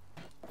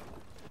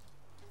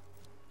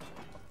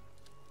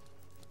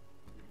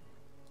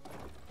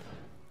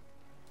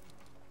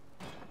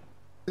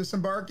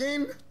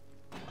 Disembarking.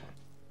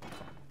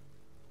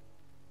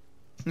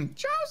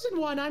 Chosen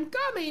one, I'm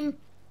coming.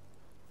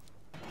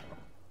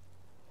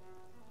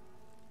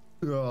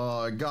 Oh,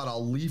 I got a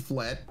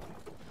leaflet.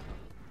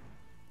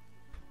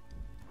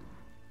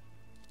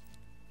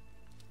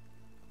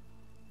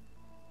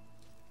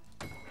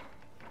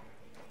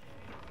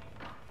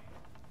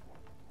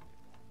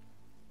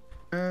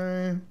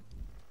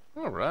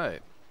 All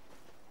right.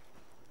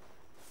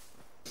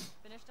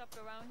 Finished up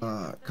around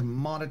here.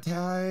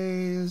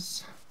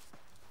 Commoditize.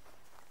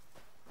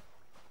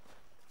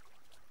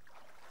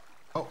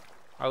 Oh.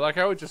 I like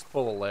how we just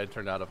pull a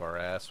lantern out of our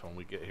ass when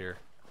we get here.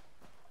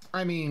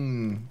 I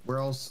mean, where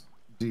else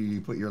do you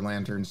put your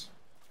lanterns?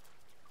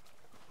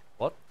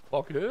 What?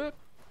 Okay.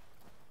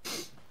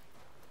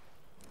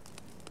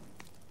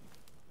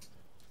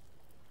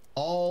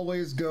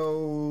 Always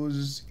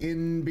goes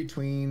in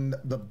between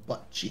the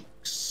butt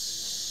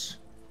cheeks.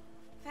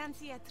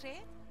 Fancy a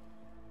trade?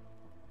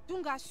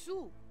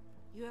 Tungasu,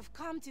 you have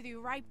come to the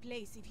right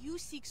place if you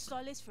seek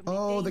solace from the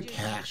dangers.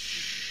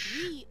 cash.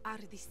 We are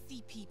the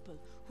sea people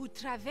who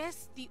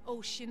traverse the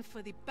ocean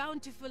for the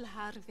bountiful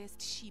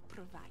harvest she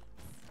provides.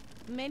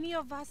 Many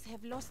of us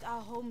have lost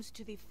our homes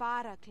to the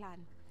Farah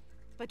clan,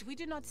 but we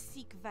do not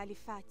seek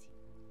Valifati.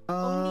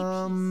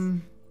 Only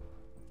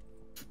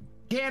peace.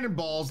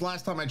 Cannonballs,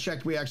 last time I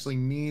checked, we actually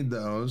need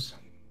those.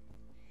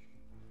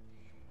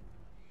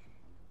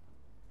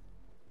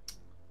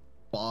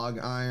 Bog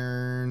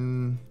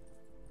iron.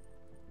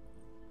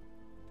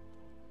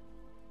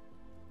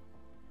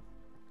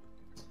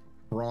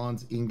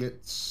 Bronze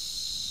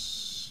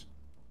ingots.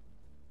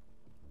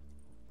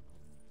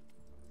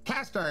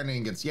 Cast iron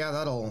ingots, yeah,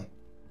 that'll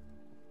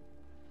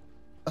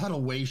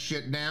That'll weigh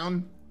shit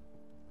down.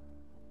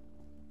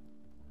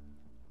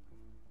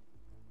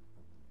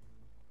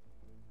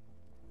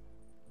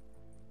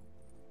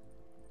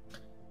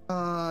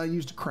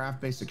 Used to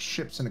craft basic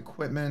ships and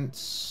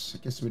equipment. I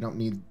guess we don't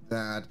need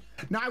that.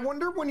 Now, I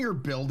wonder when you're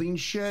building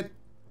shit,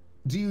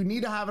 do you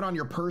need to have it on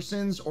your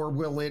persons, or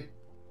will it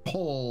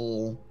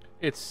pull?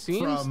 It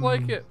seems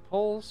like it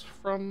pulls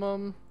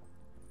from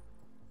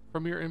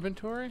your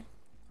inventory.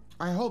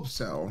 I hope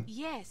so.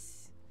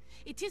 Yes.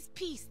 It is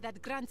peace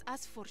that grants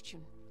us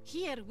fortune.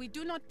 Here, we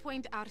do not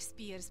point our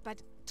spears,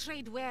 but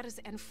trade wares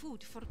and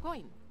food for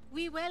coin.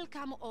 We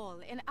welcome all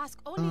and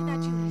ask only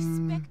that you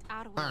respect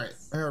our ways. All right,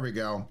 here we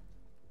go.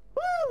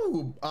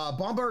 Woo!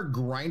 Bombard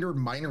grinder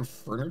minor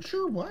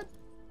furniture? What?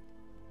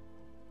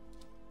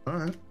 All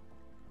right.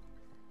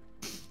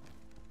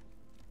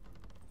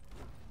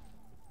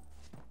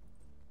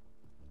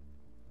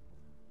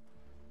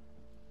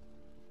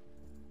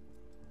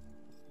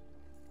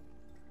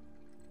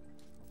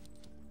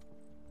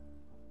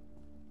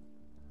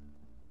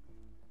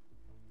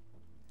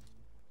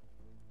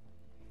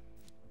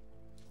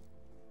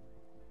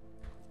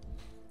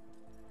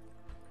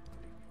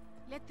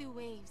 Let the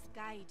waves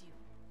guide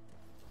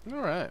you.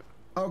 All right.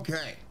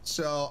 Okay,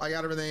 so I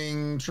got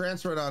everything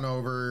transferred on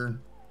over.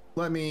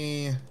 Let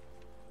me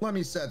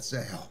set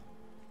sail.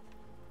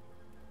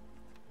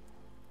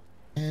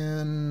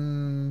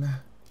 And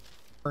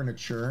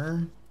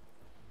furniture.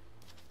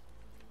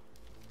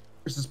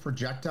 This is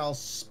projectile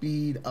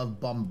speed of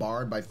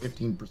bombard by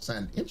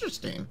 15%.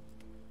 Interesting.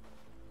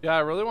 Yeah, I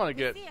really want to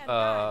get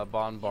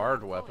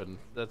bombard weapon.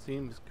 That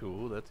seems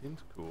cool. That seems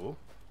cool.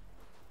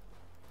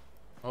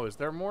 Oh, is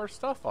there more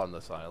stuff on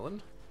this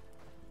island?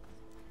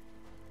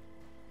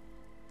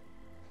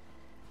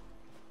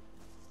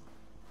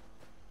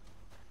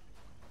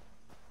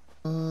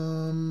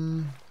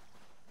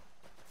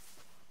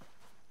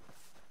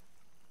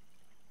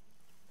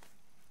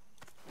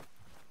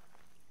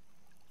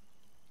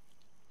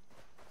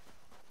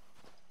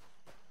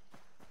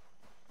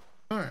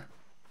 All right.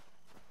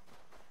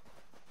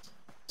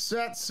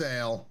 Set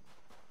sail.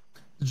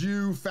 Did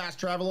you fast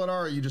travel at all, or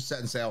are you just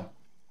setting sail?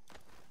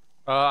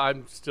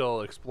 I'm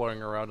still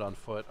exploring around on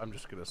foot. I'm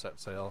just gonna set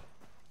sail.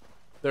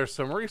 There's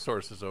some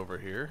resources over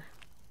here.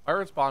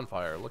 Pirate's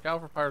Bonfire. Look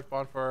out for Pirate's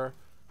Bonfire.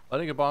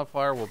 Lighting a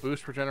bonfire will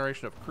boost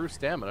regeneration of crew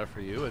stamina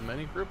for you and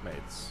many group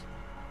mates.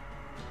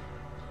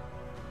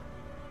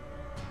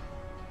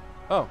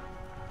 Oh,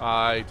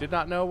 I did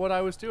not know what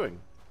I was doing.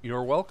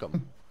 You're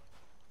welcome.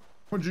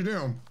 What'd you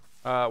do?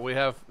 We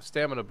have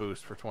stamina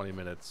boost for 20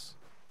 minutes.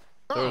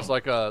 There was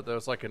like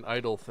an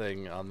idle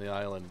thing on the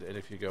island, and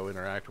if you go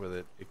interact with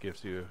it, it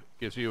gives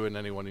you and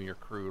anyone in your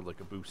crew like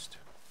a boost.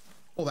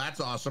 Well,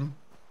 that's awesome.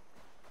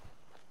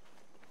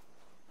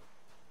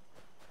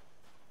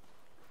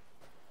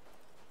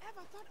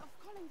 Ever thought of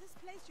calling this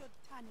place your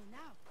Tani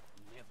now?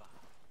 Never.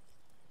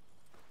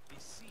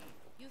 The sea.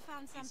 You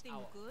found something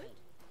good?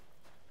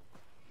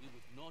 We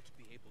would not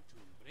be able to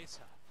embrace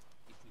her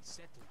if we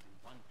settled in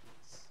one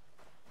place.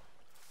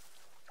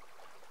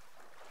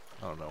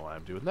 I don't know why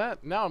I'm doing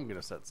that. Now I'm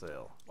gonna set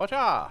sail.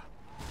 Watcha!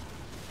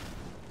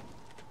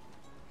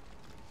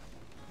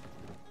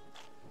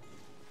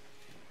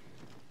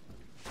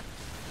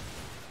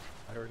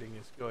 Everything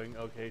is going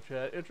okay,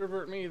 chat.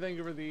 Introvert me, thank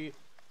you for the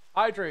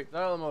hydrate.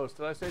 Dylamos,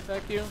 did I say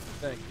thank you?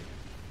 Thank you.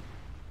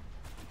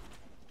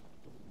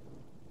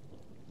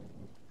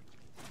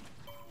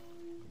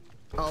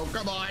 Oh,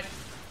 come on.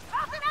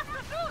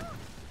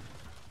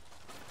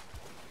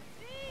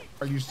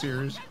 Are you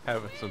serious?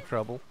 Having some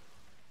trouble.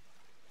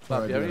 Do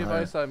you have any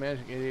advice on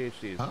managing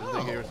ADHD?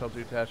 Something get yourself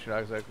to tasks you're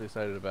not exactly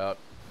excited about.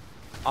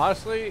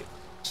 Honestly,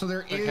 so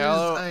there is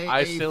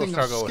I still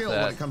struggle with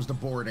that when it comes to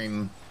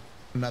boarding.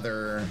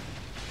 Another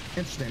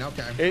interesting.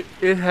 Okay.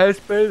 It has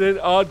been an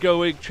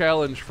ongoing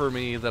challenge for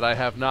me that I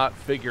have not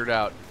figured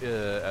out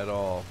at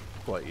all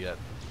quite yet.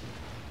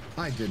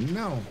 I didn't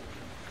know.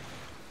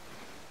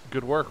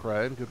 Good work,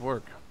 Ryan. Good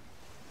work.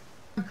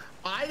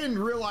 I didn't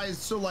realize.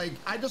 So like,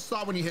 I just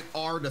thought when you hit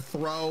R to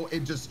throw,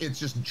 it's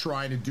just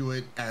trying to do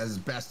it as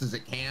best as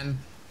it can.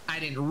 I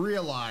didn't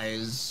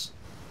realize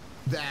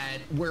that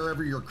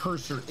wherever your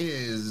cursor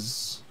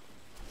is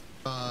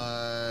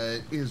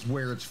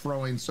where it's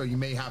throwing. So you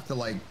may have to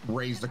like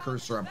raise the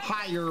cursor up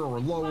higher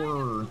or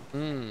lower.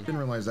 Didn't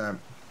realize that.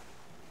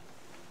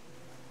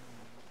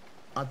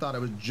 I thought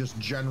it was just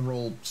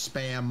general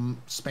spam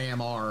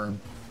R.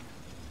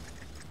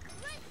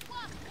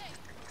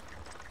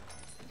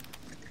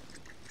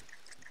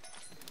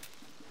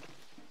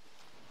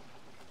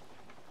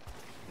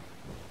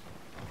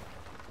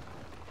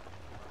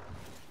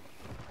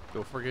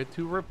 Don't forget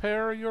to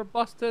repair your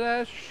busted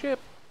ass ship.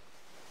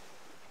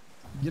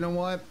 You know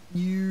what?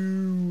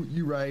 You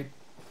right.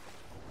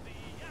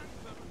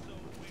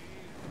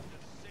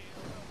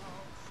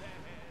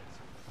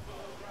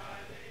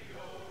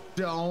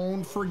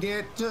 Don't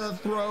forget to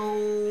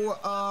throw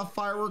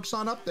fireworks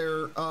on up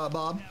there,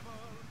 Bob.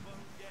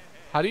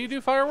 How do you do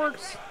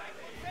fireworks?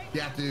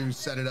 You have to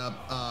set it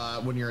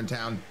up when you're in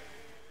town.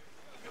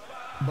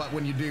 But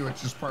when you do,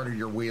 it's just part of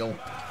your wheel.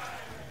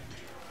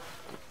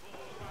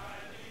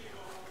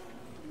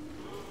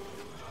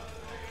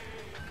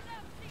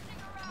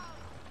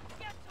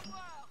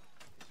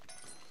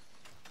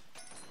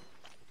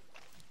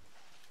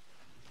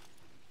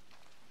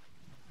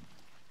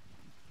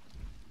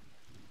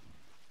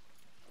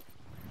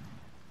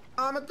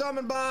 I'm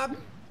coming, Bob.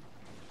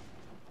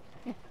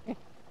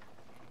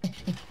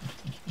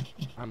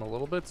 I'm a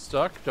little bit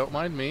stuck. Don't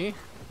mind me.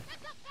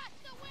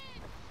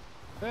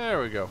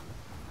 There we go.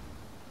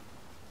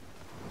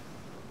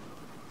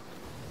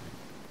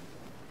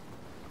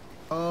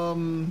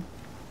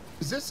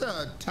 Is this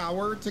a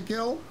tower to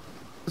kill?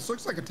 This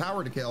looks like a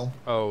tower to kill.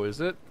 Oh,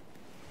 is it?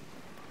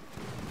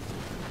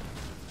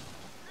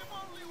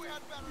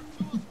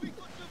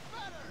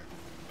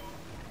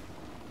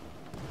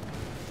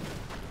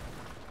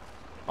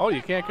 Oh,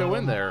 you can't go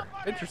in there.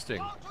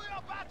 Interesting.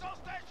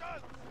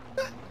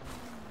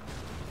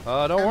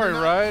 Don't worry,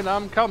 Ryan.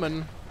 I'm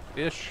coming.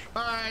 Ish.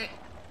 Alright.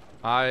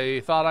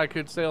 I thought I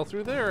could sail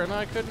through there, and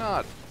I could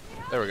not.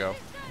 There we go.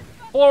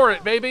 Floor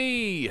it,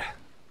 baby!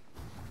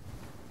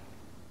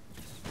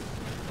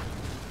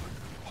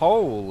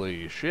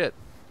 Holy shit.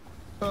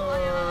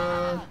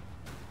 Good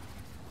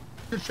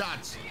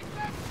shots.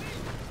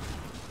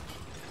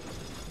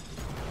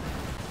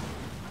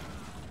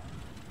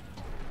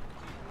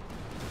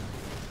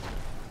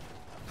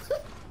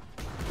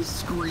 The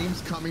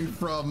screams coming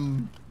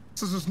from...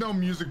 Since there's no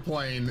music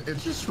playing,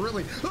 it's just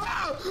really...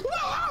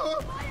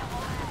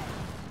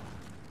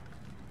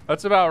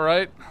 That's about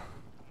right.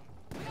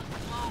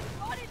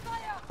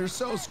 They're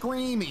so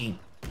screamy.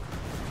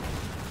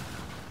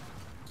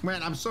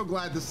 Man, I'm so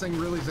glad this thing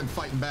really isn't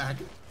fighting back.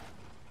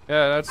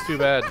 Yeah, that's too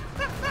bad.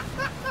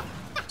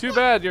 Too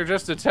bad you're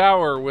just a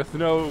tower with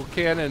no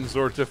cannons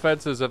or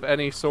defenses of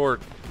any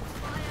sort.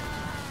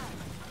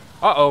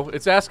 Uh-oh,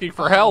 it's asking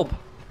for help.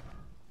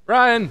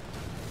 Ryan!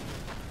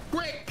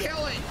 Quick,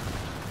 kill it!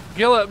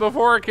 Kill it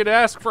before it can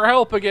ask for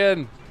help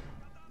again.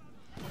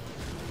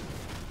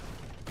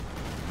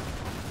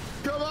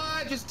 Come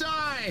on, just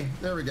die!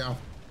 There we go.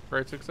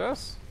 Great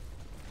success.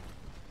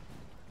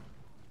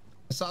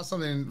 I saw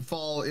something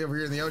fall over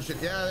here in the ocean.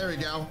 Yeah, there we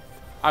go.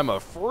 I'm a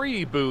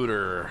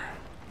freebooter.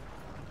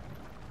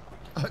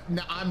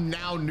 I'm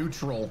now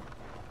neutral.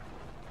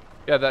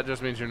 Yeah, that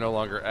just means you're no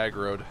longer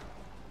aggroed.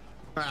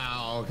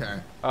 Oh, okay.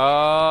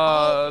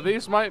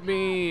 These might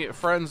be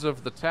friends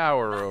of the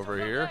tower over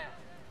here.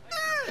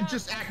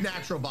 Just act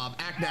natural, Bob.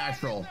 Act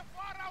natural.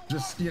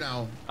 Just, you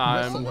know,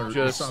 I'm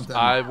just, something.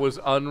 I was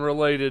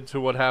unrelated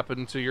to what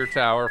happened to your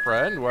tower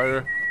friend.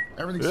 Where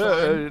everything's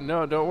fine.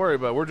 No, don't worry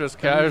about it. We're just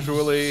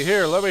casually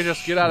here. Let me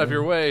just get out of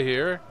your way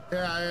here.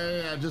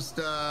 Yeah. Just,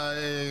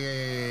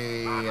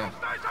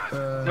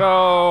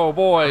 oh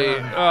boy.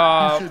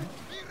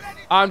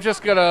 I'm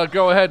just gonna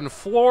go ahead and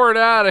floor it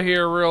out of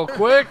here real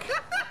quick.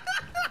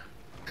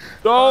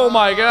 Oh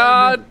my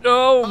god.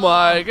 Oh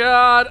my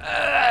god.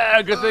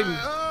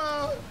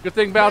 Good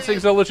thing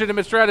bouncing's a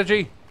legitimate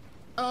strategy.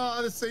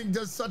 Oh, this thing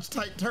does such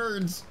tight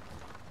turns.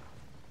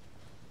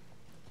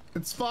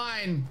 It's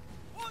fine.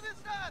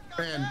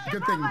 Man,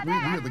 good thing we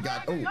really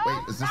got. Oh,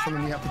 wait, is this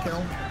something we have to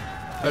kill?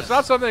 It's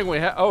not something we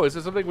have. Oh, is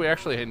this something we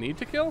actually need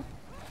to kill?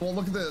 Well,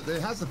 look at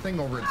it has a thing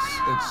over its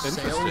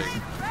sails.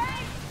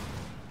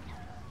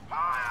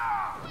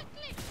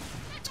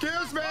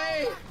 Excuse me!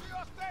 I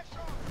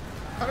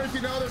don't know if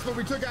you know this, but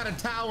we took out a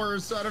tower,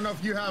 so I don't know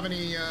if you have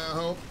any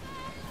hope.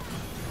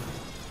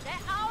 They're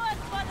ours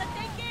for the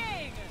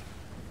taking!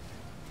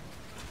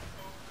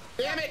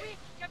 Damn it!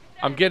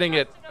 I'm getting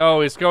it. Oh,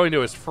 he's going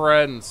to his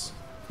friends.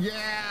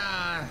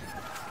 Yeah!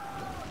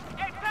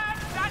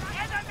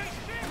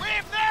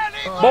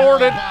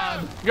 Board it!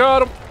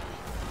 Got him!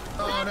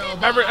 Oh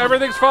no,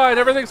 everything's fine,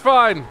 everything's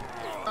fine.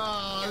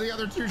 The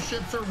other two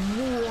ships are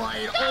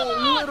right,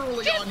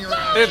 literally on your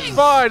ass. It's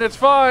fine, it's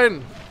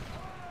fine.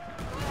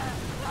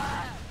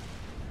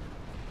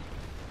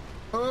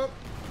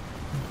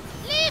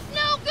 Leave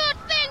no good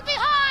thing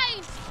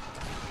behind!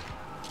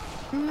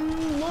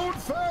 Load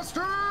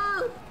faster!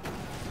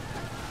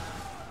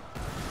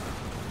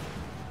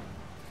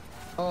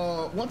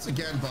 Once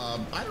again,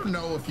 Bob, I don't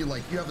know if you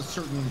have a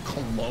certain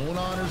cologne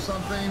on or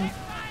something,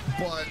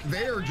 but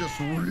they are just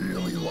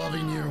really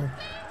loving you.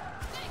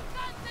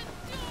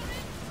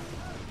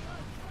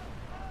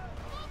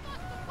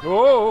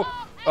 Oh!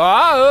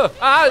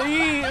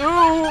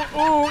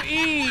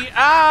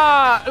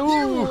 Ooh!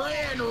 You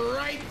ran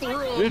right through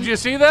him. Did you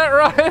see that,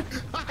 Ryan?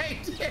 I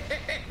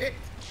did.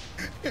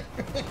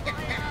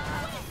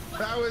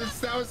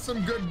 That was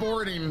some good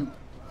boarding,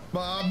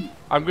 Bob.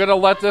 I'm gonna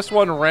let this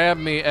one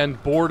ram me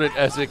and board it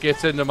as it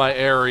gets into my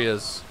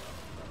areas.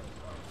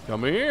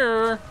 Come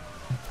here.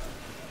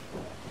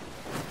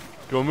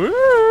 Come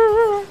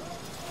here.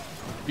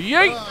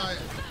 Yeet!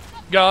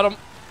 Got him.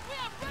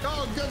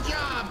 Oh, good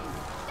job.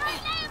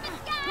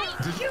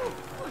 Did you?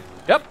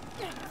 Yep.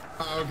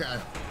 Oh, okay.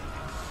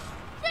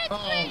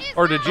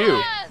 Or did you?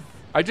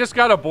 I just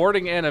got a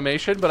boarding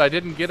animation, but I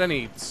didn't get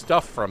any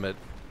stuff from it.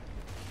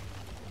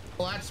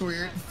 Well, that's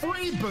weird.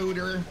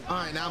 Freebooter. All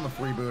right, now I'm a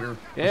freebooter.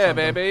 Yeah,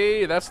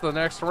 baby. That's the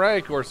next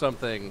rank or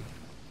something.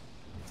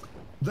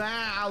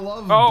 I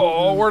love.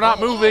 Oh, we're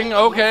not moving.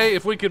 Okay,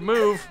 if we could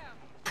move.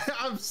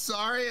 I'm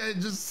sorry. I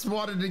just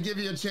wanted to give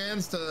you a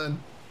chance to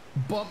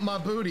bump my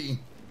booty.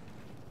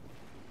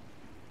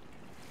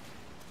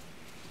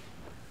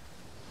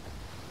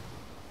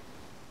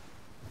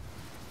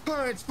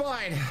 Oh, it's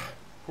fine.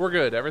 We're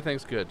good.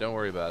 Everything's good. Don't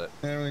worry about it.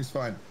 Everything's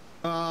fine.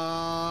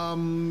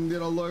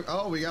 Look.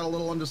 Oh, we got a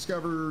little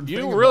undiscovered.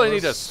 You really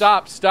need to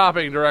stop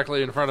stopping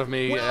directly in front of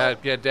me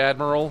at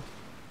Admiral.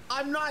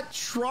 I'm not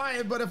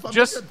trying, but if I'm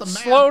just at the map,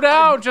 slow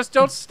down. Just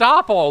don't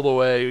stop all the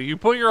way. You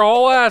put your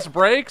whole ass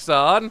brakes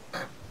on.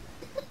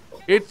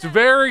 It's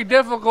very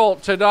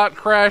difficult to not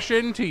crash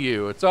into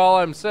you. It's all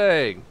I'm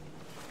saying.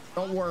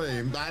 Don't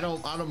worry. I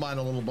don't mind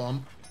a little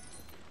bump.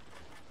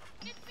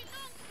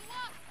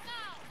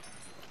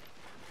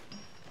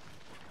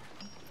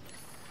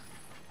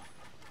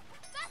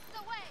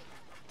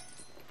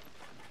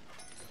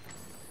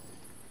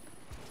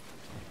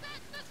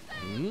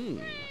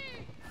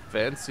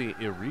 Fancy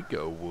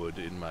Irico wood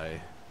in my...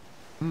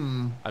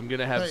 I'm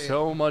gonna have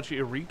so much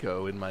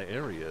Irico in my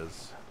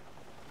areas.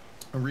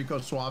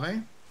 Irico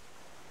Suave?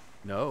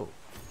 No.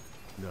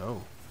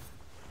 No.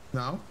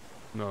 No?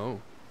 No.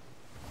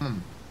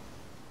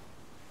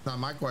 Now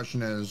my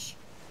question is...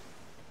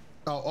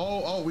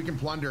 Oh, we can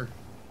plunder.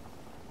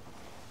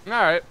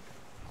 Alright.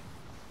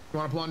 You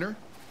wanna plunder?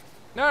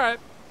 Alright.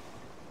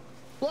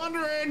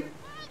 Plundering!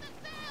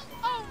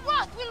 Oh,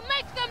 rust will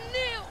make them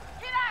new!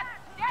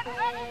 Get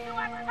ready to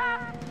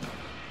attack!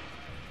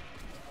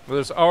 Well,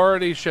 there's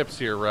already ships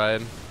here,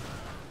 Ryan.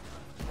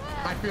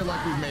 I feel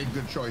like we've made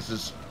good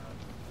choices.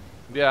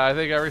 Yeah, I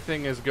think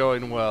everything is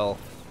going well.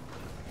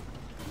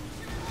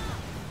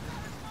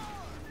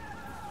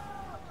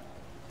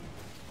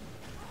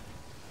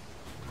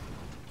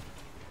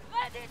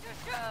 Ready to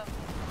shoot!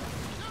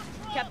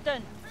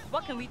 Captain,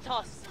 what can we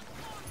toss?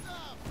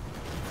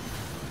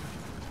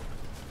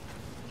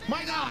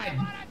 My God!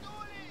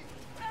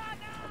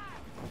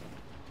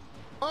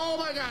 Oh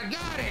my God,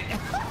 got it!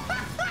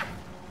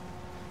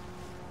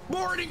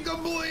 Boarding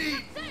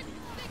complete!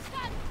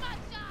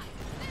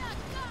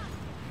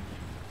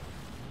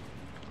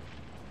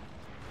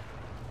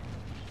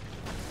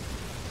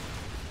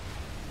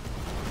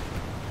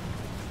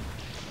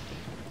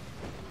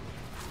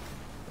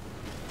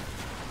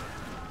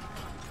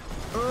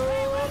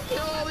 Oh, kill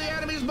all the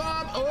enemies,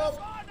 Bob! Oh!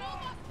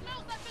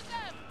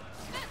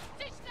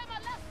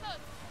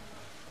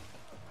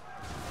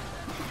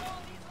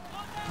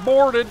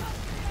 Boarded.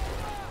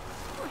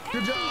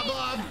 Good job,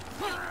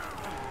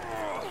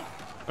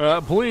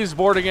 Bob. Please,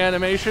 boarding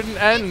animation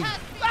and the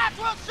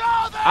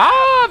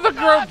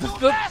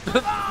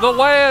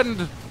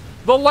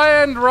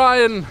land,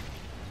 Ryan.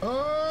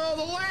 Oh,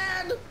 the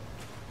land.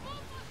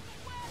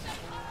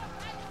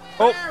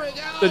 Oh, there we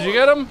go. Did you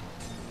get him?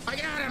 I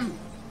got him.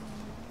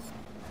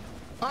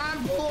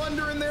 I'm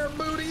plundering their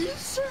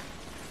booties.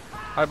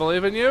 I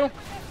believe in you. All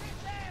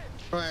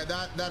right,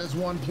 that is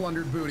one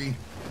plundered booty.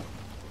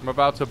 I'm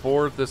about to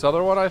board this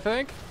other one, I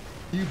think.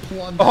 You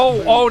plundered.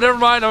 Oh, never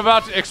mind. I'm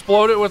about to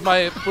explode it with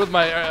my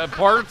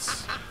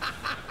parts.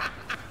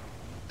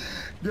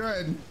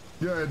 Good.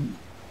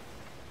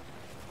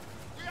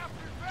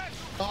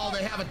 Oh,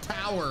 they have a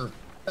tower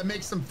that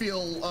makes them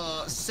feel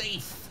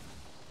safe.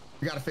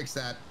 We gotta fix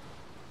that.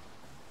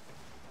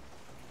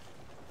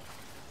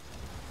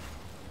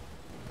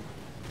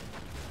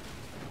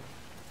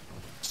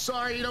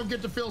 Sorry, you don't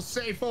get to feel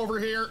safe over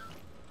here.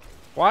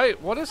 Why?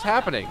 What is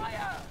happening?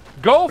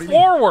 Go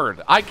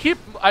forward.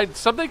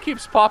 Something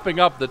keeps popping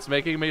up that's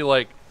making me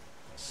like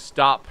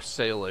stop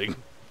sailing.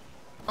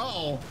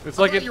 Oh, it's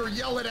like you were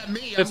yelling at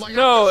me. It's like,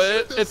 no,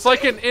 it's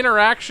like an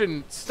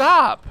interaction.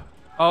 Stop.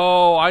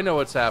 Oh, I know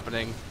what's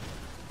happening.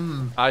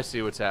 I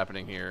see what's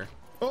happening here.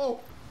 Oh.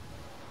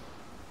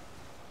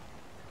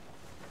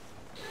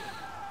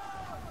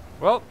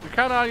 Well, you're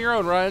kind of on your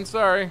own, Ryan.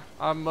 Sorry.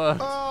 I'm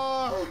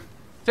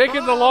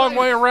taking the long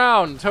way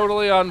around,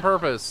 totally on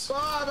purpose.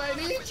 Bob, I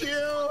need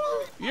you.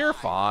 You're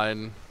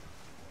fine.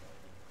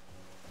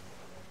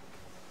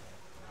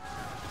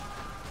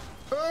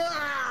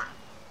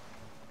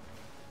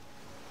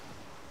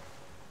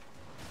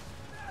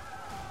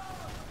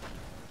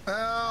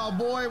 Oh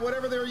boy,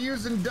 whatever they're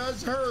using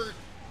does hurt.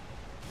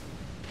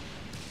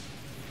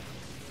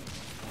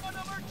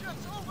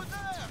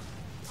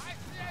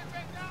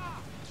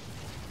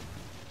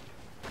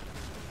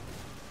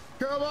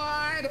 Come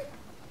on!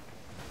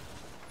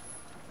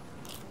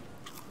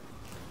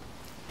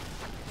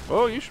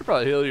 Oh, you should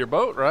probably heal your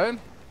boat, Ryan.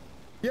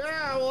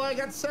 Yeah, well, I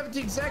got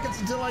 17 seconds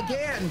until I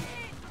can.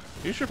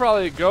 You should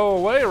probably go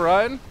away,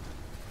 Ryan.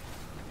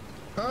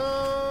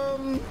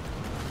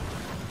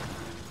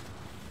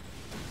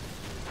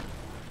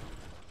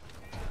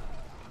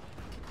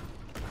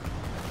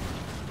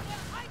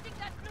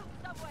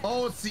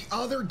 Oh, it's the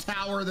other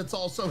tower that's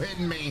also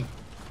hitting me.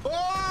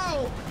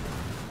 Oh!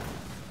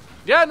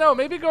 Yeah, no,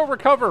 maybe go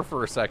recover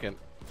for a second.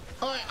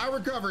 All right, I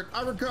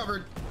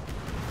recovered.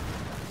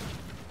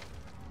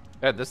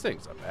 Man, this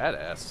thing's a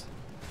badass.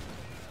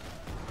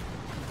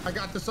 I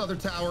got this other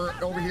tower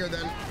over here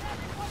then.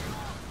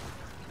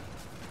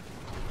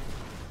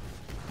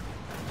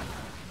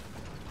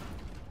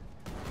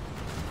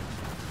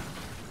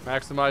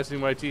 Maximizing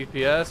my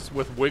TPS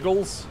with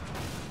wiggles.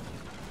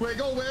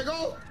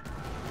 Wiggle.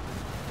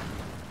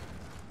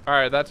 All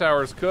right, that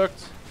tower's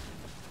cooked.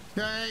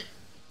 Okay.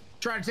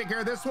 Try to take care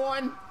of this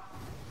one.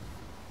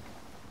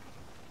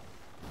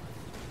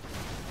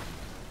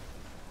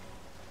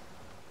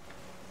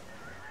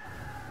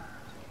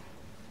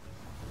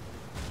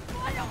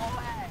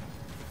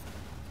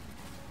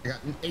 I got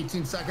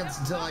 18 seconds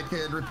until I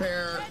can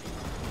repair.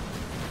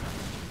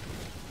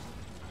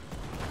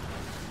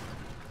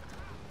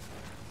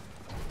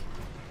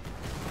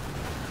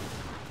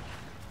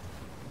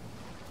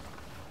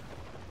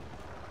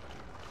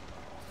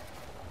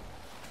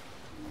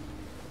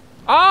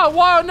 Ah,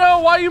 wow, no,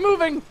 why are you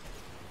moving?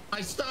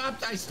 I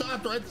stopped right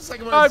the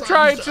second one. I'm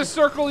trying to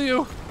circle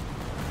you.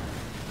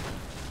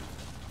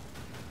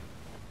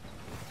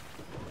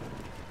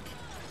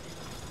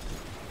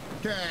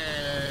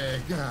 Okay,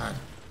 God.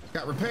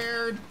 Got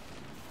repaired.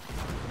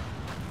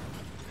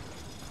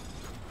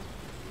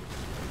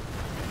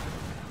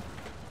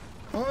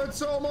 Oh,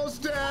 it's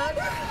almost dead.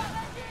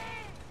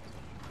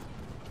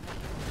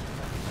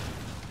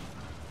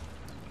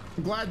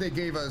 I'm glad they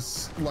gave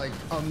us, like,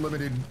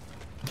 unlimited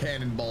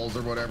cannonballs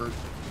or whatever.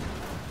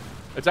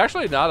 It's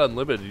actually not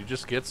unlimited. You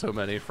just get so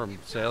many from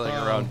sailing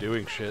around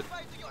doing shit.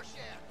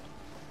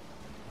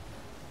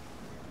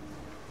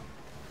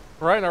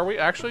 Ryan, are we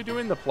actually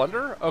doing the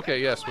plunder?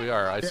 Okay, yes, we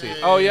are. I see.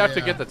 Yeah, Oh, you have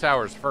to yeah. get the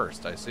towers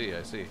first. I see.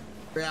 I see.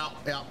 Yeah.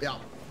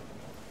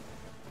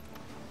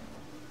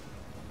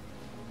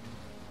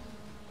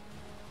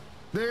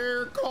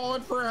 They're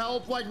calling for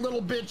help like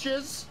little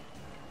bitches.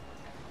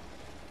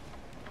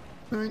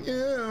 Like,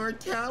 yeah, our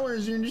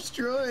towers are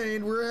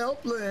destroyed. We're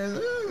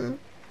helpless.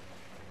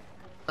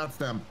 That's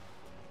them.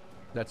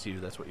 That's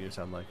you. That's what you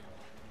sound like.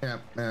 Yeah,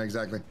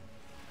 exactly.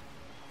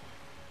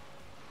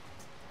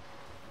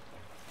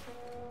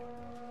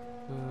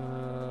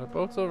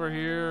 Boats over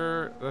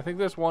here. I think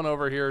there's one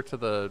over here to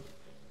the...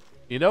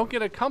 You don't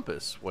get a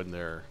compass when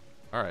they're...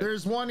 All right.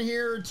 There's one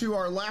here to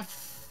our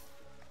left.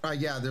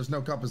 Yeah, there's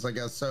no compass, I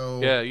guess, so...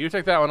 Yeah, you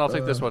take that one. I'll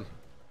take this one.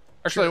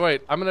 Actually,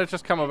 wait. I'm going to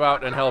just come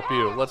about and help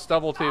you. Let's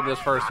double team this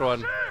first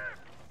one.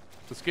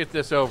 Let's get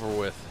this over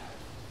with.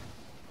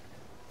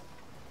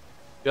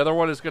 The other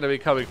one is going to be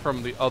coming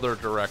from the other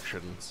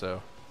direction,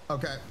 so...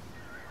 Okay.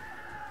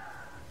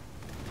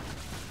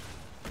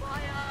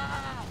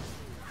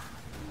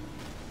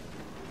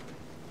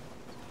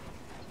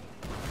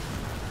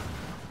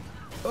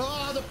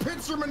 Oh, the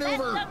pincer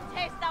maneuver!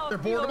 They're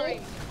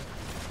boardable?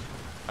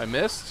 I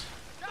missed.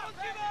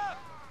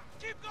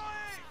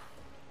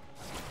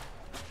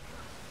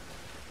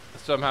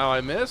 Somehow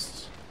I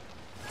missed.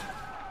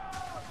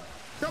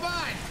 Come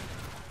on!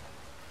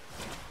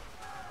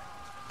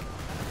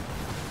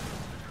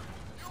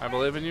 I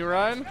believe in you,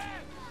 Ryan.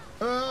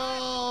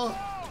 Oh,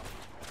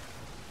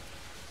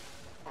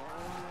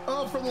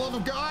 for the love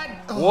of God!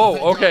 Oh, Whoa,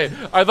 thank okay.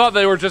 God. I thought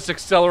they were just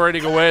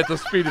accelerating away at the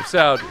speed of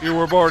sound. You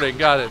were boarding.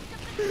 Got it.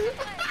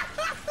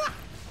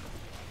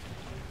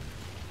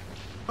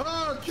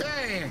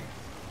 Okay.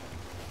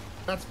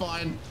 That's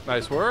fine.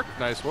 Nice work.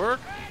 Nice work.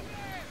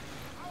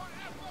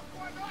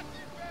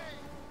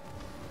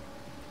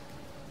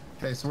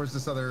 Okay, so where's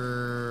this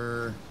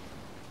other...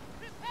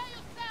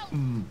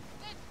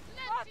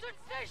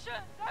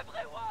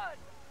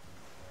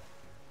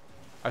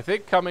 I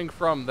think coming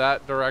from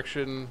that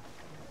direction,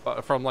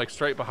 from like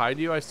straight behind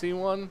you, I see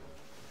one.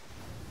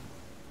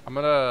 I'm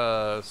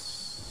gonna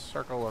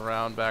circle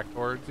around back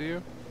towards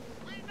you.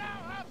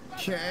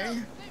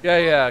 Okay.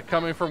 Yeah,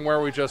 coming from where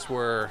we just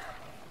were.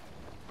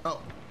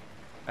 Oh.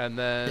 And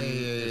then,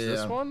 is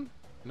this yeah. one?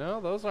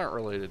 No, those aren't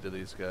related to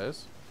these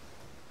guys.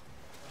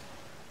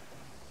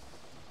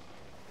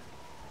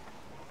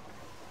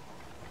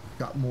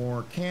 Got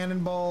more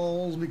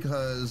cannonballs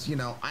because, you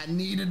know, I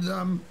needed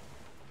them.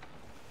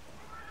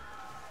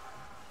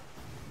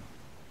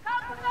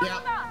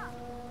 Yep.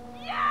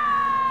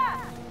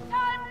 Yeah!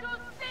 Time to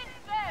sink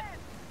them!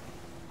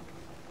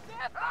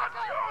 At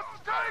your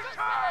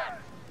station!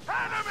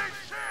 Enemy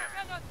ship!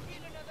 Cannot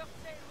kill another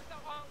sail with the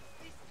arms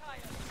this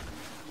tired.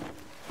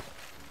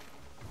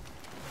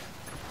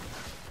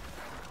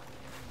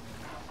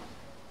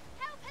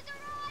 Help has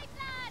arrived,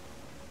 lad!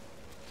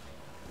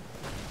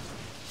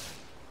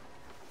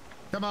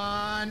 Come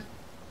on.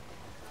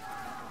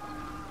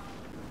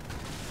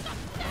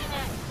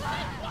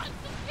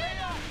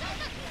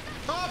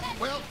 Oh,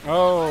 well.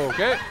 Oh,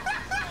 okay.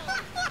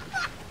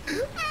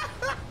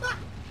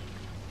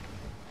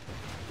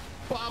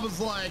 Bob was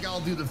like,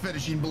 I'll do the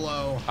finishing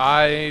blow.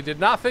 I did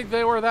not think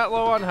they were that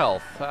low on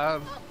health.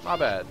 My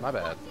bad, my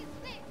bad.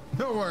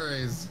 No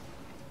worries.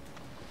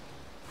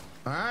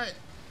 All right.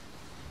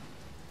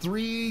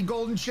 3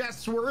 golden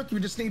chests worth. We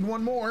just need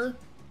one more.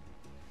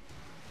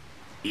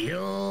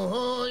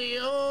 Yo,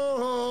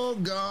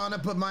 gonna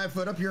put my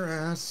foot up your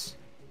ass.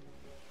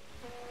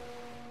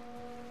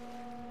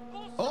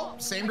 Oh,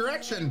 same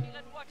direction.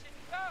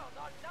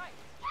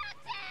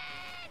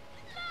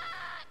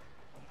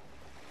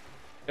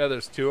 Yeah,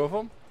 there's 2 of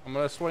them. I'm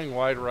gonna swing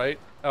wide right.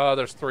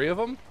 There's 3 of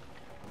them.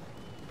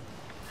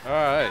 All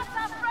right.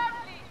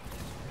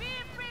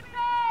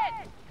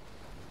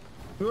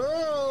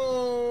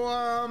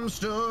 Oh, I'm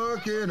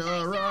stuck in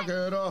a rock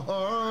at a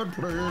hard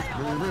place,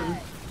 baby.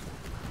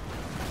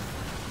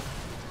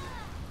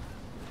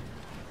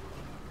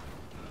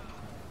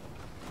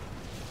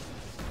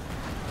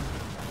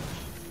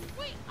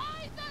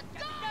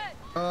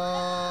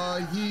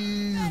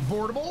 He's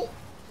boardable.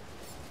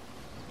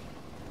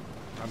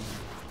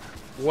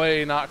 I'm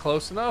way not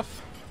close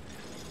enough.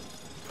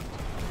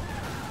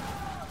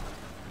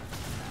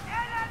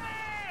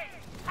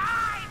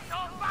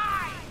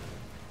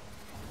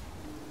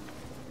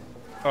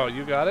 Oh,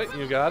 you got it.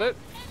 You got it.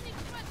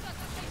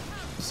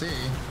 Let's see.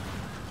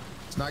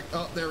 It's not.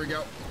 Oh, there we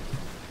go.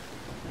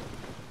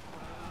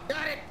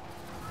 Got it.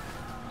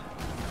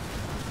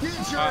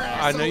 Get your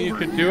ass I know you over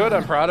could here. do it.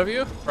 I'm proud of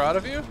you. Proud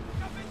of you.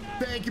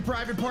 Thank you,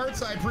 Private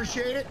Parts. I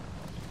appreciate it.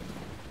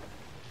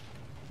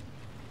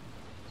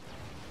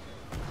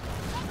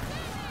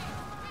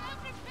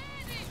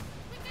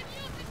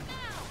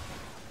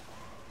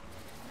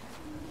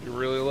 You're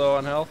really low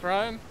on health,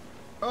 Ryan?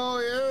 Oh,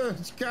 yeah.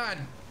 It's God.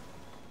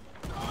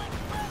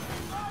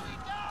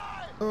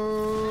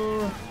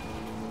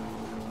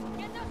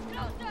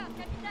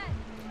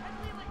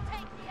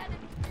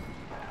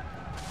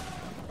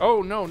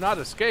 Oh, no, not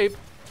escape.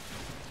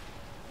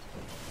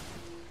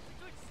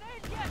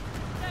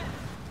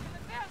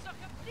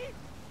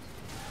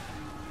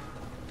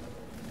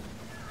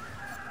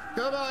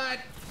 Come on.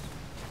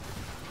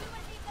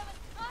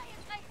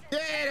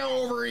 Get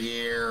over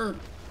here.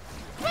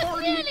 We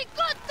really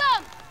got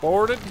them!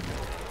 Boarded.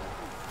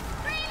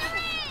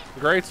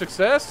 Great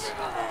success.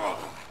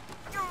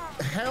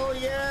 Hell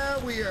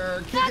yeah, we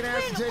are kicking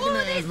ass and taking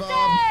names, Bob.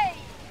 Day.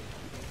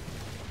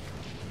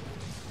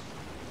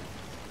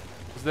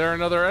 Is there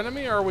another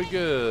enemy or are we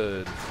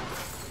good?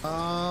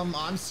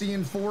 I'm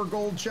seeing 4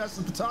 gold chests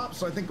at the top,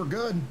 so I think we're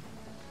good.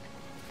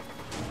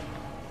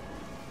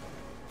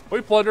 We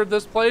plundered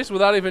this place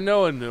without even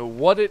knowing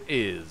what it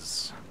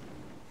is.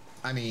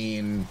 I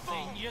mean,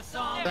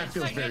 that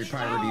feels very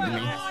piratey to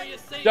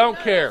me. Don't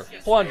care.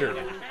 Plunder.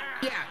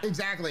 Yeah,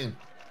 exactly.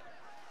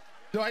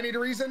 Do I need a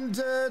reason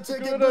to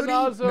get Good booty?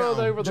 Nazo,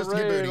 they were the just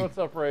get raid. booty. What's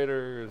up,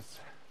 Raiders?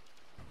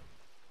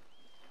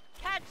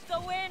 Catch the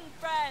wind,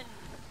 friend.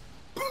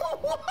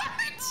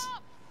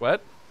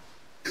 What?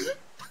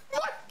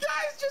 What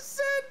guys just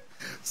said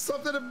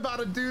something about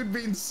a dude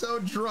being so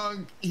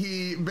drunk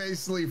he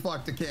basically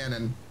fucked a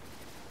cannon.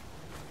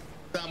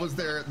 That was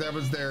their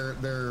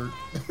their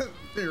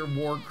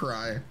war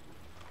cry.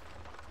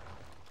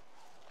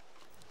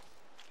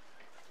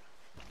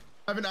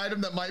 I have an item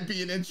that might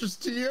be an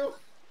interest to you.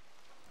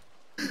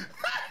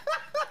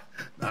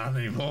 Not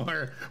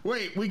anymore.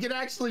 Wait, we can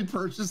actually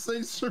purchase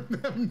things from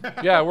them now.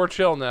 Yeah, we're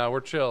chill now.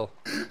 We're chill.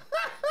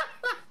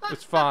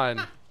 It's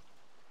fine.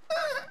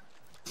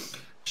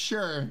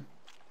 Sure.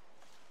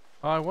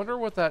 I wonder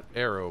what that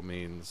arrow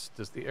means.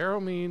 Does the arrow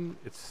mean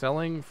it's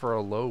selling for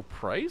a low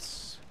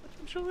price,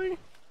 potentially?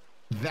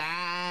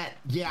 That,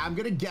 yeah, I'm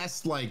gonna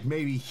guess like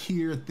maybe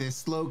here at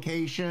this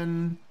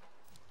location,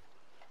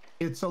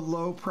 it's a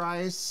low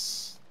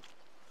price,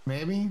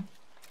 maybe?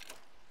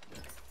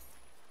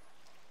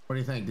 What do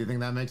you think? Do you think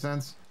that makes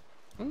sense?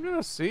 I'm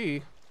gonna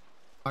see.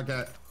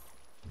 Okay.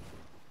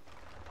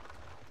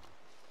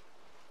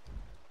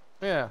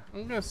 Yeah,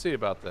 I'm gonna see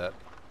about that.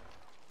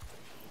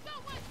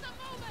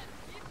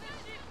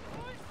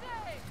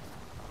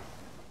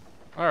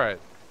 All right.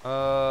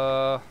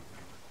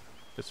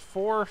 It's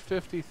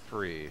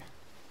 4:53.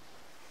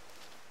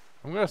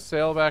 I'm gonna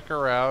sail back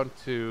around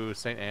to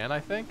St. Anne,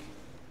 I think.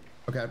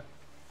 Okay.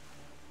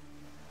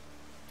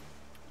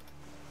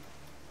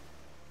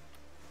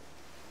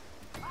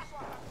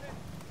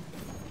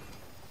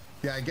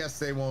 Yeah, I guess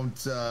they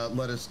won't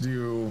let us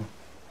do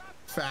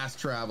fast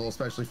travel,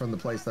 especially from the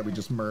place that we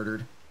just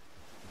murdered.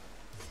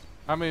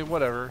 I mean,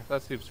 whatever.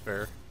 That seems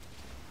fair.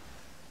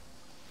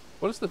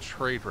 What is the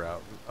trade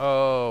route?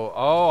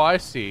 Oh, I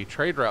see.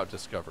 Trade route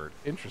discovered.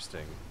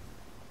 Interesting.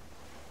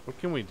 What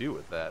can we do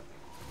with that?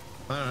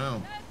 I don't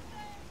know.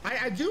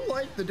 I do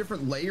like the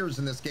different layers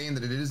in this game,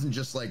 that it isn't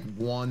just like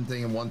one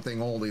thing and one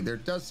thing only. There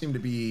does seem to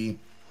be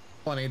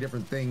plenty of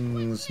different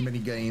things, mini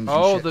games.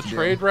 Oh, and shit the to do.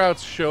 trade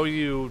routes show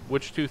you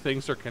which two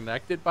things are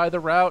connected by the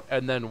route,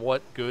 and then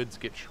what goods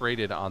get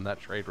traded on that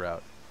trade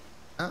route.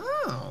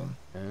 Oh.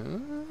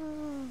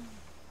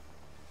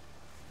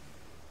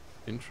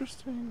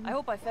 Interesting. I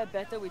hope I fare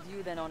better with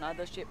you than on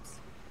other ships.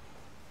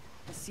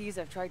 The seas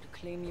have tried to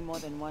claim me more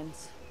than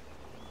once.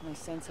 My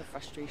sense of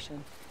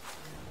frustration.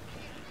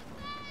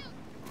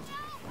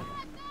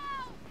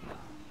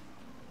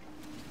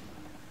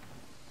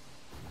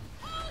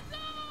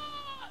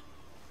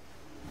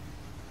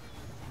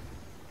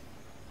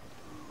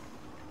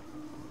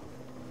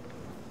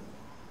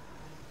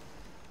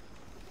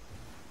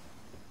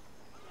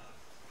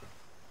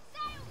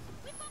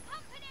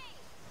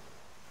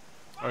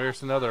 Oh,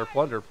 here's another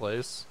plunder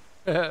place.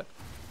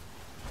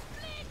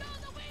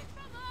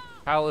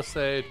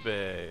 Palisade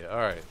Bay.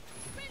 Alright.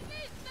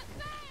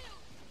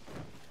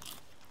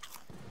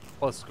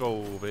 Let's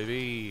go,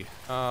 baby.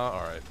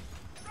 Alright.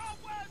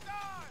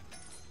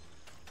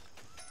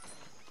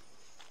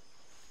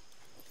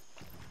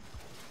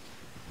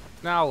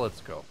 Now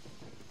let's go.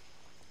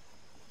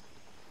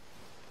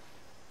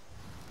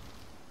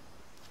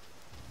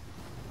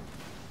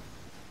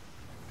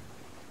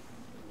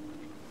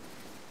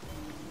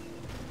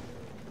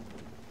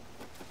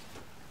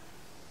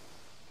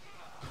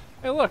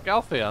 Hey, look,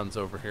 Alphaeon's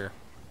over here.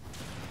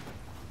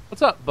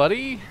 What's up,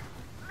 buddy?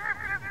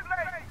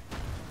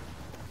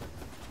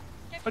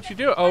 What you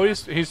do? Oh,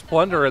 he's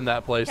plundering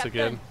that place Captain,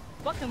 again.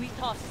 what can we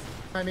toss?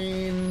 I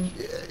mean,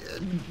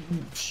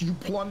 you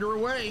plunder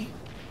away.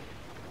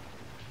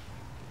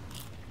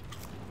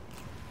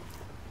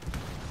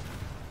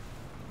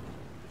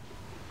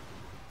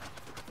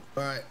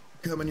 All right,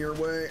 coming your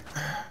way.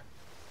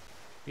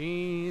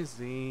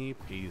 Easy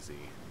peasy.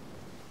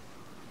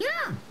 Yeah.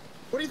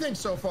 What do you think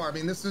so far? I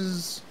mean, this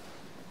is.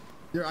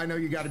 Yeah, I know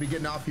you got to be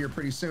getting off here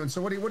pretty soon.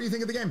 So what do you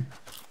think of the game?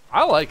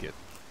 I like it.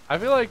 I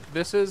feel like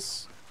this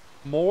is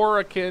more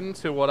akin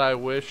to what I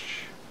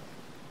wish.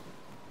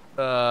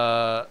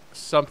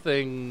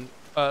 Something.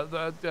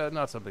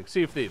 Not something.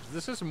 Sea of Thieves.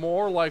 This is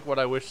more like what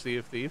I wish Sea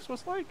of Thieves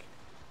was like.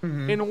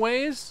 In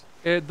ways.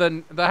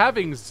 The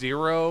having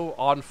zero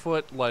on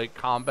foot like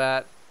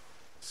combat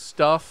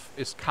stuff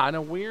is kind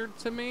of weird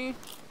to me.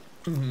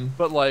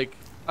 But like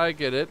I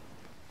get it.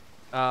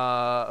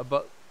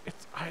 But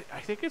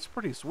I think it's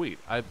pretty sweet.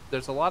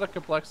 There's a lot of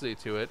complexity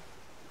to it.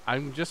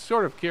 I'm just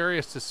sort of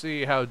curious to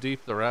see how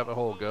deep the rabbit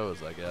hole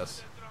goes, I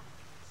guess.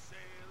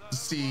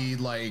 See,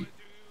 like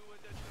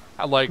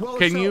well,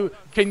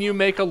 can you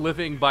make a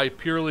living by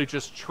purely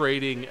just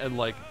trading and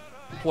like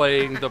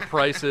playing the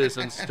prices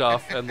and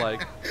stuff and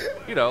like,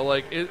 you know,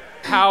 like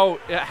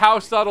how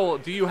subtle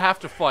do you have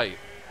to fight?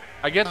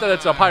 I get that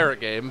it's a pirate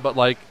game, but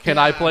like, can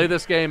I play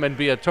this game and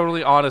be a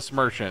totally honest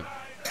merchant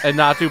and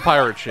not do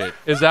pirate shit?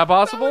 Is that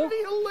possible?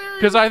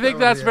 Because I think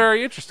that's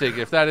very interesting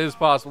if that is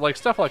possible, like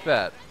stuff like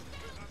that.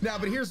 Now,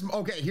 but here's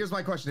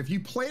my question. If you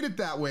played it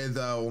that way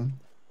though,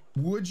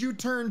 would you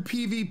turn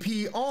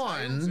PvP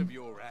on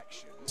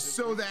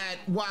so that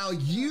while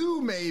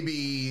you may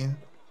be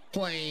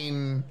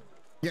playing,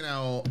 you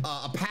know,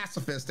 a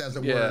pacifist as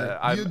it were,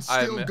 you'd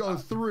still go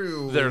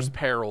through. There's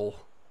peril.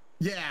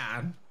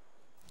 Yeah.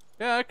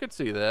 Yeah, I could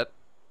see that.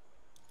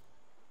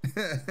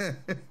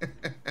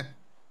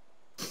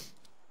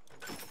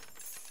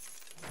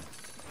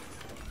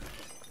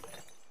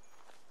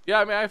 Yeah,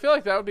 I mean, I feel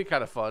like that would be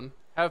kind of fun.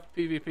 Have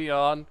PvP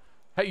on.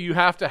 You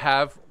have to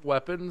have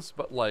weapons,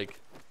 but like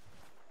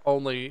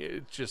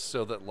only just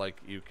so that like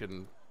you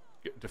can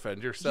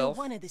defend yourself.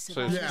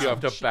 So you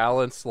have to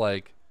balance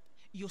like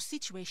your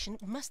situation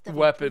must have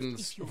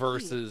weapons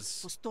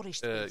versus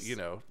you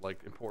know,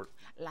 like important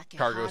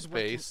cargo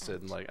space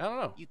and like I don't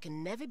know. You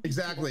can never be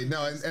exactly.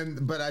 No,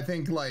 but I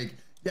think like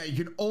yeah,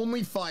 you can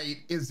only fight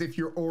is if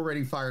you're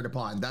already fired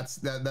upon. That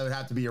would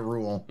have to be a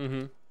rule.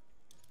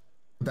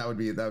 That would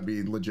be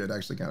legit,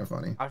 actually kind of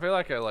funny. I feel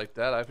like I like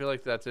that. I feel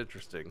like that's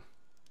interesting.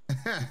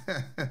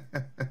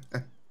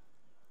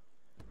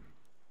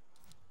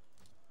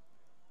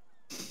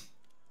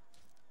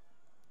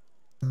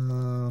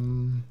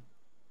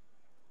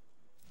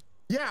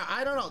 Yeah,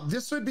 I don't know.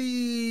 This would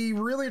be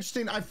really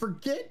interesting. I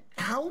forget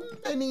how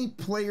many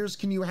players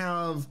can you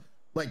have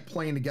like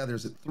playing together?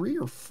 Is it 3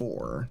 or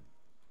 4?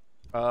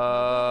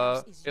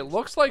 It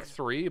looks like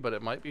 3, but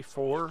it might be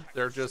 4.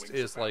 There just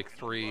is like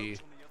 3.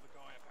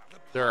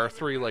 There are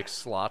 3 like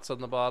slots on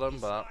the bottom,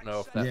 but I don't know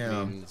if that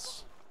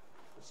means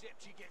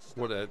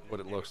what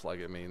it looks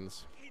like it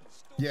means.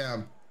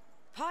 Yeah.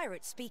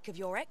 Pirates speak of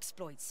your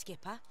exploits,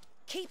 Skipper.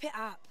 Keep it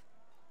up.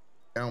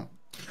 No.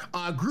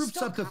 Groups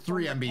up to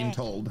 3, I'm being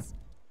told.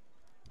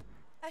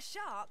 A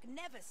shark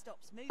never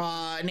stops moving.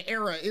 An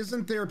era,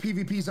 isn't there a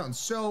PvP zone?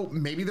 So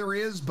maybe there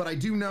is, but I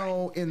do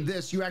know in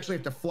this you actually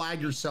have to flag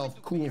yourself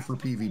cool for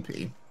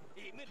PvP.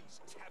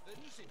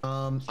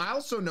 I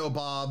also know,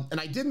 Bob, and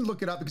I didn't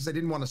look it up because I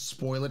didn't want to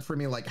spoil it for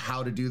me, like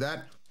how to do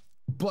that.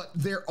 But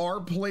there are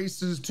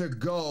places to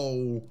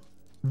go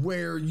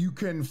where you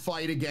can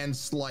fight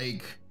against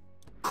like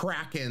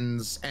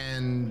krakens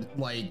and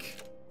like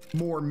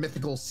more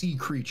mythical sea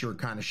creature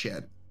kind of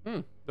shit.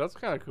 That's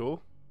kind of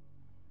cool.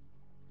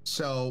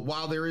 So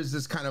while there is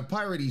this kind of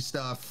piratey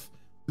stuff,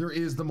 there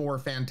is the more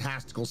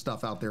fantastical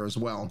stuff out there as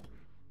well.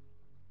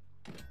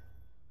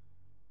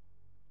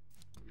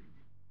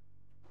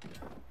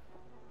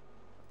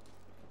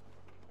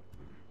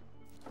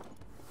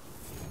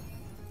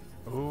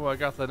 Ooh, I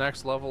got the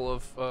next level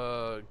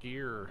of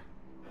gear.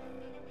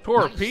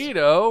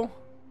 Torpedo. Nice.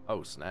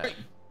 Oh snap! Wait,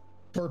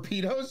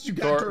 torpedoes? You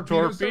got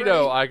torpedoes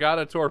torpedo. already? I got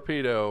a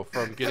torpedo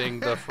from getting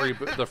the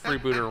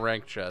freebooter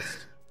rank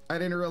chest. I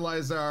didn't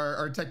realize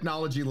our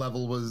technology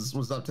level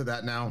was up to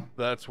that now.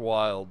 That's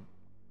wild.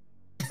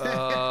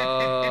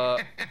 Yeah,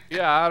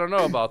 I don't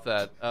know about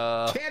that.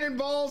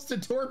 Cannonballs to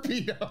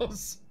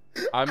torpedoes.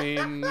 I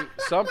mean,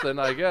 something,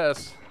 I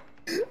guess.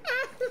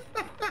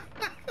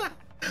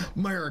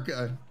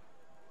 America.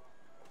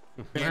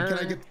 Man, can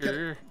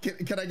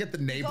I get the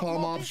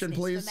napalm option,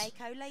 please?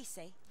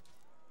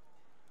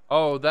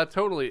 Oh, that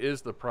totally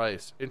is the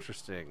price.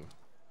 Interesting.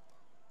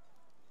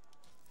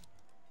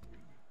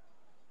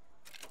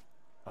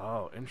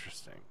 Oh,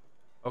 interesting.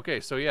 Okay,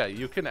 so yeah,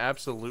 you can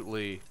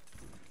absolutely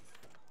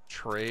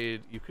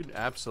trade. You can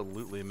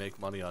absolutely make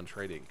money on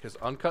trading because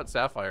uncut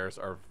sapphires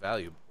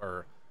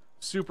are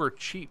super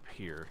cheap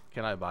here.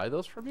 Can I buy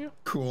those from you?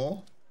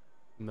 Cool.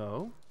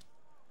 No.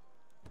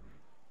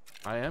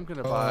 I am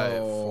gonna buy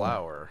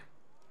flour.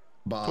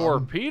 Bob.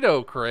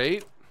 Torpedo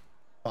crate.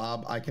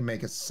 Bob, I can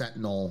make a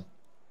Sentinel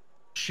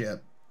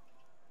ship.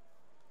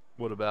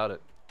 What about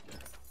it?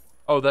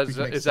 Oh, is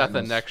that the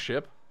Sentinels. next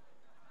ship?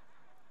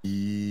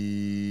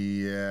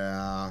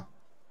 Yeah.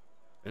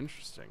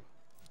 Interesting.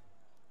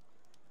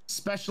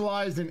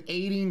 Specialized in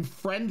aiding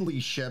friendly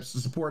ships to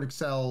support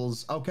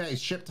Excel's. Okay,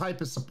 ship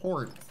type is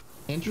support.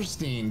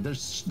 Interesting.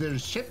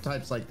 There's ship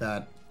types like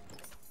that.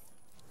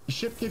 A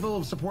ship capable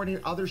of supporting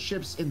other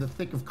ships in the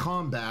thick of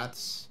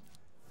combats.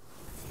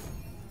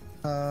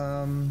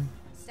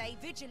 Stay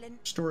vigilant.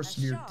 Restore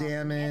severe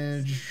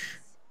damage.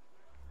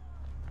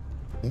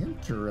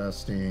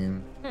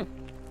 Interesting.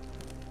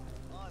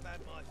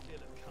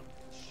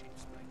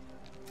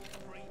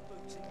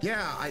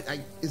 Yeah,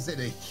 is it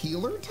a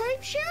healer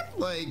type ship?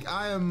 Like,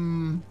 I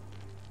am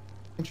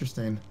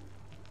interesting.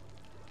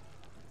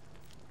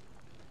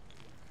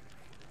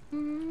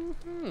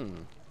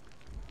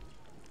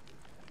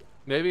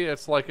 Maybe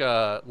it's like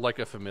a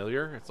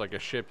familiar. It's like a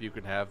ship you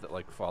can have that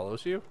like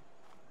follows you.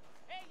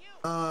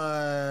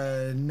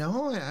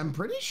 No, I'm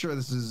pretty sure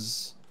this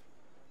is.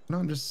 No,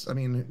 I'm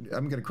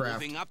gonna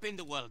craft. Moving up in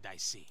the world, I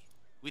see.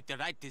 With the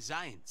right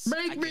designs.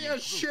 Make me a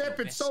ship.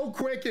 It's so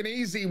quick and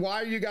easy.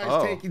 Why are you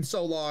guys taking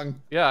so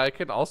long? Yeah, I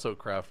can also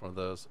craft one of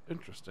those.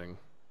 Interesting.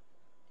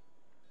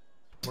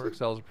 More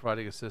excels are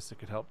providing assist that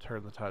can help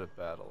turn the tide of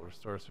battle,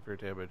 restore severe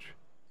damage.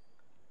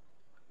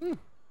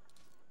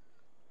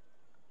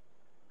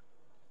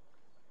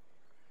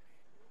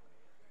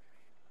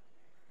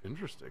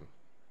 Interesting.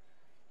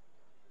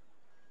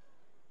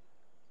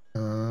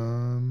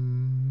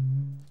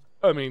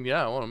 I mean,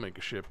 yeah, I want to make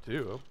a ship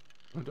too.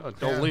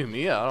 Don't leave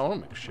me out. I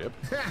want to make a ship.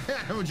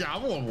 I want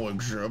to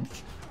make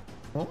ships.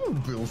 I want to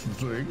build some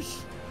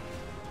things.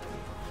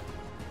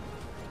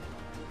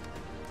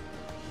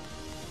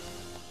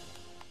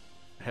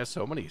 It has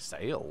so many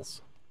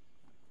sails.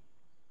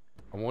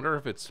 I wonder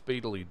if it's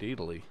speedily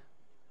deedly.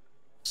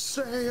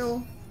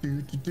 Sail.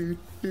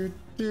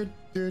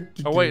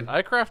 Oh wait,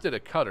 I crafted a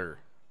cutter.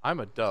 I'm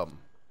a dumb.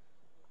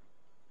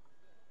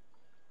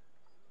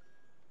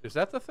 Is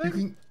that the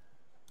thing?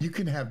 You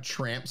can have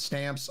tramp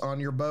stamps on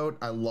your boat.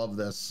 I love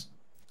this.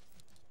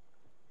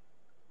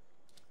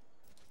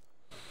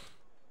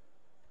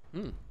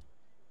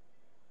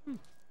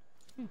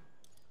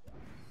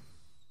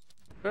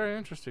 Very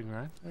interesting,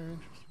 right? Very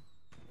interesting.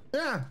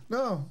 Yeah,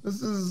 no,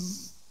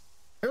 there's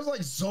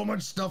like so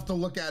much stuff to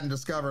look at and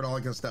discover and all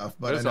that kind of stuff,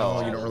 but I know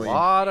you don't really. There's a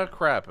lot of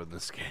crap in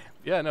this game.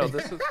 Yeah, no,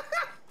 this is.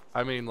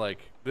 I mean, like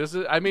this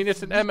is. I mean,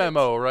 it's an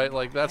MMO, right?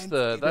 Like that's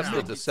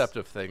the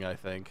deceptive thing, I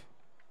think.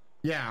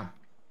 Yeah.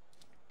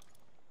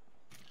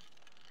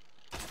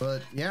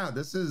 But yeah,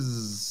 this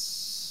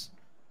is.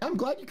 I'm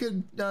glad you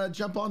could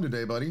jump on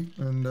today, buddy,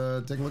 and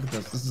take a look at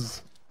this.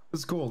 This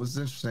is cool. This is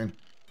interesting.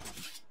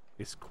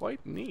 It's quite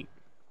neat.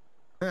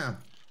 Yeah.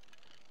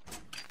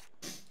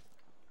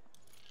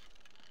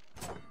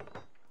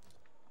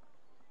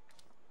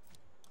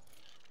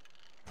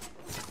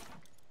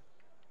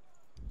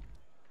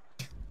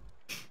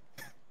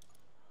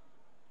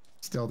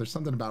 Still, there's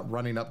something about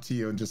running up to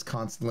you and just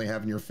constantly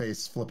having your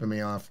face flipping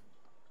me off.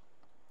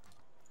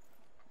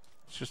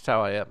 It's just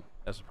how I am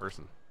as a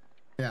person.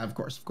 Yeah, of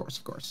course.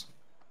 Kwaheri,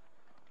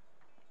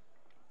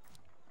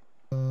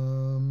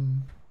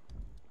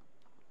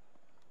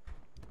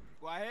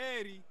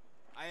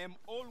 I am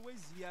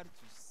always here to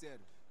serve.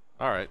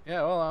 All right.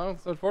 Yeah. Well,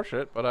 it's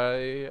unfortunate, but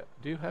I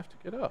do have to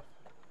get up.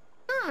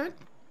 All right.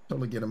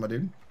 Totally get him, my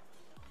dude.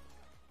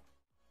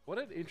 What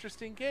an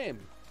interesting game.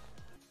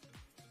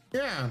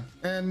 Yeah,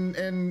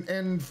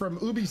 and from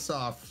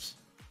Ubisoft,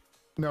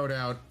 no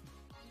doubt.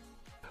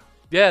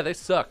 Yeah, they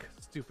suck.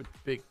 Stupid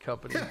big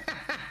company.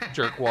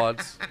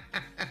 Jerkwads.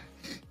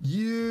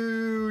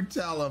 You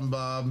tell them,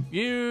 Bob.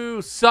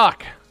 You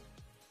suck.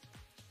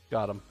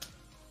 Got him.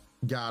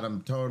 Got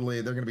him,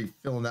 totally. They're going to be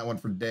filling that one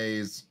for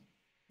days.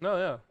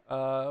 No,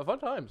 yeah. Fun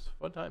times.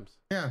 Fun times.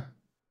 Yeah.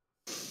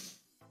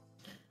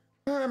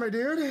 All right, my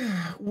dude.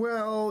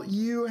 Well,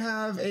 you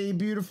have a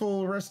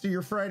beautiful rest of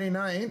your Friday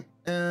night.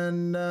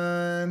 And,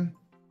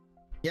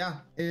 yeah,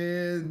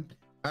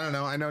 I don't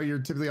know. I know you're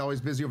typically always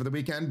busy over the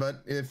weekend,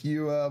 but if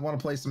you want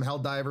to play some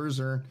Helldivers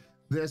or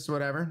this,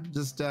 whatever,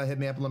 just hit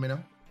me up and let me know.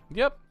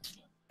 Yep.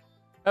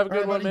 Have a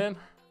good one, buddy. man.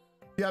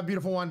 Yeah,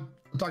 beautiful one.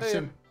 We'll talk to you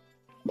soon.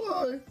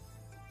 Bye.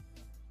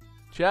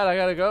 Chad, I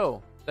gotta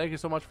go. Thank you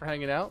so much for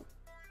hanging out.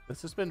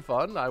 This has been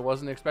fun. I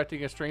wasn't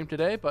expecting a stream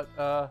today, but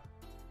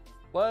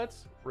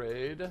let's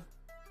raid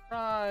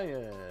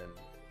Ryan.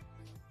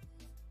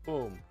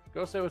 Boom.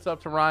 Go say what's up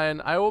to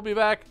Ryan. I will be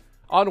back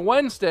on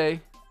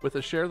Wednesday with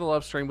a Share the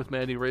Love stream with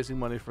Mandy, raising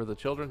money for the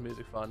Children's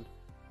Music Fund,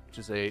 which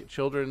is a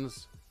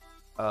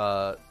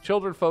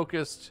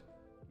children-focused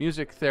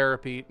music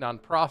therapy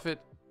nonprofit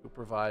who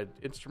provide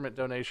instrument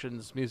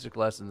donations, music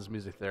lessons,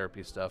 music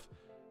therapy stuff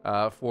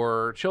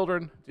for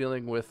children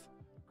dealing with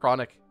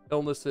chronic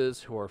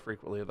illnesses who are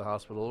frequently in the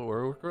hospital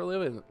or who are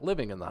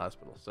living in the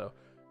hospital. So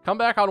come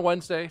back on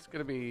Wednesday. It's going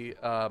to be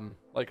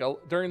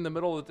during the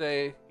middle of the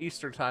day,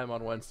 Eastern time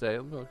on Wednesday.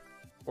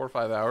 4 or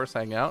 5 hours,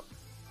 hang out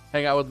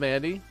with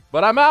Mandy.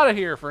 But I'm out of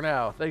here for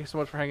now. Thank you so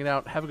much for hanging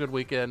out. Have a good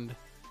weekend.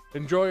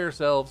 Enjoy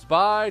yourselves.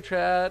 Bye,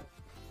 chat.